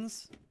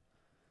 fans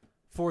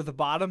for the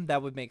bottom,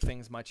 that would make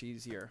things much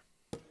easier.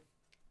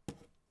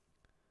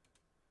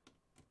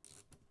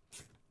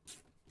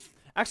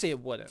 Actually, it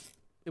wouldn't.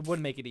 It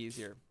wouldn't make it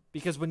easier.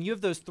 Because when you have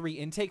those 3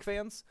 intake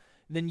fans,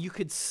 then you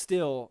could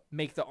still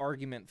make the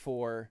argument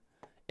for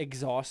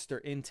exhaust or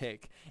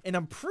intake. And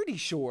I'm pretty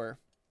sure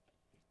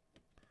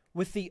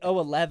with the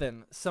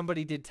 011,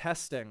 somebody did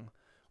testing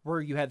where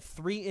you had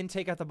 3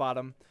 intake at the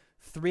bottom,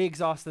 3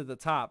 exhaust at the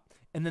top,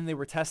 and then they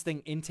were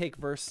testing intake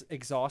versus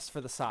exhaust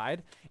for the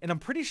side. And I'm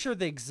pretty sure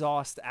the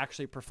exhaust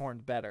actually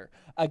performed better.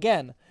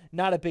 Again,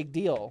 not a big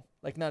deal,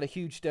 like not a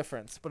huge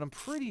difference, but I'm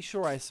pretty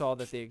sure I saw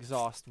that the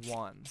exhaust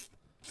won.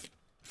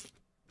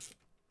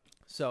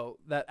 So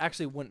that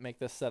actually wouldn't make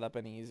this setup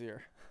any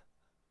easier.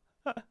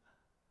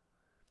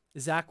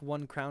 Zach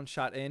 1 Crown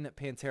shot in,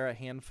 Pantera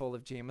handful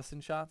of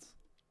Jameson shots.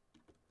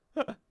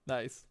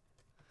 Nice.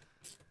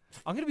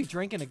 I'm going to be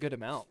drinking a good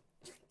amount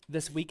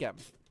this weekend.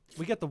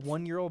 We got the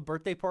 1-year-old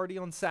birthday party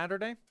on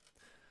Saturday.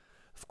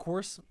 Of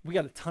course, we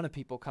got a ton of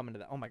people coming to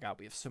that. Oh my God,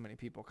 we have so many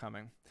people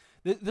coming.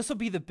 This will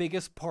be the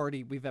biggest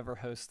party we've ever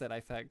hosted, I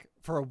think,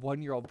 for a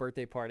 1-year-old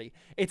birthday party.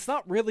 It's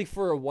not really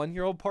for a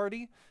 1-year-old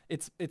party.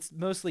 It's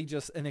mostly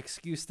just an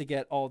excuse to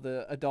get all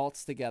the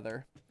adults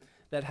together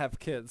that have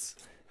kids.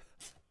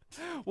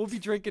 We'll be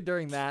drinking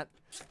during that.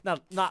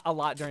 Not a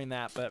lot during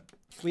that, but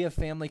we have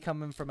family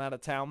coming from out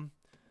of town,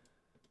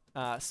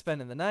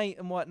 spending the night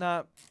and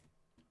whatnot,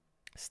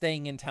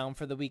 staying in town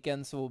for the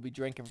weekend, so we'll be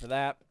drinking for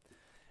that.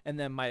 And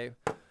then my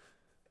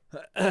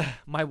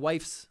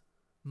wife's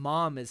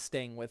mom is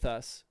staying with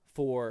us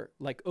for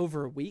like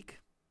over a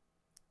week,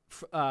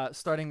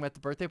 starting with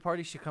the birthday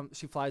party.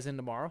 She flies in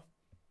tomorrow,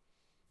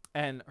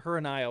 and her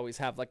and I always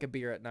have like a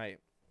beer at night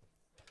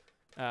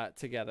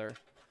together.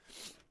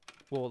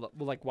 We'll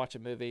like watch a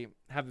movie,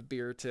 have a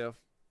beer or two,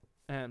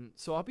 and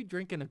so I'll be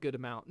drinking a good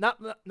amount.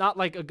 Not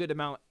like a good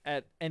amount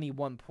at any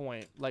one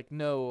point, like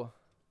no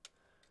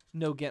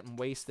getting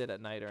wasted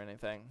at night or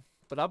anything.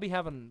 But I'll be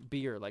having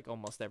beer like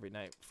almost every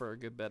night for a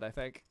good bit, I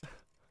think.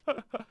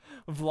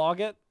 Vlog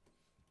it.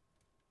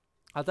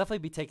 I'll definitely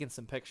be taking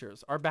some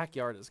pictures. Our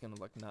backyard is going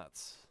to look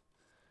nuts.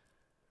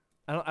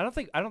 I don't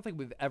think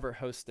we've ever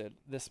hosted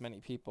this many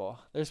people.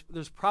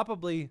 There's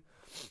probably,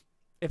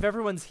 if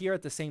everyone's here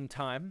at the same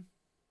time,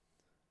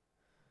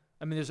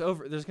 I mean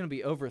there's gonna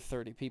be over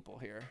 30 people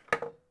here.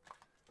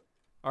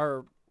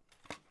 Our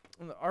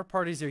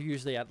parties are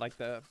usually at like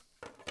the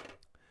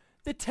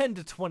 10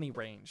 to 20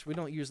 range. We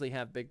don't usually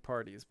have big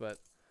parties, but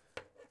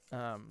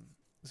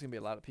there's gonna be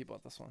a lot of people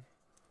at this one.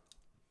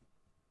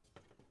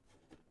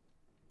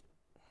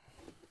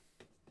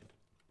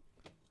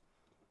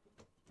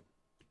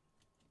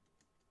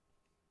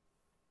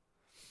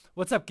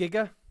 What's up,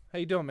 Giga? How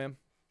you doing, man?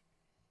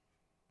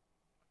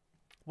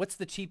 What's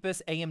the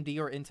cheapest AMD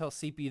or Intel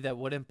CPU that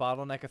wouldn't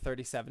bottleneck a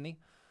 3070?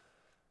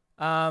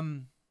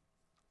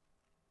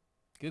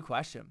 Good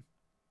question.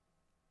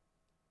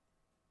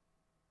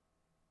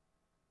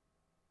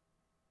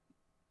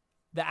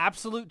 The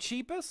absolute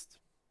cheapest?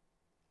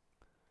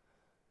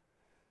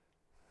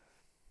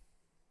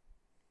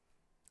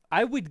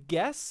 I would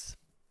guess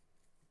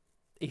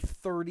a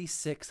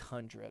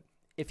 3600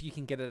 if you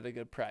can get it at a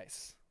good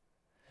price.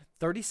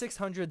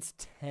 3600s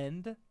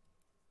tend.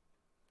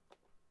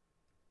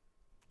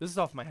 This is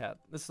off my head.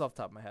 This is off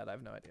the top of my head. I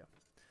have no idea.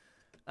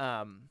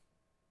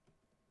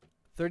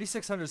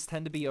 3600s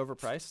tend to be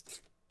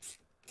overpriced,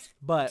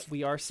 but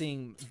we are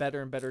seeing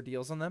better and better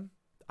deals on them.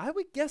 I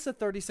would guess a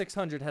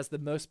 3600 has the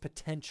most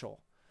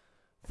potential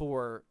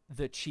for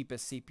the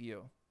cheapest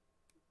CPU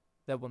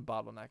that wouldn't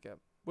bottleneck it.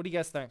 What do you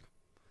guys think?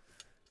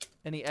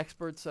 Any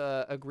experts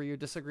agree or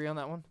disagree on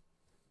that one?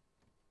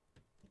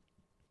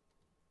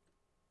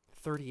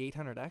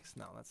 3800X?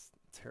 No, that's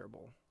a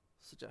terrible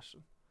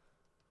suggestion.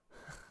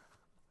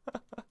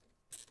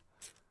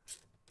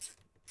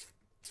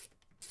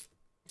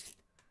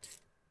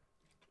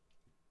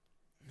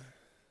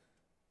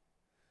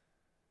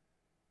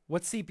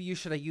 What CPU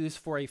should I use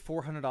for a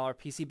 $400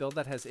 PC build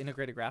that has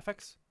integrated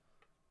graphics?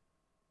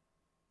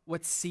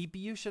 What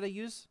CPU should I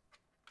use?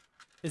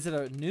 Is it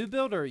a new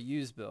build or a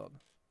used build?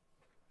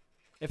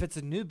 If it's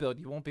a new build,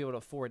 you won't be able to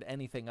afford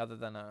anything other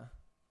than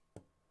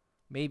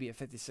maybe a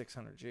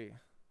 5600G.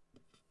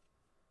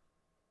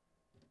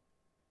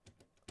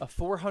 A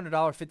 $400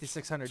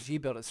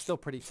 5600G build is still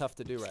pretty tough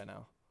to do right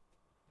now,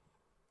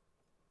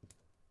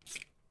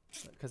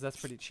 because that's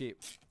pretty cheap.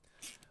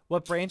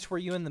 What branch were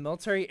you in the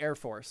military? Air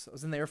Force. I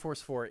was in the Air Force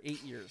for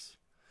 8 years.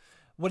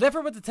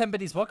 Whatever with the 10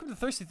 biddies. Welcome to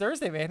Thirsty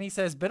Thursday, man. He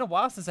says, been a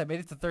while since I made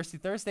it to Thirsty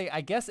Thursday.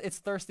 I guess it's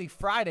Thirsty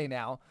Friday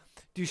now.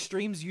 Do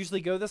streams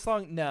usually go this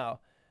long?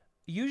 No.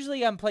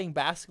 Usually I'm playing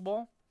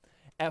basketball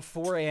at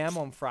 4 a.m.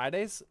 on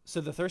Fridays,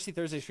 so the Thirsty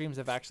Thursday streams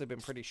have actually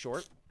been pretty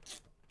short.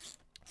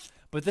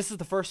 But this is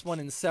the first one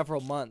in several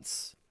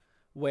months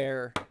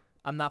where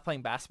I'm not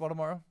playing basketball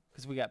tomorrow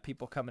because we got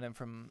people coming in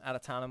from out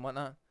of town and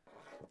whatnot.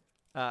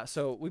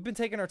 So we've been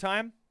taking our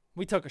time.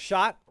 We took a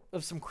shot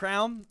of some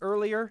Crown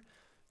earlier,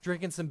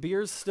 drinking some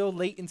beers still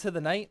late into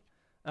the night,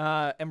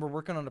 and we're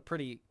working on a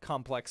pretty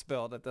complex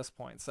build at this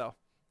point. So,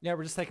 yeah,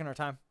 we're just taking our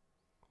time.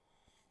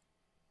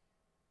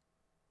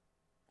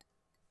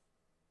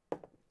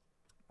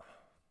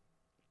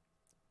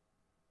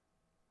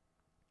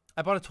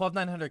 I bought a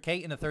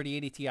 12900K in a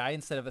 3080 Ti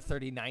instead of a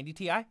 3090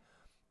 Ti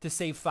to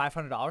save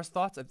 $500.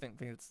 Thoughts? I think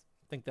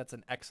that's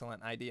an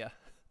excellent idea.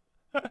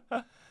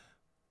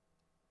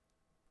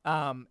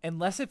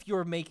 Unless if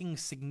you're making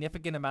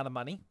significant amount of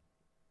money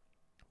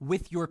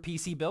with your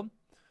PC build,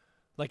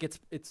 like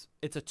it's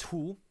a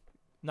tool,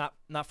 not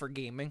for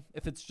gaming.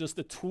 If it's just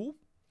a tool,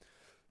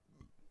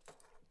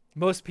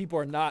 most people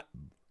are not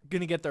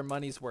gonna get their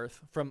money's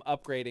worth from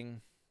upgrading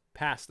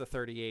past the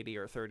 3080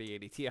 or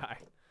 3080 Ti.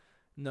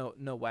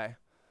 No way.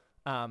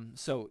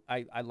 So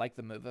I like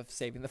the move of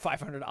saving the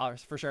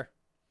 $500 for sure.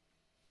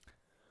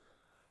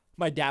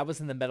 My dad was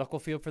in the medical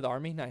field for the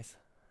Army. Nice.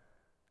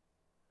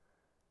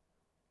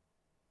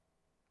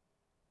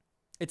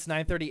 It's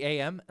 9:30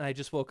 a.m. and I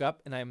just woke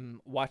up and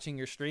I'm watching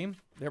your stream.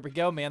 There we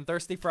go, man.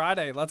 Thirsty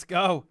Friday. Let's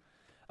go.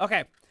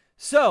 Okay,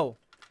 so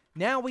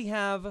now we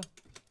have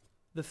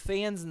the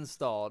fans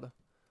installed.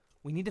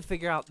 We need to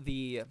figure out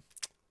the...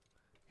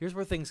 Here's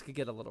where things could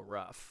get a little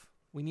rough.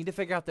 We need to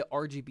figure out the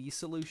RGB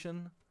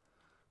solution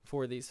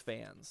for these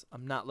fans.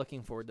 I'm not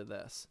looking forward to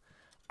this.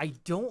 I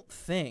don't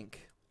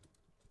think...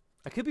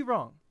 I could be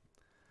wrong.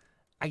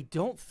 I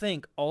don't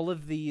think all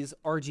of these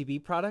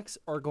RGB products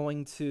are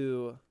going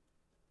to...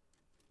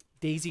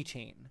 daisy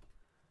chain.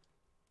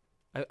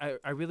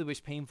 I really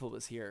wish Painful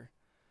was here.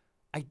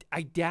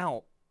 I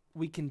doubt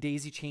we can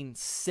daisy chain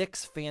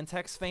 6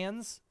 Fantex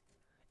fans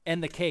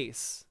and the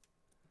case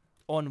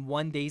on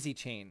one daisy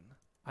chain.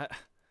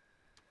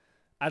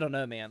 I don't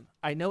know, man.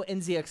 I know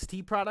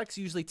NZXT products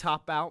usually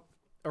top out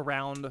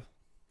around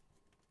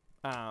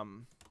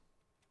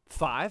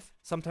 5,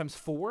 sometimes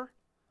 4,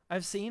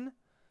 I've seen.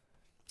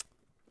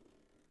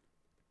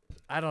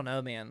 I don't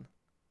know, man.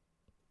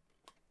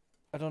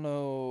 I don't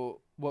know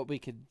what we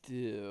could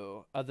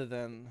do other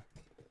than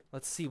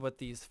let's see what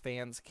these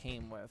fans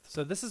came with.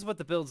 So this is what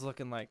the build's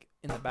looking like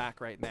in the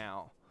back right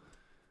now.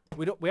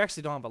 We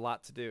actually don't have a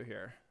lot to do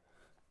here.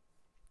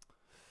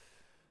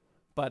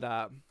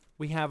 But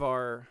we have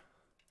our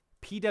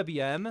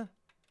PWM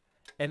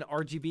and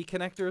RGB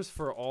connectors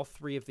for all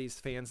 3 of these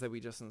fans that we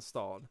just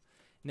installed.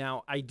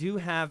 Now, I do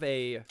have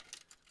a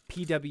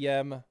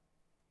PWM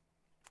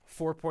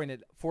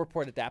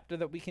 4-port adapter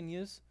that we can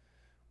use,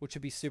 which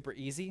would be super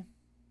easy.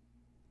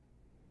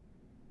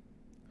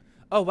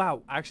 Oh,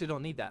 wow. I actually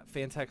don't need that.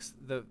 Fantex,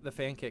 the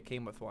fan kit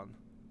came with one.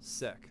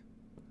 Sick.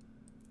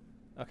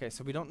 Okay,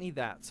 so we don't need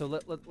that. So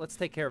let's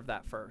take care of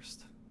that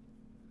first.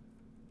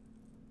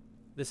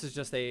 This is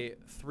just a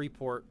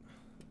 3-port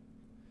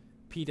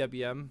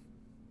PWM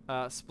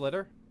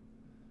splitter,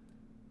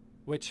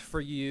 which for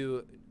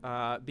you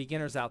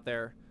beginners out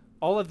there,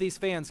 all of these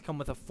fans come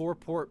with a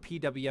 4-port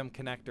PWM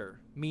connector,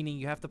 meaning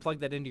you have to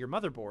plug that into your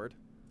motherboard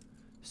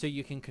so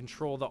you can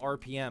control the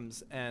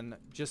RPMs and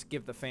just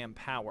give the fan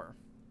power.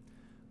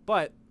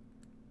 But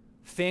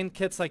fan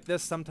kits like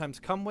this sometimes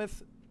come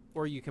with,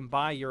 or you can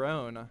buy your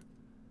own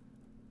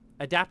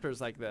adapters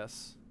like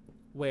this,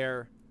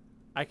 where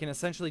I can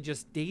essentially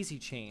just daisy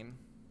chain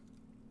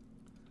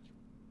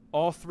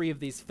all 3 of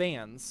these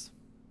fans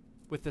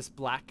with this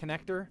black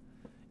connector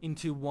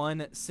into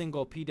one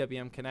single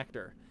PWM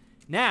connector.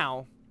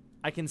 Now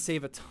I can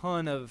save a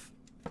ton of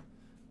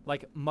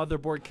like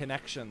motherboard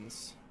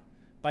connections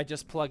by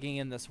just plugging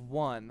in this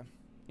one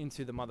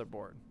into the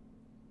motherboard.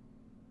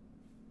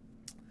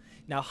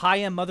 Now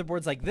high-end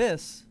motherboards like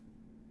this,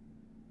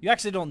 you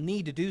actually don't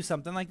need to do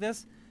something like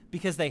this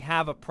because they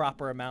have a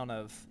proper amount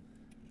of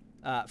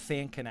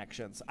fan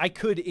connections. I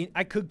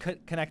could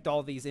connect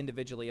all these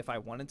individually if I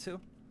wanted to,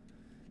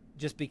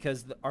 just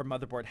because our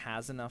motherboard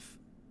has enough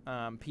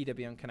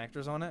PWM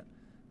connectors on it.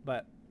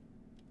 But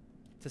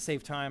to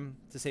save time,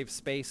 to save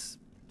space,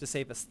 to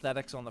save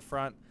aesthetics on the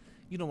front,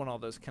 you don't want all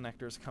those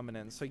connectors coming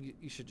in. So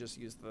you should just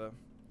use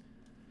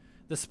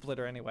the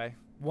splitter anyway.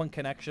 One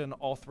connection,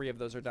 all 3 of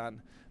those are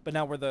done. But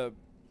now where the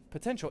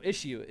potential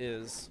issue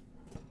is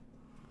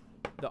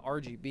the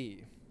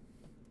RGB,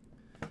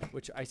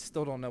 which I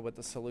still don't know what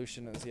the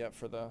solution is yet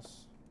for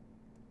this.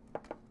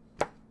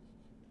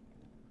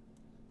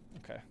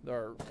 Okay,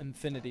 our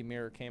infinity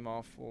mirror came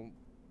off. We'll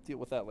deal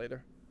with that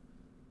later.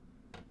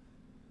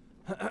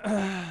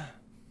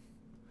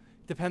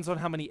 Depends on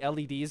how many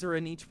LEDs are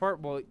in each part.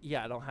 Well,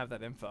 yeah, I don't have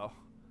that info.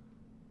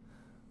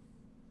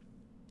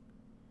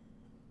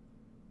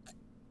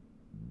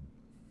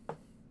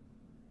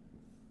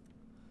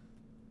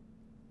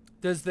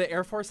 Does the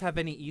Air Force have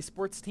any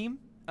esports team?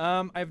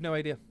 I have no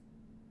idea.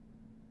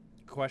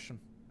 Question.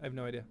 I have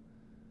no idea.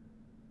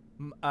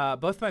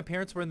 Both my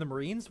parents were in the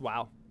Marines.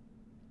 Wow.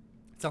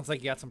 Sounds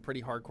like you got some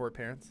pretty hardcore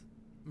parents.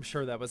 I'm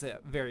sure that was a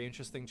very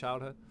interesting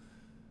childhood.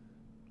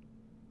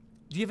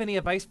 Do you have any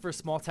advice for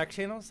small tech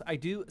channels? I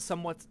do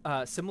somewhat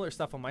similar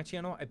stuff on my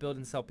channel. I build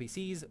and sell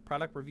PCs,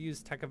 product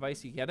reviews, tech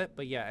advice, you get it.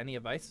 But yeah, any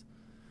advice?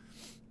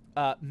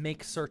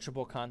 Make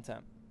searchable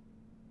content.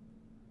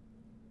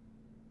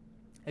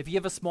 If you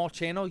have a small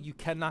channel, you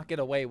cannot get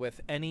away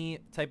with any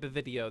type of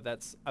video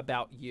that's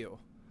about you.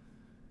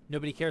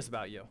 Nobody cares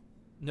about you.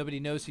 Nobody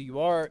knows who you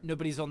are.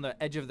 Nobody's on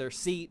the edge of their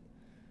seat.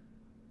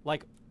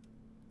 Like,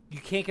 you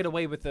can't get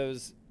away with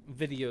those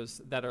videos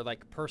that are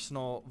like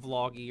personal,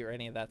 vloggy, or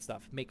any of that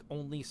stuff. Make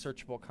only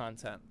searchable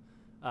content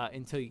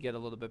until you get a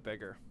little bit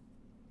bigger.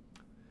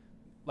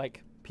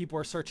 Like, people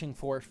are searching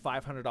for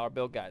 $500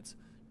 build guides.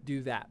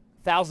 Do that.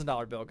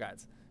 $1,000 build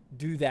guides.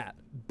 Do that.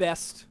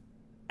 Best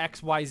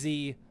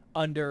XYZ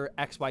under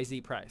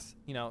XYZ price.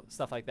 You know,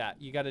 stuff like that.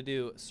 You got to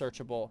do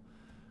searchable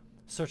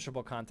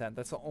content.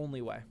 That's the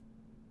only way.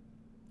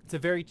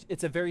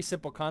 It's a very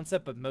simple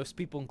concept, but most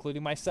people,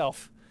 including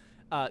myself,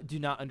 do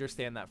not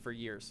understand that for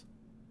years.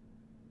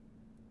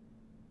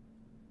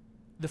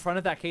 The front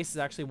of that case is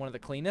actually one of the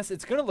cleanest.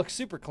 It's going to look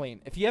super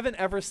clean. If you haven't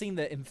ever seen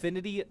the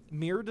Infinity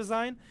mirror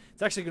design,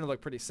 it's actually going to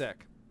look pretty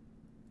sick.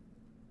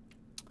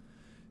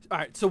 All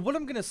right, so what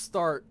I'm going to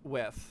start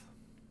with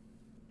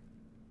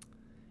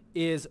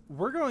is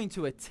we're going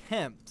to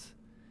attempt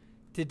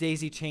to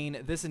daisy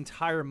chain this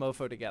entire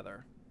mofo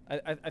together.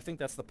 I think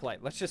that's the play.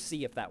 Let's just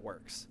see if that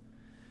works.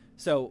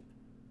 So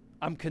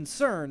I'm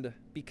concerned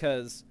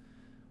because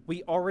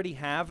we already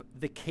have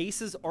the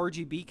case's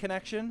RGB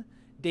connection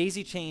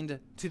daisy chained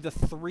to the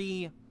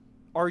 3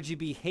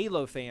 RGB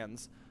Halo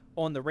fans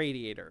on the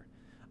radiator.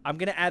 I'm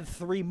going to add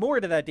 3 more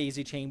to that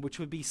daisy chain, which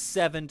would be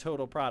 7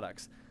 total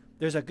products.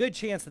 There's a good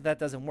chance that that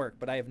doesn't work,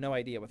 but I have no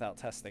idea without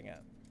testing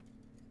it.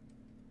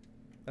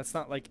 That's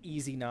not like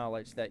easy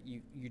knowledge that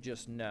you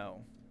just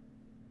know.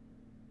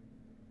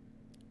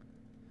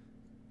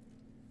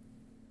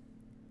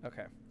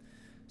 Okay.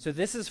 So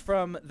this is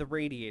from the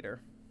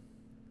radiator.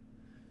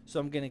 So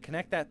I'm going to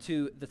connect that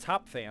to the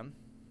top fan.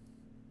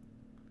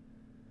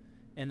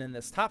 And then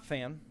this top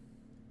fan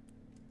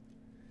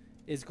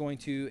is going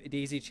to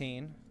daisy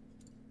chain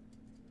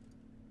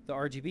the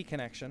RGB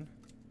connection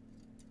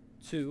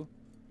to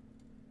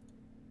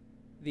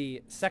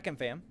the second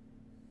fan.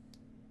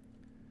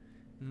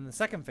 And then the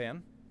second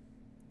fan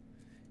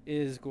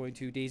is going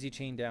to daisy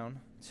chain down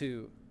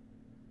to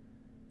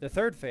the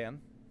third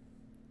fan.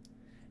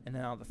 And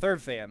now the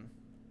third fan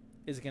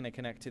is going to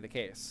connect to the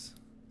case.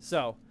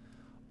 So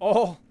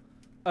all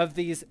of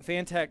these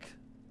Fantech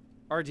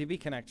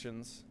RGB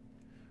connections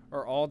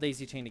are all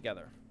daisy chained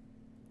together.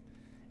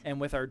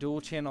 And with our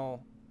dual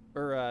channel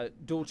or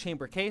dual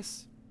chamber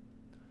case,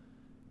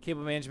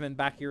 cable management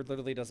back here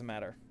literally doesn't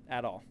matter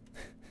at all.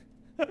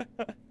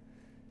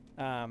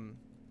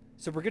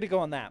 So we're going to go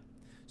on that.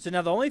 So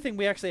now the only thing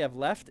we actually have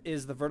left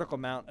is the vertical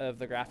mount of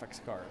the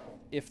graphics card,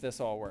 if this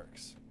all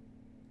works.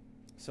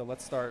 So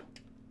let's start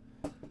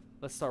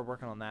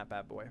working on that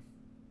bad boy.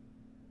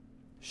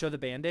 Show the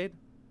Band-Aid.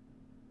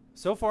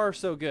 So far,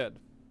 so good.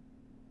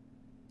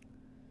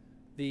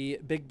 The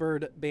Big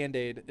Bird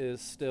Band-Aid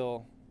is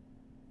still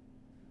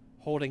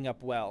holding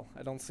up well.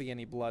 I don't see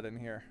any blood in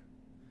here.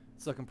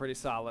 It's looking pretty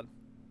solid.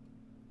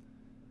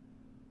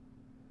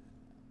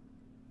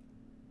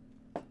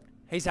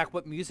 Hey, Zach,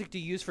 what music do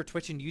you use for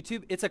Twitch and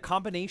YouTube? It's a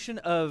combination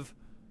of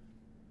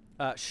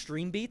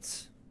Stream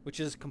Beats,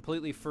 which is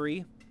completely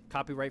free,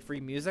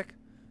 copyright-free music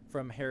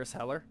from Harris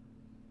Heller,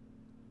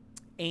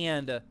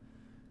 and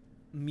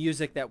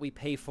music that we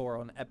pay for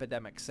on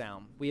Epidemic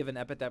Sound. We have an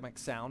Epidemic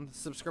Sound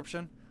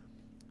subscription,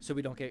 so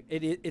we don't get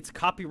it's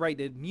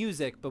copyrighted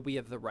music, but we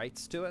have the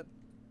rights to it.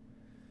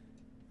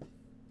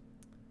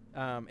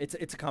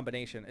 It's a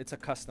combination. It's a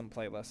custom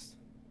playlist.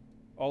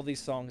 All these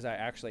songs I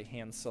actually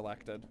hand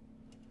selected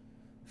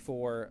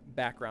for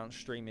background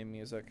streaming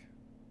music.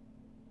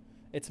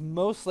 It's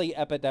mostly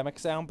Epidemic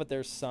Sound, but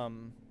there's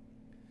some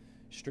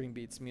Stream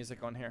Beats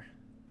music on here.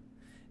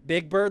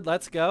 Big Bird,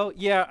 let's go.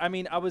 Yeah, I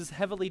mean, I was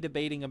heavily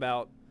debating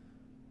about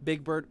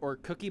Big Bird or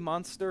Cookie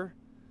Monster,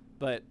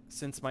 but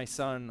since my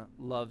son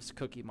loves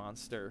Cookie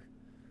Monster,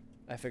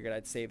 I figured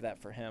I'd save that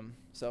for him.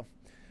 So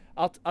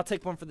I'll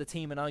take one for the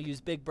team, and I'll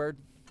use Big Bird.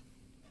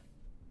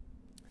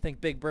 I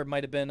think Big Bird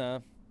might have been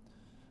a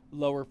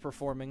lower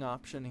performing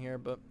option here,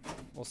 but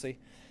we'll see.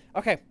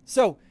 Okay,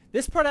 so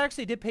this part I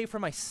actually did pay for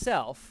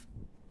myself.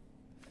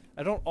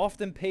 I don't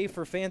often pay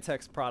for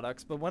Fantex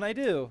products, but when I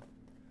do,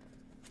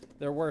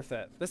 they're worth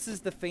it. This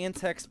is the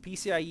Fantex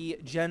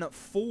PCIe Gen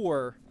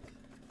 4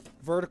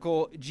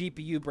 vertical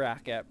GPU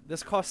bracket.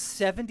 This costs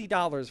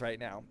 $70 right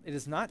now. It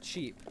is not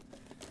cheap.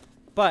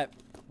 But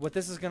what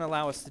this is going to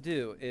allow us to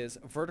do is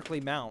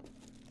vertically mount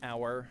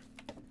our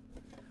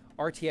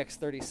RTX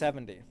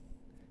 3070.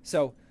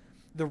 So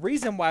the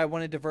reason why I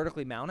wanted to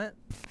vertically mount it,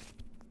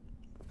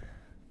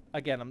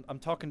 again, I'm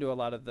talking to a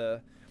lot of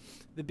the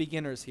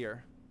beginners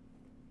here.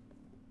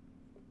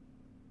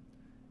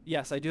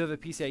 Yes, I do have a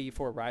PCIe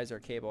 4 riser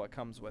cable. It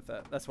comes with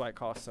it. That's why it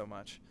costs so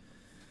much.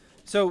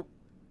 So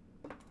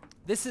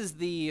this is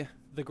the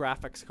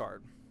graphics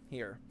card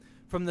here.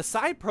 From the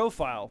side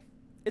profile,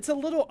 it's a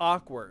little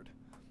awkward.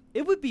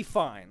 It would be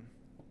fine,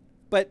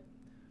 but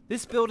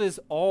this build is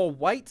all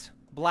white,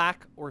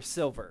 black, or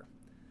silver.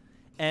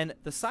 And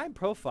the side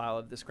profile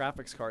of this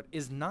graphics card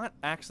is not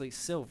actually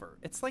silver.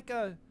 It's like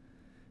a,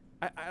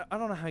 I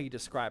don't know how you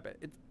describe it.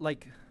 It's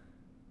like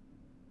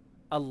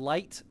a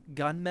light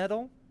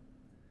gunmetal.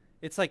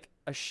 It's like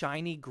a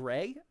shiny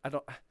gray. I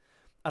don't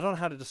know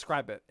how to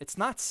describe it. It's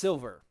not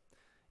silver.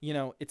 You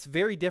know, it's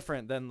very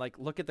different than, like,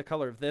 look at the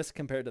color of this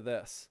compared to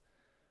this,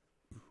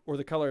 or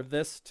the color of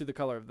this to the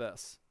color of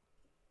this.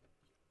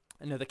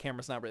 I know the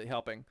camera's not really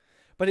helping,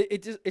 but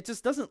it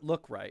just doesn't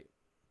look right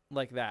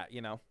like that,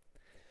 you know.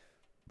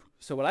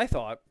 So what I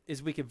thought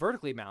is we could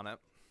vertically mount it,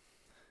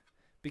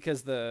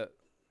 because the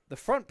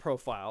front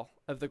profile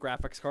of the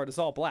graphics card is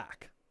all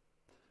black.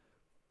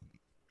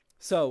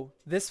 So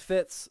this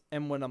fits,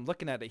 and when I'm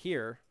looking at it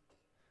here,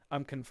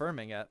 I'm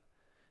confirming it.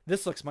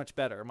 This looks much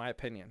better, in my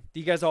opinion. Do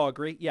you guys all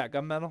agree? Yeah,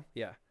 gunmetal?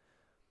 Yeah.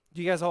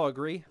 Do you guys all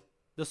agree?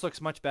 This looks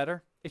much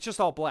better. It's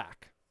just all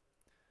black.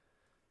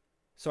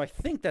 So I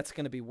think that's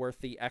going to be worth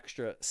the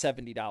extra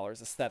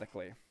 $70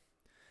 aesthetically.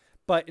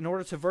 But in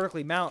order to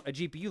vertically mount a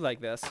GPU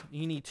like this,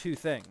 you need two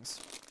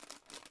things.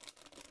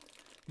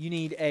 You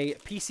need a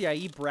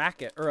PCIe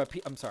bracket, or a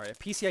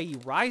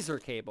PCIe riser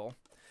cable,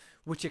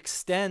 which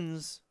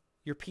extends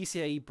your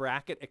PCIe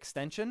bracket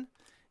extension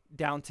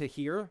down to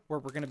here,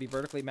 where we're going to be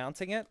vertically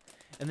mounting it.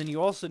 And then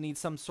you also need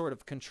some sort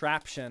of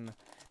contraption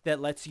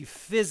that lets you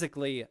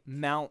physically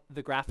mount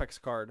the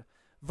graphics card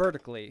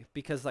vertically,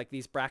 because like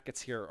these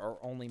brackets here are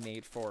only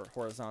made for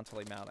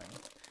horizontally mounting.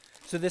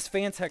 So this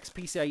Fantex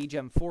PCIe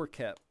Gen 4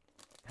 kit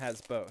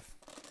has both.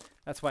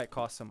 That's why it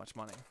costs so much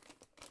money.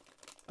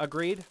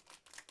 Agreed?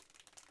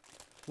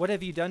 What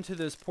have you done to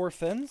those poor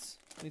fins?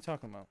 What are you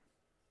talking about?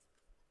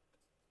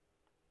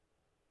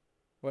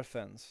 What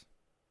fins?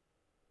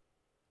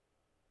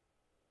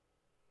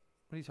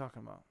 What are you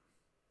talking about?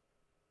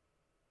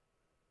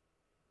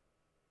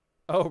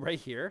 Oh, right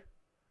here?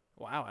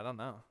 Wow, I don't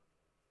know.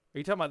 Are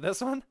you talking about this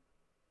one?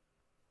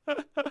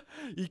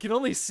 You can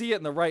only see it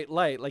in the right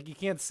light. Like, you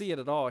can't see it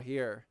at all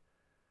here.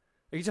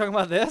 Are you talking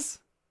about this?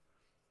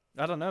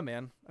 I don't know,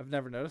 man. I've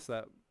never noticed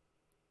that.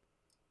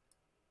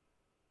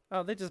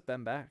 Oh, they just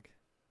bend back.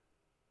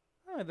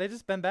 Oh, they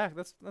just bend back.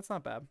 That's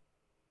not bad.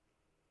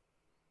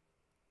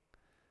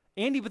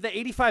 Andy with the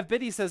 85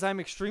 biddy says, I'm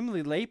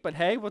extremely late, but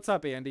hey, what's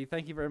up, Andy?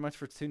 Thank you very much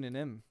for tuning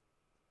in.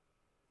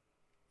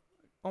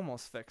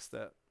 Almost fixed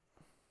it.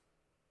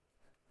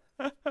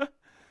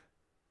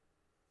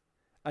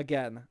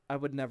 Again, I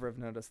would never have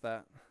noticed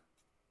that.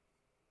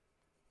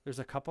 There's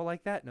a couple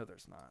like that? No,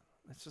 there's not.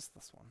 It's just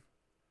this one.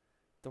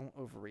 Don't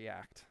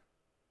overreact.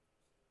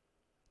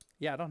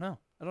 Yeah, I don't know.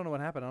 I don't know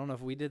what happened. I don't know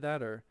if we did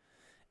that or...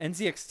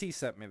 NZXT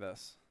sent me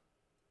this.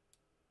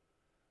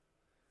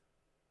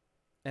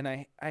 And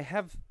I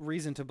have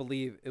reason to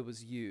believe it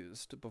was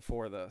used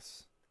before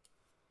this.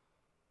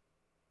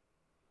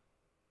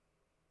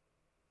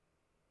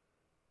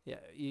 Yeah,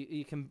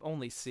 you can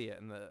only see it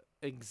in the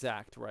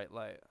exact right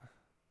light.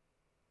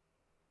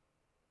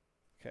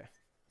 Okay,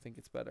 I think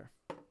it's better.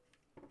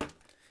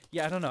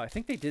 Yeah, I don't know. I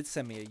think they did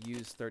send me a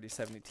used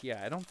 3070 Ti.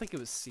 I don't think it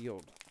was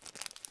sealed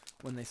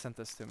when they sent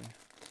this to me.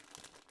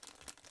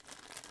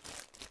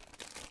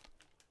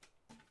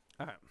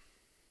 All right.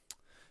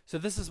 So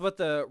this is what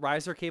the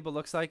riser cable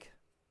looks like.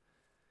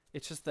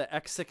 It's just the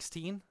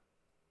X16,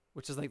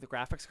 which is like the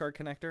graphics card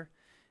connector.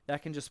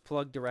 That can just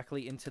plug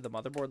directly into the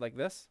motherboard like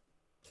this.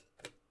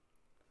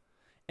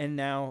 And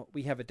now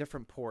we have a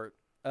different port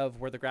of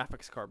where the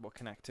graphics card will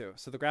connect to.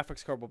 So the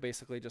graphics card will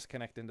basically just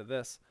connect into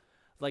this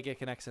like it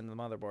connects into the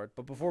motherboard.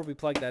 But before we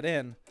plug that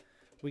in,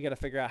 we got to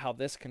figure out how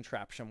this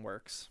contraption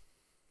works,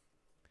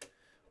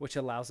 which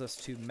allows us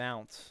to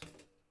mount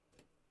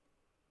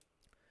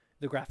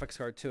the graphics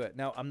card to it.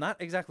 Now, I'm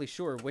not exactly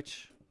sure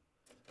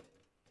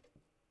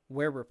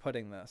where we're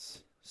putting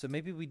this. So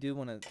maybe we do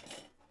want to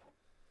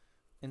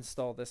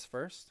install this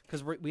first,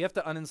 because we have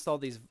to uninstall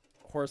these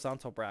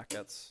horizontal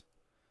brackets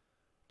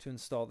to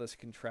install this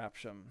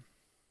contraption.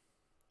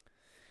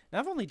 Now,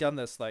 I've only done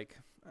this like,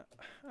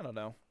 I don't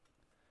know,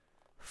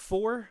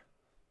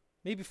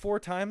 maybe four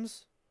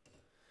times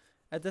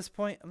at this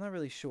point. I'm not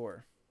really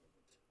sure.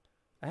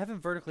 I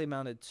haven't vertically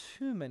mounted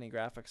too many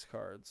graphics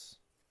cards.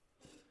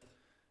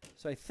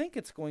 So I think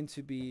it's going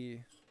to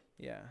be,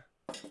 yeah,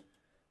 I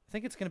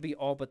think it's going to be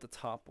all but the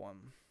top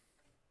one.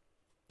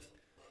 So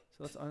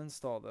let's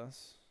uninstall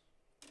this.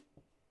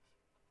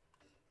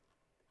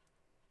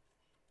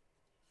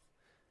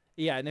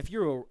 Yeah, and if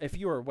you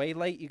were way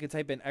late, you could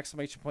type in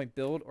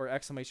 !build or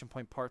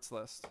 !parts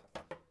list.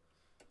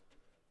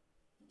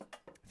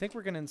 I think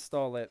we're going to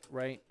install it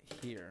right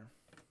here.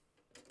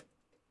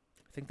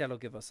 I think that'll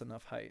give us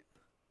enough height.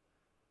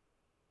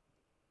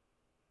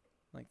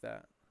 Like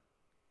that.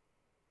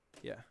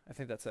 Yeah, I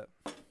think that's it.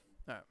 All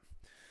right.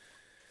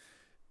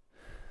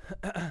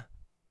 All right.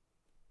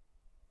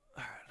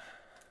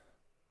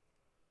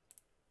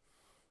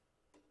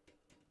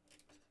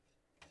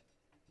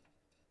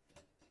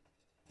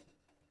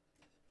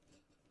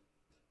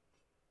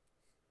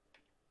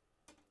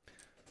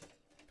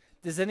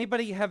 Does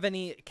anybody have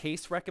any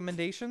case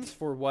recommendations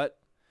for what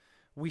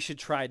we should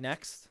try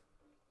next?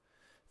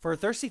 For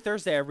Thirsty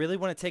Thursday, I really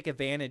want to take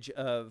advantage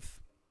of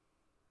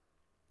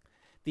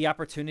the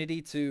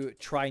opportunity to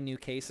try new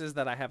cases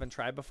that I haven't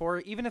tried before,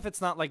 even if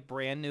it's not like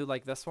brand new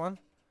like this one.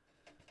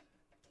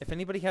 If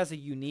anybody has a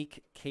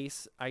unique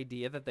case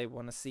idea that they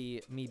want to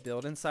see me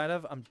build inside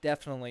of, I'm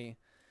definitely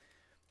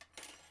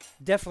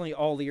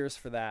all ears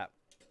for that.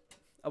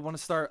 I want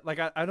to start, like,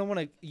 I don't want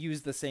to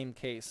use the same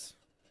case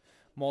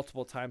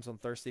multiple times on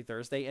Thirsty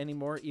Thursday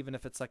anymore, even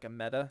if it's like a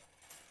meta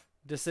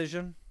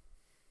decision.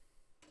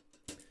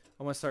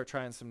 I want to start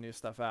trying some new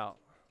stuff out.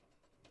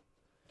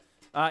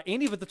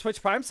 Andy with the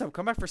Twitch Prime sub,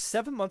 come back for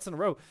 7 months in a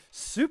row.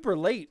 Super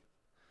late.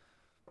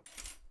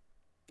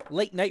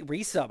 Late night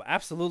resub.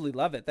 Absolutely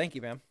love it. Thank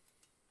you, man.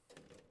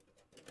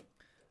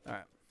 All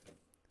right.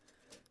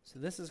 So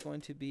this is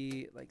going to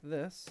be like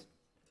this.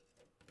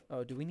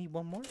 Oh, do we need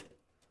one more?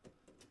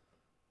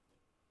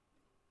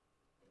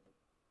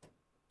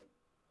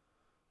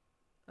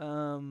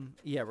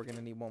 Yeah, we're going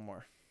to need one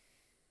more.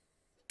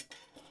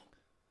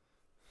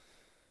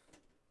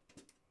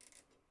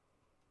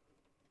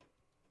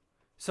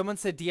 Someone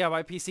said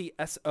DIY PC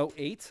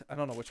S08. I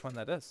don't know which one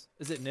that is.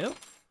 Is it new?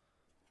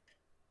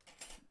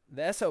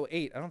 The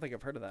S08. I don't think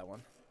I've heard of that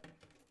one.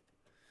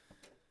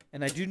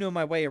 And I do know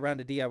my way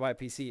around a DIY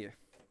PC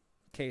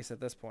case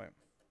at this point.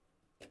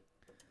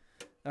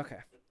 Okay,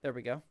 there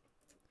we go.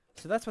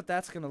 So that's what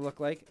that's going to look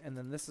like. And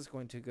then this is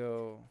going to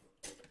go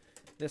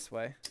this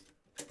way,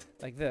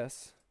 like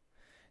this.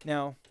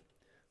 Now,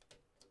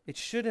 it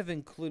should have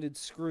included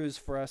screws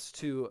for us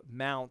to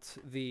mount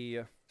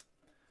the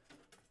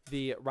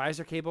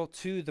riser cable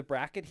to the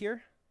bracket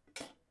here.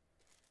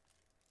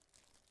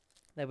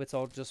 That way it's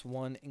all just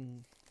one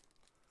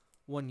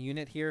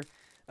unit here.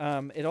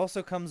 It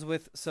also comes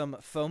with some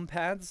foam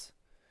pads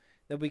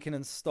that we can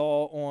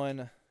install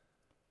on.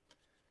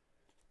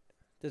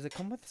 Does it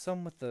come with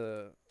some with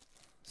the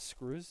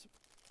screws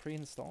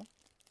pre-installed?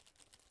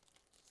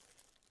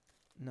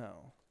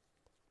 No.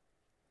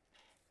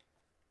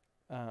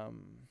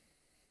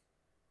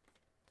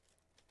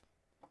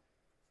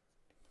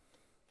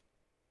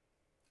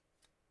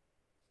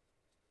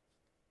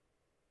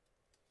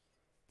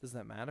 Does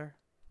that matter?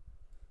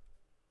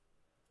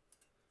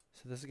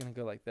 So this is going to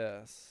go like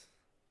this.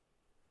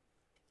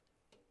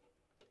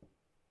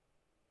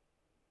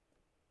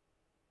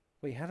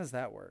 Wait, how does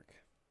that work?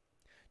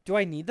 Do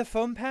I need the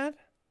foam pad?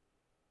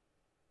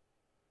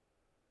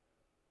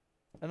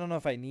 I don't know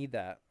if I need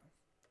that.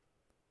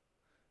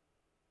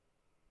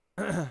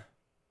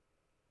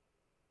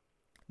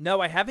 No,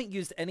 I haven't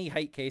used any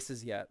height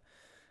cases yet.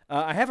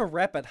 I have a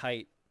rep at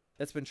height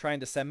that's been trying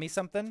to send me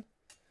something.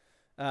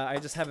 I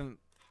just haven't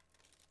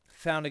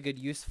found a good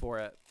use for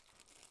it.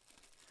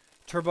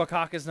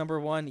 Turbocock is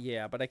 #1.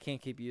 Yeah, but I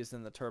can't keep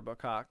using the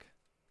Turbocock.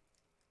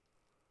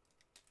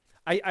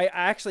 I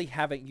actually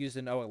haven't used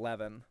an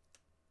 011.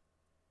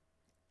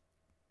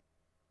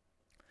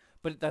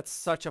 But that's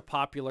such a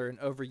popular and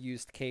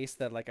overused case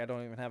that like I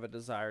don't even have a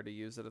desire to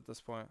use it at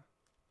this point.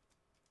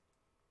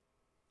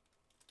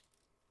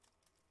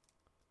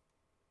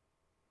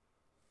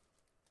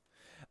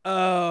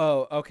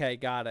 Oh, okay,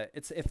 got it.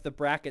 It's if the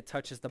bracket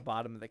touches the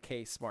bottom of the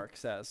case, Mark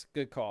says.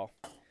 Good call.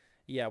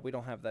 Yeah, we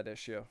don't have that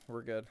issue.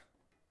 We're good.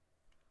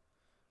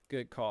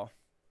 Good call.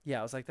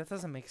 Yeah, I was like, that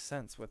doesn't make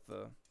sense with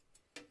the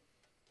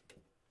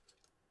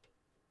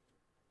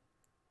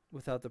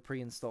without the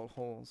pre-installed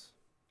holes.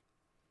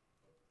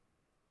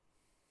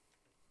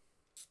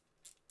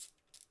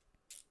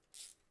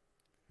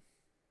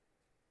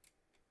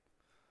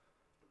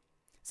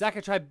 Zach,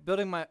 I tried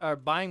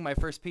buying my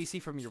first PC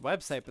from your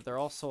website, but they're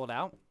all sold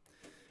out.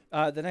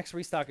 The next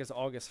restock is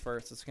August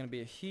 1st. It's going to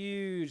be a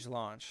huge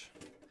launch.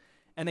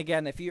 And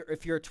again, if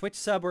you're a Twitch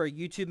sub or a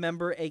YouTube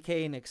member,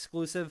 aka an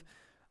exclusive,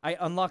 I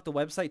unlock the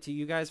website to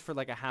you guys for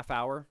like a half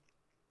hour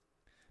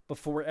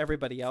before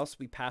everybody else.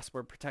 We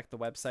password protect the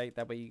website.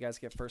 That way you guys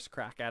get first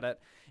crack at it.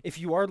 If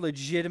you are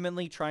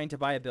legitimately trying to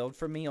buy a build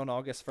from me on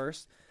August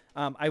 1st,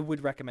 I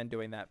would recommend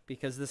doing that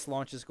because this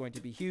launch is going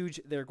to be huge.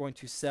 They're going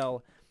to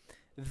sell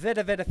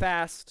very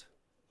fast.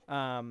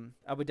 I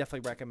would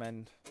definitely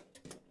recommend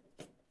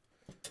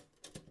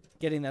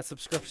getting that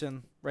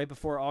subscription right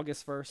before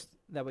August 1st.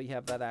 That way you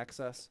have that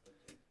access.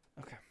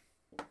 Okay.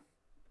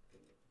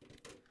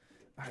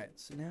 All right,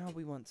 so now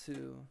we want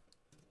to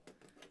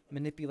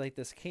manipulate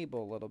this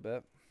cable a little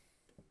bit.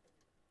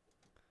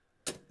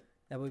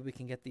 That way we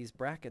can get these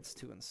brackets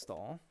to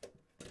install.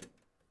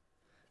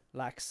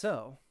 Like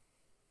so.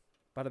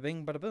 Bada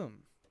bing, bada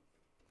boom.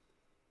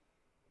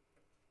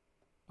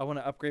 I want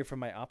to upgrade from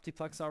my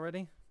Optiplex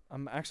already.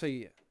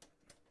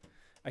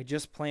 I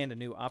just planned a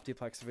new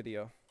Optiplex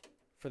video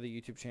for the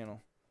YouTube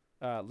channel.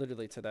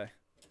 Literally today.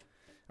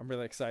 I'm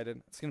really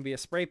excited. It's going to be a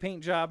spray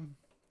paint job,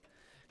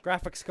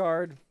 graphics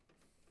card,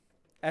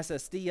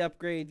 SSD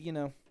upgrade, you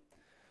know,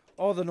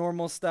 all the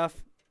normal stuff.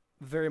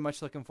 Very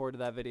much looking forward to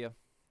that video.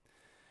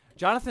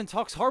 Jonathan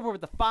Talks Hardware with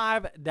the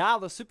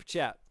 $5 super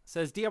chat.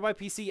 Says DIY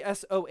PC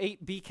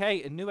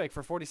S08BK in Newegg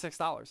for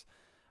 $46.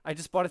 I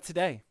just bought it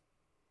today.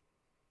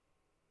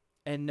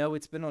 And no,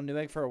 it's been on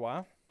Newegg for a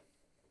while.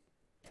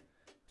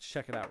 Let's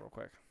check it out real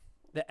quick.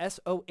 The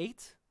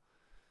S08?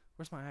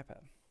 Where's my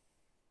iPad?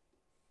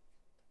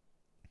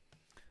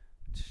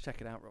 Just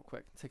check it out real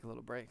quick. Take a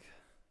little break.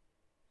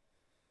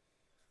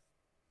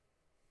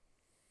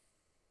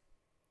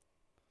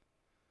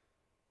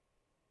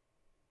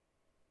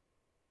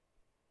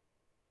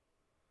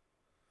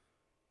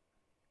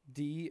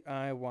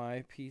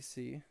 DIY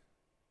PC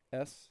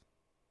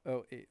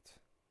S08.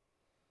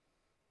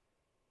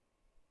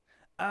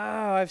 Oh,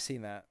 I've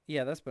seen that.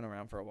 Yeah, that's been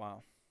around for a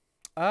while.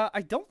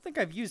 I don't think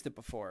I've used it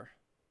before.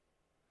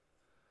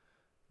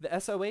 The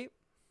S08?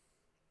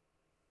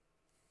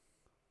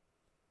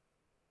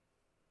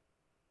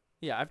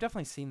 Yeah, I've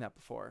definitely seen that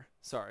before.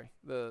 Sorry.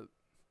 The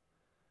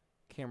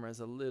camera is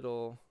a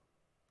little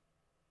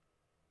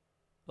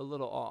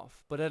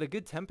off, but at a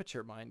good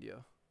temperature, mind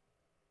you.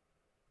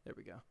 There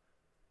we go.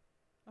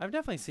 I've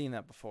definitely seen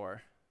that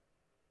before.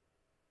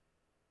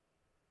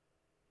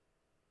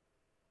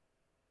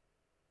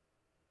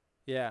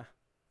 Yeah.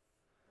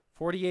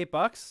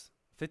 $48?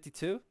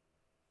 52?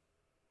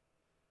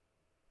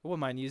 I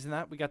wouldn't mind using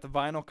that. We got the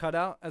vinyl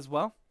cutout as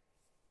well.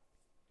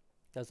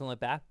 Doesn't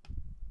look bad.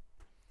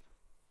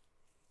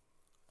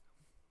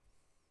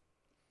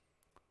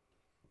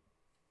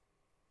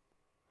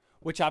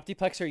 Which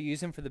Optiplex are you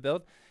using for the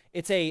build?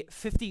 It's a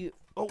 50...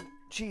 Oh,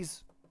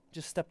 jeez.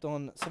 Just stepped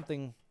on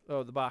something.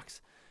 Oh, the box.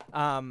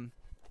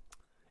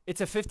 It's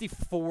a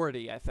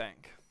 5040, I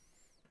think.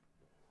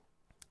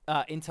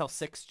 Intel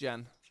 6th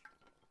Gen.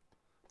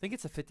 I think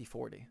it's a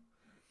 5040.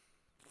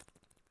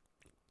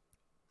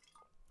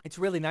 It's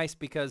really nice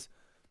because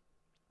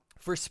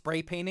for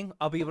spray painting,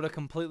 I'll be able to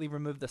completely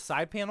remove the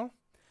side panel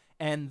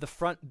and the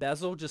front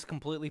bezel just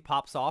completely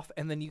pops off,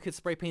 and then you could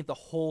spray paint the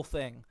whole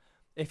thing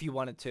if you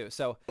wanted to.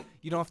 So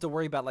you don't have to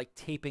worry about like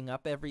taping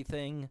up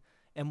everything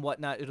and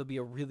whatnot. It'll be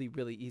a really,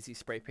 really easy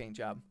spray paint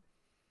job.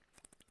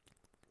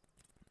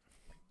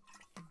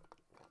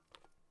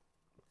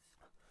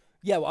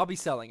 Yeah, well, I'll be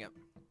selling it.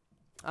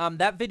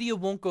 That video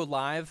won't go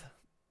live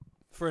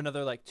for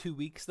another like 2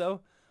 weeks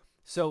though.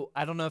 So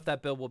I don't know if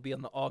that build will be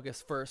on the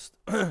August 1st.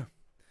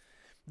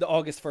 The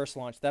August 1st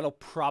launch. That'll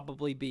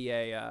probably be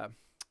a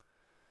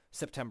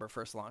September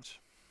 1st launch.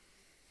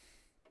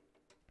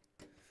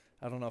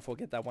 I don't know if we'll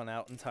get that one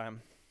out in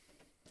time.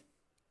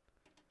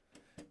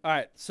 All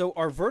right, so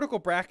our vertical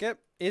bracket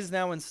is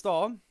now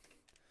installed.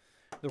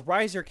 The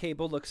riser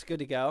cable looks good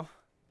to go.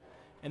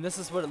 And this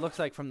is what it looks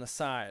like from the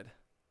side.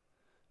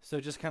 So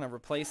just kind of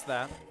replace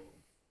that.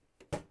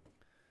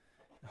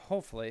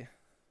 hopefully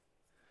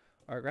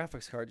our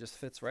graphics card just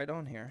fits right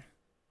on here.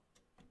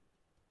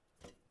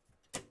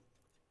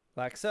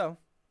 Like so.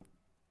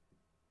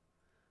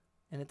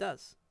 And it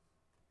does.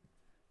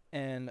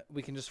 And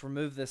we can just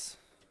remove this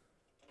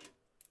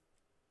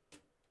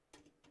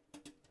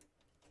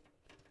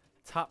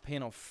top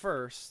panel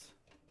first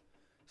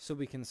so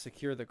we can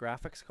secure the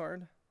graphics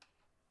card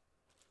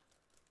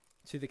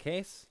to the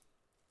case,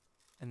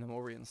 and then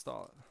we'll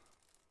reinstall it.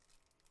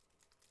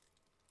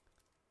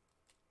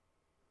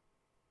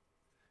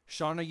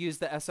 Shauna used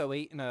the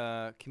SO8 in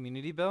a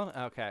community build?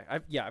 Okay.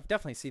 I've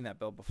definitely seen that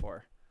build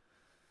before.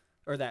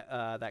 Or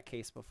that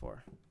case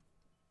before.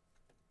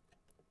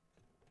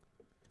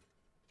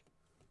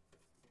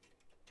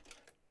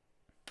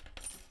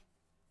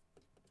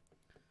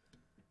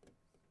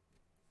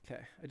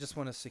 Okay, I just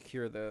want to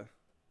secure the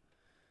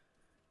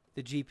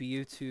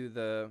GPU to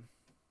the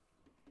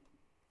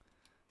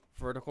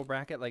vertical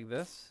bracket like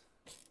this.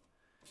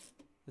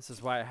 This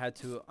is why I had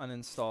to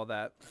uninstall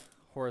that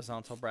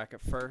horizontal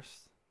bracket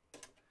first.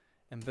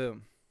 And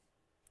boom.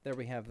 There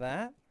we have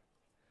that.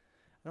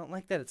 I don't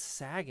like that it's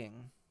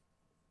sagging.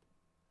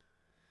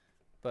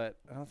 But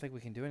I don't think we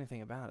can do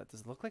anything about it.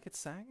 Does it look like it's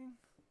sagging?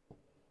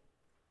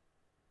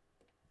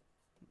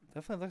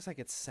 Definitely looks like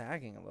it's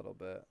sagging a little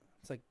bit.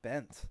 It's like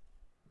bent.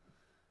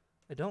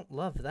 I don't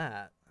love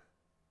that.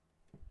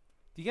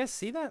 Do you guys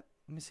see that?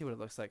 Let me see what it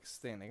looks like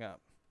standing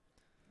up.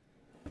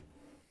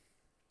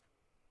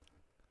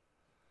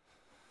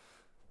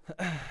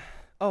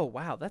 Oh,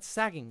 wow. That's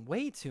sagging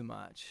way too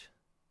much.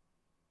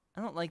 I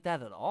don't like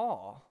that at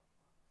all.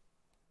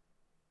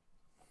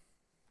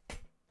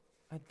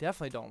 I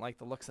definitely don't like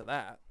the looks of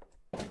that.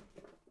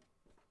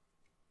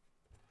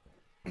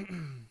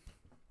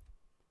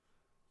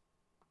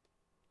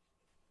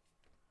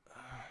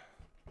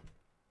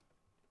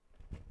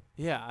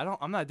 Yeah,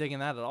 I'm not digging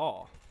that at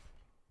all.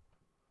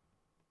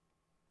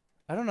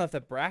 I don't know if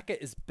the bracket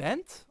is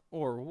bent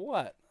or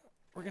what.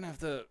 We're gonna have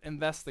to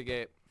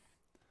investigate.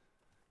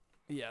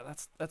 Yeah,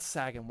 that's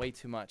sagging way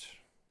too much.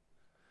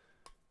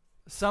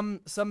 Some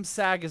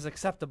sag is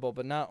acceptable,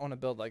 but not on a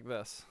build like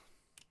this.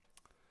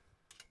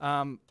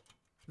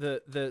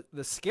 The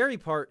scary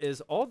part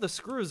is all the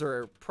screws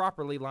are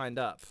properly lined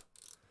up.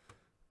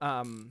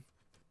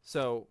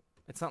 So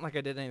it's not like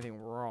I did anything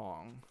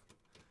wrong.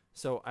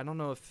 So I don't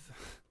know if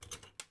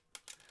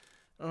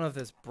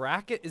this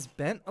bracket is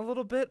bent a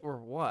little bit or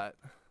what,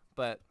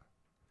 but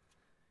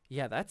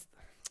yeah, that's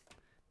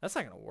not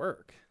gonna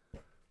work.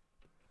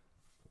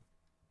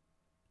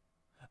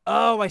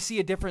 Oh, I see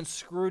a different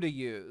screw to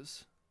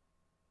use.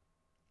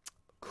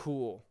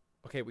 Cool.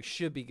 Okay, we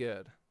should be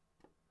good.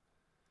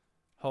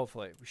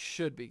 Hopefully, we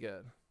should be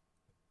good.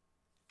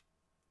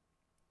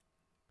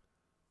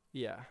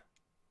 Yeah.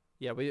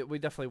 Yeah, we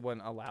definitely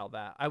wouldn't allow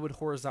that. I would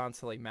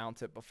horizontally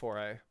mount it before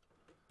I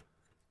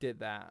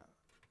did that.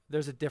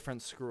 There's a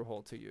different screw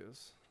hole to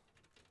use.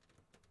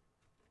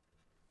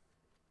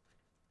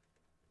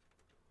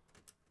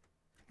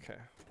 Okay,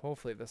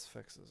 hopefully this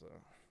fixes it.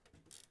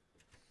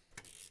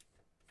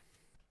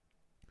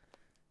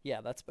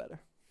 Yeah, that's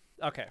better.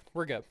 Okay,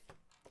 we're good.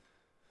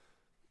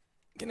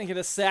 Gonna get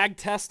a sag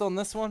test on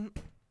this one.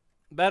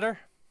 Better?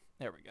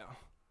 There we go.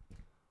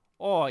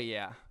 Oh,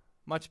 yeah.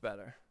 Much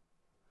better.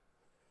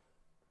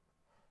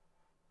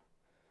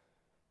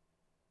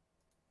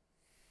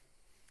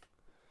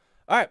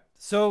 All right,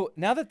 so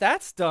now that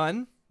that's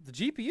done, the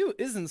GPU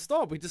is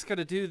installed. We just got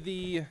to do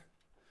the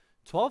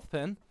 12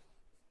 pin.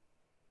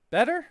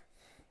 Better?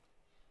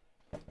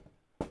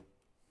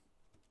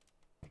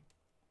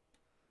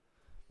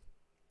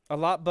 A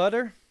lot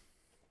better.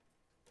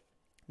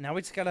 Now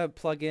we just got to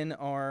plug in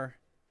our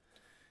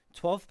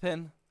 12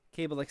 pin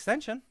cable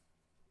extension,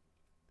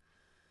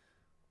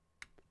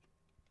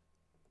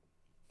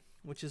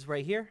 which is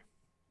right here.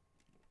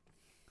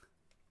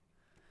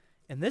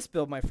 And this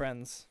build, my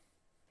friends,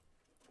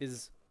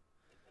 is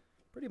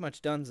pretty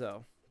much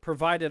donezo,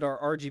 provided our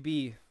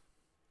RGB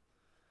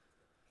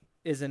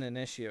isn't an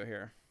issue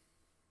here.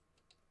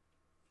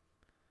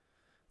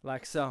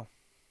 Like so.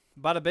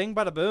 Bada bing,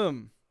 bada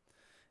boom.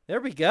 There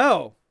we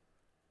go.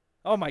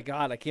 Oh my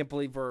god, I can't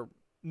believe we're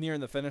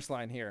nearing the finish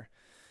line here.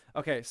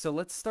 Okay, so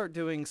let's start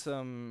doing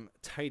some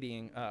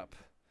tidying up.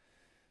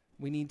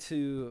 We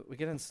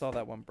gotta install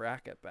that one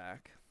bracket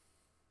back.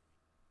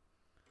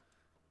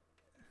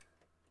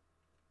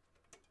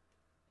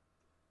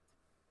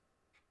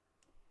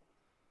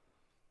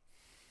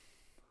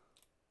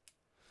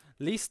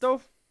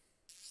 Listo?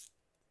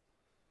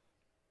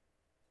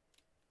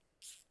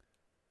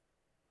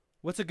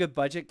 What's a good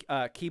budget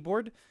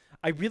keyboard?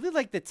 I really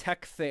like the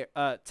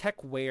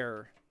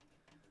TechWare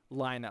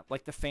lineup,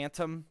 like the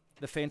Phantom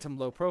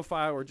low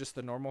profile, or just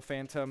the normal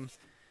Phantom.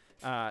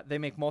 They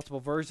make multiple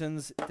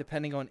versions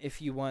depending on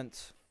if you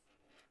want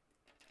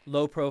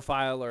low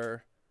profile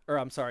or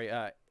I'm sorry,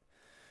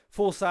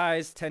 full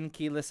size, 10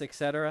 keyless,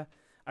 etc.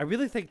 I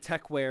really think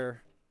TechWare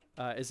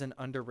is an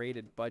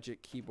underrated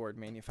budget keyboard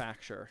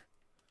manufacturer.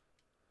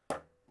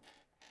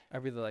 I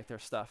really like their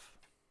stuff.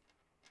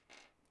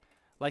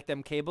 Like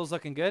them cables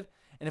looking good.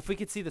 And if we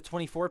could see the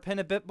 24 pin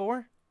a bit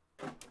more,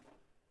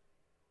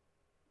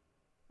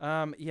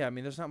 Yeah, I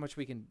mean, there's not much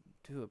we can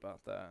do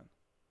about that.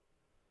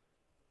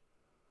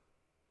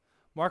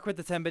 Mark with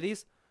the 10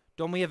 biddies.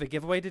 Don't we have a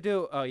giveaway to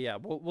do? Oh, yeah.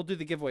 We'll do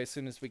the giveaway as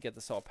soon as we get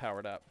this all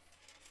powered up.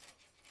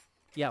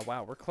 Yeah,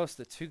 wow. We're close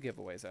to 2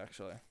 giveaways,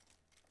 actually.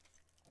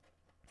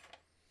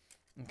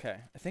 Okay.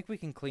 I think we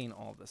can clean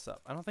all this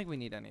up. I don't think we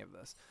need any of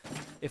this.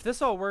 If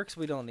this all works,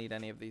 we don't need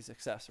any of these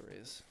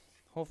accessories.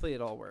 Hopefully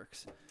it all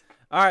works.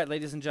 All right,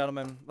 ladies and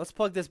gentlemen. Let's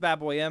plug this bad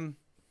boy in.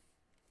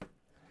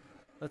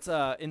 Let's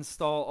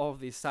install all of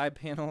these side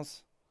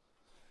panels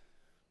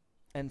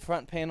and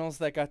front panels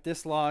that got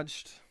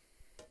dislodged.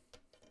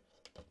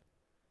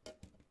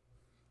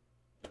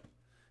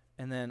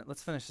 And then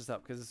let's finish this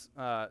up because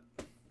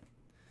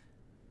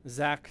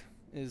Zach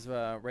is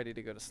ready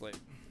to go to sleep.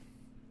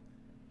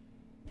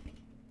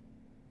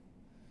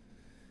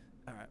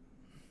 All right.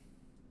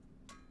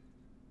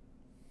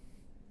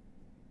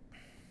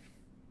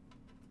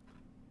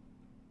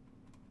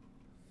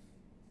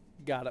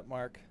 Got it,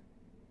 Mark.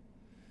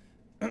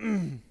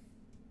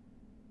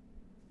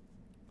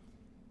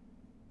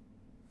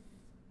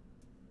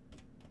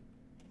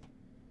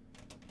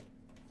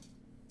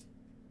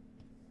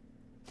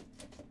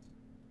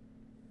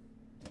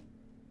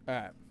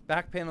 Alright,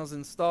 back panel's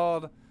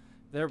installed.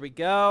 There we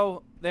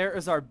go. There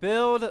is our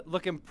build.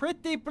 Looking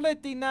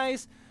pretty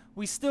nice.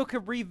 We still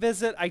could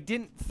revisit. I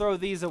didn't throw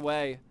these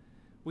away.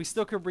 We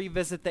still could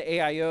revisit the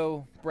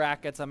AIO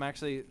brackets. I'm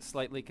actually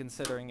slightly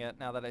considering it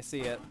now that I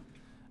see it.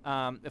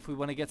 If we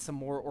want to get some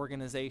more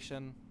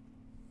organization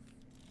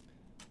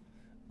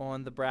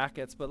on the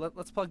brackets. But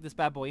let's plug this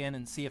bad boy in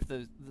and see if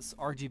this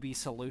RGB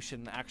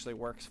solution actually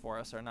works for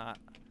us or not.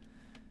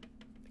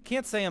 I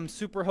can't say I'm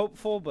super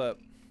hopeful, but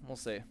we'll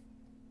see.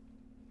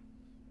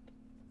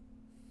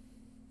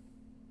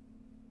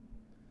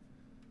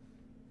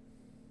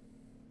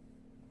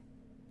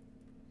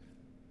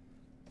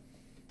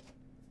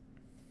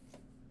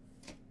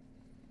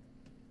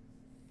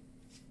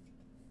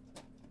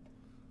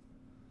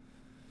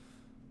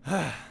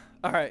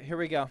 All right, here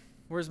we go.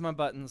 Where's my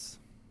buttons?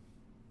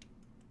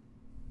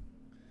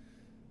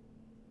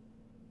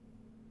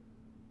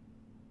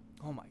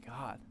 Oh my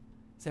God.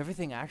 Is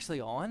everything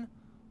actually on?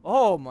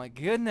 Oh my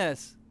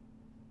goodness.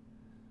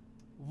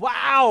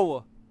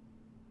 Wow.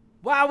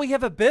 Wow, we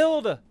have a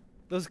build.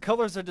 Those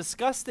colors are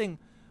disgusting,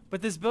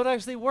 but this build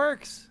actually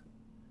works.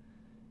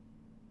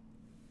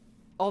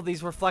 Oh,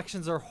 these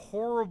reflections are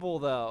horrible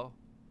though.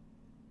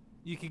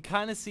 You can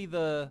kind of see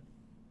the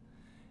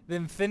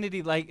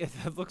infinity light.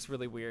 It looks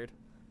really weird.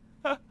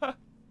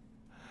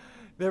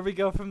 There we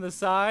go from the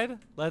side.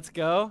 Let's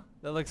go.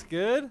 That looks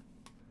good. All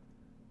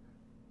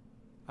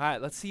right,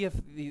 let's see if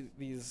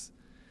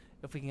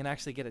if we can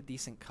actually get a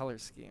decent color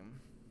scheme.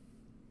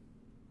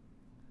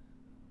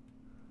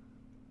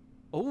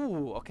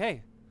 Oh,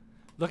 okay.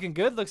 Looking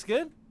good. Looks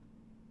good.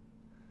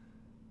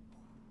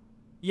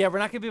 Yeah, we're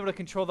not gonna be able to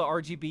control the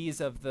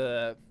RGBs of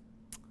the.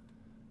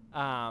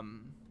 Are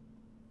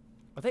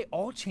they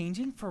all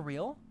changing for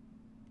real?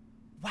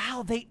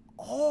 Wow, they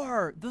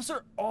are. Those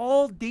are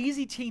all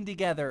daisy chained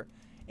together,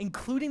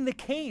 including the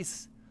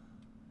case.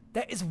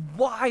 That is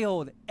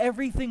wild.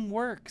 Everything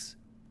works.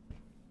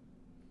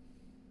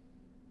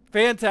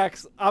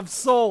 Fantex, I'm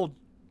sold.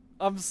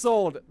 I'm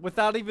sold.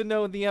 Without even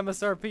knowing the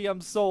MSRP,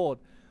 I'm sold.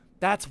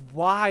 That's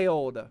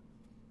wild.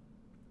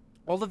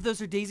 All of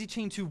those are daisy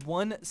chained to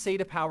one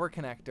SATA power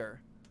connector.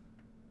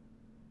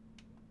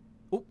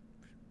 Oh,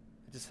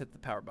 I just hit the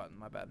power button.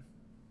 My bad.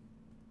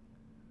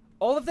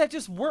 All of that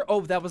just worked.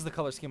 Oh, that was the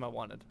color scheme I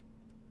wanted.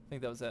 I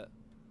think that was it.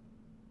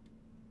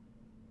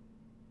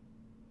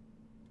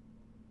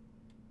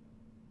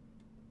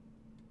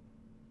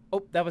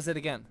 Oh, that was it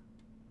again.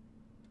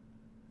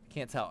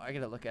 Can't tell. I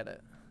gotta look at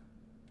it.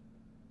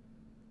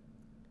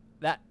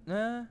 That,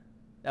 I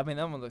mean,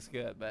 that one looks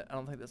good, but I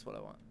don't think that's what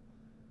I want.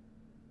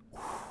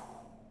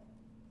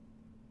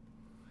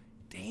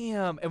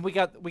 Damn. And we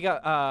got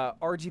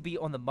RGB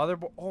on the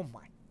motherboard. Oh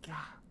my God.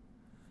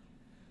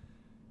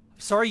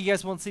 Sorry you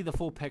guys won't see the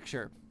full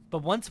picture, but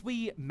once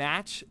we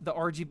match the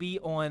RGB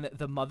on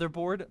the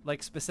motherboard,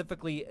 like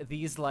specifically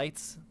these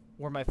lights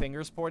where my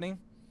finger's pointing,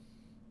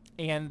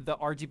 and the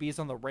RGBs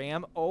on the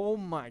RAM, oh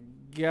my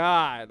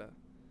God.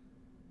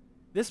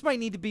 This might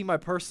need to be my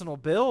personal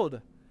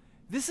build.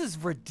 This is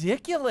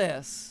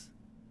ridiculous.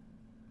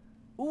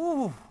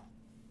 Ooh,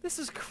 this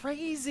is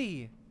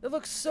crazy. It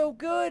looks so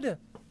good.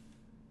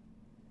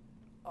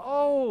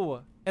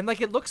 Oh, and like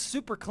it looks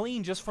super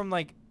clean just from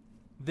like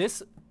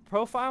this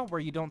profile where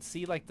you don't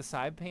see like the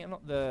side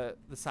panel, the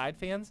side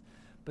fans,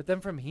 but then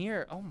from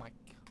here, oh my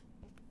God.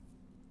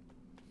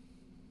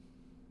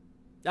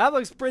 That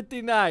looks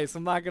pretty nice,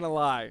 I'm not gonna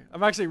lie.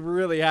 I'm actually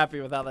really happy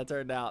with how that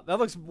turned out. That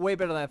looks way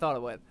better than I thought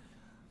it would.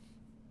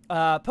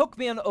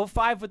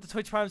 Pokemon05 with the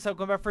Twitch Prime sub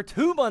going back for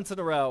 2 months in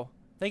a row.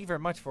 Thank you very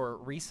much for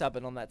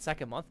resubbing on that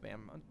second month, man.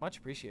 Much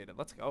appreciated.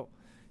 Let's go.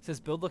 It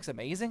says build looks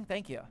amazing.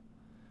 Thank you.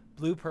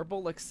 Blue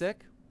purple looks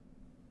sick.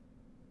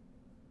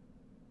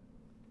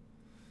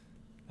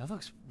 That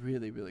looks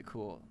really, really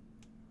cool.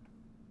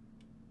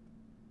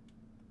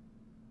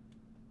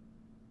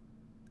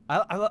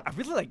 I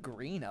really like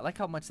green. I like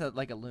how much that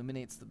like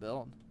illuminates the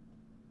build.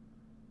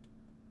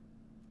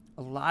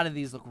 A lot of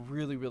these look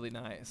really, really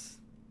nice.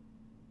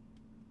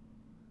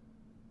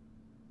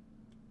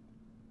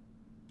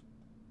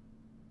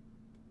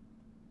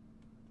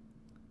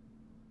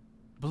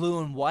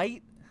 Blue and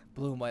white.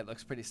 Blue and white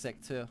looks pretty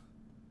sick too.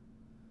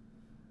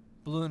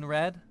 Blue and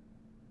red.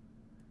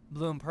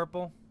 Blue and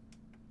purple.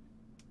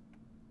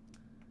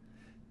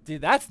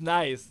 Dude, that's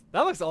nice.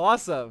 That looks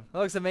awesome. That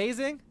looks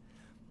amazing.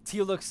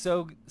 Teal looks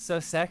so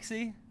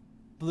sexy.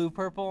 Blue,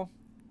 purple.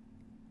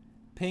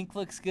 Pink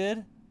looks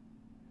good.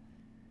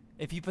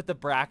 If you put the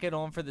bracket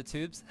on for the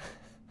tubes.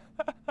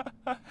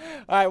 All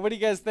right, what do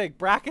you guys think?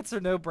 Brackets or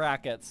no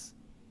brackets?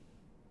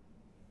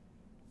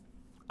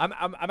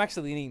 I'm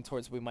actually leaning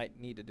towards we might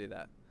need to do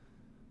that.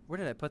 Where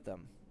did I put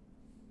them?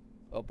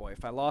 Oh boy,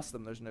 if I lost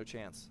them, there's no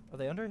chance. Are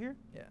they under here?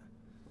 Yeah.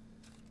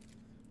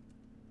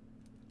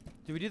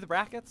 Do we do the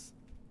brackets?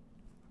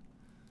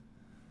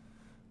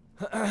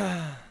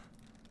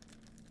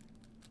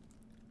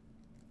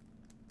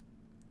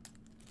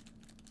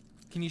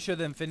 Can you show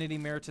the infinity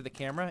mirror to the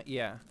camera?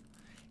 Yeah.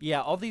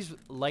 Yeah, all these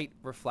light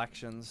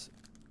reflections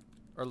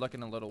are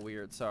looking a little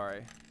weird.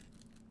 Sorry.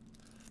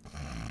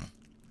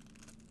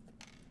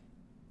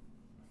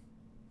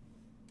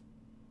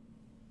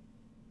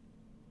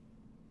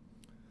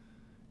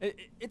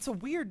 It's a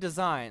weird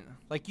design.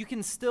 Like, you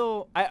can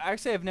still...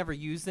 Actually, I've never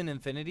used an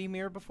infinity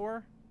mirror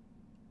before.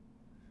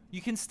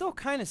 You can still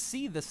kind of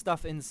see the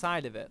stuff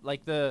inside of it.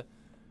 Like,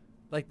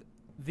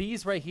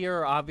 these right here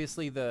are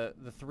obviously the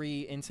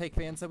 3 intake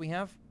fans that we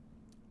have.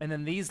 And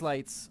then these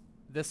lights,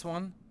 this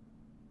one,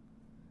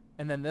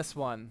 and then this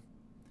one,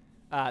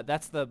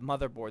 that's the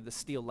motherboard, the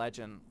Steel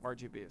Legend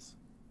RGBs.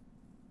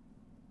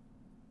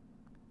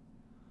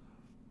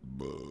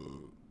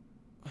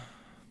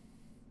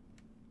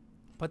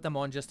 Put them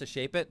on just to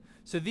shape it.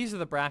 So these are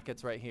the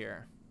brackets right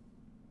here.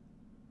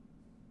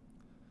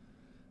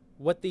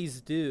 What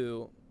these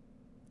do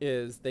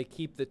is they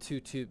keep the 2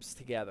 tubes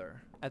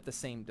together at the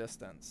same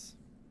distance.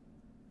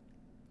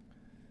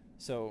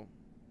 So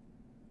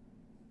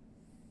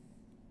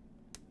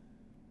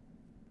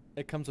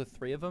it comes with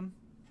 3 of them.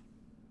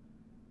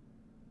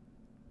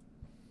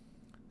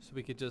 So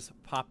we could just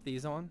pop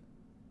these on.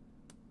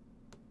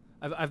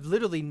 I've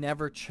literally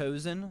never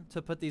chosen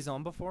to put these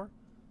on before.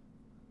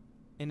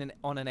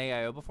 On an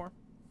AIO before.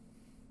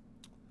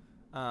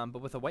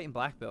 But with a white and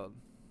black build,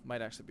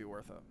 might actually be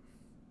worth it.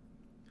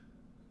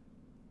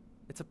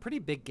 It's a pretty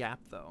big gap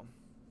though.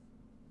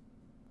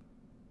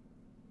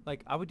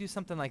 Like, I would do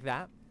something like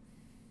that.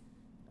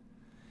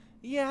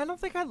 Yeah, I don't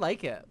think I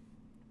like it.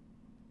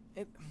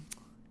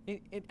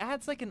 It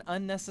adds like an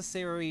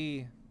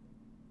unnecessary...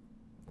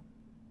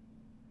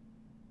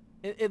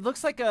 It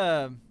looks like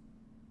a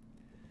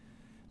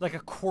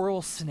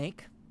coral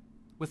snake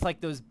with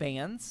like those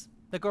bands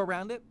that go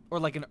around it, or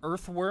like an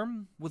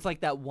earthworm with like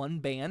that one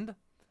band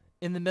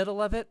in the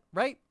middle of it,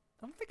 right?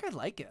 I don't think I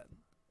like it.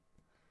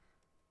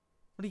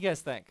 What do you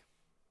guys think?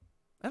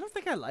 I don't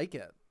think I like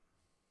it.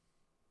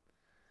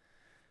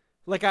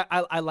 Like,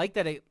 I like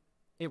that it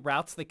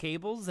routes the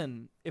cables,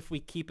 and if we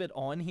keep it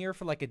on here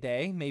for like a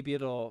day, maybe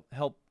it'll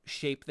help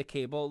shape the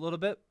cable a little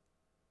bit.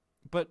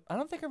 But I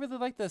don't think I really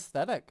like the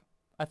aesthetic.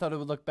 I thought it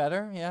would look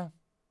better, yeah.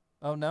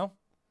 Oh no?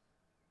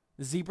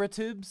 Zebra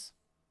tubes?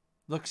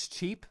 Looks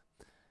cheap?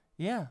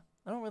 Yeah,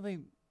 I don't really...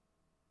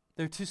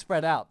 They're too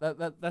spread out.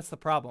 That's the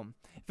problem.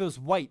 If it was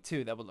white,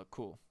 too, that would look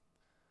cool.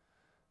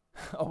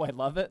 Oh, I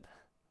love it.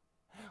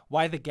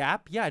 Why the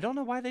gap? Yeah, I don't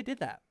know why they did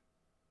that.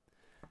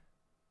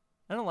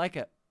 I don't like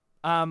it.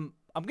 I'm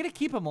going to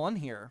keep them on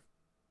here.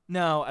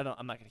 No, I'm not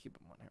going to keep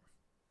them on here.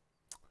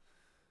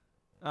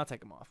 I'll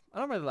take them off. I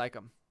don't really like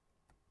them.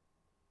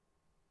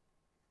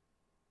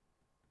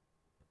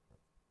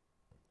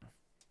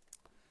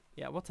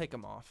 Yeah, we'll take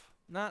them off.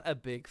 Not a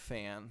big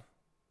fan.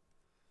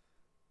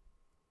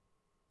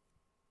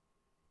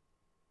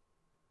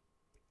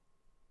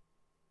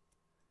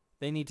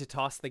 They need to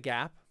toss the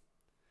gap.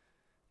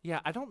 Yeah,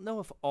 I don't know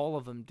if all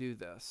of them do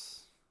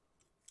this.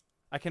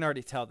 I can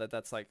already tell that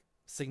that's like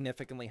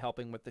significantly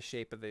helping with the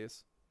shape of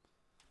these.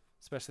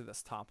 Especially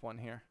this top one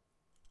here.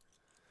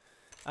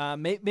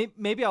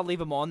 Maybe I'll leave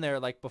them on there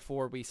like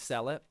before we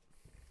sell it.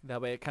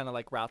 That way it kind of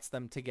like routes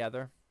them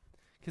together.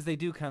 Because they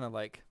do kind of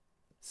like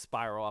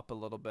spiral up a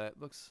little bit.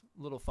 Looks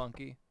a little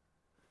funky.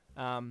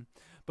 But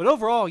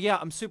overall, yeah,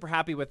 I'm super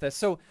happy with this.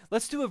 So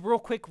let's do a real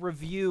quick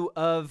review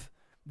of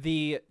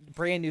the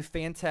brand new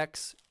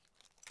Phanteks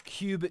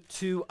Cube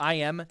 2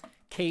 IM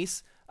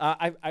case.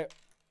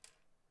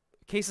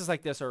 Cases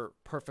like this are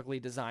perfectly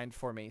designed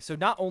for me. So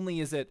not only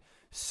is it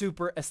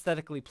super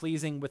aesthetically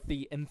pleasing with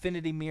the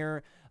infinity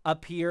mirror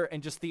up here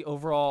and just the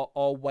overall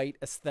all white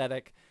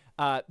aesthetic,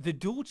 the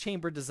dual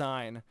chamber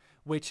design,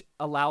 which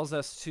allows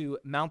us to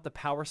mount the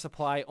power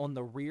supply on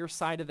the rear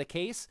side of the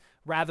case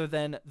rather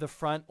than the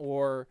front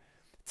or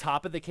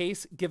top of the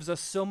case, gives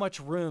us so much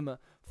room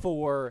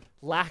for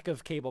lack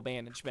of cable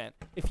management.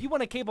 If you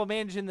want to cable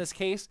manage in this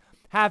case,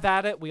 have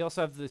at it. We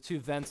also have the 2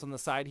 vents on the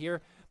side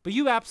here, but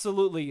you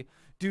absolutely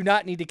do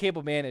not need to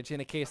cable manage in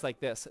a case like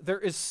this. There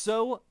is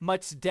so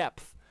much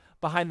depth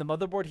behind the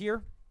motherboard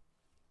here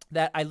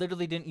that I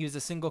literally didn't use a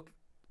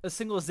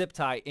single zip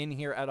tie in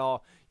here at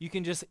all. You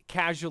can just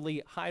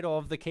casually hide all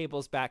of the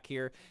cables back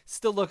here.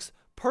 Still looks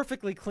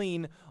perfectly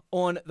clean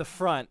on the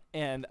front,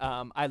 and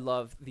I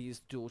love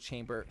these dual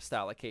chamber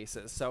style of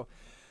cases. So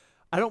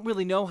I don't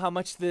really know how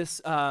much this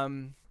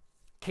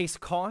case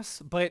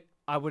costs, but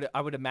I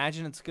would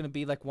imagine it's going to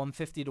be like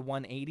 150 to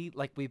 180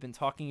 like we've been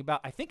talking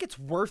about. I think it's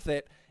worth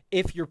it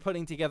if you're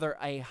putting together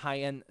a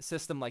high-end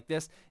system like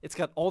this. It's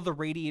got all the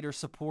radiator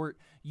support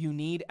you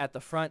need at the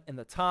front and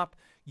the top.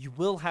 You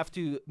will have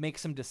to make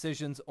some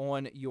decisions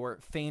on your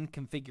fan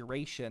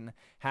configuration,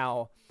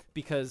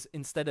 because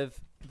instead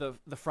of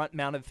the front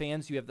mounted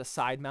fans, you have the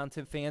side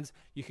mounted fans.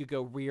 You could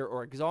go rear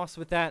or exhaust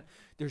with that.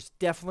 There's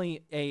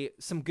definitely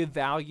some good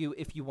value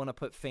if you want to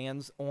put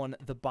fans on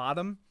the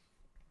bottom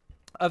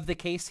of the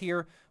case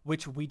here,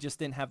 which we just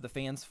didn't have the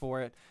fans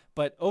for it.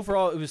 But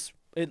overall,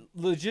 it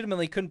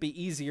legitimately couldn't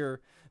be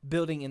easier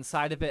building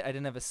inside of it. I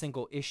didn't have a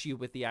single issue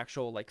with the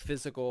actual like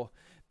physical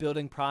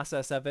building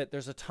process of it.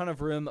 There's a ton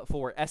of room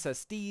for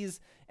SSDs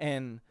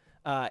and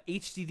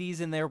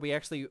HDDs in there. We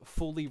actually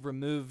fully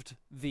removed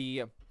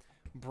the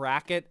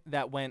bracket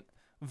that went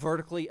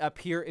vertically up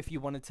here. If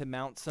you wanted to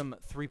mount some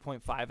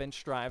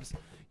 3.5-inch drives,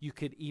 you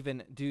could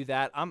even do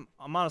that. I'm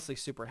honestly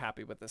super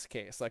happy with this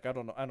case. Like, I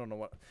don't know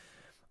what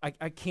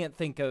I can't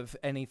think of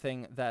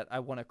anything that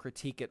I want to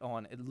critique it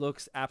on. It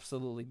looks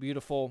absolutely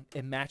beautiful.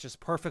 It matches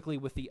perfectly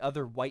with the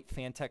other white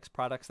Phanteks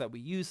products that we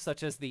use,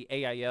 such as the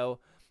AIO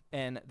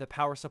and the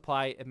power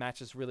supply. It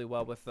matches really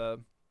well with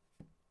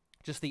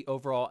just the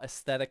overall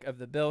aesthetic of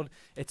the build.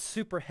 It's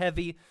super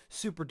heavy,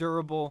 super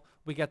durable.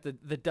 We got the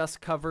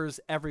dust covers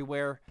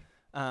everywhere.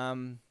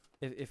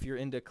 If you're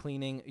into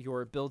cleaning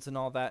your builds and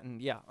all that. And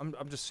yeah,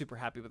 I'm just super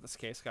happy with this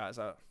case, guys.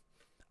 I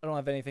don't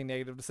have anything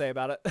negative to say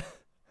about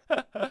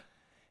it.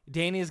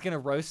 Danny is going to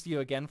roast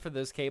you again for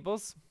those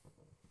cables.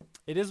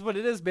 It is what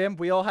it is, man.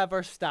 We all have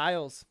our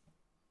styles.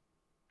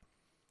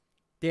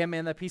 Damn,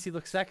 man, that PC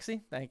looks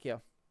sexy. Thank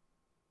you.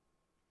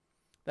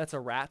 That's a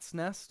rat's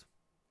nest.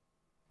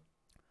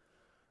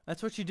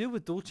 That's what you do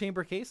with dual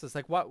chamber cases.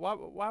 Like, why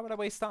would I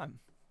waste time?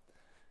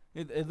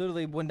 It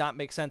literally would not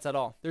make sense at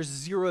all. There's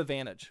zero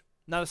advantage.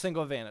 Not a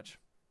single advantage.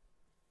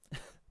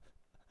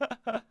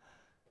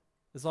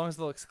 As long as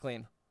it looks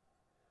clean.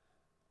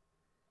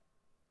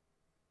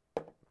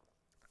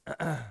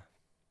 I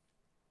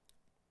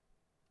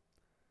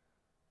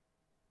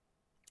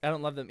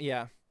don't love them.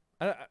 Yeah.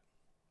 A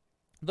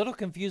little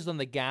confused on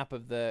the gap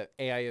of the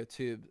AIO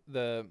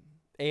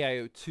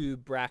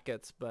tube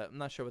brackets, but I'm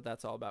not sure what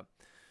that's all about.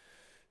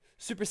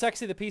 Super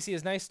sexy. The PC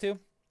is nice too.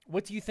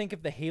 What do you think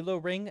of the Halo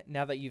ring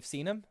now that you've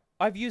seen them?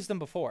 I've used them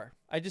before.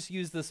 I just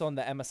used this on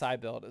the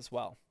MSI build as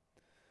well.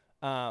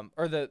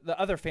 Or the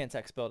other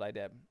Phanteks build I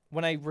did.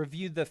 When I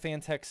reviewed the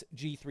Phanteks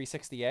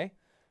G360A,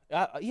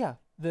 yeah,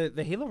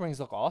 the Halo rings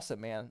look awesome,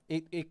 man.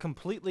 It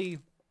completely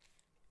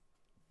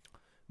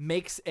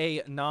makes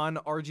a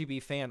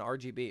non-RGB fan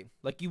RGB.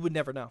 Like, you would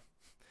never know.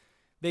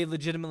 They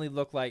legitimately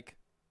look like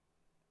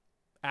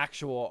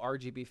actual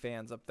RGB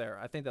fans up there.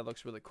 I think that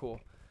looks really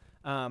cool.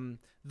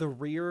 The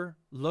rear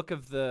look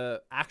of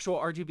the actual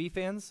RGB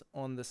fans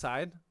on the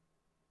side,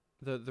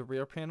 the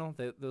rear panel,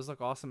 those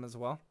look awesome as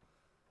well.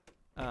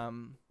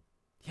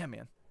 Yeah,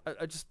 man.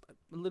 I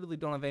literally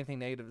don't have anything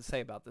negative to say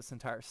about this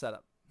entire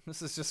setup.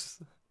 This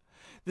is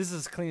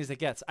as clean as it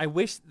gets. I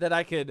wish that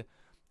I could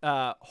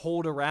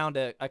hold around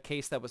a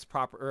case that was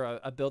proper, or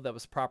a build that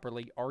was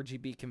properly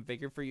RGB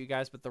configured for you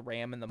guys with the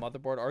RAM and the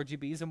motherboard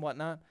RGBs and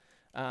whatnot.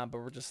 But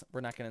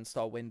we're not going to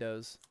install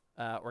Windows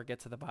or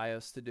get to the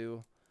BIOS to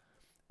do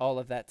all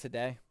of that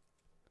today.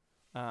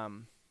 Yeah,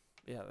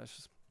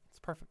 it's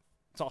perfect.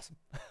 It's awesome.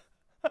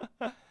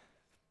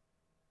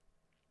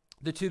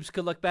 The tubes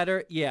could look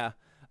better. Yeah,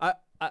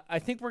 I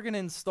think we're going to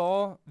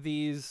install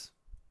these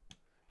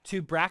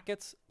two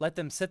brackets, let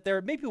them sit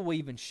there. Maybe we'll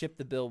even ship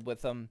the build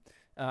with them,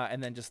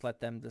 and then just let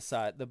them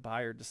decide, the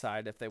buyer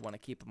decide if they want to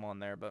keep them on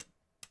there. But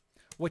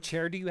what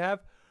chair do you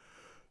have?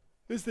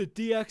 This is the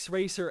DX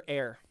Racer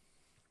Air.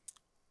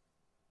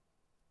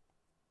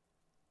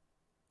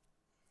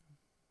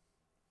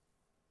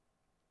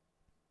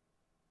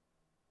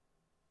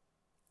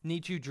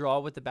 Need you draw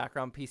with the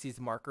background PC's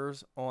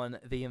markers on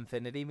the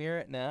infinity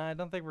mirror? Nah, I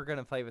don't think we're going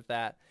to play with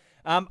that.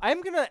 I'm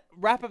going to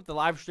wrap up the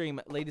live stream,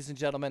 ladies and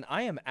gentlemen.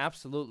 I am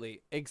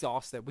absolutely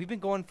exhausted. We've been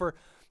going for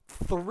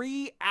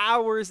 3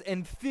 hours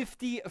and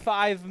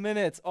 55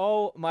 minutes.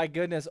 Oh, my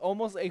goodness.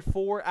 Almost a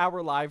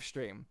 4-hour live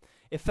stream.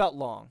 It felt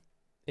long.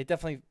 It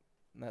definitely,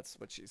 that's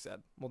what she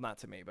said. Well, not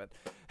to me, but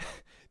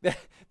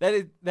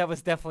that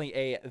was definitely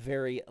a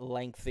very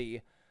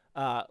lengthy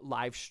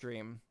live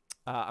stream.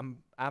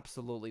 I'm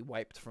absolutely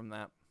wiped from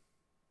that.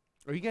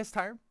 Are you guys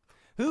tired?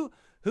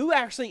 Who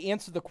actually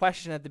answered the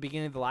question at the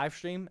beginning of the live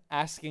stream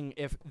asking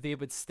if they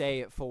would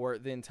stay for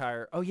the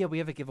entire... Oh, yeah, we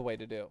have a giveaway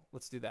to do.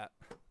 Let's do that.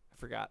 I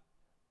forgot.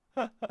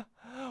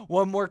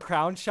 One more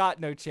crown shot?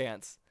 No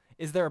chance.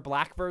 Is there a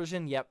black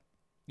version? Yep.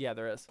 Yeah,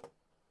 there is.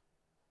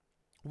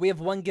 We have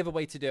one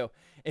giveaway to do.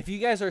 If you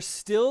guys are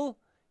still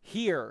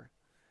here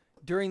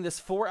during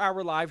this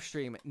 4-hour live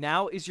stream,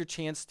 now is your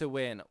chance to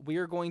win. We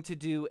are going to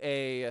do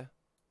a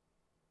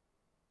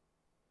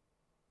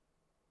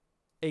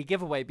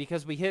giveaway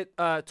because we hit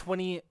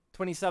 20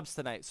 subs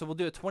tonight. So we'll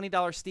do a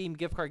 $20 Steam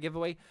gift card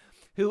giveaway.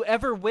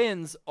 Whoever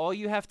wins, all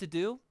you have to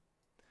do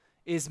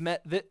is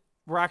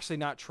we're actually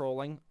not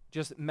trolling.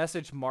 Just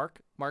message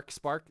Mark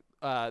Spark,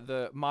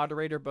 the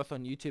moderator both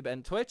on YouTube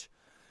and Twitch.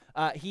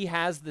 He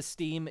has the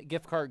Steam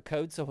gift card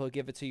code, so he'll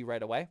give it to you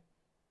right away.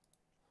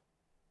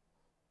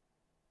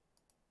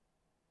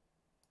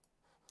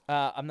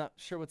 I'm not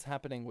sure what's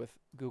happening with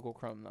Google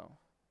Chrome, though.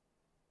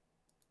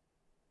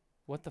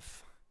 What the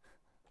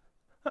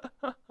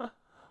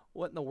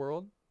what in the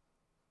world?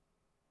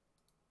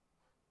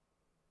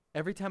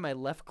 Every time I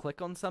left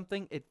click on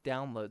something, it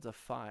downloads a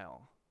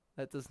file.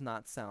 That does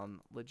not sound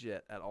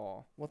legit at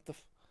all. What the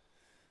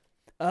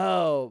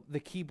Oh, the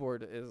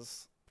keyboard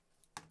was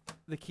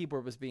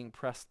being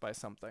pressed by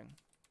something.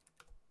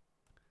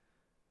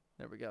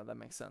 There we go. That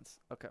makes sense.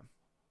 Okay. All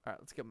right,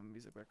 let's get my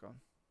music back on. All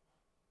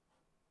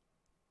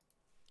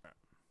right.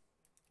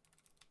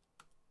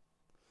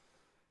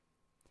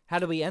 How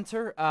do we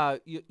enter?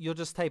 You'll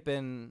just type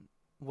in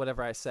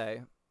whatever I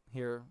say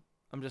here.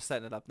 I'm just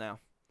setting it up now.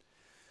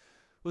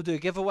 We'll do a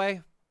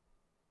giveaway.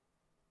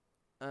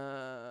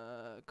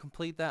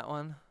 Complete that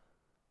one.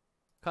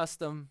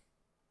 Custom.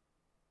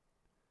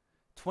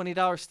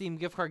 $20 Steam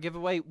gift card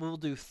giveaway. We'll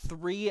do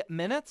 3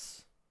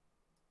 minutes.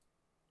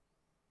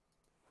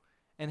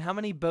 And how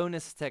many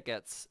bonus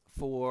tickets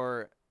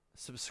for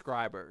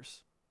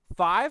subscribers?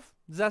 5?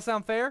 Does that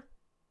sound fair?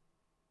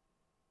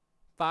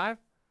 5? I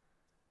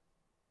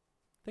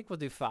think we'll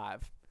do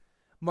 5.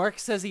 Mark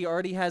says he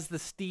already has the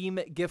Steam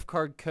gift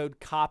card code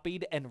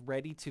copied and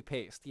ready to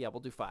paste. Yeah,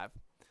 we'll do 5.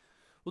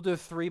 We'll do a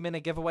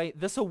 3-minute giveaway.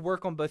 This will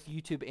work on both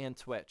YouTube and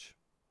Twitch.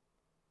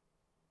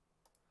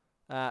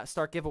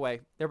 Start giveaway.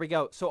 There we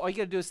go. So all you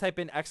got to do is type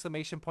in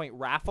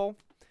 !raffle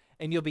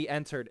and you'll be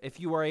entered. If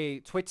you are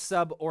a Twitch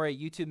sub or a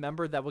YouTube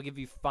member, that will give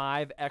you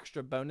 5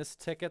 extra bonus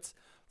tickets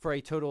for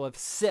a total of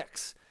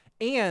 6.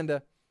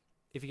 And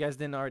if you guys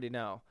didn't already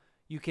know,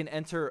 you can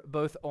enter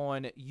both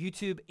on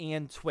YouTube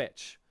and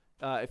Twitch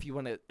if you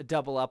want to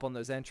double up on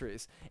those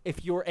entries.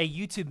 If you're a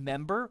YouTube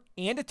member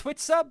and a Twitch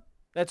sub,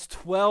 that's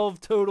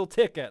 12 total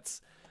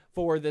tickets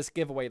for this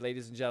giveaway,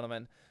 ladies and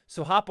gentlemen.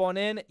 So hop on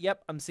in.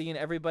 Yep, I'm seeing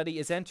everybody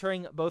is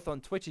entering both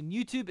on Twitch and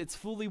YouTube. It's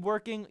fully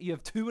working. You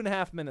have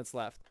 2.5 minutes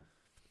left.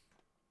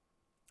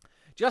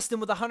 Justin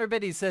with 100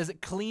 biddies says,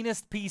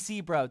 cleanest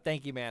PC, bro.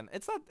 Thank you, man.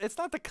 It's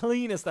not the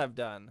cleanest I've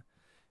done.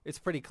 It's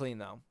pretty clean,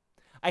 though.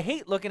 I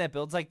hate looking at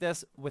builds like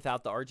this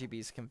without the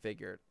RGBs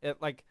configured.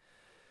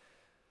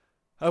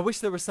 I wish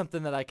there was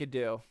something that I could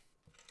do.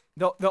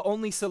 The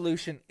only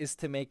solution is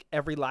to make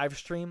every live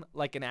stream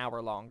like an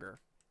hour longer.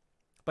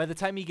 By the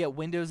time you get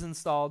Windows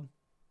installed,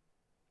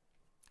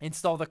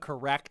 install the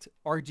correct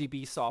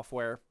RGB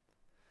software,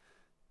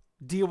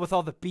 deal with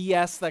all the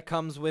BS that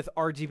comes with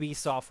RGB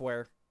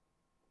software.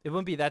 It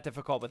wouldn't be that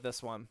difficult with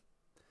this one.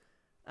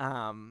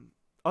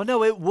 Oh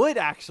no, it would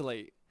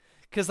actually.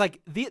 Because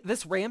like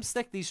this RAM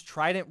stick, these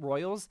Trident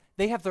Royals,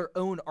 they have their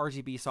own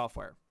RGB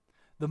software.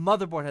 The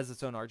motherboard has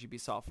its own RGB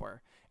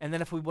software. And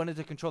then if we wanted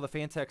to control the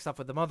Fantech stuff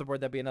with the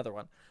motherboard, that'd be another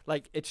one.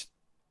 Like,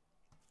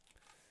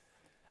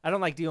 I don't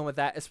like dealing with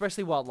that,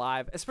 especially while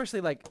live. Especially,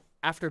 like,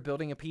 after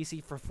building a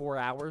PC for 4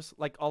 hours.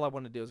 Like, all I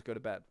want to do is go to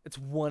bed. It's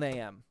 1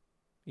 a.m.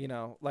 You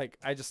know? Like,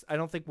 I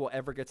don't think we'll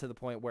ever get to the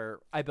point where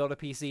I build a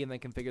PC and then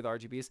configure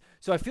the RGBs.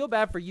 So I feel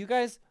bad for you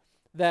guys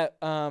that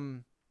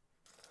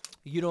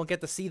you don't get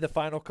to see the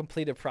final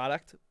completed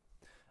product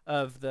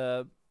of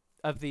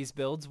these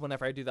builds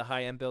whenever I do the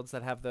high-end builds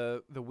that have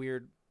the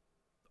weird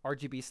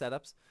RGB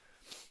setups.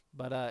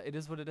 But it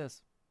is what it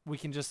is. We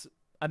can just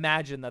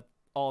imagine that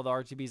all the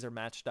RGBs are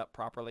matched up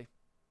properly.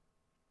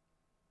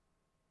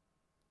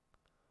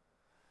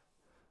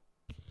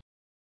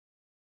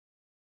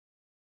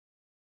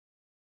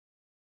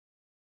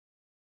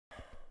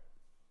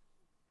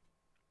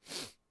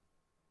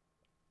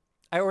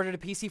 I ordered a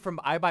PC from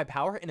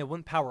iBuyPower and it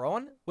wouldn't power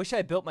on. Wish I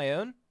had built my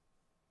own.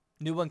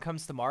 New one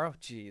comes tomorrow.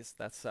 Jeez,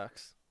 that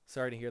sucks.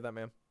 Sorry to hear that,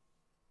 man.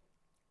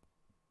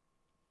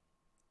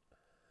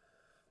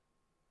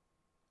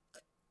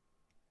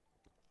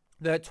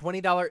 The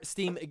 $20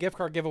 Steam gift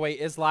card giveaway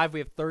is live. We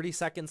have 30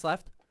 seconds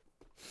left.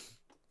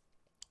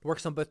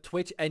 Works on both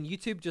Twitch and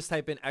YouTube. Just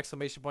type in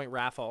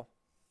 !raffle.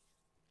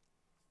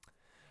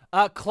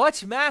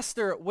 Clutch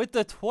Master with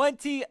the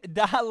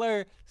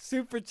 $20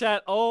 super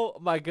chat. Oh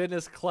my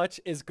goodness, Clutch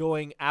is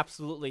going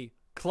absolutely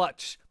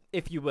clutch,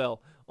 if you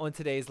will, on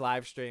today's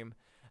live stream.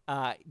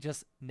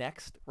 Just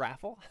next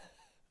raffle.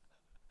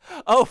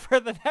 Oh, for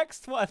the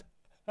next one.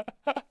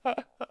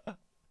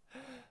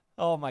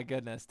 Oh my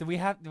goodness. Do we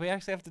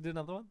actually have to do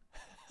another one?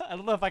 I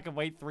don't know if I can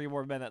wait 3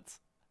 more minutes.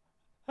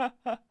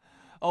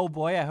 Oh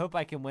boy, I hope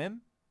I can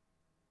win.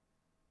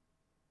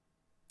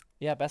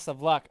 Yeah, best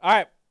of luck. All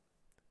right.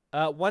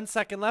 1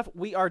 second left.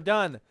 We are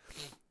done.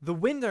 The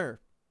winner,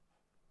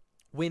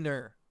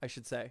 I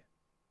should say,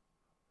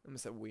 Let me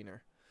say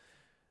wiener.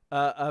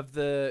 Of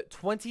the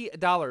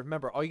 $20.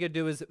 Remember, all you gotta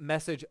do is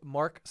message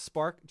Mark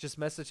Spark. Just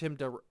message him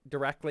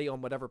directly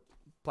on whatever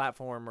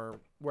platform or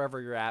wherever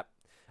you're at,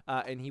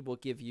 and he will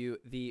give you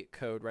the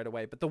code right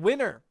away. But the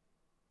winner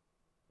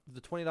of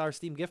the $20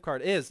 Steam gift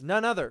card is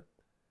none other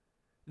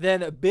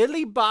than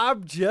Billy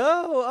Bob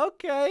Joe.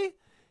 Okay.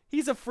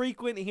 He's a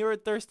frequent here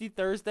at Thirsty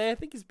Thursday. I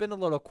think he's been a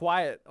little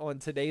quiet on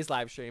today's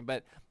live stream,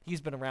 but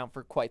he's been around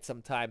for quite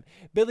some time.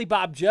 Billy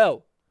Bob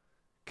Joe,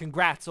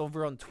 congrats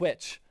over on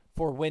Twitch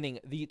for winning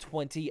the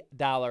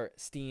 $20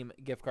 Steam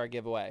gift card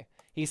giveaway.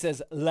 He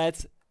says,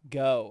 let's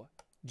go.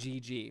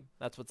 GG.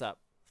 That's what's up.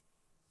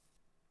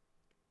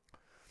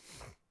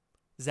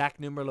 Zach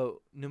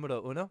numero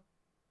uno.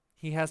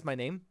 He has my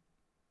name.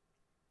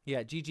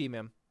 Yeah, GG,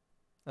 man.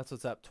 That's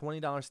what's up.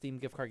 $20 Steam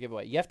gift card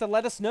giveaway. You have to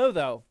let us know,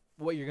 though,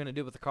 what you're going to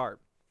do with the card.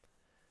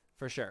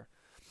 For sure.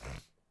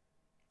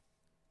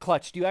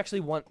 Clutch, do you actually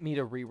want me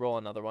to re-roll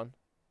another one?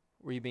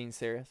 Were you being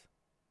serious?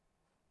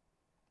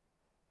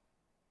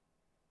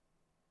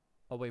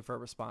 I'll wait for a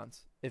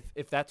response.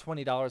 If that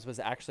 $20 was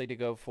actually to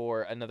go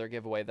for another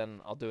giveaway, then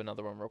I'll do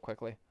another one real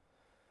quickly.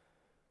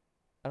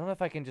 I don't know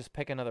if I can just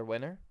pick another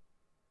winner.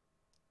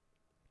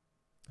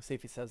 See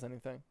if he says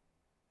anything.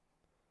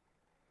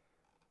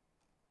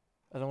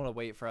 I don't want to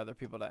wait for other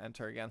people to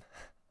enter again.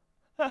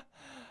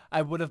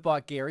 I would have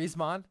bought Gary's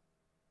mod.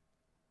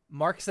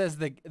 Mark says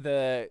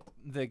the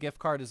gift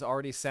card is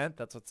already sent.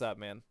 That's what's up,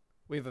 man.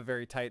 We have a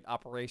very tight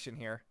operation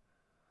here.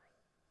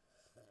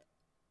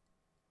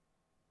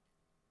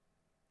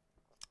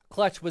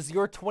 Clutch, was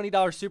your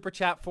 $20 super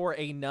chat for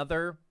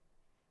another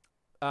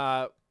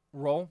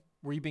roll?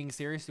 Were you being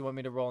serious? Do you want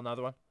me to roll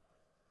another one?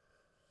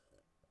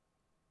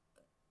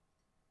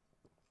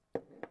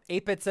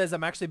 8-Bit says,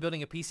 I'm actually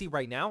building a PC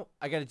right now.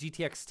 I got a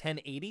GTX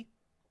 1080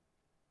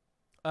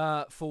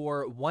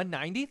 for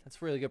 $190. That's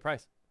a really good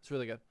price. It's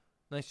really good.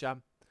 Nice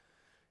job.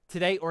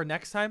 Today or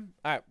next time?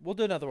 All right, we'll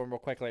do another one real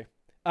quickly.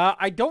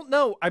 I don't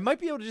know. I might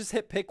be able to just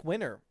hit pick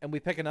winner, and we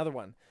pick another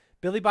one.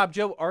 Billy Bob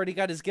Joe already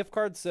got his gift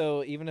card,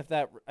 so even if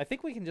that... I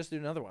think we can just do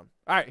another one.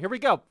 All right, here we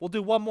go. We'll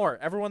do one more.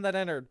 Everyone that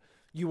entered,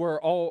 you were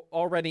all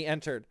already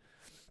entered.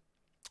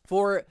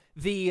 For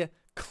the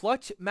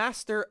Clutch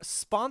Master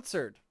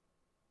sponsored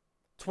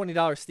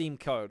 $20 Steam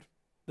code.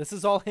 This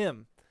is all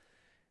him.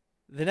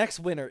 The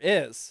next winner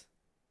is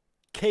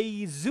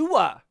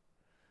Keizua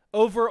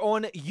over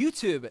on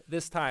YouTube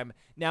this time.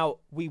 Now,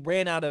 we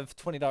ran out of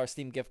 $20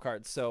 Steam gift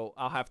cards, so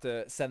I'll have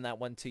to send that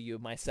one to you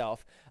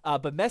myself.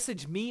 But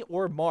message me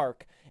or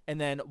Mark,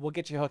 and then we'll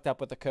get you hooked up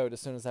with the code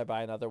as soon as I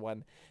buy another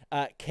one.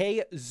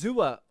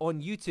 Keizua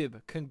on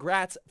YouTube,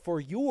 congrats for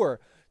your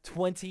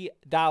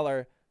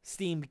 $20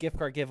 Steam gift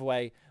card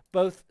giveaway.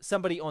 Both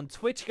somebody on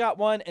Twitch got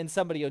one and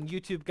somebody on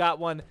YouTube got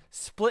one.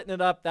 Splitting it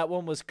up. That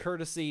one was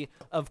courtesy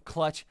of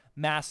Clutch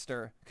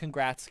Master.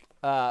 Congrats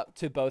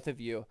to both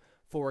of you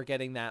for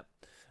getting that.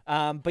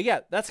 But yeah,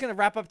 that's going to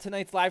wrap up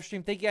tonight's live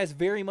stream. Thank you guys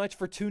very much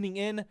for tuning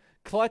in.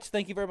 Clutch,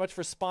 thank you very much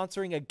for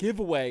sponsoring a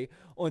giveaway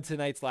on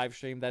tonight's live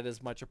stream. That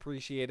is much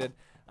appreciated.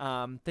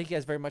 Thank you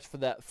guys very much for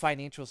the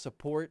financial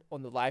support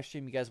on the live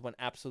stream. You guys went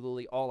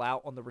absolutely all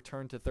out on the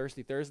return to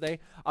Thirsty Thursday.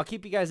 I'll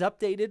keep you guys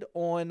updated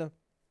on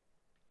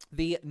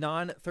the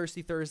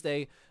non-Thirsty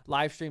Thursday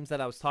live streams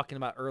that I was talking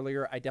about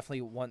earlier. I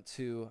definitely want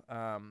to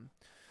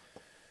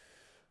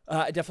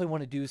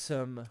do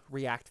some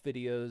react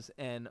videos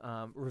and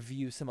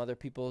review some other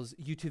people's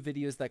YouTube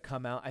videos that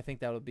come out. I think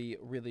that would be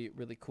really,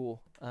 really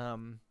cool.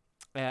 And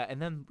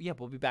then, yeah,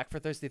 we'll be back for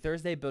Thirsty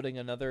Thursday building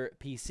another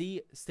PC.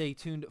 Stay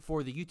tuned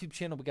for the YouTube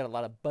channel. We got a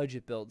lot of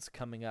budget builds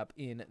coming up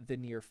in the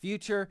near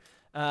future.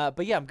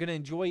 But yeah, I'm going to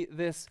enjoy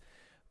this.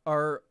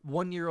 Our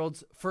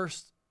 1-year-old's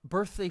first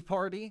birthday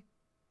party.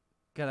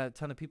 Got a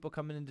ton of people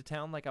coming into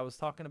town like I was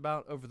talking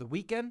about over the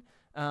weekend.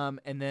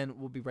 And then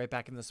we'll be right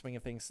back in the swing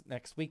of things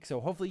next week. So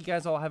hopefully you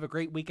guys all have a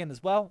great weekend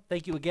as well.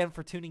 Thank you again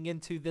for tuning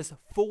into this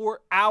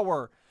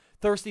 4-hour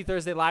Thirsty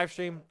Thursday live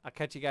stream. I'll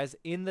catch you guys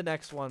in the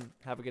next one.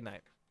 Have a good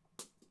night.